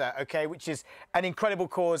Cancer, OK? Which is an incredible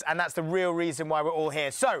cause, and that's the real reason why we're all here.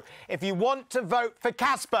 So, if you want to vote for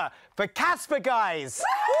Caspar, guys!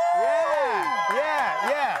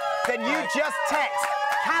 Yeah! Then you just text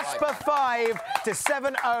Caspar5 to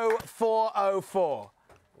 70404.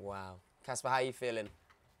 Wow. Caspar, how are you feeling?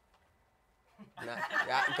 No,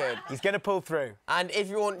 yeah, good. He's going to pull through. And if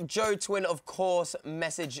you want Joe to win, of course,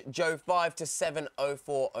 message Joe5 to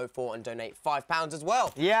 70404 and donate £5 as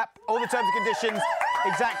well. Yep, all the terms and conditions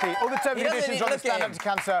Exactly. All the terms and conditions on the Stand Up to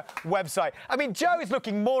Cancer website. I mean, Joe is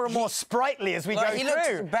looking more and more sprightly as we go through. He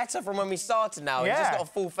looks better from when we started now. Yeah. He's just got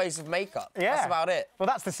a full face of makeup. Yeah. That's about it. Well,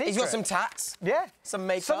 that's the secret. He's got some tats. Yeah. Some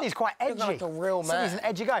makeup. Suddenly he's quite edgy. Looking like a real man. Suddenly he's an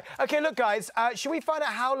edgy guy. OK, look, guys, should we find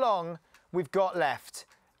out how long we've got left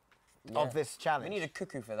of this challenge? We need a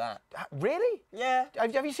cuckoo for that. Really? Yeah.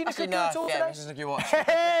 Have you seen a cuckoo at all today? Just look, you watch.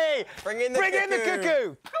 Hey! Bring in the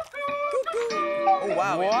cuckoo! Oh,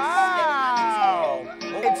 wow. Wow!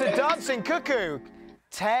 It's a dancing cuckoo.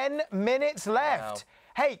 10 minutes left.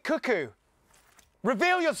 Wow. Hey, cuckoo,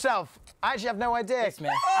 reveal yourself. I actually have no idea. It's me.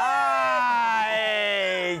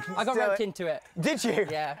 I got roped into it. Did you?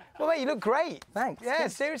 Yeah. Well, mate, you look great. Thanks. Yeah,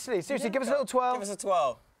 seriously. Give us a little twirl. Give us a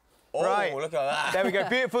twirl. Oh, right. Look at that. There we go.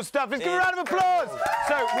 Beautiful stuff. Let's give a round of applause.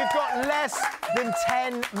 So we've got less than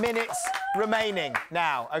 10 minutes remaining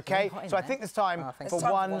now, OK? So I think there's time for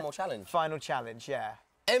one more challenge. Final challenge, yeah.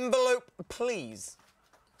 Envelope, please.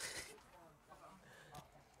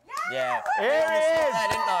 Yeah. Here it is.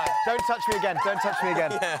 Didn't I? Don't touch me again. Don't touch me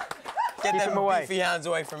again. Yeah. Get Keep them him away. beefy hands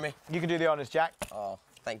away from me. You can do the honours, Jack. Oh,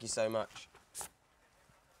 thank you so much.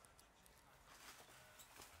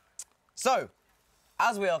 So,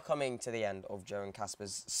 as we are coming to the end of Joe and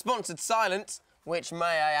Caspar's sponsored silence, which, may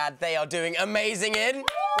I add, they are doing amazing in,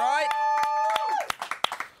 right?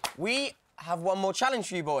 We have one more challenge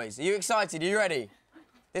for you boys. Are you excited? Are you ready?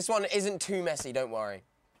 This one isn't too messy, don't worry.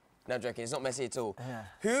 No, joking, it's not messy at all. Yeah.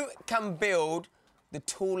 Who can build the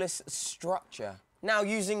tallest structure? Now,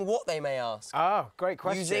 using what, they may ask? Oh, great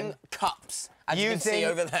question. Using cups, as you can see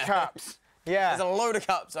over there. Cups, yeah. There's a load of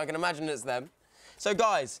cups, I can imagine it's them. So,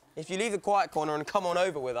 guys, if you leave the quiet corner and come on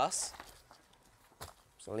over with us...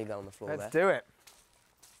 Just gonna leave that on the floor. Let's do it.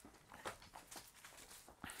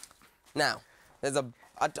 Now, there's a...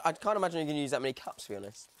 I can't imagine you can use that many cups, to be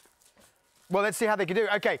honest. Well, let's see how they can do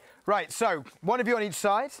it. OK, right, so one of you on each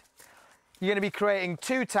side. You're going to be creating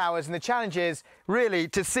 2 towers, and the challenge is really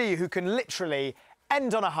to see who can literally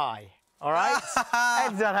end on a high. All right?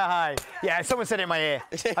 End on a high. Yeah, someone said it in my ear.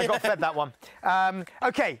 I got fed that one.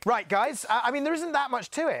 OK, right, guys. I mean, there isn't that much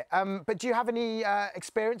to it. But do you have any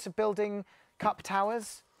experience of building cup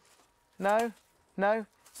towers? No? No?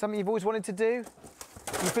 Something you've always wanted to do?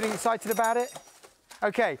 You feeling excited about it?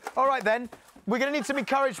 OK, all right, then. We're going to need some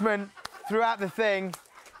encouragement throughout the thing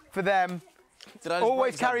for them.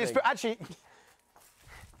 Always carry a spoon. Actually...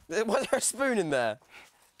 Was there a spoon in there?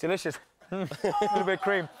 Delicious. A little bit of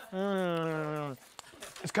cream.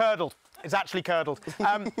 It's curdled. It's actually curdled.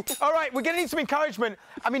 All right, we're going to need some encouragement.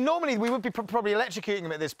 I mean, normally we would be probably electrocuting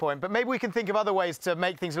them at this point, but maybe we can think of other ways to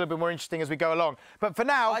make things a little bit more interesting as we go along. But for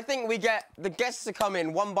now... I think we get the guests to come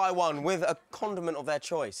in one by one with a condiment of their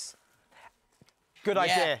choice. Good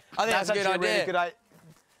idea. I think that's a good idea. Really good idea.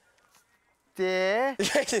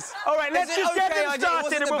 Yes. All right, let's just get them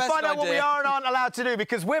started and we'll find out what we idea. are and aren't allowed to do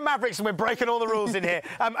because we're Mavericks and we're breaking all the rules in here.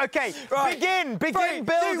 OK, right. begin 3,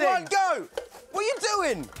 building. 2, 1, go! What are you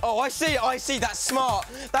doing? Oh, I see, that's smart.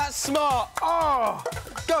 That's smart. Oh!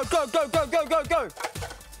 Go, go, go, go, go, go, go!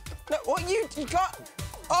 No, what, you got...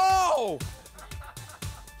 Oh!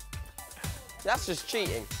 That's just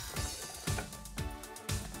cheating.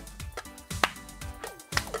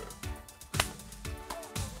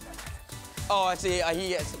 Oh, I see. He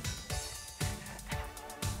gets.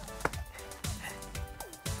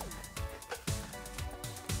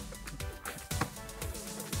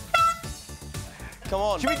 Come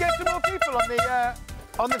on. Should we get some more people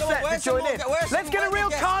on the set to join in? Let's get a real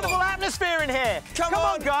carnival atmosphere in here. Come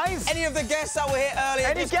on, guys. Any of the guests that were here earlier?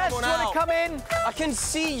 Any guests want to come in? I can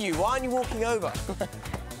see you. Why aren't you walking over?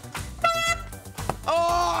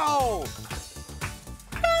 Oh!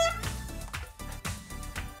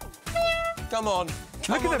 Come on.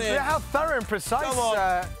 Look at how thorough and precise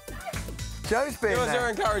Joe's been. Give us your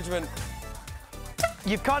encouragement.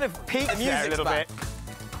 You've kind of peaked there a little bit.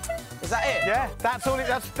 Is that it? Yeah, that's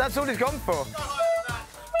all he's gone for.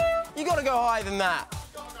 You got to go higher than that.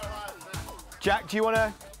 Jack, do you want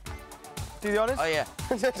to do the honours? Oh, yeah.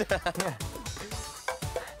 Yeah.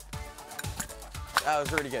 That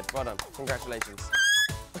was really good. Well done. Congratulations.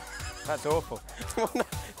 That's awful.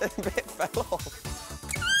 The bit fell off.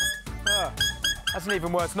 Oh, that's an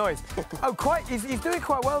even worse noise. Oh, he's doing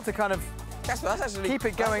quite well to kind of Caspar, that's actually, keep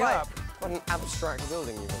it going up. What an abstract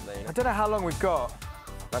building you've got there. You know? I don't know how long we've got.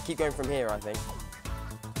 I'll keep going from here, I think.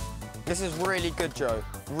 This is really good, Joe.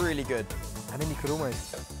 Really good. And then you could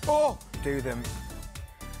almost do them.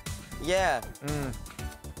 Yeah.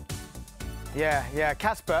 Yeah.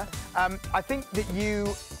 Caspar, I think that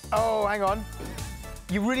you... Oh, hang on.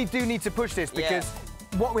 You really do need to push this because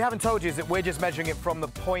what we haven't told you is that we're just measuring it from the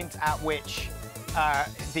point at which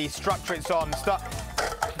the structure it's on.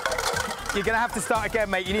 You're going to have to start again,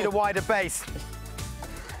 mate. You need a wider base.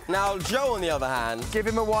 Now, Joe, on the other hand... Give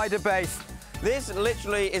him a wider base. This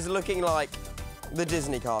literally is looking like the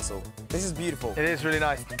Disney castle. This is beautiful. It is really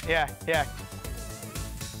nice. Yeah, yeah.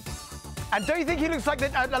 And don't you think he looks like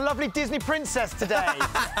a lovely Disney princess today,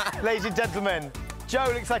 ladies and gentlemen? Joe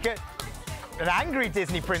looks like an angry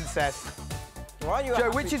Disney princess. Why are you Joe,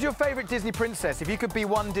 happy? which is your favourite Disney princess? If you could be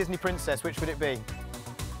one Disney princess, which would it be?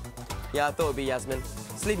 Yeah, I thought it would be Yasmin.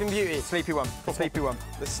 Sleeping Beauty. Sleepy one. The sleepy one.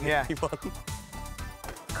 The sleepy one.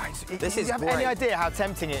 Guys, this do is you have great. any idea how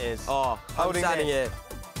tempting it is? Oh, I'm standing this? here.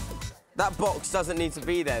 That box doesn't need to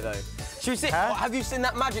be there, though. Should we see? Huh? Oh, have you seen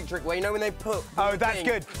that magic trick where, you know, when they put... Oh, that's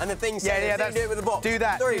good. And the thing says, yeah, that's, do it with the box. Do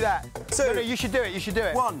that, 3, do that. 2. No, you should do it, you should do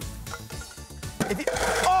it. 1.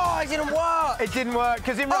 Oh, it didn't work! It didn't work,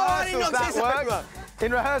 because in rehearsals that worked.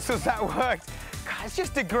 In rehearsals that worked. God, it's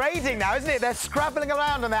just degrading now, isn't it? They're scrabbling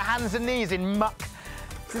around on their hands and knees in muck.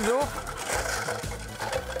 This is awful.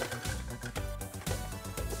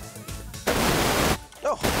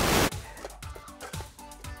 Oh.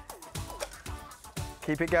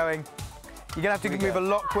 Keep it going. You're going to have to move a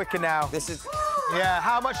lot quicker now. This is... Yeah,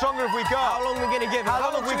 how much longer have we got? How long are we going to give him?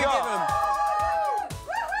 How long have we got?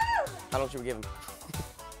 How long should we give him?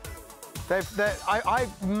 I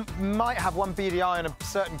might have one beady eye on a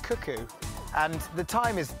certain cuckoo, and the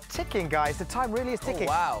time is ticking, guys. The time really is ticking.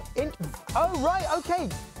 Oh, wow. Oh, right, OK.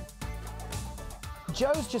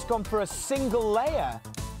 Joe's just gone for a single layer.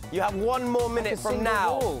 You have 1 more minute from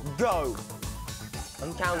now. Wall. Go.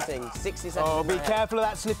 I'm counting. 60 seconds. Oh, be careful of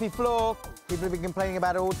that slippy floor. People have been complaining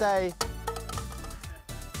about it all day.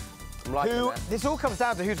 I'm liking that. This all comes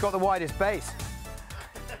down to who's got the widest base.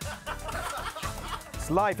 It's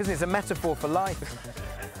life, isn't it? It's a metaphor for life.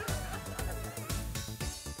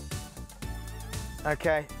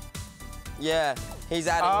 OK. Yeah, he's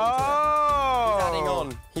adding on to it. He's adding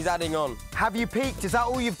on. He's adding on. Have you peaked? Is that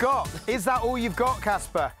all you've got? Is that all you've got,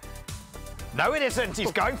 Caspar? No, it isn't.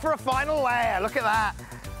 He's going for a final layer. Look at that.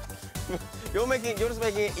 You're just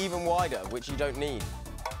making it even wider, which you don't need.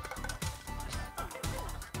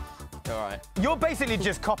 All right. You're basically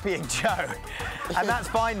just copying Joe, and that's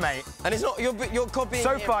fine, mate. And it's not you're copying.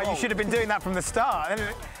 So far, wrong. you should have been doing that from the start.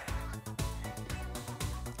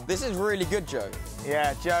 This is really good, Joe.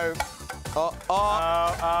 Yeah, Joe. Oh,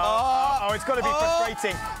 it's got to be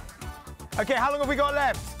frustrating. Okay, how long have we got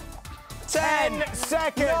left? 10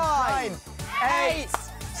 seconds. 9, 8,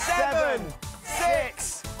 7,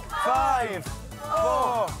 6, 5,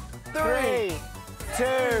 4, 3,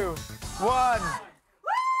 2, 1.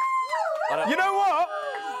 You know what?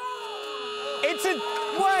 It's a...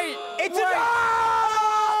 Wait! It's a...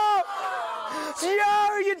 Oh!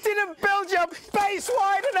 Joe, you didn't build your base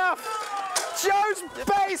wide enough! Joe's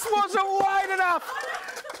base wasn't wide enough!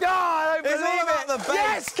 Oh, I don't believe all about it. the base.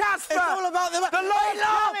 Yes, Caspar! It's all about the long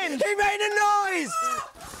challenge! He made a noise!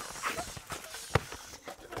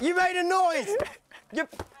 You made a noise!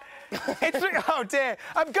 Oh, dear.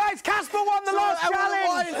 Guys, Caspar won the last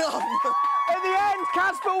challenge! In the end,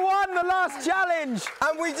 Caspar won the last challenge.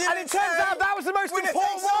 And we did. And it turns out that was the most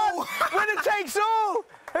important one. Winner takes all.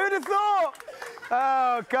 Who'd have thought?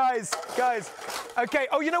 Oh, guys. Okay.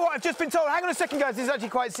 Oh, you know what? I've just been told. Hang on a second, guys. This is actually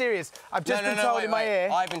quite serious. I've just been told in my ear.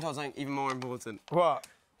 I've been told something even more important. What?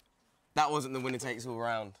 That wasn't the winner takes all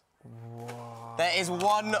round. Whoa. There is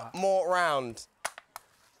 1 more round.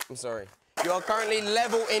 I'm sorry. You are currently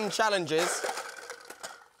level in challenges.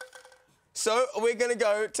 So we're going to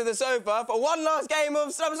go to the sofa for one last game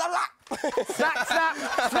of slap, slap, slap. Snap, snap,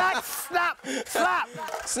 snap, snap, slap.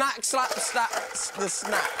 Snack, slap, slap, the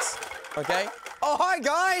snacks. Okay? Oh, hi,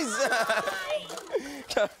 guys.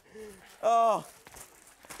 Oh,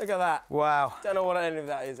 look at that. Wow. Don't know what any of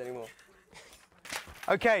that is anymore.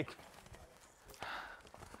 Okay.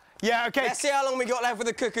 Yeah, okay. Let's see how long we got left with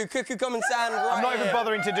the cuckoo. Cuckoo, come and stand right I'm not even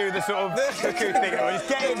bothing to do the sort of cuckoo thing. Just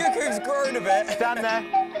get in. The cuckoo's grown a bit. Stand there.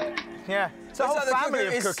 Yeah. It's a whole like family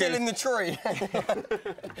the cuckoo of is still cuckoos. in the tree.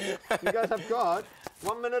 You guys have got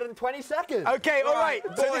 1 minute and 20 seconds. Okay, all right.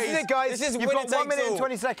 So boys, this is it, guys. this is You've got 1 minute and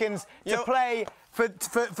 20 seconds to play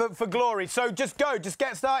for glory. So just go. Just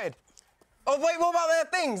get started. Oh, wait, what about their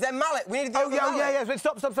things? Their mallet. We need to do the mallet. Yeah.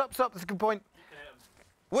 Stop. That's a good point.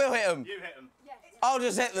 We'll hit them. You hit them. I'll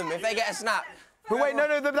just hit them if they get a snap. But wait, no,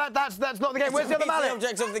 that's not the game. Where's the other mallet? It's the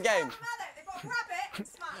object of the game.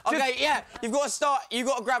 Okay, yeah, you've got to start. You've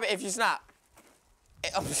got to grab it if you snap.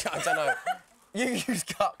 I don't know. You use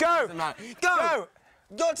cup. Go. Go.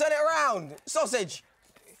 Go. Turn it around. Sausage.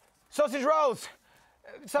 Sausage rolls.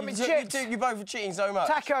 Something chips. You both are cheating so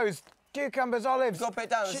much. Tacos. Cucumbers. Olives. You've got to put it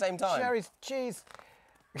down at the same time. Cherries. Cheese.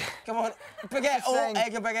 Come on. Baguette. Oh,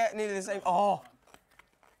 egg and baguette nearly the same. Oh.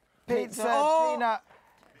 pizza, Oh. peanut.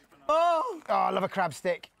 Oh! Oh, I love a crab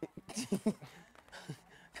stick.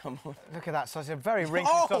 Come on. Look at that sausage. Very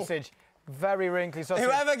wrinkly sausage. Very wrinkly sausage.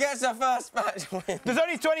 Whoever gets the first match wins. There's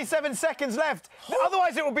only 27 seconds left.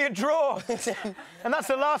 Otherwise, it will be a draw. And that's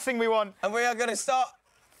the last thing we want. And we are going to start.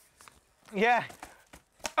 Yeah.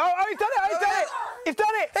 Oh, he's done it! He's done it! He's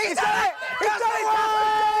done it! He's done it! He's done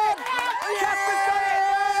it! Casper's done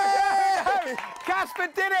it! Caspar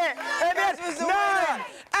did it! And then 9,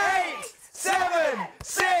 8, 7,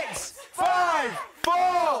 6, 5,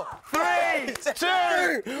 4, 3, 2,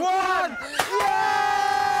 1.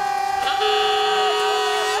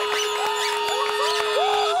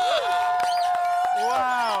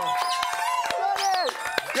 Wow!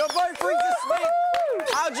 You're both free to speak.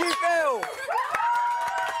 How do you feel?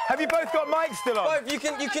 Have you both got mics still on? Both. You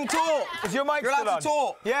can talk. Is your mic You're still allowed on? to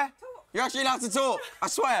talk. Yeah? You're actually allowed to talk. I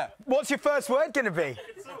swear. What's your first word going to be?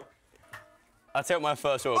 I'll tell you what my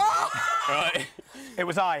first word. Right. It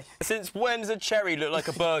was I. Since when does a cherry look like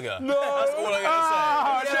a burger? No. That's all I'm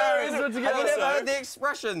going to say. Cherries put together. Have you never heard the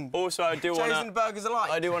expression? Also, I do want Cherries and burgers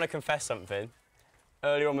alike. I do want to confess something.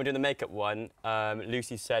 Earlier on, we were doing the makeup one.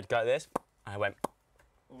 Lucy said, "Go like this," and I went.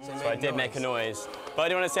 So I did make a noise, but I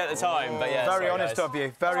didn't want to say it at the time. But yeah, very sorry, honest guys. of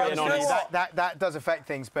you. Very honest of you. That does affect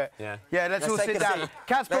things, but yeah. Let's all sit down.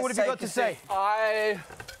 Caspar, what have you got to say? I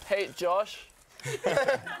hate Josh.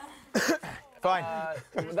 Fine.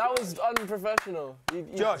 That was unprofessional.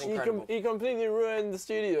 Josh, he completely ruined the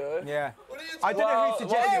studio. Yeah. I don't know who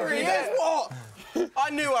suggested There he is. What? I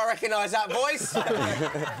knew I recognised that voice.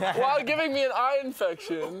 While giving me an eye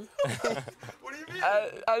infection. What do you mean?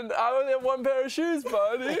 And I only have one pair of shoes,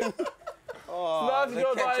 buddy. Oh, so I have to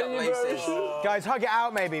go buy a new pair of shoes. Guys, hug it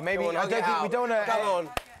out, maybe. Maybe on, I don't think we don't want to. Come on.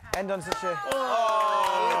 End on such a.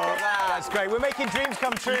 Oh, look at that. That's great. We're making dreams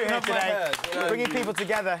come true here today. Bringing people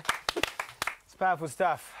together. It's powerful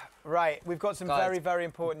stuff. Right, we've got some very, very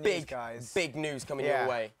important news, guys. Big news coming your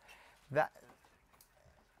way.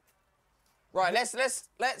 Right, let's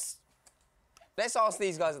ask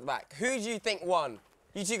these guys at the back. Who do you think won?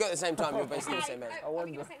 You two got at the same time. You're basically the same age. I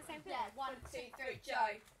wonder. Yeah, 1, 2, 3, Joe.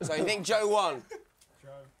 So you think Joe won?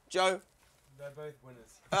 Joe. They're both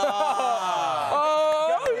winners.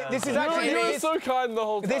 This is actually. You're so kind the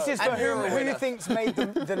whole time. This is for who thinks made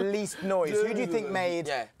the least noise. Who do you think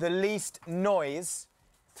made the least noise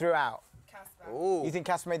throughout? Caspar. You think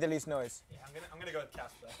Caspar made the least noise? Yeah, I'm gonna go with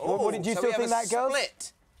Caspar. What did you still think that, girls?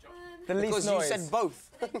 Split. The least because noise. You said both.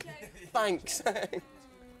 Thanks. No, we'll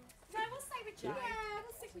stay with Joe. Yeah,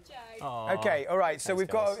 we'll stick with Joe. Aww. Okay, all right. So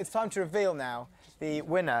Thanks, it's time to reveal now the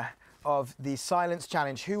winner of the silence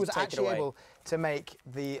challenge. Who was actually able to make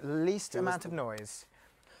the least amount of noise?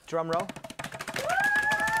 Drum roll.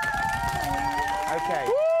 Okay.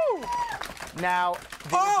 Woo! Now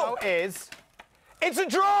the result is. It's a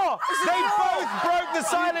draw! They both broke the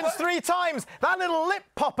silence 3 times. That little lip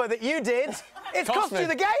popper that you did, it's cost you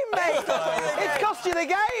the game, mate! It's cost you the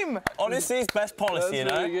game! Honestly, it's best policy, you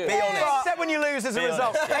know? Be honest. Except when you lose as a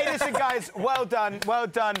result. Hey, listen, guys, well done, well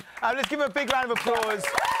done. Let's give them a big round of applause.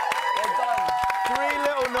 Well done. 3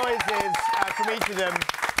 little noises from each of them.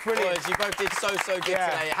 Brilliant. Boys, you both did so good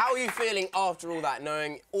today. How are you feeling after all that,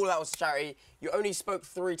 knowing all that was charity? You only spoke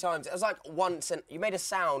 3 times. It was like you made a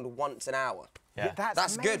sound once an hour. Yeah.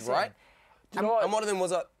 That's good, right? You know what? And one of them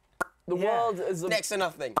was the world is next to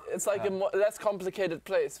nothing. It's like a less complicated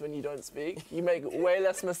place when you don't speak. You make way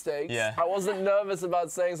less mistakes. Yeah. I wasn't nervous about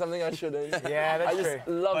saying something I shouldn't. Yeah, that's true. I just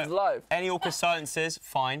loved life. Any awkward silences,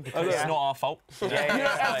 fine, because it's not our fault. If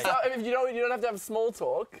you don't have to have small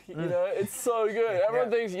talk. You know, it's so good. Everyone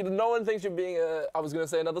thinks no one thinks you're being I was going to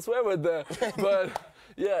say another swear word there, but.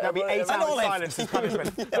 Yeah, that'll be 8 hours silence as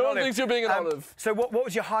punishment. No one thinks you're being an olive. So what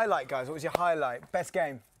was your highlight, guys? What was your highlight? Best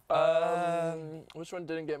game? Which one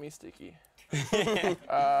didn't get me sticky?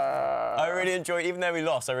 I really enjoyed, even though we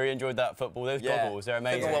lost, I really enjoyed that football. Those goggles, they're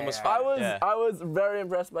amazing. The one was fun. I was very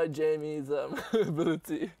impressed by Jamie's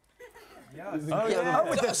ability. So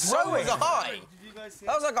was I.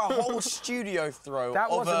 That was like a whole studio throw. That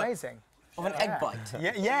was amazing. Of an egg bite.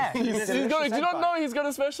 Yeah. Do you not know he's got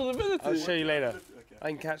a special ability? I'll show you later. I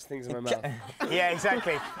can catch things in my mouth. Yeah,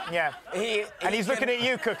 exactly. Yeah. And he's looking at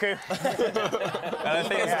you, Cuckoo. I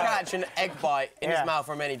think he can catch an egg bite in his mouth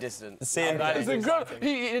from any distance. It's incredible.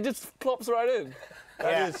 He just plops right in.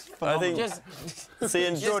 That is phenomenal. I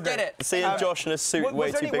think seeing Josh in a suit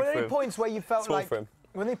way too big for him. Were there any points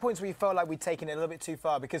where you felt like we'd taken it a little bit too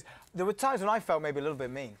far? Because there were times when I felt maybe a little bit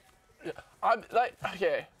mean.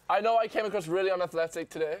 Okay, I know I came across really unathletic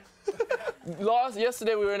today.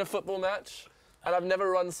 Yesterday we were in a football match, and I've never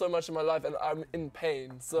run so much in my life, and I'm in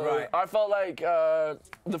pain. So Right. I felt like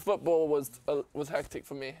the football was hectic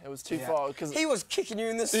for me. It was too far because he was kicking you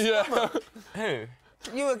in the stomach. Who?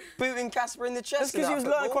 You were booting Caspar in the chest. That's because he was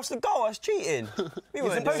learning across the goal. That's cheating. You're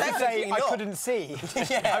supposed to say I couldn't see.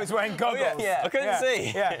 I was wearing goggles. I couldn't see.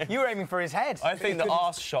 Yeah, you were aiming for his head. I think the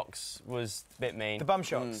arse shocks was a bit mean. The bum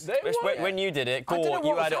shocks. When you did it, I don't know Gore,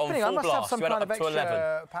 you what had it was on happening. I full must have blast. some You went kind up of to 11.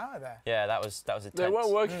 extra power there. Yeah, that was intense. they weren't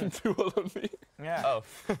working too well on me. Yeah. Oh.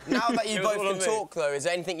 Now that you It was both all can on me. talk, though, is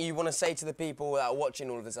there anything you want to say to the people that are watching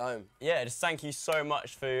all of this at home? Yeah, just thank you so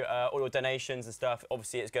much for all your donations and stuff.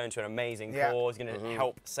 Obviously, it's going to an amazing cause. It's going to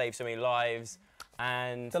help save so many lives.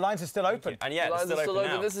 And the lines are still open. And yeah, The it's lines still are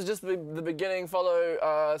open now. This is just the beginning.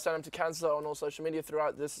 Follow Stand Up to Cancer on all social media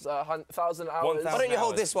throughout this 1,000 hours. Why don't you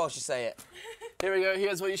hold this whilst you say it? Here we go.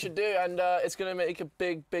 Here's what you should do, and it's going to make a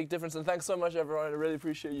big, big difference. And thanks so much, everyone. I really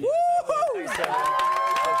appreciate you. Thanks so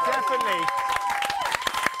much. Definitely.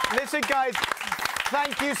 Listen, guys,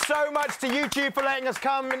 thank you so much to YouTube for letting us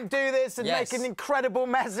come and do this and make an incredible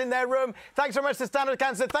mess in their room. Thanks so much to Stand Up to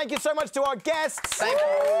Cancer. Thank you so much to our guests. Thank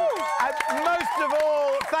you. And most of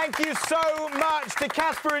all, thank you so much to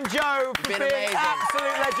Caspar and Joe for being amazing.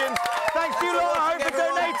 absolute legends. Thanks to you lot at home for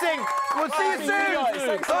donating. We'll see you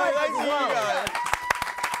soon. Bye. Thanks as well.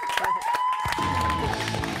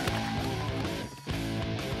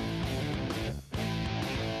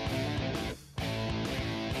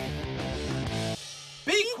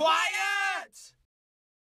 Be quiet!